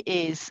 He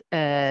is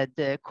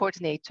the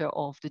coordinator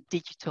of the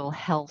digital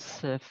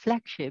health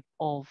flagship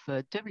of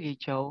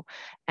WHO.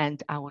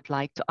 And I would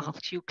like to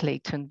ask you,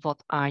 Clayton, what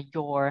are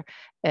your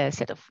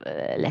set of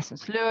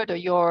lessons learned or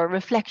your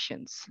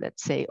reflections,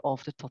 let's say,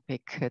 of the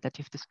topic that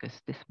you've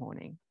discussed this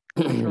morning?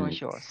 The floor is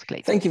yours,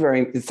 Clayton. Thank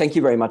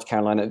you very much,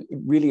 Caroline. I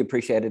really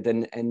appreciate it.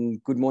 And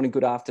good morning,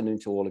 good afternoon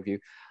to all of you.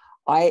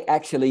 I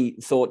actually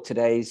thought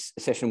today's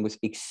session was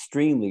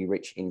extremely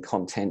rich in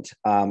content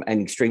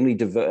and extremely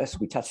diverse.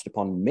 We touched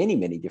upon many,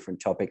 many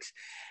different topics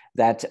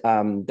that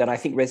I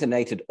think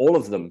resonated, all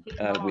of them,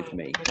 with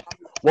me.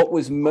 What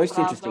was most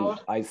interesting,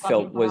 I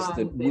felt, was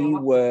that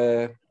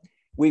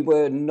we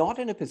were not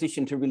in a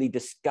position to really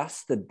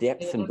discuss the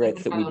depth and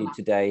breadth that we did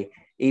today,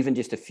 even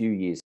just a few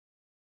years.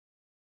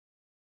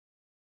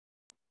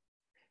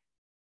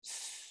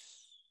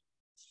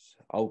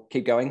 I'll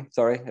keep going.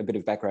 Sorry, a bit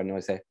of background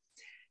noise there.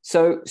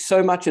 So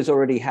much has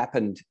already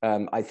happened,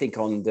 I think,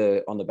 on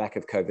the back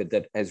of COVID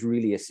that has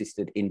really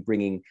assisted in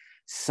bringing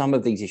some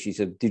of these issues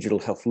of digital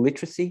health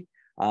literacy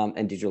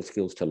and digital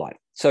skills to light.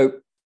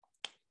 So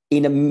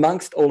in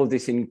amongst all of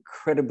this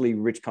incredibly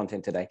rich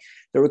content today,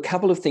 there are a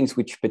couple of things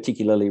which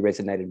particularly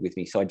resonated with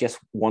me. So I just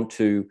want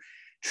to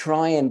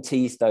try and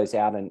tease those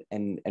out and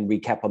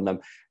recap on them.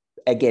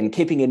 Again,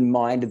 keeping in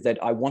mind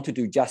that I want to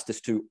do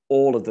justice to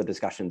all of the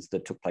discussions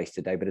that took place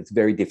today, but it's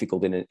very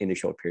difficult in a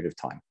short period of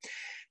time.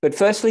 But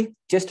firstly,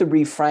 just to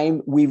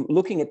reframe, we're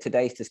looking at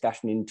today's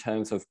discussion in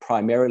terms of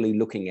primarily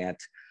looking at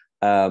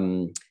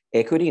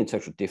equity and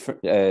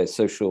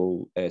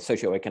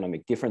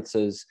socioeconomic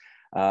differences,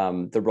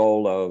 the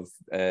role of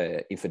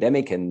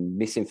infodemic and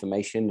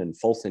misinformation and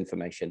false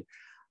information,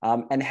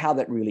 and how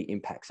that really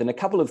impacts. And a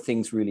couple of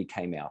things really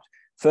came out.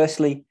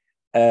 Firstly,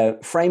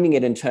 framing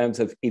it in terms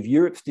of if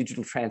Europe's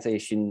digital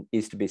transition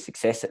is to be a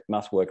success, it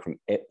must work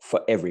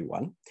for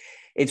everyone.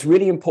 It's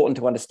really important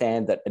to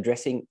understand that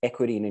addressing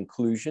equity and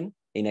inclusion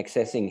in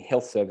accessing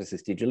health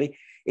services digitally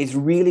is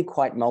really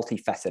quite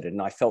multifaceted.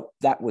 And I felt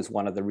that was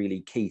one of the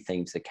really key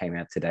themes that came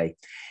out today.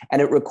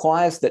 And it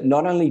requires that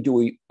not only do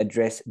we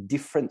address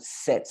different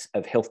sets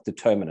of health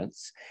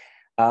determinants,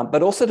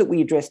 but also that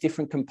we address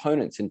different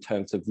components in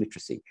terms of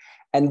literacy.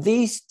 And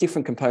these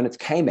different components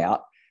came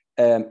out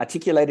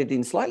articulated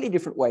in slightly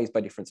different ways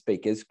by different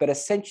speakers, but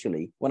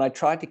essentially, when I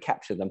tried to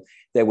capture them,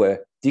 there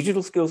were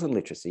digital skills and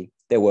literacy,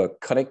 there were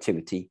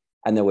connectivity,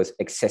 and there was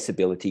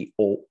accessibility,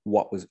 or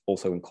what was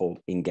also called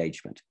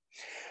engagement.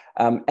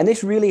 And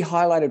this really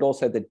highlighted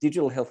also that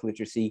digital health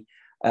literacy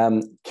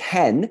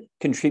can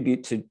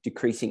contribute to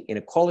decreasing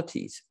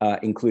inequalities,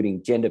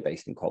 including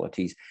gender-based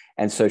inequalities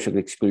and social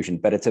exclusion,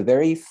 but it's a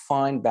very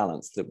fine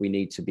balance that we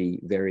need to be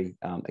very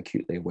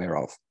acutely aware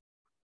of.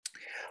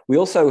 We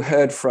also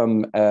heard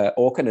from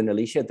Orkan and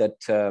Alicia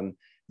that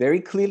very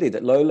clearly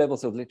that low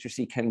levels of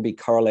literacy can be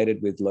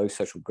correlated with low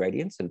social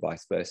gradients and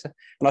vice versa.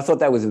 And I thought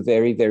that was a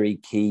very, very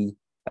key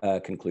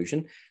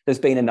conclusion. There's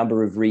been a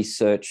number of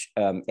research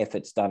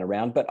efforts done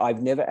around, but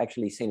I've never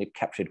actually seen it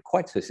captured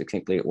quite so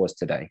succinctly as it was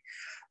today.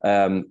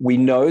 We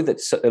know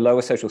that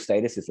lower social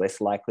status is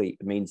less likely,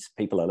 it means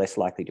people are less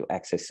likely to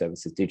access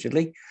services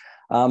digitally.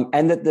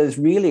 And that there's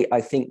really,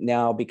 I think,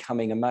 now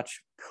becoming a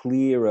much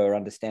clearer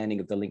understanding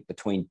of the link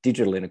between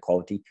digital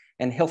inequality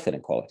and health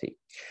inequality.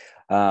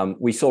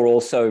 We saw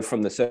also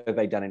from the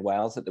survey done in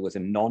Wales that there was a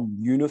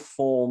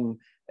non-uniform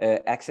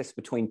access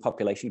between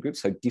population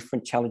groups, so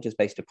different challenges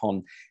based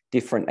upon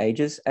different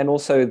ages, and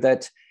also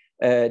that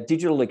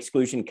digital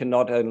exclusion can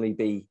not only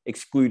be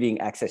excluding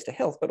access to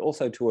health, but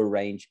also to a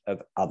range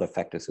of other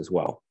factors as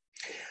well.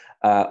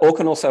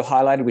 Orkan also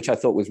highlighted, which I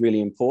thought was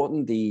really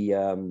important,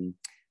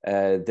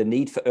 the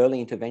need for early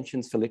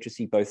interventions for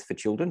literacy, both for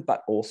children,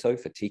 but also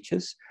for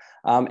teachers.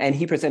 And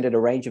he presented a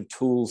range of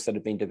tools that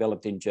have been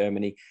developed in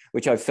Germany,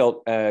 which I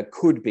felt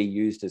could be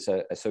used as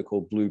a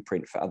so-called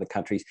blueprint for other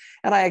countries.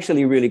 And I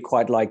actually really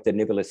quite liked the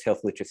Nivelis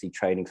Health Literacy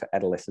Training for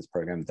Adolescents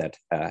program that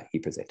he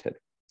presented.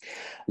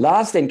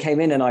 Lars then came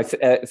in and I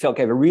felt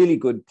gave a really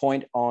good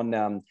point on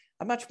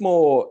a much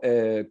more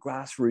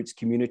grassroots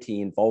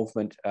community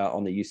involvement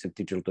on the use of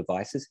digital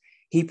devices.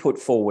 He put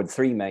forward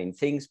three main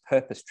things: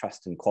 purpose,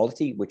 trust, and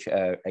quality, which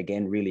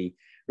again really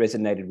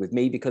resonated with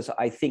me because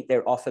I think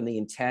they're often the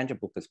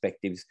intangible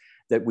perspectives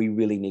that we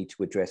really need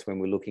to address when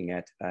we're looking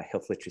at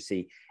health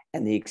literacy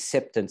and the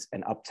acceptance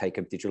and uptake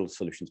of digital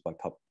solutions by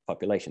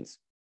populations.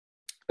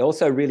 I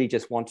also really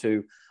just want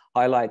to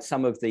highlight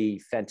some of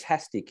the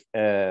fantastic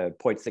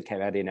points that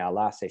came out in our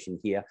last session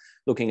here,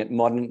 looking at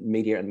modern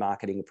media and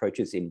marketing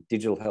approaches in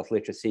digital health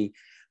literacy.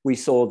 We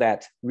saw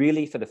that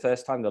really for the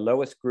first time, the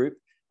lowest group,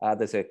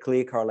 there's a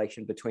clear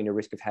correlation between a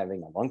risk of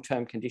having a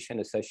long-term condition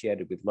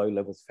associated with low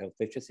levels of health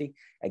literacy.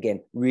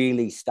 Again,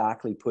 really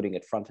starkly putting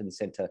it front and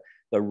center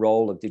the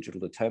role of digital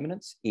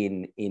determinants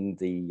in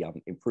the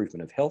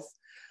improvement of health.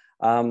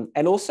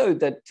 And also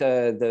that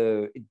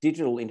the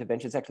digital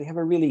interventions actually have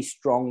a really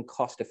strong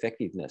cost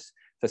effectiveness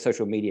for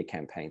social media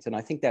campaigns. And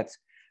I think that's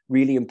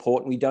really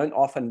important. We don't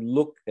often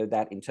look at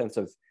that in terms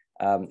of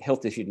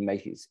health decision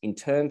makers, in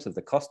terms of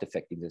the cost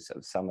effectiveness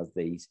of some of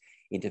these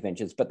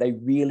interventions, but they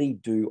really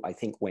do, I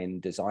think, when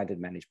designed and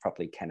managed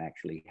properly, can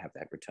actually have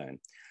that return.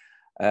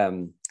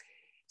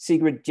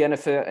 Sigrid,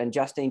 Jennifer, and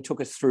Justine took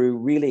us through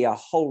really a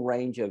whole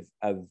range of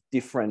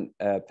different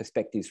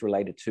perspectives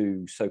related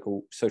to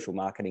social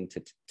marketing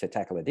to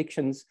tackle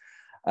addictions.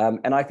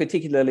 And I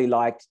particularly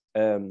liked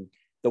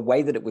the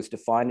way that it was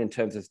defined in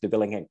terms of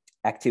developing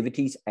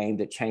activities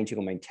aimed at changing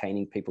or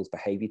maintaining people's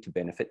behavior to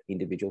benefit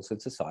individuals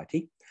and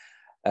society.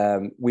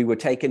 We were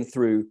taken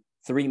through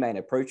three main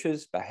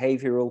approaches: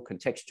 behavioral,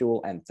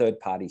 contextual, and third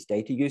parties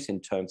data use in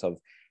terms of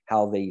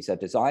how these are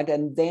designed.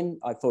 And then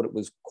I thought it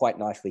was quite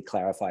nicely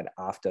clarified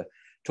after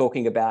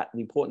talking about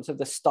the importance of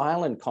the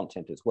style and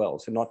content as well.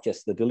 So not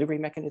just the delivery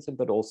mechanism,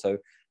 but also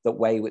the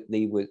way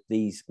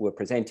these were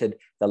presented,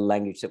 the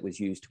language that was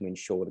used to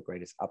ensure the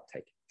greatest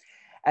uptake.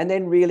 And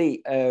then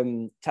really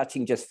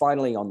touching just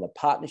finally on the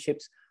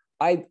partnerships,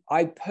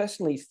 I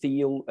personally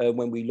feel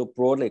when we look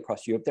broadly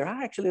across Europe, there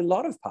are actually a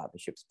lot of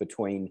partnerships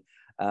between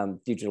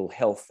digital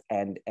health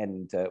and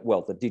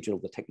well,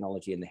 the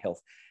technology and the health.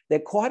 They're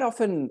quite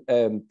often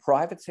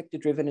private sector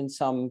driven in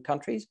some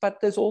countries, but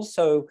there's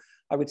also,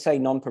 I would say,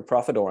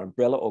 non-for-profit or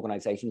umbrella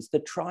organizations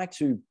that try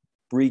to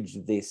bridge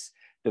this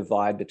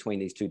divide between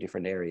these two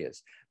different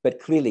areas. But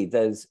clearly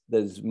there's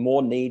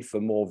more need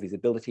for more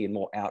visibility and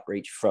more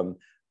outreach from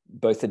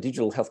both the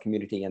digital health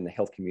community and the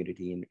health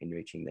community in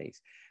reaching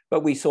these.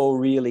 But we saw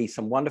really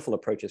some wonderful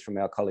approaches from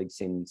our colleagues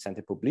in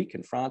SANTE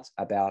in France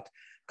about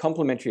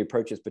complementary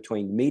approaches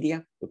between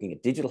media, looking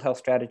at digital health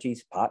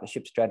strategies,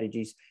 partnership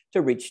strategies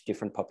to reach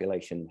different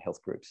population health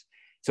groups.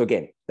 So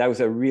again, that was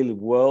a really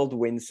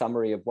whirlwind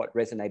summary of what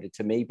resonated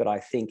to me, but I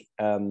think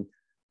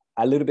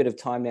a little bit of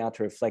time now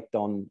to reflect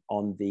on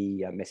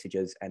the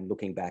messages and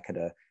looking back at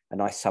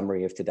nice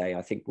summary of today,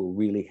 I think will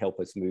really help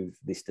us move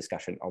this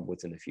discussion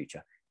onwards in the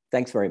future.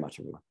 Thanks very much,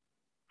 everyone.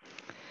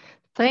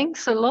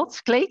 Thanks a lot,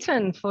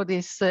 Clayton, for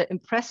this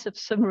impressive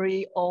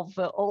summary of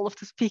all of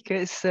the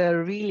speakers.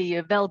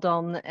 Really well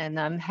done, and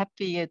I'm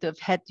happy to have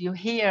had you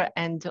here,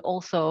 and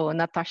also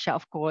Natasha,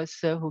 of course,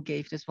 who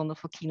gave this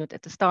wonderful keynote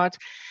at the start.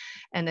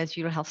 And as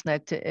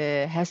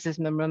EuroHealthNet has this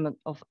memorandum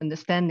of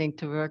understanding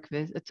to work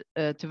with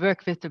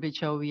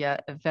WHO, we are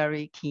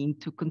very keen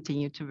to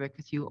continue to work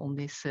with you on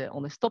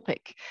this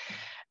topic.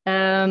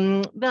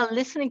 Well,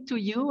 listening to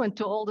you and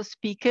to all the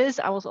speakers,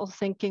 I was also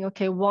thinking,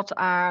 okay, what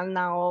are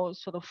now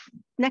sort of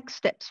next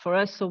steps for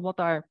us? So what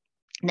are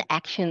the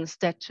actions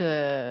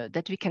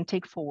that we can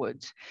take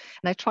forward?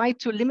 And I try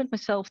to limit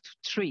myself to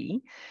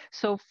 3.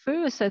 So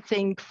first, I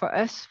think for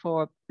us,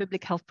 for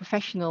public health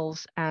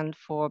professionals and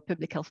for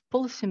public health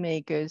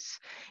policymakers,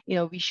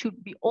 we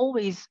should be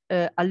always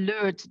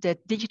alert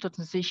that digital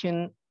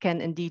transition can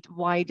indeed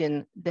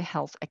widen the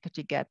health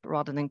equity gap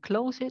rather than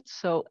close it.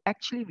 So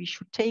actually, we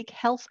should take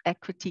health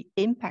equity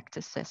impact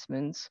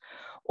assessments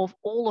of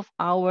all of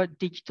our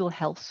digital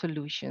health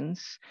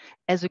solutions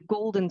as a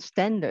golden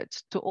standard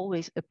to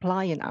always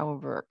apply in our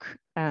work,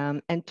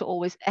 and to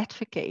always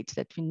advocate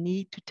that we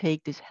need to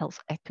take this health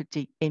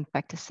equity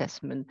impact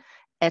assessment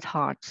at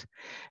heart.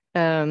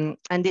 And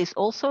this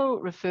also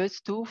refers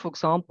to, for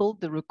example,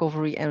 the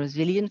Recovery and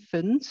Resilience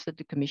Funds that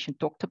the Commission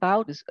talked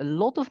about. There's a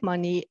lot of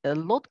money, a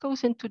lot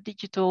goes into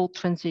digital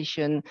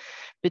transition,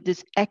 but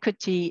this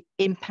equity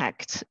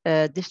impact,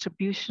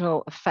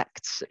 distributional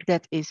effects,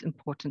 that is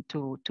important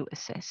to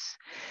assess.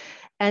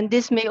 And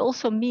this may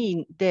also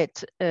mean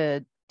that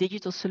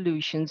digital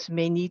solutions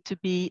may need to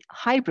be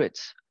hybrid.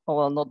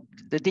 Well, not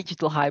the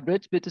digital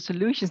hybrid, but the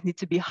solutions need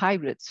to be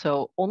hybrid.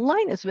 So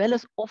online as well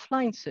as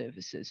offline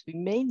services. We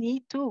may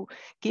need to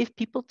give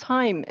people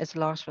time, as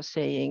Lars was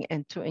saying,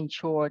 and to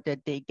ensure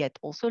that they get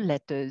also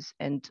letters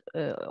and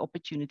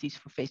opportunities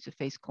for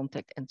face-to-face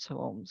contact and so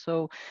on.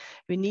 So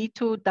we need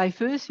to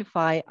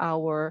diversify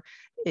our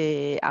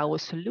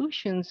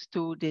solutions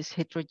to this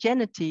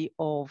heterogeneity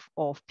of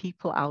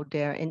people out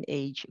there in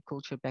age,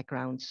 culture,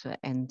 backgrounds,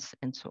 and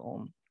so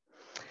on.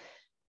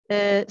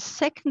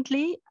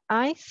 Secondly,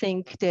 I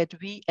think that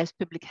we as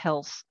public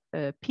health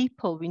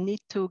people, we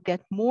need to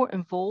get more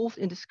involved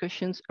in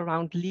discussions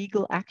around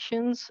legal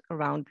actions,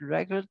 around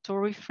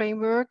regulatory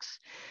frameworks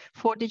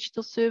for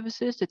digital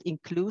services. That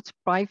includes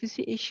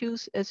privacy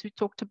issues, as we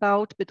talked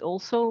about, but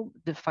also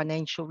the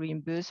financial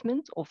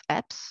reimbursement of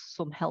apps.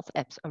 Some health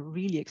apps are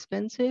really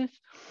expensive,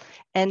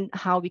 and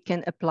how we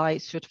can apply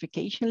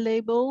certification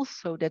labels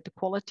so that the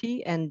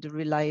quality and the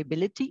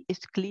reliability is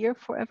clear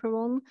for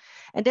everyone.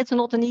 And that's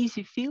not an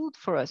easy field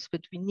for us,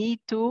 but we need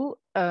to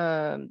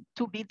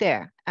be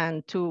there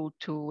and to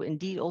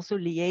indeed also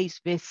liaise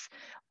with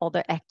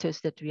other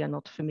actors that we are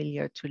not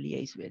familiar to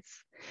liaise with.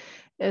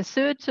 A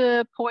third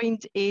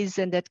point is,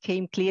 and that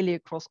came clearly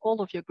across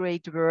all of your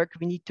great work,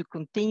 we need to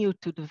continue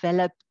to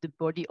develop the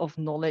body of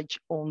knowledge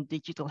on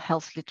digital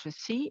health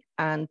literacy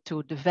and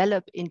to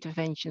develop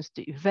interventions,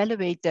 to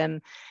evaluate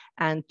them,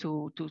 and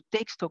to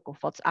take stock of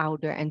what's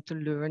out there and to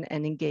learn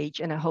and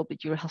engage. And I hope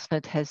that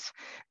EuroHealthNet has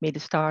made a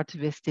start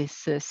with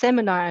this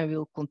seminar, and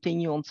we'll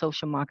continue on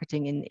social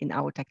marketing in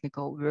our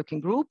technical working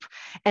group.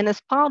 And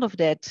as part of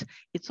that,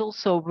 it's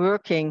also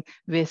working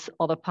with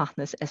other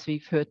partners, as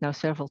we've heard now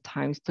several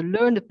times, to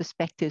learn the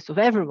perspectives of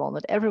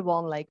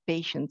everyone, like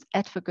patients,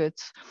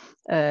 advocates,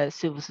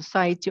 civil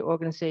society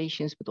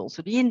organizations, but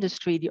also the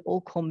industry. They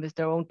all come with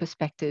their own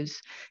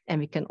perspectives, and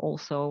we can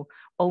also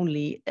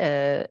only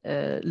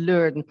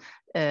learn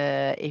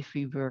if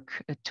we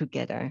work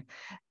together.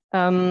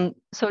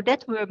 So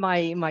that were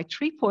my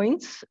 3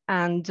 points,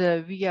 and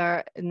we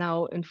are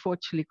now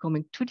unfortunately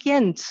coming to the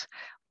end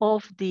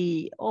of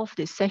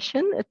this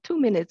session, 2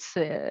 minutes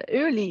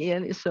early,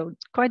 and so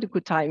it's quite a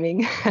good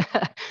timing.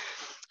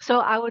 So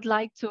I would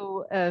like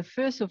to,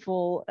 first of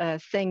all,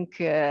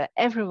 thank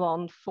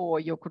everyone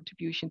for your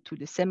contribution to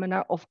the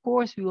seminar. Of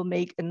course, we will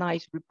make a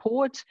nice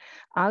report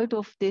out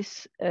of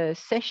this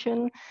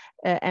session,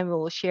 and we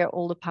will share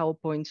all the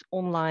PowerPoints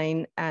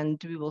online, and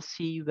we will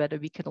see whether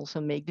we can also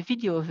make the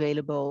video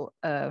available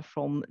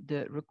from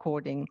the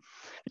recording.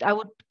 But I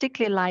would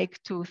particularly like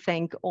to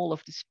thank all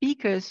of the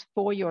speakers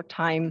for your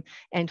time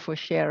and for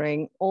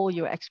sharing all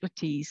your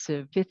expertise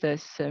with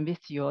us and with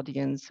the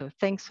audience. So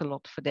thanks a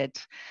lot for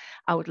that.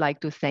 I would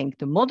like to thank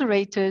the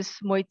moderators,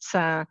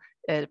 Mojca,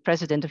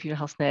 President of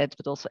EuroHealthNet,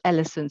 but also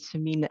Alison,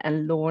 Sumine,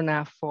 and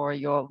Lorna for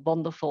your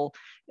wonderful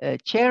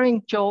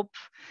chairing job.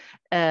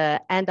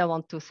 And I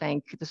want to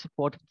thank the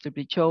support of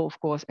the WHO, of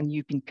course, and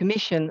European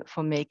Commission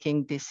for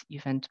making this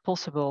event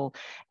possible.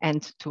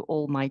 And to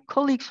all my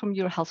colleagues from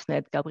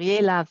EuroHealthNet,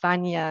 Gabriela,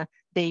 Vanya,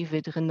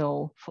 David,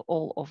 Renaud, for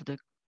all of the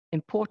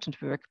important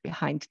work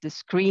behind the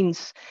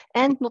screens,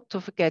 and not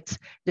to forget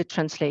the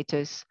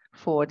translators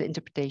for the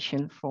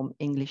interpretation from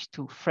English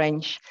to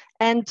French,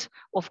 and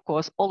of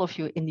course all of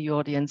you in the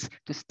audience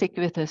to stick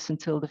with us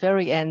until the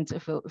very end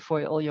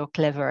for all your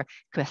clever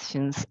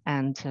questions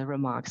and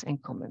remarks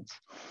and comments.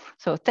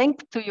 So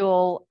thank to you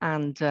all,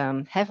 and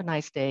have a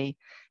nice day,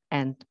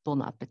 and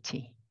bon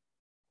appetit.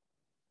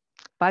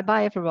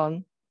 Bye-bye,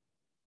 everyone.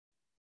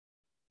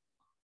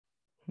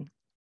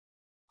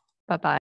 Bye-bye.